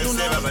matter when you do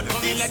now. Come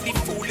me like the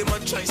fool, them a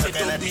try set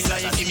up me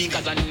like me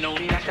cause I know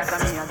me a shot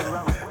me a go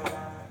round.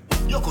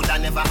 You coulda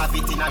never have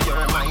it in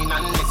your mind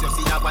unless you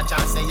see a watch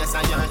and say yes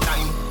on your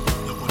time.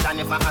 You coulda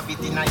never have it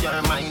in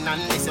your mind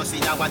unless you see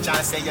a watch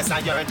and say yes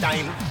on your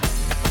time.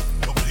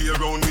 You play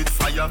around with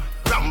fire.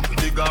 Ramp with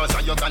the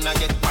Gaza, you're gonna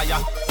get fire.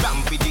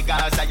 Ramp with the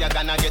Gaza, you're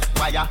gonna get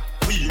fire.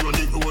 We run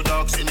the road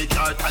dogs in the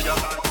car tire.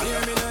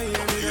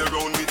 Play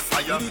around with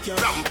fire.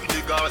 Ramp with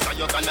the Gaza,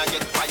 you're gonna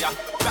get fire.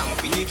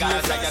 Ramp with the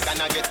Gaza, you're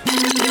gonna get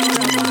fire.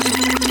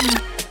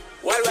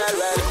 Well,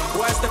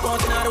 boy step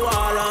out in the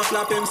wall and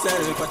flap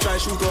himself. I try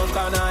shoot out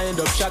corner, end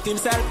up shot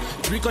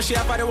himself. Ricochet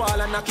up at the wall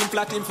and knock him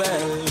flat him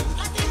fell.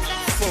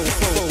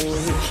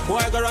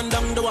 Boy go run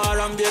down the wall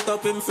and beat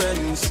up him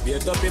friends.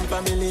 Beat up him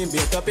family,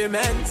 beat up him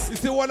ends. You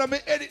see what I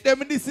mean, edit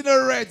them in this in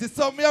the red.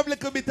 So me have a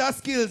little bit of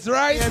skills,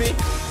 right? Hear me?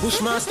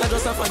 Bushmaster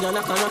just a fire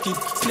like a rocket.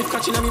 Slip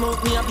catching on me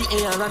mouth, me have the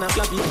air and a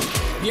flap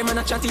it. Be man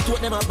a chat it,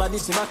 what them up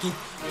badness in back it.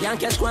 Can't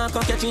catch one,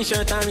 can't catch in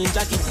shirt and in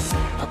jacket.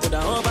 I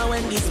coulda over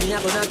when this me a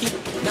go knock it.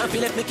 Now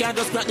feel like me can't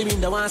just crack the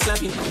window and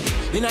slap it.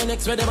 Then I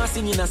next where them a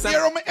singing a song.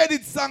 Here on me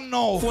edit song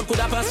now. Phone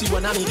coulda pass you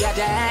and I me get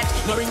that.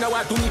 No ring no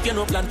what to me if you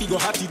no plan to go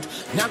hot it.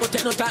 Now go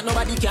take no talk,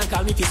 nobody can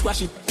call me to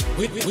squash it.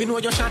 We know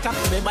you shut up,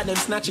 remember them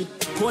snatch it.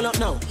 Call up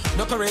now,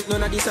 no current,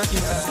 none of this a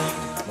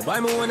kid. Buy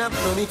me one up,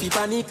 no need to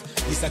panic.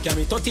 This a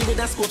carry 30 with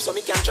a scope so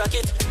me can track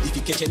it. If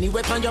you catch any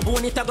weapon, your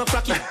bone it a go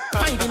crack it.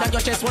 Find in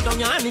your chest, one down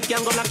your hand, it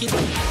can go block it.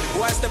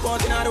 Boy step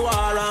out in the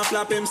wall and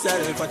flap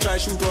himself. I try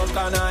shoot out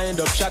corner, end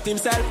up shot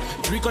himself.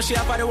 Ricochet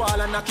up at the wall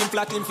and knock him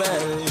flat him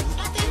fell.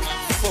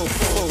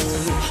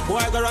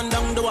 Boy go run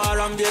down the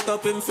wall and beat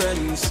up him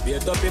friends.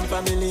 Beat up him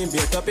family,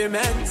 beat up him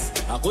ends.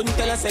 I couldn't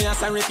tell us say I'm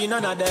sorry for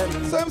none of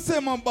them.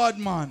 Same man bad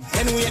man.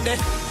 Anyway there,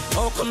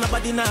 how come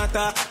nobody not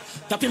talk?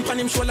 Tap him on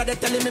him shoulder, they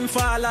tell him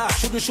fall.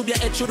 Shouldn't shoot your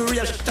head, should the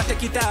real shit,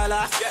 take it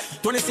all.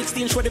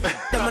 2016 show the them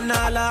and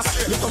all.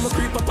 Look how me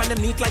creep up on them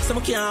neat like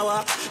some can't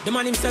walk. The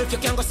man himself, you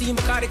can't go see him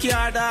because the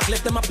car dark.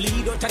 Let them a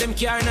bleed out of them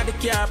car in the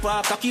car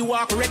park. Cocky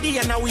walk ready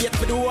and I wait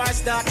for the war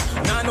start.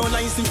 Nah, no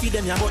lines to feed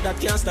them, yeah, but that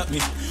can't stop me.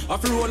 I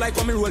feel roll like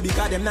how me roll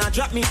because them not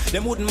drop me.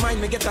 Them wouldn't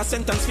mind me get a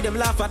sentence for them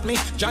laugh at me.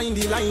 Join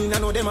the line, I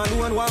know them and no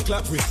one walk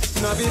clap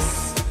with.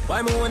 Novice.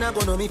 Why me wanna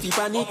go no me fi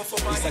panic?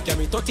 This a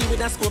carry 30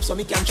 with a scope so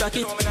me can track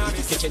it. If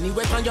you catch any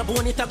weapon your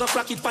bone it a go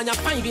crack it. Find your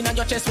 5 in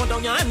your chest, one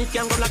down your hand it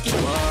can go block it.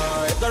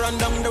 Boy, go run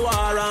down the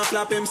wall and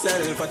flap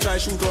himself. I try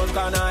shoot out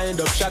corner, end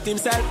up shot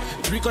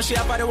himself. Ricochet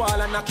up at the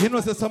wall and knock. You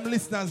know, so some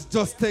listeners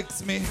just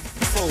text me.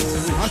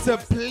 I said,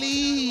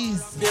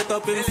 please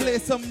play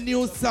some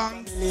new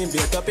songs.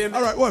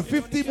 Alright, what,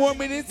 50 more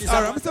minutes?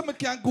 Alright, I'm saying I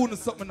can't go to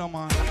something no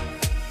man.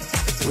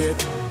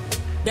 Wait,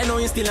 they know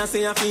you still a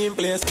say a film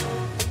place.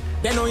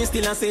 They know you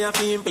still a say a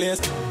film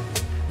place.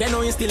 They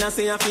know you still a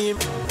say a film.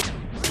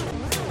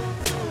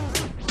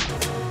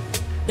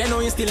 They know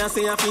you still and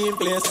say I'm in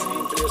place.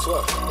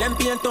 Them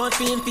paint out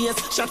for him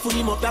face. Shot for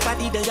him up the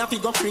body, then you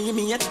figure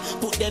cremate.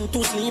 Put them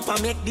to sleep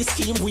and make this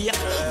team weak.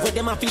 Where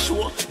them a fish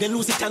show, then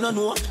lose it and no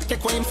know.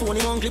 Take one phone,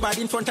 him hungry bad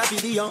in front of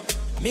video.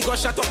 Me go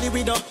shut up the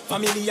window,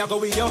 family I go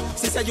with you.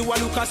 Sister you a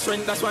look at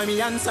strength, that's why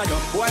me answer you.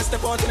 Boy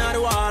step out in the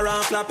war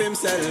and flap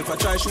himself. I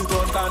try shoot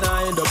out can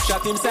I end up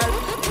shot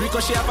himself.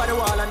 Ricochet up at the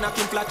wall and knock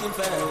him flat in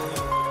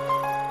fell.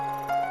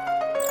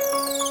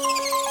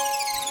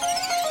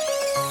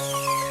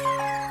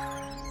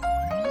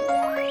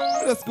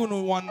 Let's go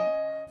to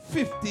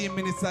 15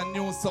 minutes and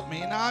news something,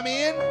 you know what I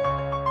mean?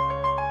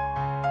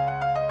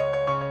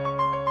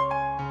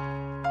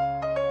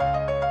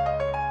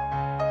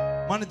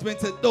 Management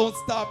said, don't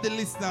stop the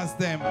listeners,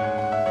 them.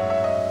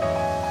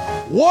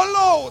 Wall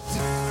out!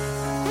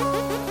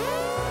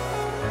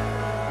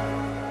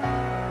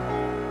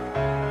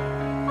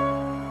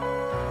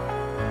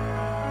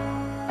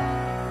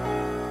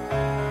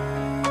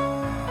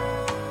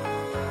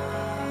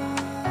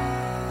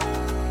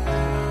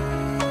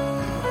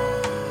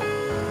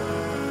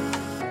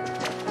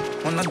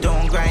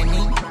 Don't grind me.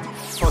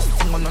 First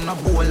thing on a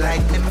bowl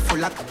like me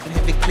full of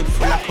heavy clip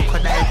full of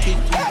crocodile teeth.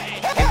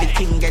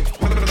 Everything get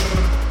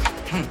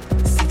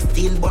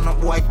 16 bun up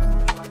boy.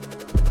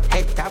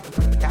 Head tap.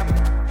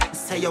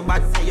 Say your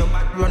bad,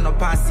 run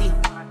up and see.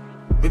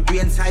 My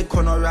brain side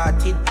corner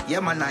rotted. Yeah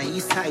man, on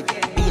east side,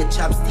 be a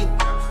chapstick.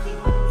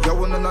 You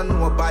wanna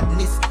know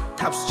badness.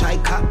 Top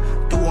striker,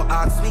 don't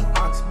ask me.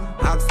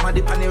 Ask my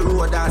dip on the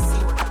road and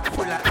see.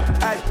 Full of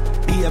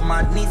be a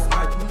madness.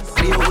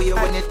 Play away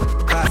when it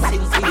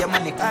sing for your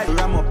money,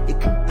 ram up the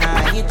nah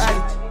hit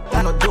shit.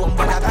 I'm not dumb,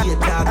 but I be a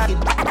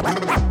talking.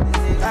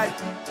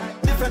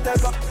 Different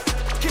type of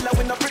killer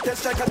with no pretend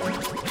striker.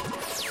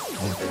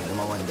 I'm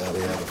wonder if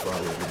you ever fall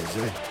with the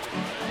jury.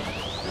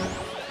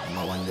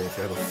 I'm wonder if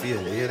you ever feel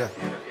it, you hear that?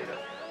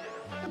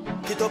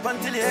 Get up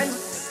until the end,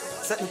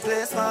 set the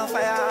place on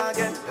fire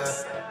again.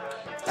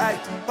 Aye,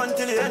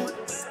 until the end,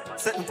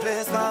 set the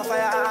place on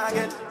fire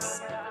again.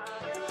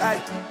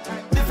 Aye,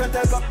 different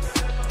type of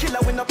killer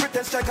with no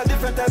pretend striker,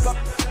 different type of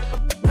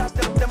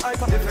them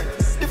hyper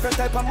different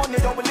type of money,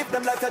 don't we live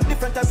them like a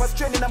different type of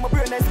training. I'm a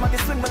brain nice man, they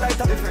swing me like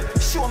that.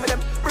 Show me them,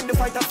 bring the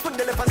fighters, swing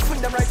the left and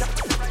swing them right.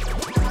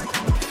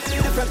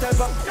 Different type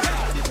of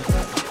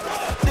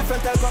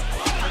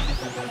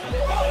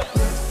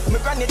my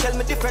granny tell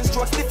me different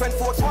strokes, different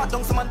folks. Walk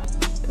down some man,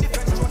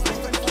 different strokes,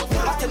 different folks.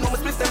 I can know me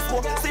split them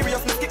smoke,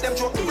 serious me skip them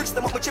joke. Rich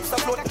them up with chips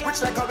afloat,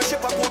 rich like a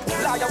ship afloat.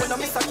 Liar when I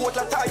miss a quote,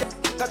 like tire.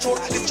 Control,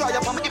 destroy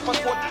up on my different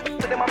sport.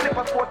 To them I flip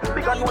a sport,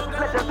 big and note.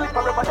 Let them sleep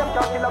forever, them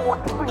can't kill a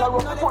goat. Bring a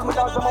rope, pull me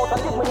down some out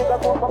and give me nigga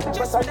goat. From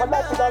different type of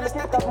life, we got me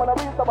kick cause man a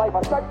real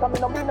survivor. Strike come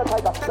in a mean a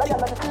tiger, lion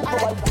and the street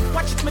survivor.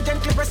 Watch it, me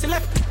gently press the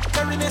left.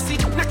 Very messy,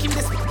 knock him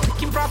this,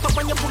 him brought up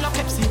when you pull a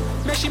Pepsi.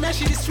 Meshy,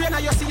 this trainer,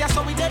 you see us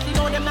so we deadly.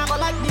 Know them never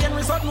like the end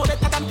result, no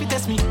better than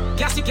fit me.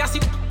 Gassy,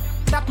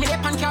 that me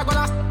lep and can't go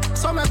last.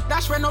 Summer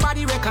dash when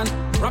nobody reckon.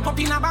 Wrap up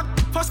in a back,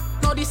 first,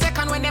 no the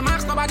second. When them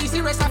ask nobody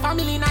serious, a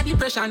family in a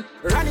depression.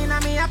 Running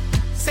on me up,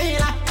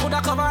 sailor, put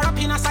a cover up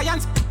in a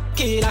science.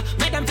 Killer,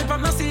 make them flip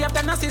up, no see if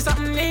them no see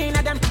something in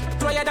them.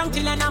 Throw you down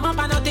till I'm up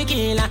and no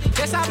tequila.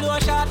 Just a blow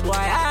shot, boy,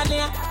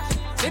 hardly.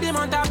 See them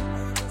on top,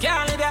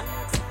 can't leave ya.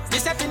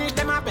 This a finish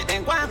them up,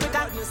 then go and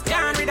quicker.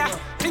 Can't read that,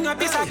 bring a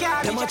piece of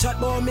garbage. Them a chat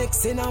about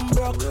mixing and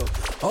broke.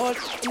 All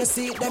you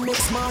see them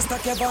MixMaster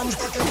Kevan.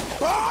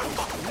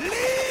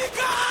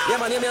 Yeah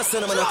man, you me a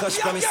son of man a cash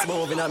from me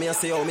smooth. And me a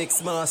say, yo,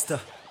 MixMaster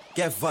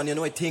Kevan, you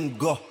know it thing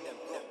go.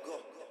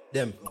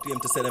 Them claim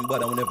to say them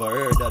but I never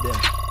heard of them.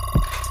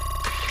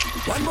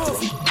 One more.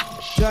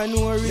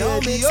 January, yo,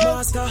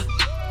 MixMaster.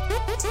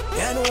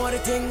 You know what the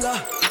thing go.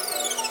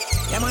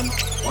 Yeah man,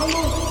 one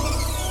more.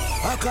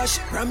 Akash,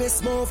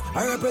 promise move,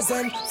 I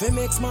represent for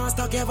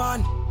MixMaster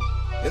Kevan.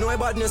 You know my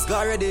badness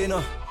got ready, you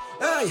know.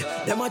 Hey,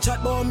 them a chat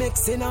about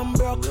mixing and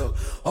broke.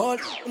 All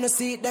you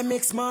see them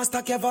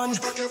MixMaster Kevan.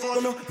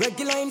 You know,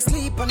 regular him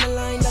sleep on the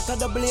line that a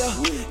double you.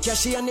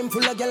 Cashy and him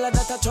full of gyal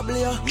that a trouble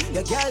you.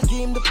 Your girl give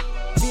him the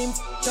beam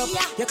top.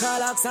 You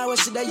call ask her what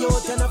she the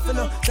youth enough you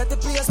know. Set the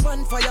place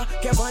on fire,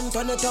 Kevan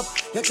turn it up.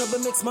 You trouble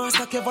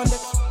MixMaster Kevan, the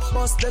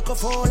bust the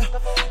fall.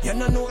 You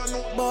know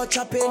about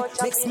chopping,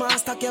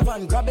 MixMaster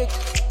Kevan, grab it,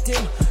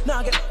 team.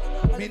 Now get.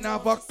 Me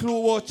not have a clue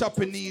what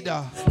chopping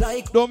either.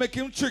 Like, don't make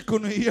him trick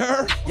on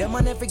here. Yeah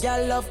man, every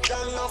girl love.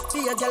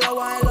 See a girl a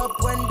while up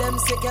when them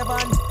say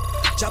Kevan.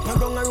 Chop a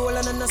gong a roll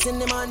and nothing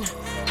the man.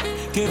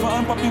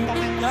 Kevan popping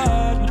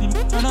yard with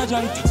him and a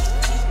giant.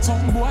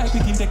 Some boy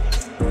pick him take.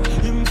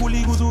 Him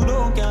fully goes who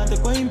don't can't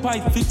take when him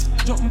pipe fit.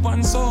 Jump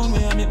on sound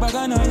where I make bag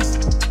and nice.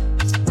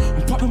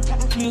 Pop him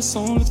play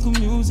sound little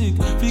music.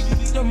 Big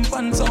jump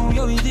on sound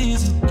yo it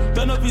easy.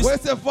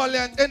 Where's the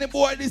Valiant? Any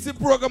boy this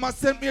program has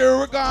sent me a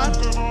regard.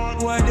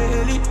 Boy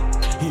daily.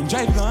 Him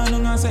drive gone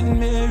on a St.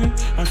 Mary.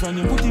 And from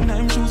him put him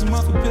in shoes, him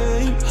have to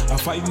pay him. A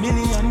 5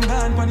 million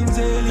gone pan him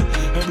zelly.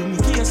 I bring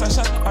the case a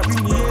shot, I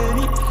bring the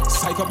any.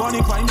 Psycho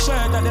bunny for him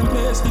shirt and them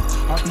plastic.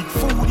 I big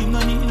food him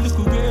and eat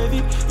little gravy.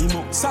 Him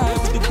outside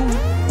with the cool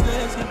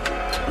plastic.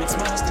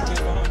 MixMaster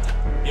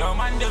Kevan. Yo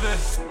man devil.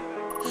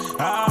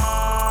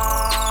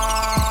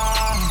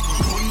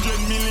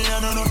 100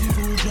 million or nothing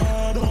to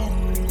draw down.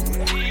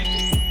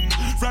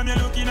 From you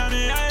looking at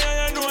me,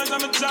 I know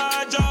I'm a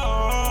charge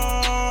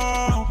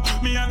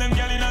up. Me and them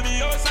girl in the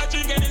house, I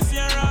drink any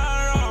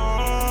Sierra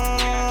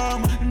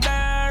rum.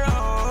 They're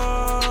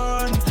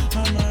on.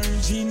 My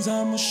jeans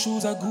and my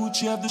shoes are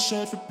Gucci, have the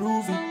shirt for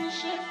prove it.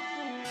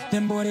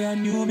 Them boy they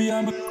knew me,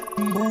 I'm a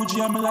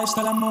bougie, I'm a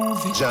lifestyle, I'm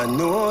moving. John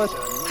knows.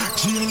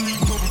 G-League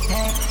double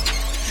pop.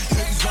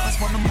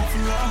 Exhaust on the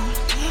muffler.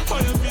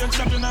 Oil be a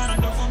champion and a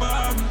duffel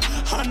bag.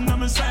 And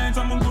I'm a science,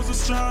 I'm a go so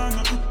strong.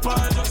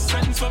 Paul just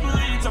sent some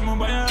leads, I'm a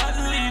buy a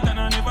athlete and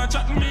I never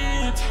chat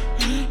meat.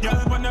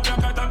 Y'all when the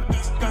black at up,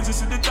 cause you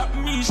see the top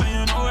me, so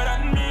you know what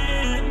I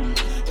mean.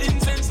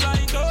 Incense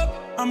light up,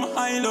 I'm a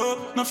high low,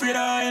 no afraid of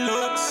high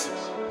looks.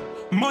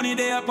 Money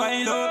they a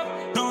pile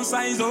up, don't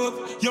size up,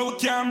 yo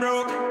can't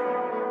broke.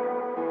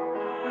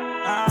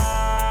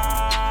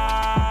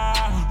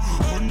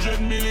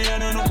 100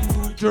 million and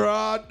nothing.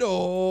 Draw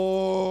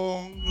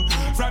down.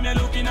 From you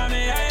looking at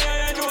me,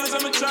 I know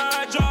I'm a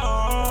charge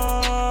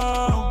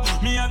up.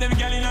 Me and them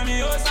girl in me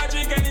house, I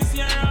drink any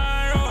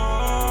Sierra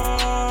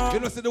rum. You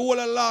know, see the whole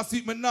of last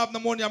week, me not have no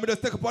money, I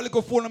just take up a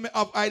little phone and me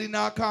up hide in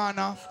a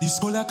corner. This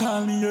girl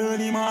call me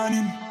early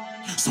morning,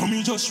 so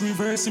me just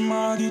reverse the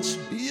mortgage.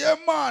 Yeah,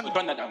 man.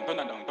 Turn that down.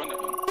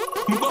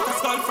 Me buck a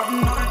skull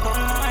from North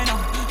Carolina.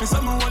 Me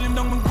say me hold him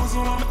down, me goes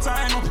on my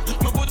time up. Me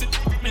put it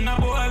in a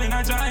bowl in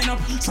a giant up.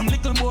 Some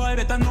little boy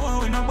better know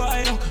we no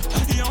buy up.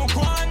 Yo,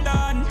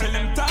 Quandan, tell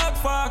them talk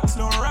facts,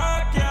 no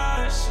rock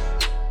cash.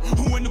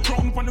 When the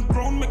crown on the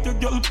ground, make your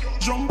girl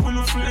jump when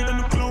you fled on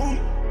the clown.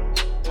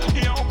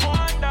 Yo,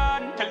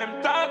 Quandan, tell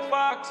them talk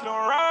facts, no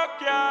rock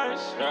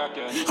cash.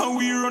 How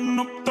we run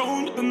up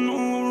down, you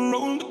know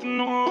round, you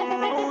know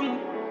round.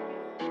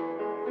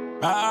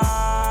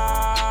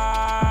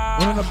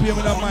 Wanna not pay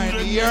me that mind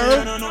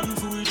here?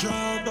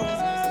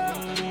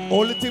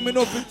 Only thing me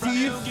know for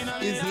thief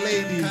is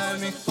ladies. Call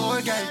me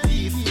old girl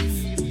thief.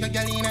 Your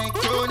girl in a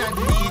crown and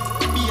neat.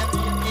 Be a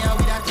here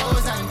with a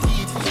toes and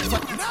teeth.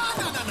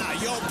 Nah,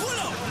 yo, pull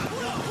up.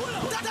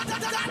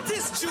 That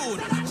is June.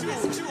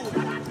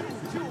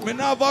 Me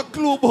not have a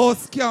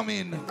clubhouse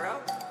scamming.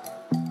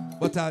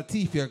 But I'll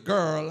thief your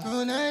girl.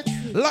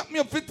 Lock me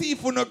up for thief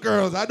for no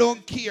girls, I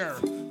don't care.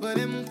 But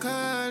them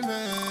call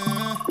me.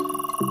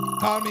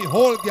 Call me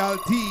whole girl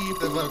thief.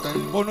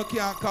 But no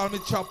can't call me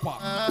chopper.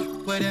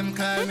 But them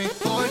call me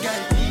old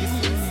girl thief.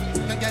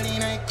 No girl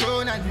in a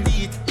crown and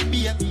neat.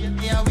 Be a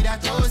here with a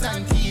toes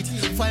and teeth.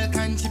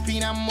 Falcon chip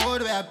in a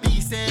mode where I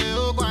be say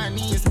oh go on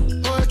knees.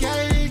 Old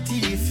girl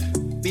thief.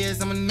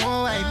 Beers I'ma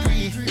know I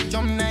pre.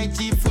 Jump night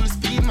Jeep full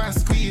speed man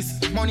squeeze.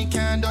 Money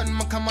can't done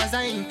my come as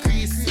I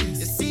increase.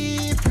 You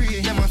see pre.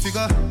 Them a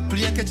figure.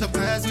 Play catch up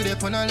cause we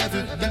up on a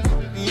level.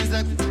 Means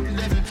like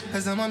level.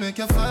 Cause I'ma make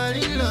you fall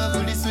in love.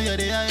 With this way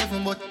they are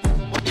even but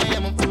yeah,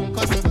 I'm a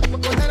cousin.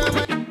 But I know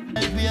my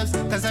waves.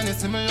 Cause I need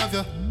to love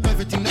you.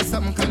 Everything that's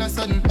something kinda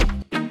sudden.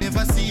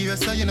 Never serious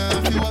so you know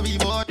I feel what we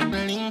bought.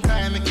 Link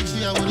I make it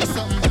share with you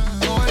something.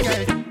 Oh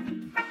girl.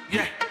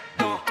 Yeah,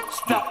 don't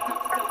stop.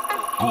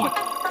 Good.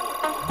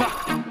 Back.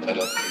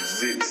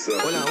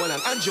 Hold on.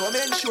 Andrew,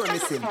 I'm sure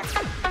missing.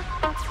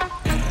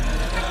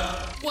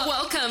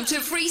 Welcome to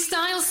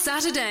Freestyle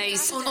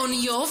Saturdays on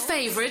your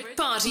favorite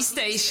party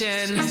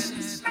station.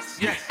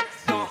 Yeah,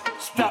 don't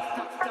stop.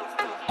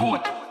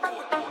 Good.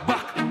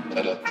 Back.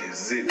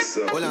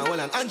 Hold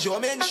on. Andrew,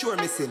 I'm sure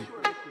missing.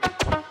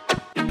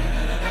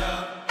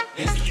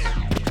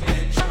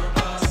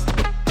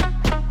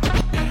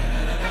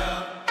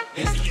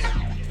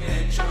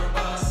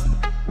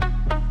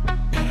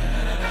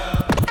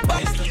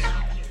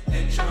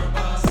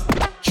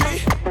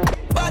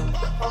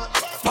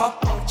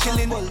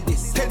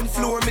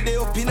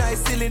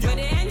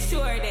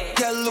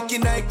 Girl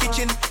looking at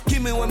kitchen,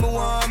 give me what me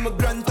want, my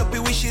grand happy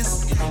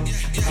wishes.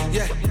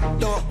 Yeah,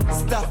 don't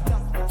stop.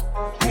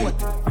 Put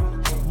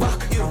back,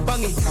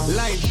 bang it,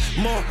 line,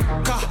 more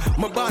car,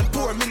 my band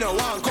poor, me no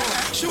want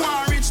come. She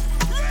want rich,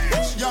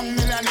 young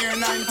millionaire,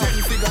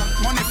 9-10 figure,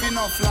 money fi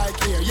enough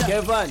like here. Yeah.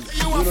 Kevan,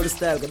 you know the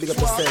style, go big up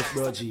yourself,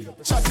 bro G.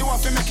 Chat you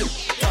want to make it.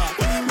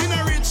 Me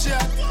no rich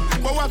yet,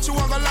 but what you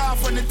want to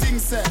laugh when the thing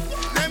said.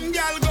 Them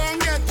gal gon'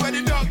 get where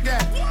the dog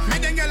get. Me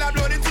then gal a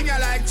blow the thing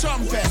like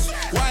trumpet,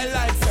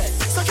 wildlife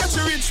fest. So catch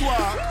a rich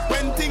walk,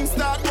 when things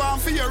start going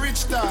for your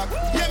rich talk.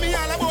 Yeah, me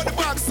all about the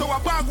bag, so a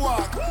bag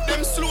walk.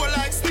 Them slow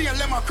like snail,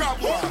 them a crab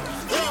walk.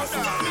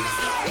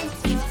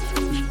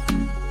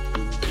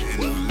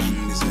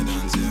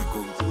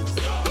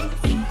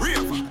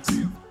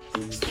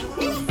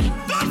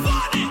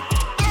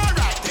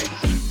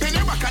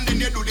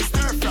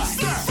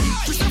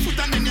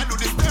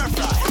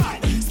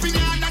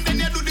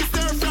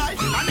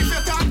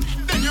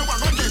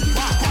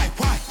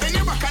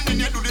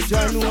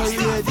 January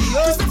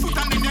radio.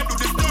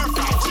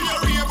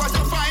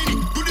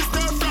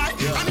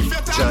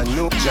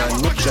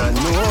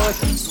 Janu.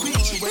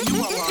 Squeechy when you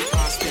are walk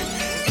past them.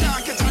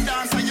 Can't catch a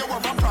dance and you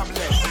have a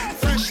problem.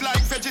 Fresh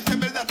like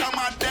vegetable that I'm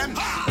at them.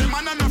 Them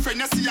man and no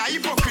friend, you see a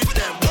hypocrite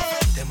them.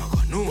 Them a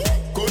go no.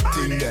 Good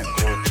thing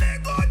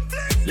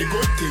The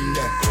good thing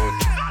them.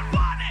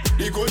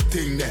 The good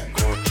thing them.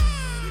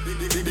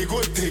 The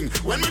good thing.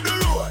 When we do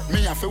road,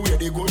 me have to wear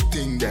the good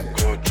thing them.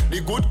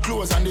 The good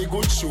clothes and the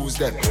good shoes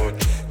them.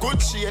 Good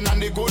chain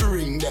and the good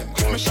ring them.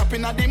 Me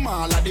shopping at the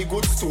mall at the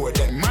good store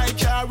them. My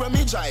car when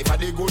me drive at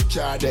the good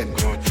car them.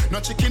 No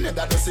chicken head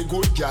that does a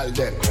good gal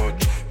them.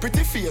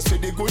 Pretty face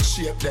with the good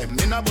shape them.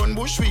 In a bun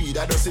bush weed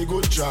that does a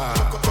good job.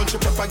 Country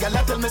pepper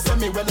gal tell me say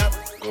me well up.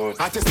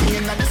 Artist me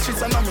in the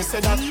streets and I me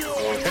say that.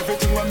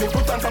 Everything when me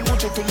put on from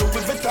Gucci to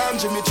Louis Vuitton,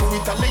 Jimmy Choo,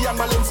 Italy and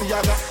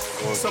Balenciaga.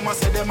 Some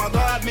say them a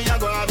god, me a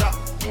god.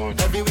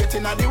 Every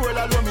waiting at the world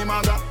alone me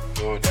mother.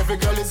 Every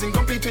girl is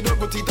incomplete with her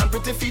good teeth and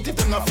pretty feet. If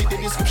them not fit the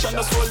description,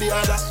 just hold the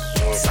other.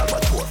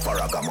 Salvatore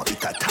Farragamo,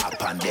 it a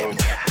tap on them.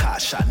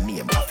 Tasha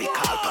name, coffee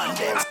call on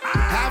them.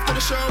 After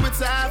the show,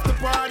 it's after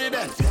party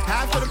then.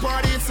 After the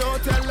party, it's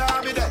hotel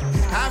lobby then.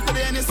 After the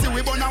NSC,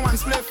 we burn a one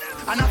spliff.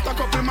 And after a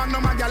couple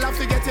magnum, a gal, I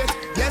forget it.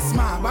 Yes,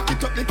 ma, back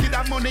it up, the kid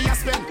have money I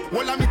spend.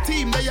 All of me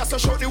team, they so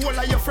shout the whole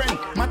of your friend.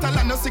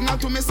 Matalano signal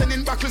to me,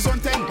 sending back on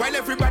 10. While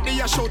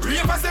everybody a shout,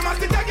 ravers them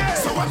at it again.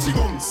 So watch the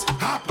bones,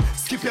 hop,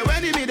 skip your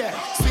enemy there.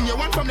 Swing your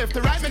one from left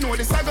to right, me know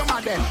the saga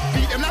mad then.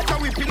 Beat them like a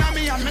whipping on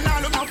me, and me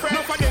now look no friend.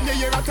 No for them, they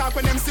hear a talk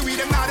when them see we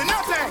them not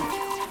nothing.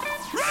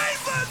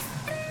 Ravens,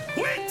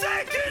 we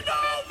taking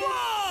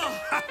over!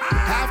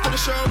 After the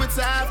show, it's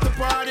after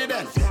party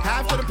then.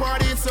 After the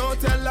party, it's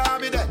hotel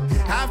lobby then.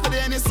 After the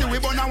NSC, we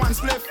burn a one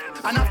spliff.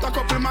 And after a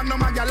couple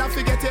magnum, a gal, I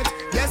forget it.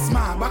 Yes,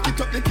 ma, back it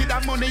up, the kid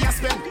have money I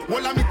spend.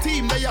 All of me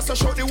team, they so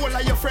shout the whole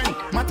of your friend.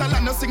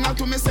 Matalano signal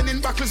to me,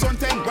 sending back on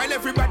 10. While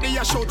everybody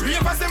a shout,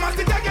 ravers them at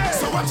it again.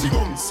 So watch the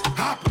bones,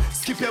 hop,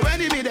 skip your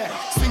enemy there.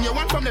 Swing your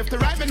one from left to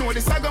right, me know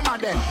the saga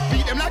mad then.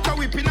 Beat them like a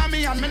whipping on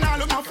me, and me now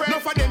look no friend. No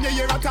for them, you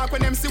hear a talk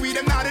when them see we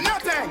them not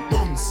nothing.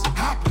 Booms,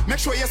 hop, make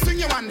sure you swing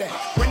your one there.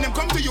 When them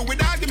come to you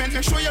with argument,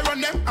 make sure you run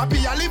them. I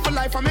be a live a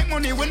life, I make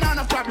money, we not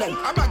a problem.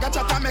 I bag a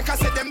chat and make I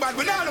say them bad,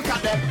 we not look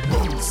at them.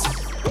 Booms,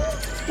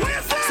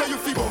 so you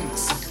feel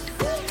booms.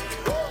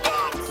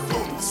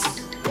 Booms,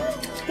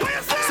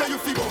 so you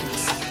feel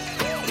booms.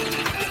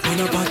 On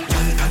a bad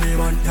girl,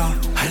 Calimanta,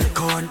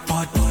 alcohol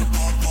pot.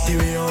 The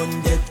way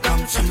on get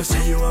come, some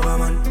say you have a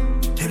man.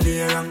 Them the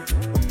wrong,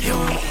 you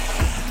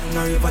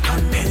now you have a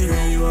tan.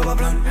 Anyway, you have a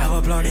plan, have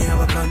a plan,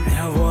 have a plan,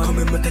 have one. Come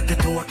in, me take it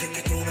to work.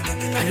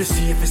 And you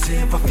see if you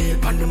say if I feel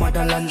pan the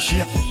motherland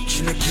shit.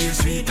 She no care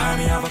sweet, time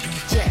me have a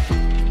check.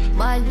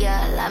 Bad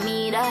girl, I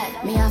mean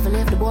that. Me have to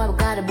leave the boy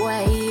because the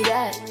boy eat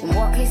that.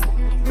 More kiss,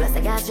 plus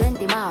I got strength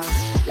tomorrow.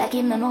 Like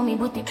him no know me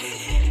booty.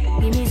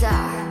 Give me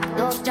that,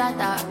 dove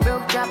chatter,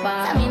 broke chopper.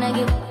 I mean I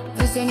give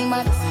this any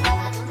man.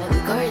 Baby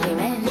curly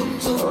man,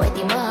 so wet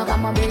him up.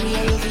 I'm a belly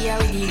and you feel how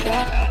we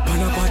that. On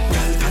a bad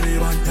girl,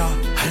 Calimanta,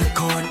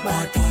 alcohol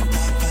pot.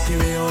 The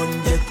way on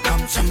get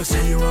come, some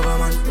say you have a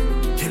man.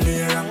 Him the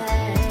wrong,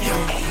 yo.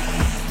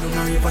 No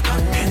know if I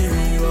can.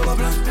 Anyway, you have a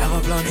plan, have a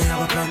plan,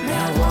 have a plan,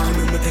 have one.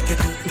 Come in, me take it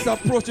to. It's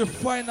approaching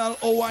final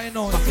hour, I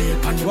know.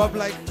 We have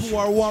like 2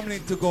 or 1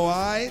 minute to go,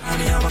 alright?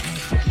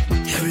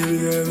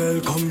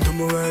 Welcome to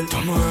my world,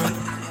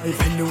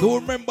 Do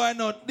remember, I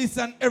know, this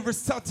and every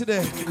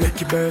Saturday,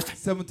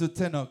 7 to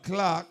 10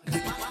 o'clock.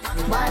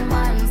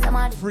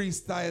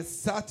 Freestyle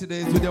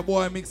Saturdays with your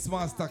boy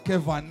MixMaster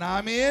Kevan, know what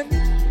I mean?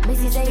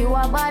 Missy say you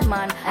a bad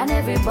man, and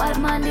every bad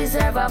man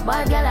deserve a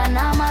bad girl, and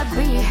I'm a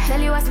breed.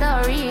 Tell you a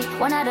story,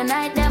 one of the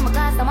night them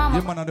cause the mama.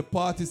 You man at the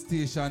party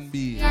station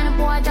B. And the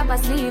boy drop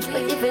asleep,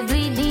 but if you do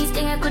it these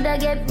things, I coulda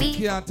get beat.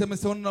 Can't tell me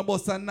something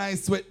about a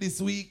nice sweat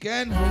this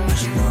weekend.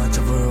 She march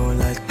over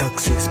like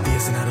toxic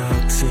space in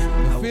the oxy.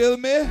 Feel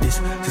me? This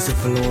is a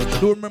float.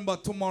 Do remember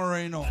tomorrow,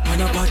 you know.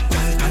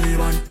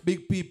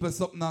 Big people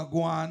something not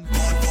go on.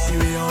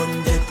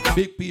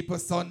 Big people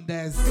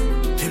Sundays.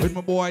 With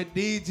my boy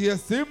DJ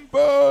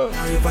Simple.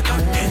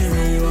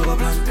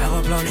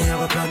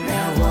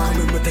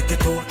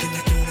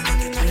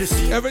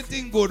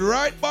 Everything good,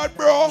 right, bad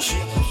bro?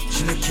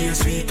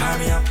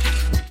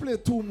 Play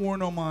 2 more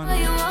no man.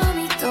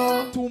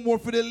 2 more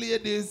for the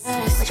ladies.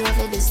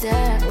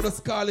 For the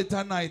Scarlet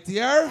tonight,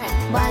 yeah?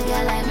 Bad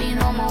girl like me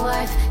no more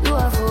worth. You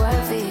are for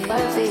worth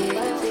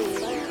it.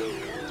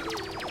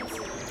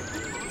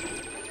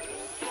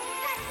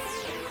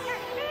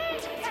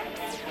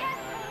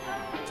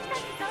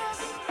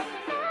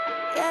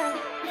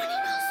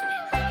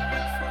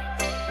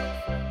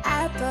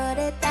 Put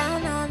it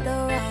down on the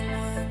wrong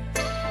one.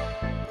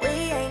 We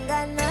ain't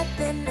got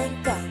nothing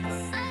in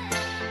common.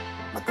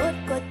 My good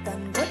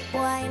and good boy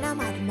and a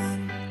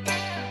madman.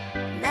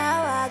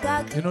 Now I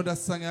got you know that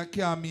song I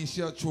can't miss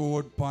your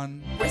throat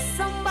pan. With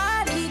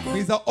somebody good.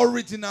 He's an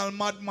original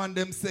madman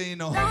them say, you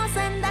know. Don't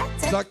send that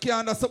text. So I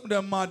can't do something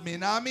them mad me.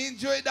 Now I mean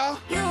enjoy that.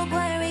 You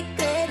boy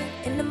regret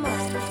it in the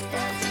morning.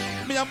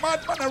 Me a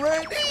madman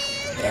already.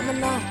 Let me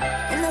know.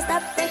 And no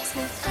stop text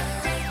me.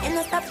 And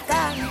no stop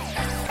call me.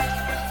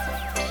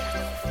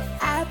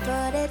 I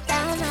put it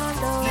down on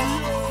the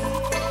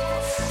wall.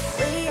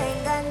 We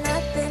ain't got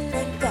nothing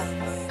in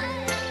common.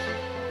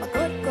 My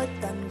good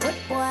and good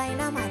boy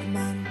and a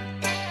madman.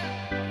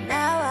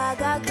 Now I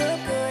got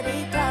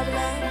goody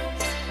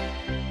problems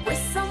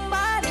with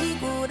somebody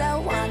good I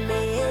want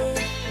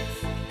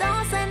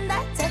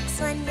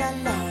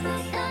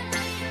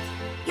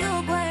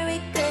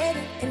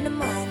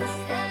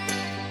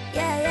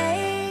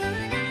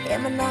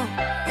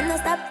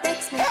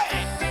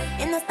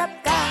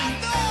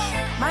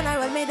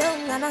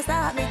wanna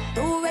stop me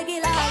too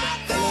regularly.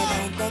 Girl, you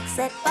don't take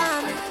set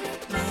for me.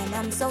 Man,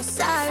 I'm so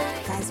sorry,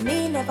 cause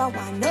me never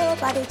want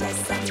nobody,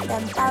 just some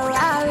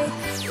temporary.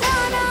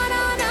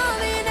 No,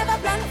 me never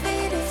plan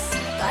for this.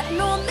 God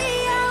know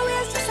me,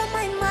 always just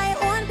mind my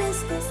own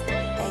business.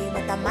 Hey,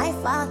 but I'm my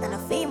fault and I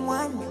fame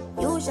one.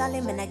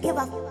 Usually me not give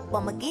a f**k,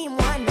 but my game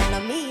one. And I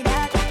me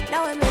that,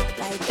 now I make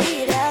like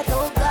be that.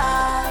 Oh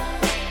God,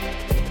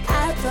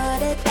 I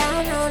put it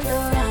down on the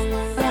wrong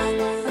one.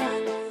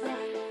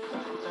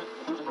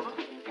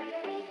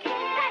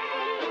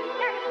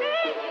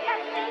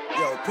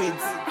 Yo,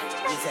 Prince,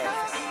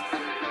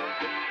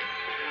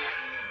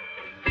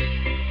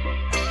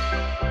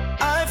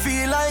 I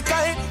feel like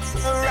I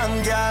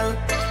wrong girl.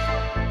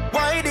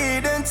 Why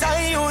didn't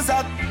I use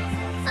up?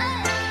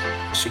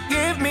 She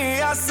gave me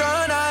a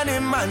son and a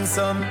man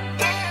some,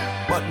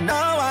 but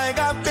now I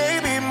got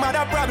baby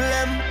mother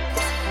problem.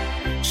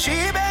 She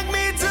begged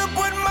me to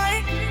put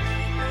my.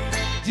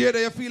 Yeah,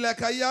 you feel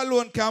like I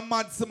alone can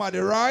mad somebody,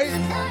 right?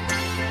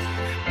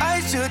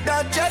 I should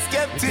have just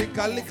kept it. Think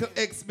a little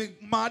ex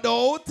big mad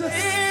out.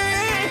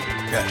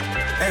 Yeah.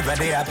 Every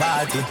day a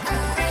party,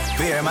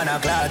 fair man a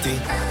clarty.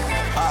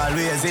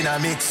 Always in a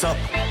mix up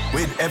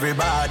with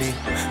everybody.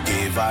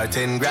 Give her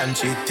 10 grand,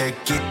 she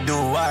take it, do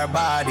her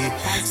body.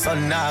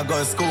 Son now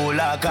go school,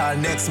 I call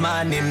next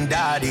man him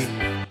daddy.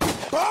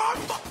 Bomb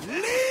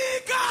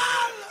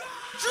legal!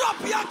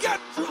 Drop your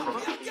get!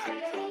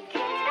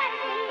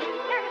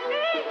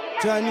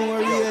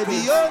 January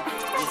radio.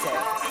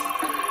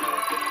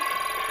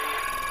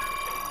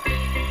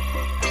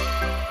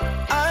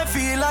 I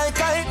feel like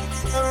I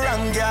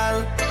wrong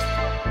girl.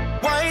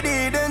 Why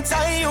didn't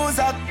I use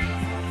up?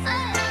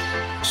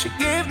 She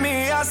gave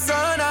me a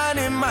son and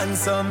a man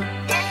some,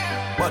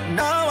 but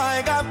now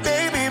I got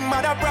baby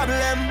mother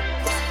problem.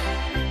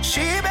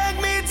 She begged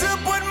me to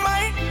put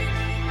my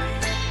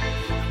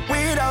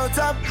without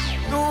up.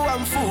 No,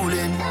 I'm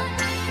fooling.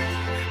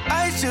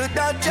 I should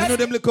have just. You know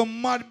them little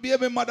mad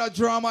baby mother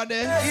drama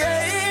there?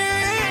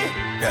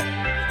 Yeah.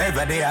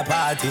 Every day a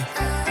party,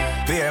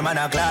 fair man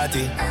a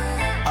clarty.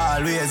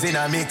 Always in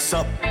a mix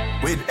up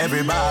with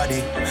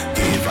everybody.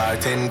 Give her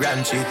 10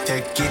 grand, she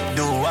take it,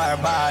 do her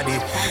body.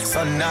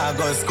 Son now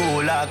go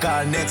school, I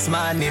call next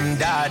man him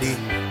daddy.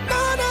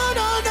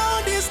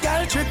 No, this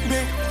girl trick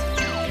me.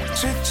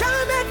 She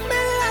try make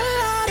me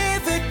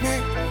evict me.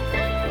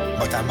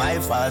 But I'm my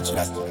fault, she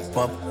just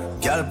pop.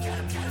 Girl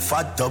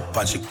fat up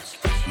and she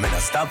me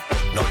not stop.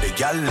 Now the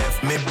girl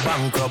left me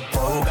bankrupt,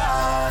 oh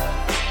God.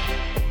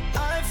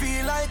 I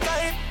feel like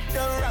I'm the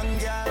wrong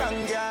girl.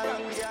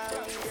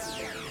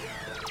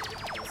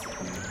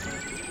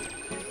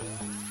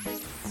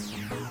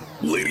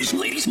 Ladies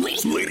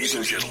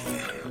and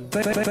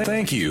gentlemen,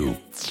 thank you.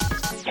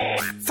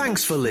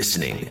 Thanks for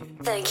listening.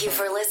 Thank you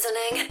for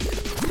listening.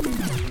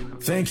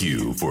 Thank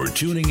you for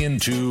tuning in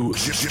to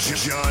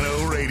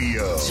Jano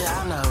Radio.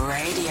 Jano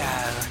Radio.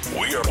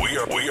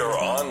 We are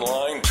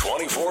online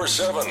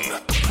 24/7.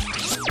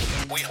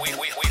 We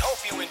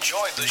hope you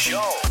enjoyed the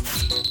show.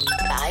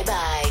 Bye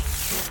bye.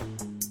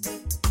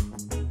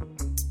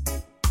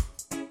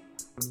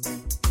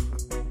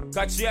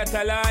 Catch yet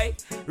a lie,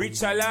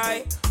 reach a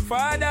lie,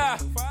 Father.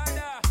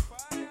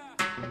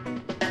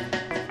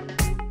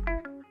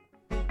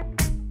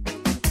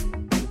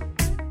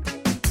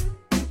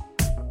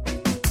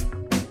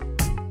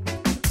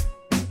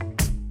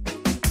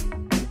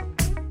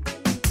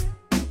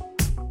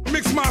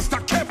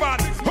 MixMaster Kevan,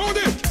 hold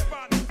it!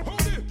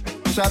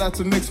 Shout out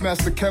to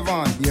MixMaster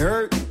Kevan, you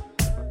heard?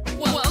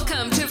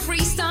 Welcome to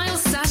Freestyle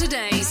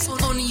Saturdays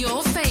on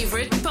your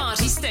favorite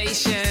party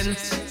station.